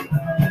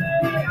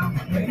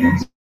 Ele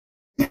diz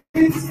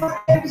que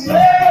é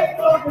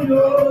jeito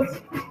orgulhoso,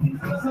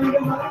 sangue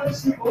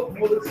mais que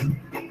populoso,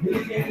 ele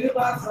quer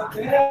levar essa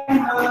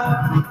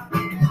terra.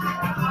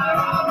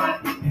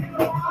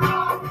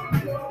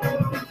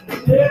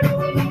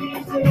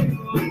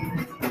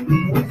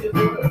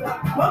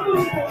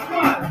 Vamos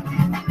embora.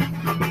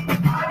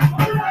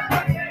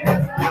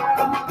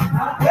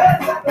 A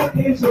festa pra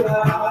quem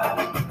jurar,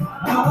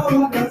 a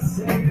onda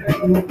sempre é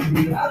do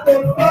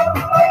Criador.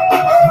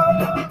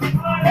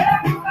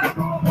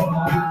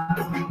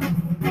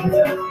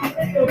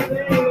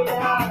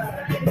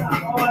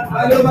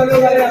 Valeu,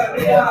 valeu, galera.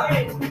 Obrigado.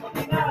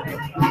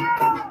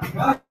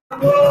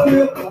 Acabou,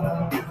 meu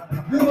pai.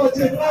 Viu,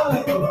 Aldir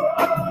Blanc?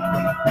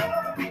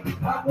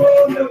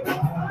 Acabou, meu pai.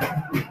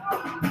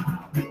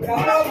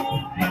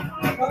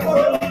 Acabou,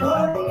 meu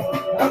pai.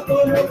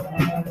 Acabou, meu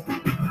pai.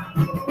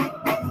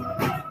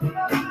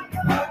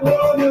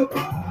 Acabou, meu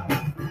pai.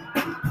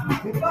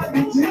 O pai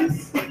me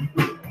diz.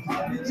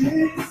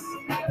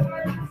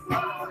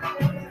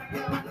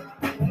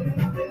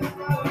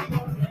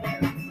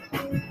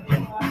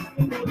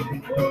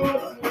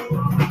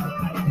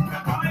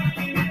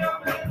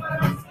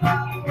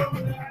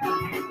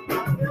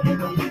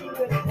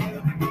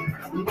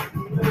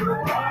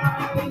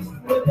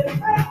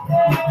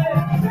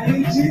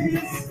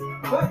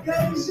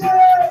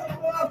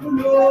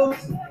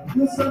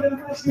 O sonho é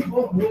mais que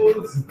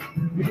famoso,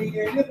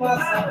 ninguém lhe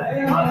passa a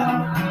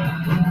terra.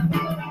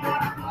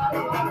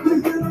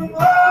 Vivendo um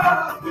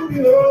mar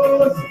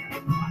curioso,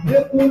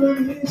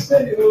 retorno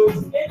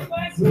misterioso,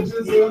 seu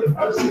tesouro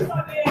faz te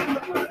saber.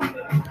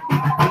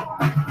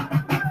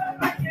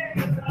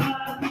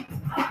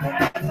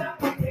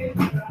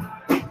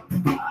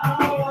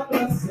 A alma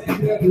pra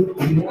sempre é do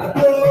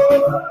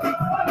Criador.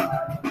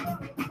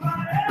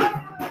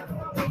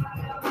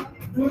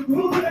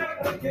 Futuro é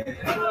pra quem é,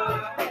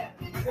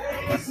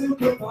 é isso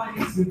que o Pai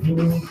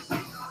ensinou.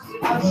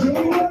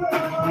 Ajuda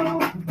não,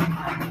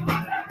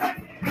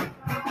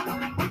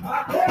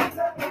 a Deus é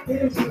pra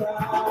quem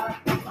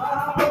jurar. A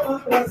alma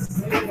pra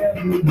sempre é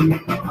do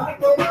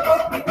Criador.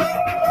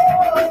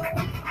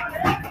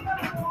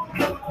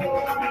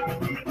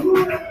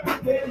 Futuro é pra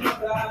quem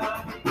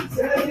jurar,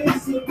 é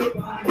isso que o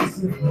Pai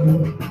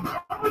ensinou.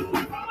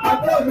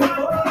 Agora meu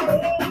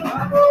pai,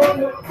 agora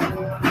meu pai.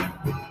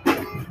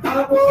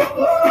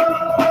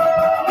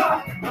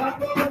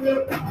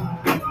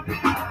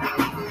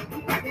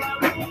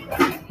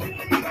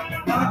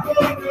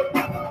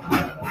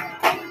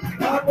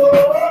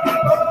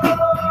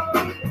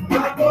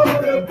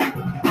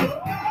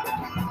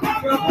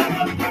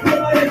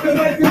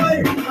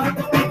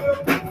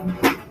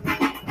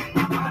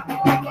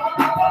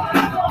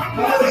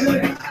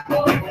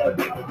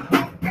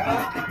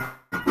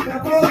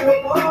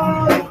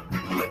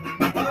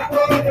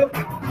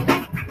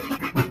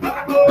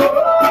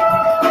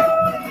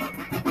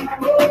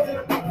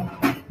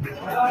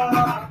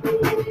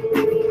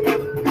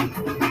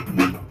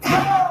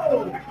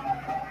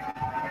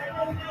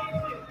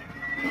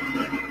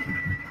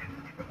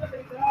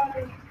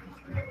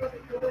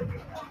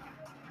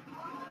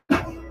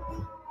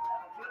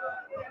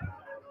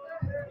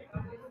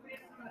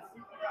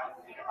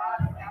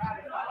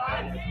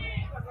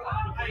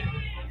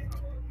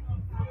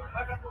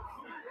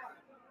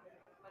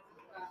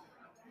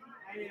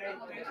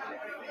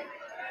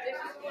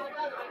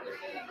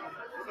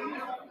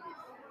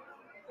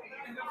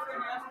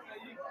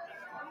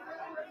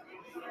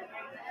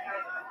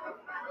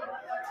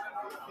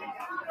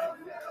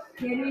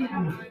 Querido,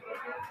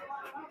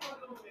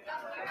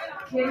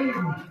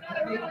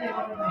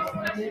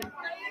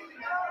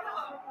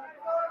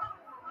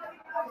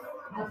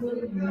 a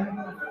todo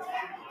mundo,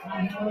 a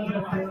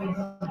nova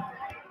coisa.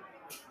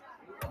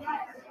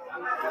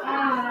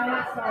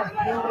 Essa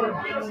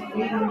coisa,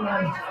 menina.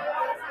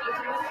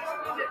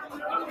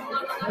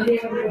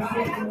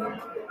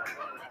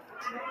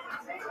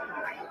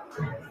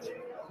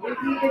 Eu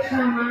queria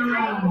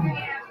chamar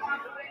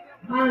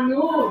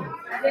Manu.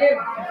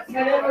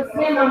 Cadê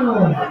você, Manu?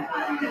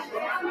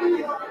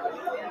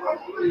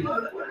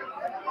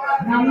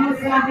 Manu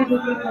sabe do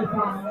que eu estou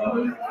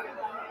falando.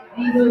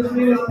 Em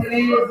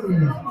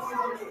 2013,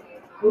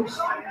 os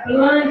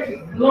Blancos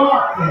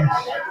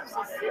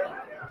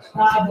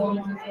estavam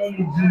no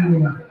meio de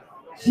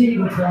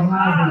tiro,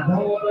 porrada e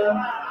bomba.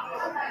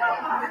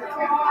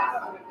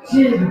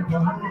 Tiro,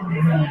 porrada e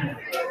bomba.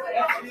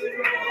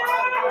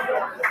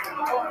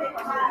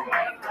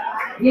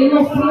 E no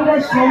fim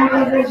das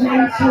contas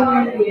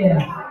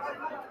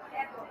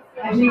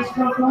a gente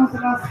foi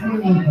contra a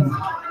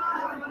cena.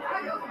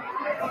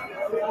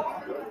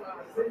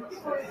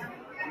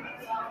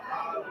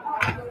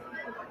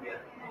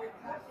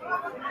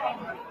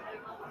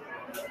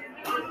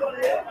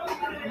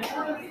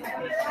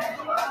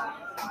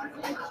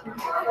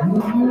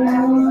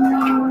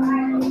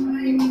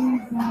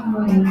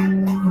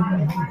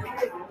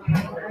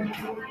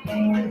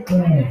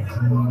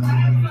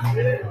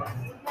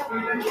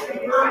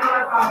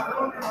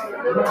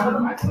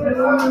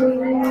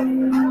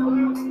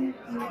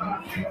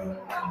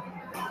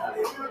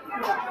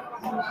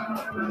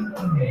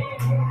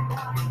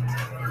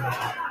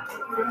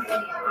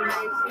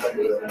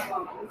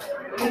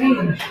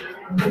 Queridos,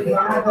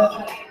 obrigada.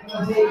 Uma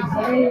vez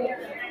aí,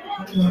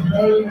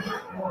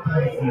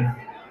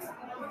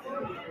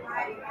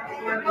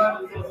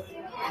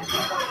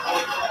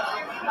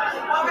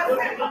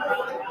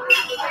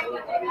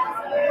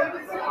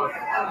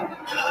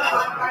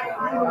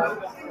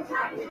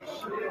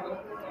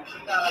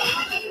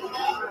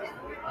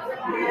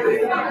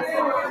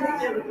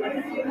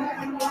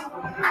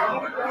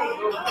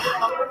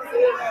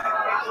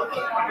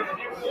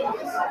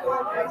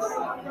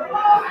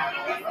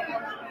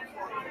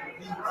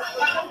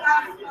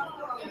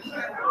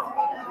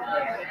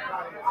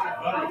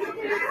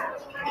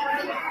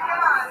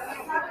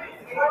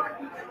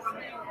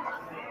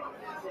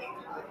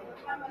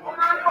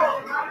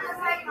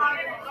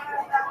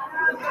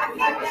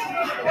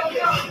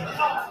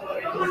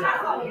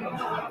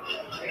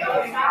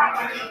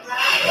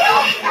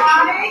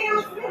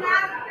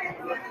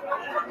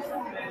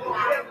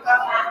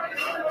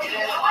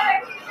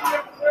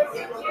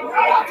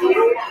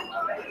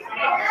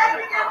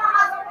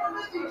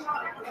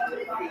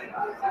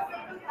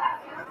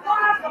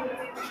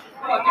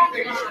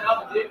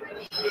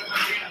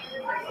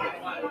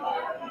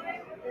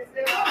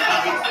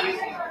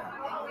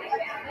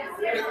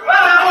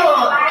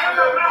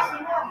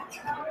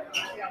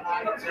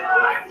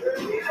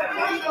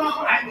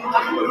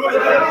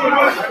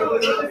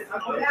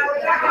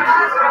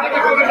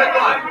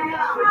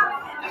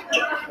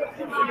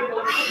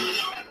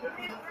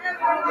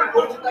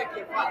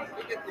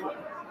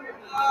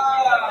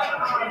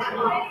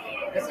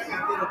 Essa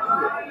carteira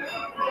tua.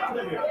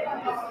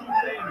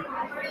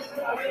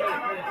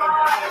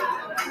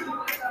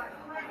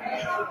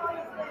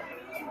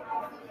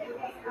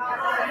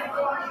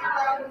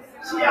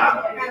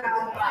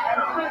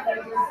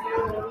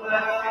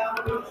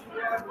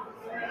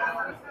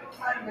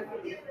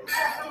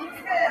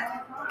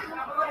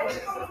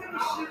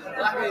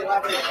 Larga aí,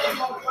 larga aí.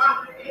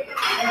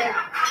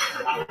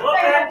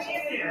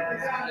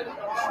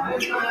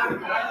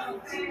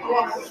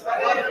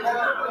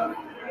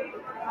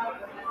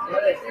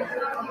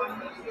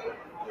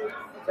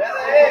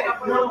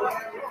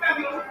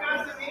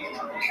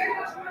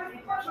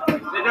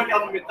 Você deu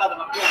aquela vomitada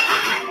na porta?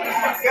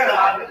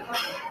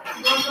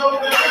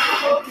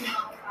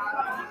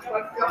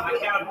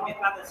 Aquela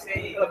vomitada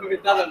sem. Aquela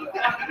vomitada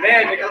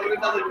leve, aquela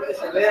vomitada de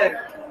deixa leve.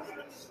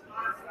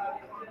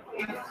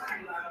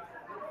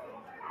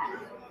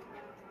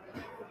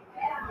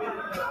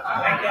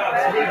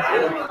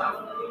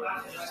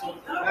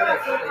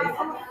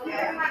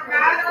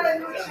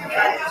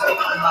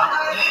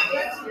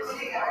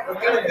 Eu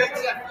quero ver que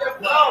isso aqui é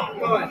foda.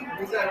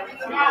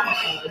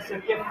 Isso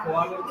aqui é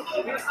foda.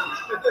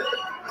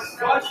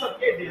 Só isso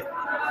aqui é dentro.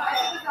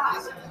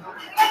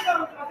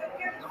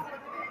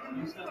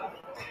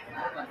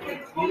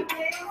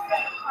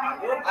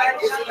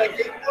 Esse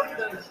daqui é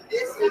importante.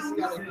 Esse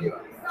cara aqui, ó.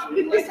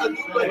 Essa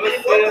dupla aqui é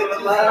importante.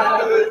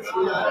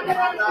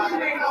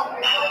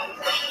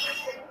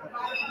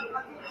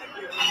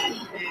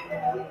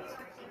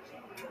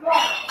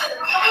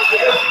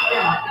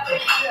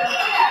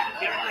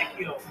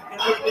 Aqui, ó.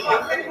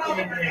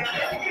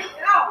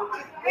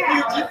 E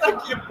o Dito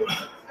aqui, pô.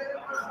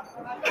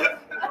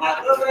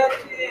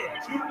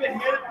 Tio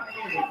vermelho.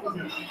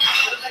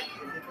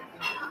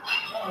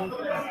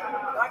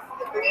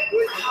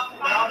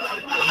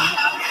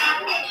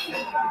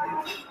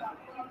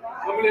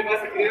 Vamos levar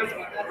essa criança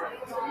pra casa?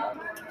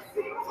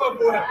 Por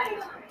favor.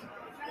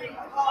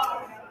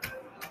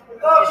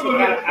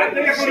 Aí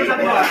tem que começar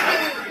agora.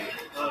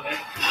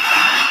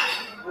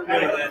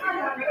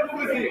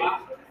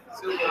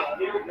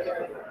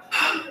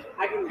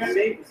 Aqui não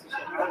sei se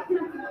chamar.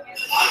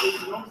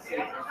 Não sei.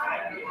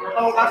 Não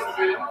tá o laço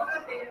dele.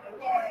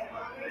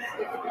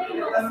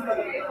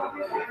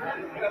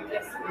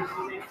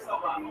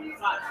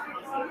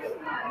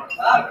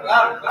 Claro,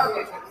 claro, claro.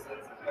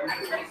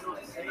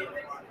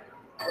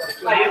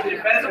 Aí, eu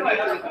de férias ou vai?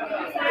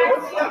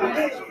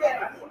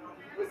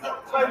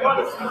 Vai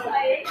embora.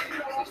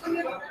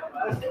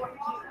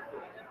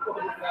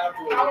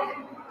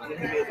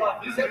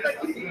 Senta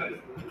aqui.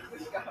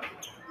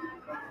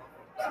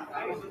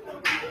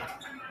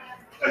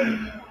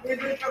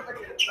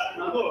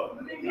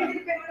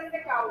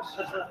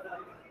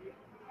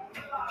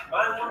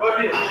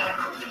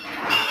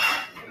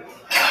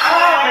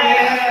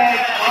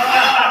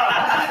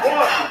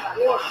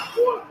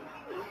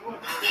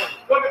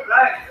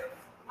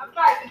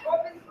 Rapaz, o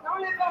povo não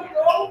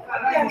levantou a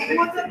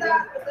pergunta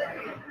da...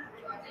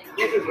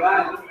 Eu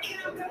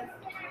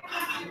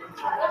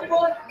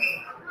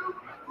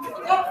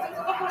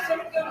tô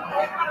puxando que eu não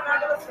vou para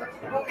nada assim.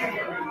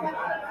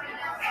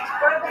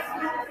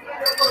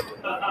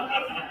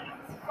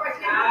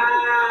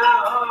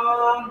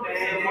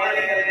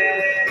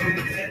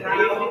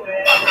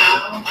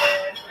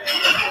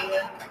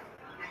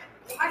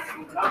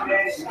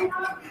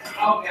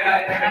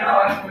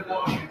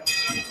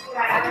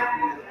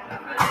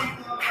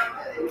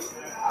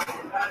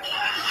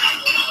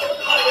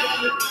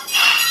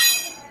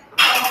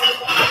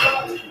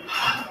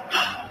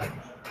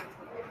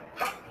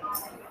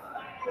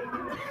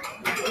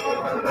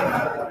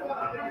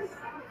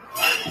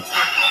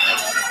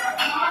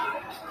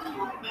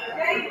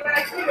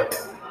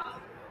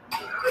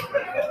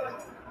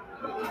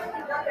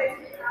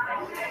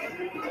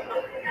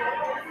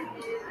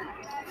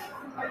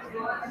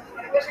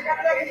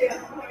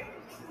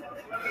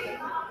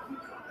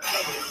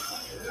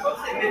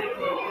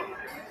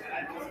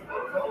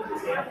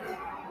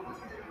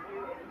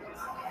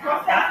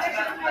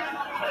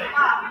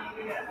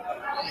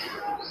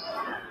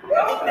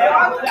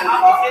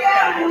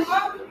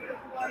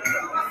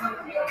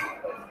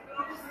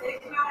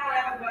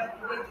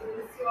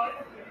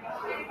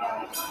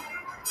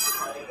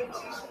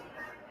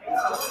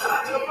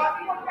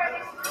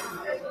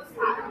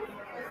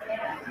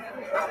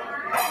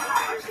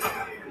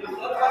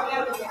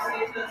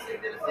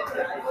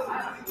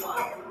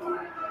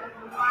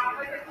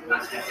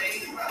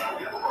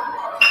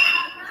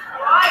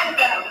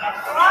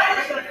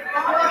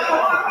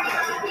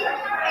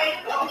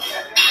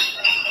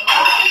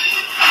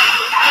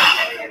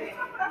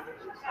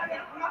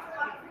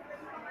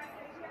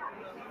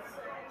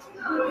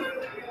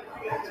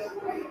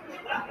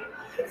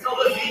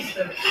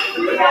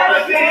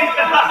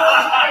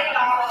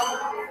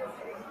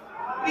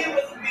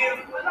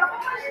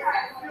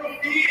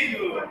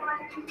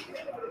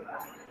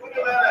 Quando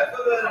eu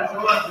era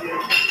jovem,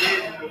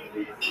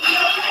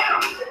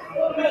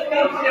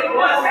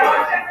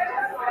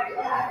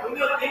 no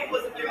meu tempo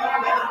você pegava uma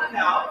moeda no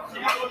real,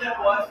 chegava no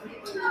depósito,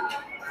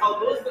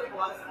 saudoso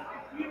depósito,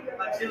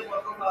 batia no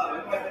balcão e falava,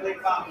 eu quero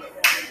vender carro.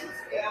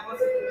 Você ganhava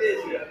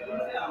cerveja,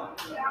 no real.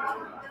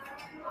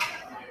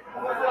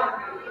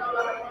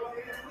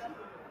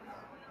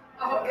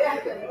 A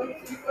Roberta, quando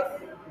ficou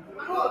assim,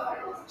 Manu,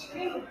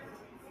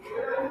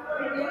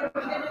 a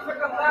gente foi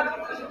cantar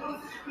com as músicas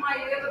de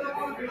Maíra no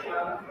convite,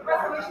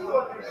 praticamente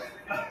todas.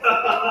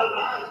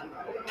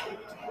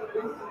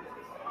 Eu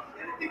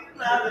não tem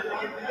nada,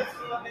 eu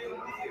sou meio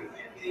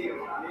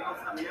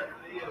orçamento,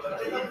 meio.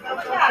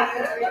 Cara,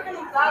 eu também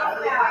não tava,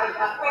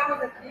 tá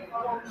coisas aqui,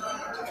 falando.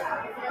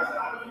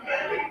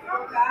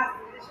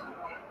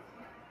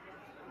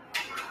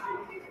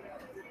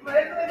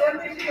 Mas eu me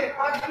lembro de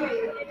quase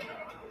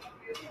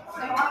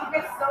uma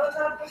versão, eu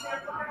estava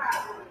fazendo pra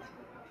caralho.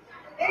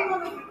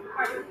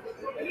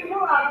 Ele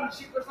enrolava,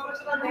 tipo, eu estava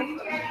tirando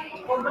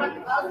dente,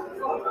 contratado por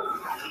fora.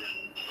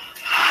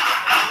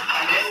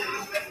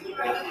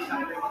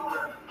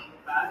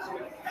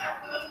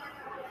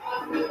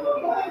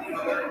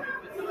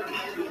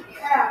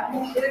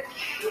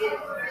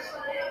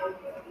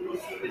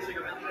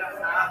 Chega mais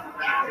engraçado,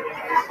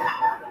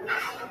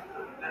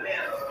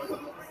 galera,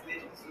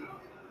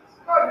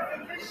 Pô, eu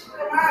fiz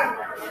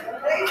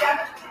 3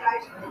 anos de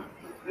trás.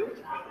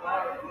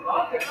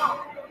 Óbvio, não.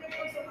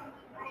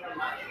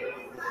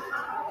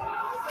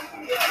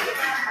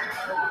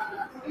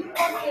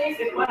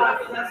 você pode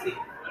fazer assim.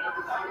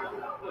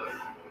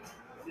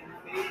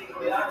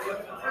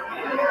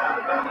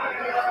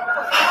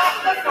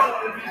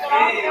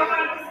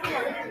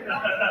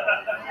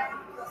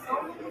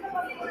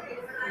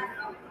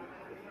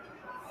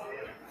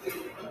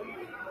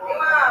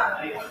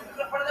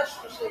 Uma fora da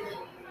Xuxa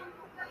aí.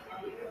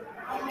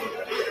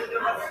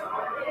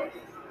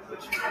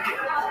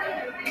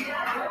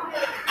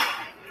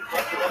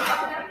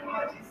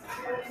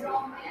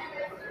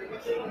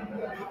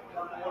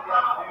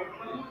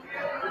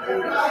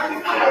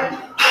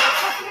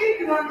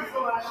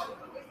 Eu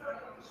acho.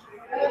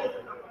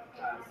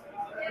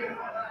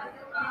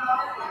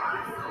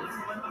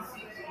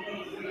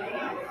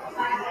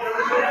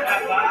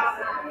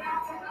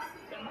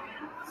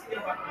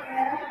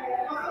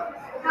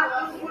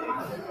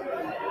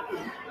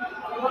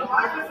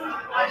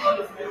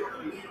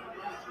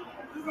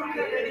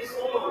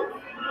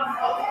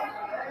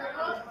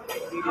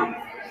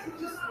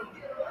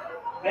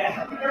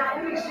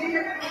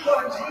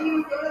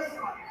 Gordinho,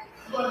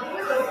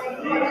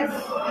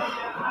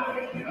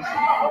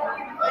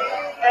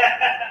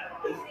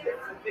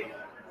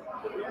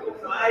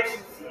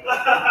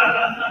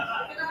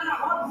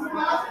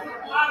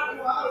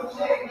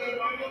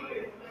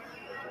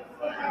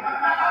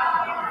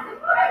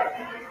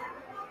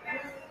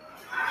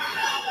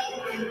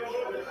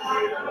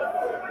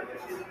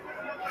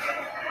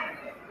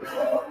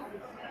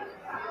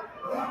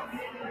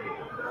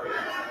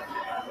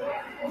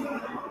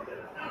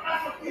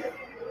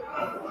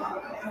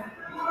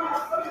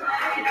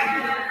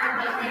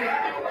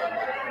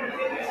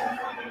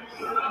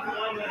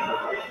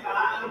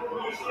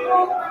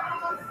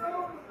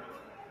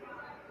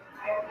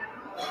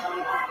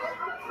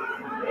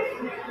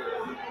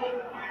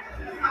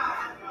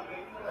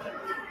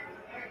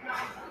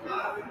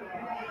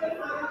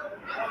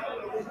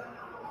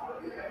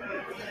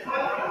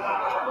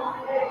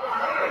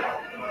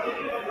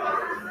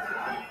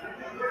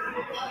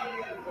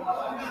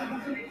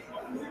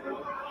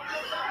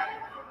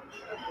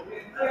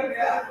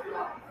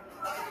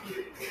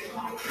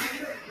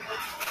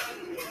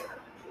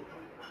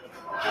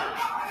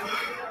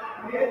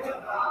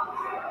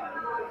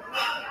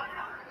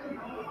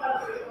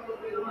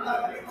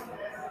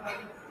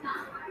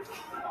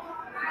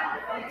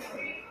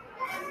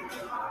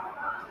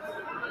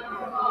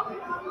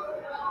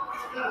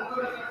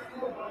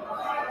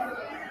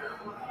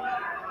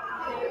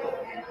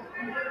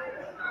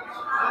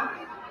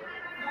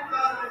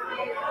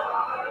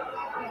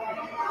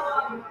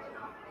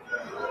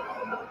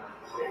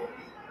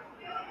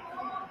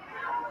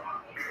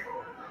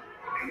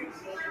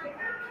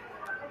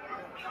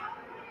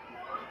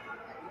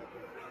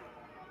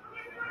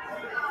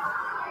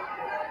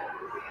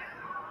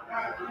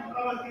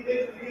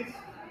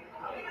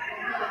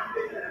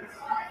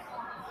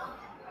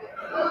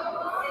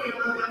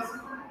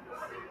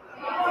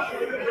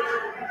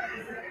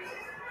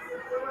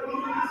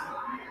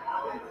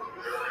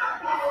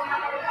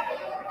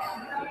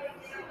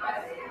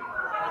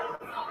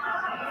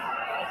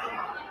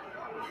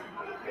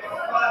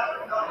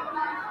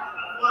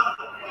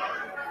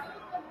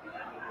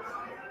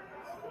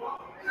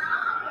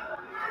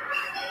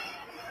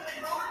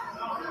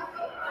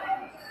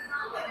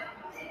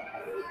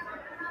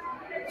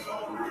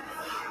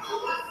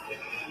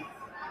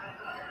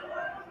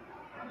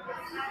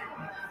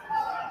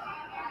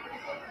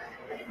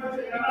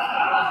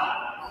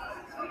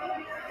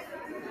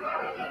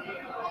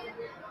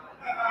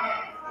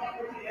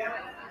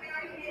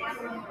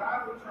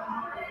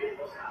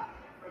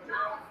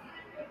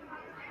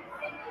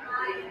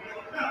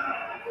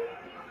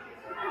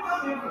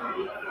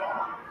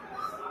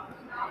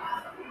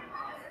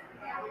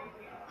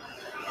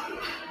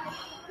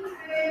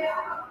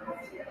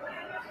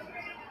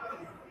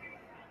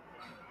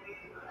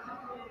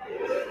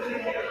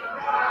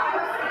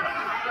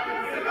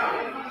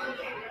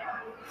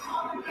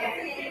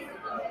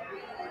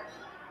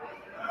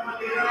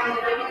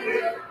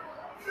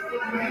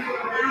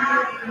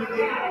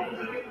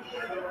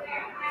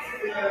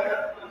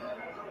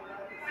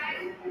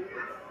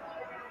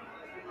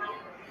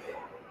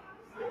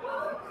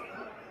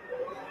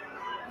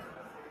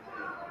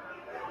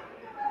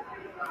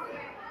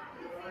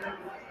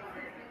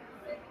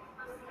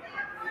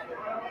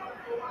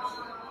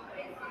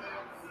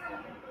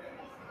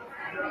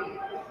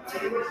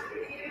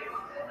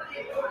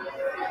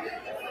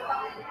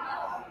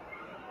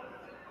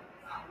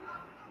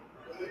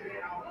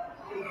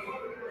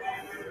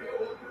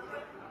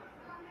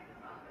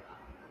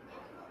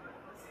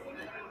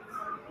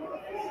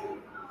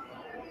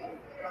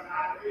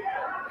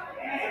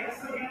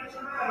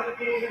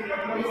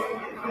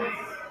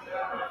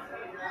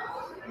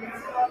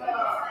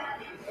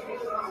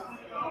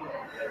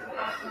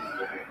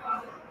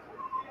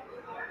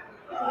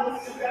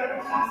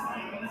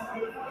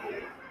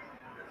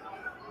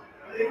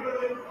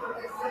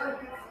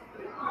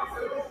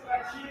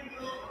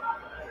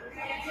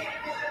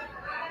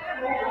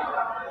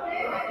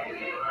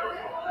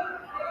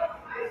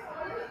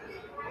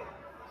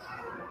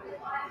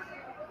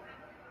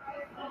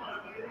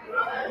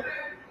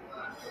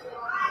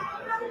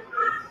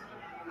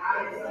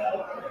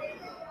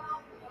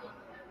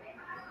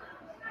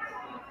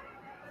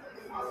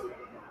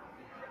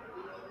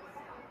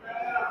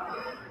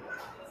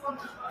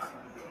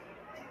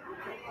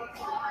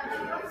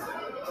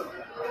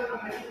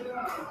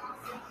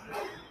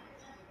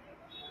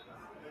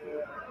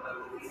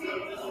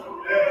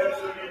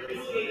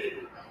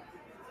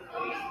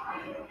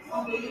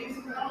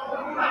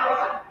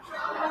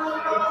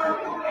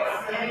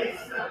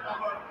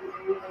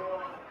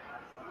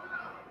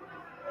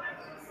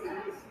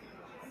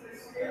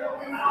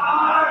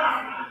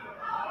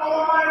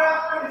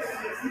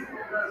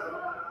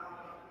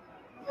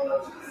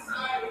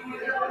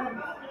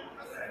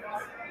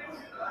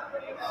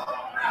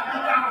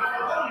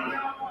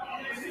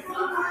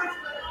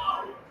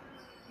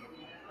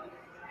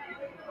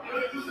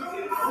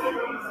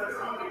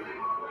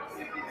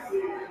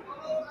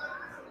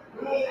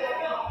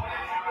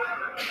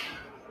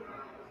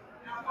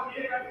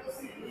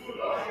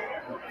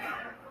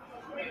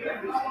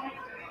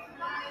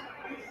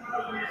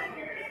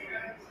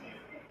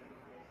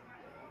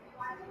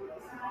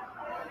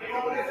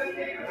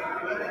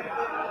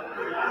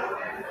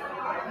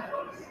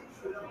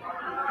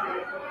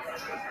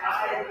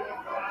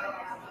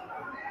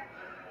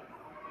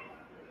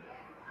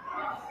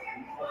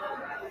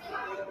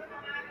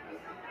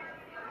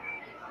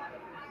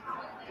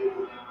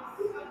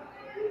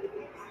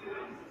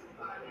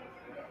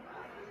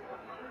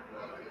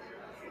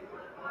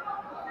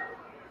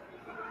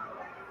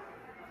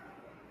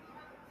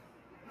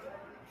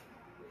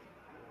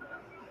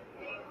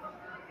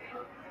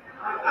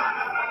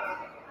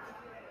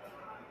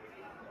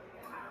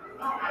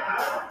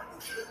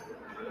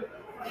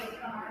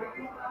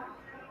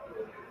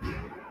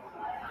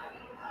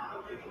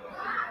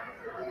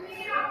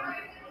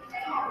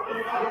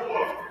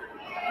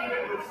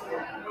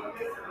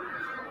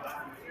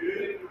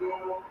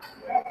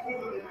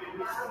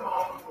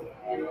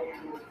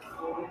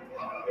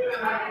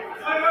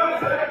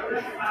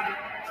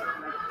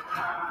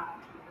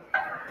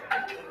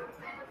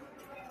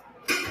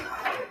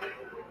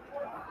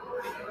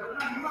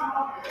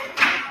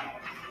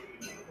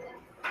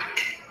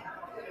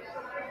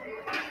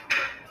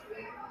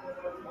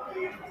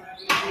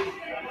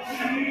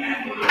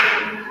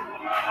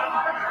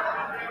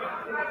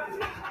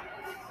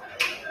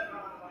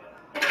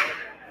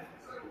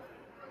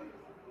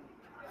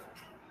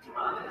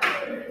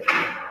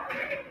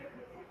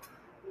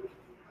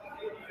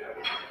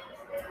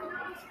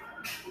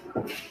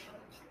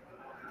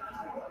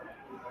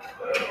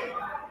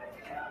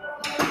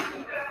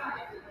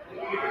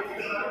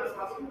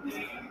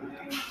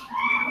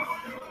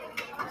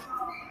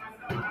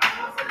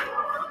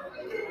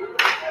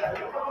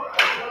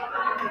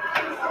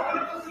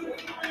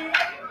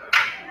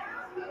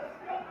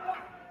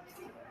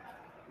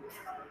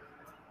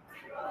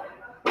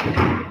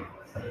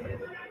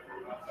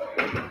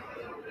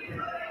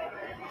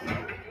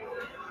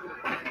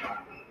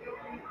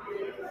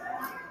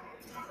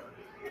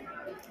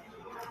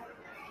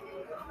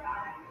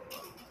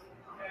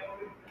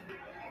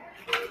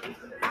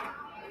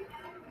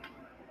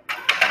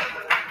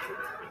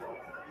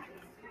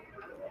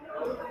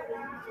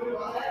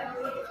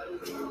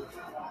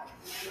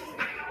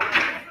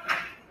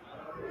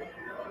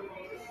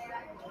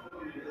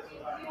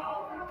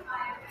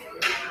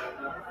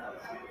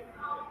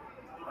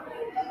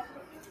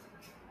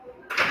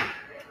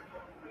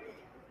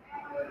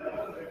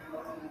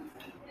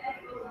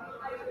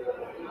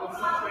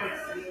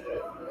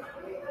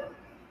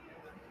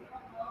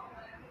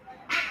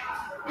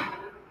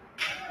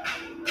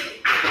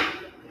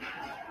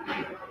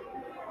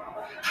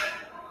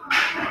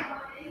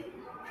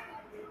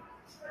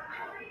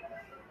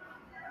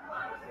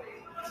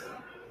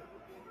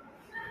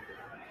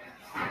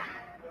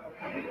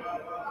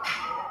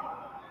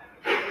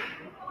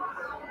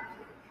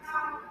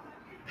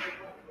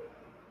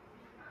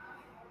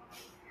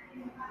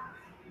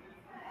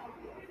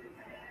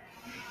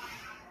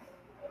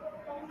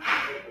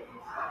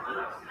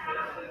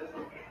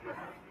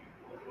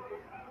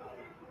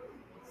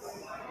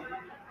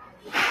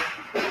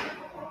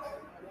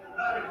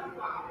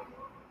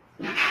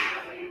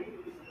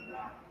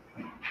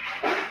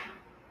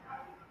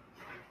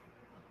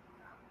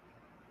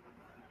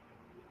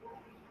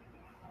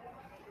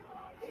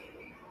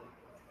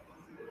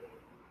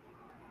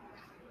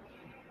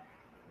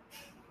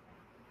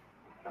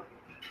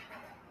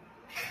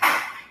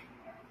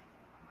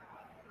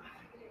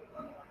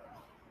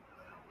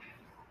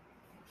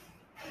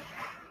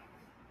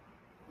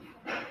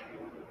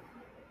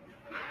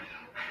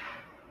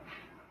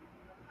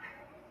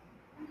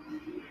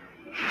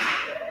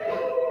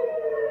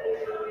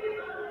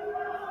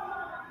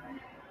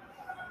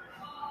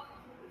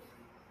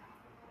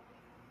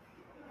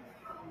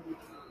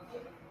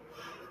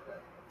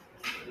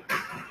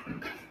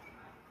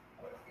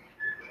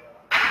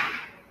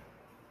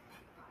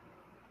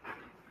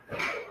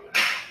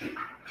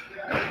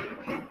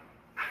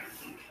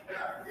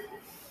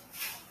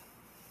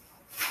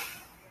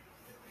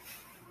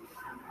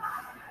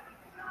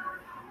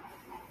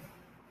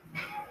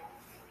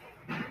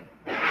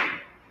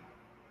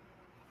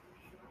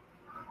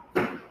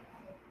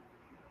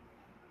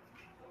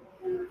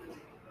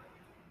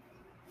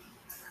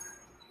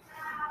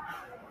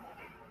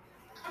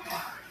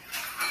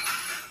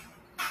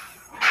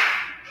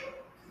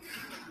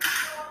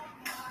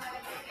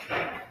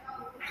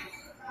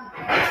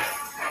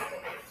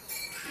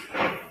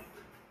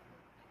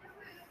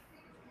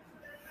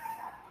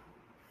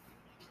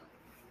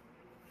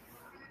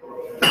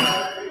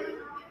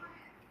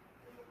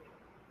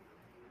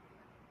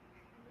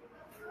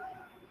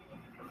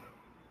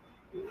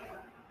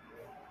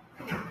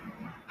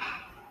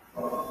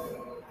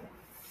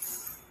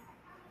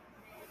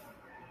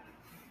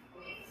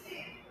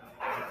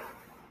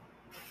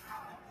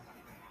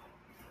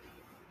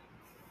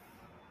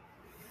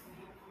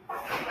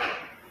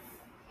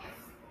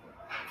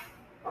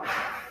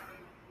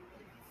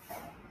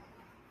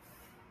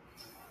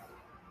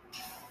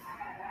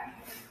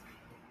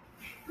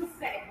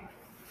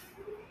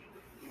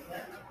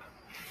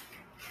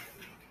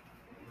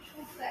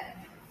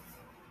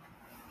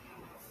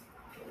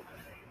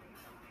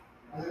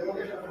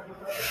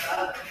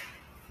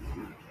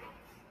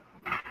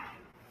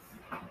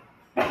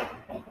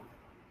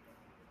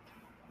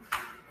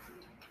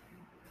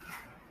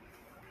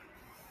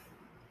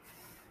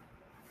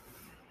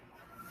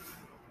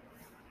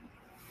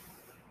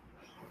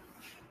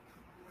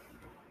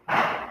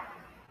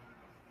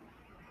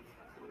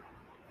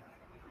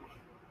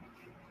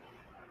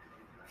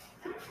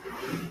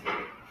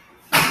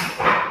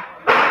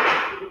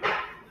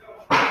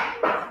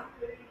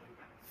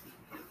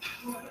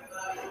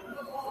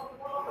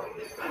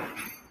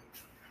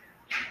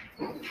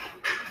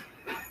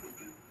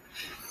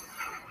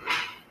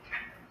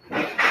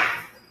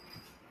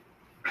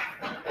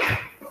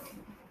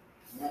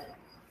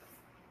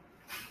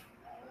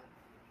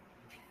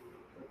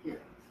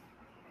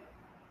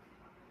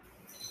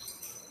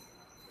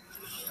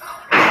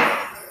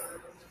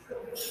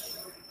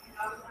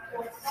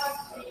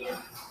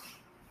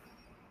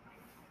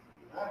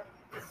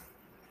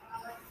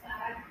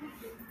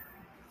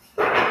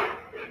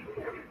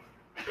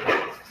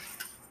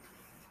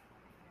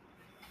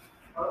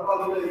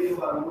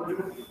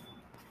 barulho.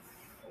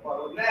 O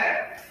barulho,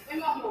 né? Oi,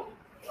 meu amor.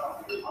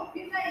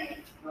 Fica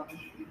aí.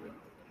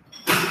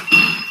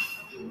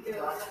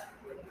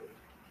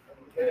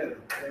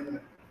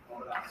 Um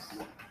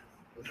abraço.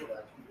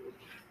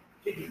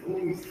 Que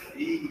luz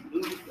aí,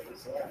 luz.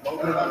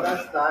 Vamos levantar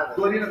a estada.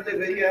 Dorina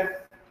TV aí,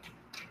 é?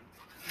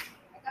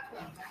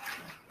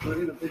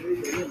 Dorina TV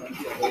aí, mano.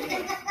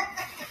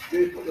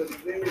 Beijo,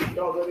 Dorina.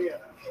 Tchau,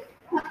 Dorina.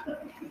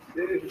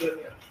 Beijo,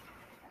 Dorina.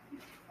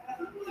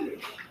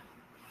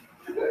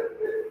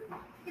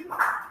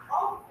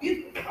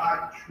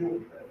 Ai,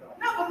 desculpa.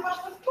 Não, vou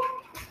mostrar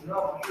isso.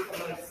 Não, desculpa,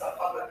 mas esse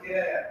sapato aqui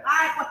é.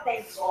 Ai,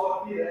 potente.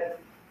 Só aqui, é.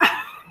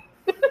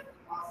 Não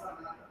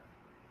passa nada.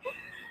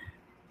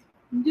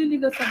 Onde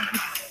liga essa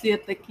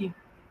buceta aqui?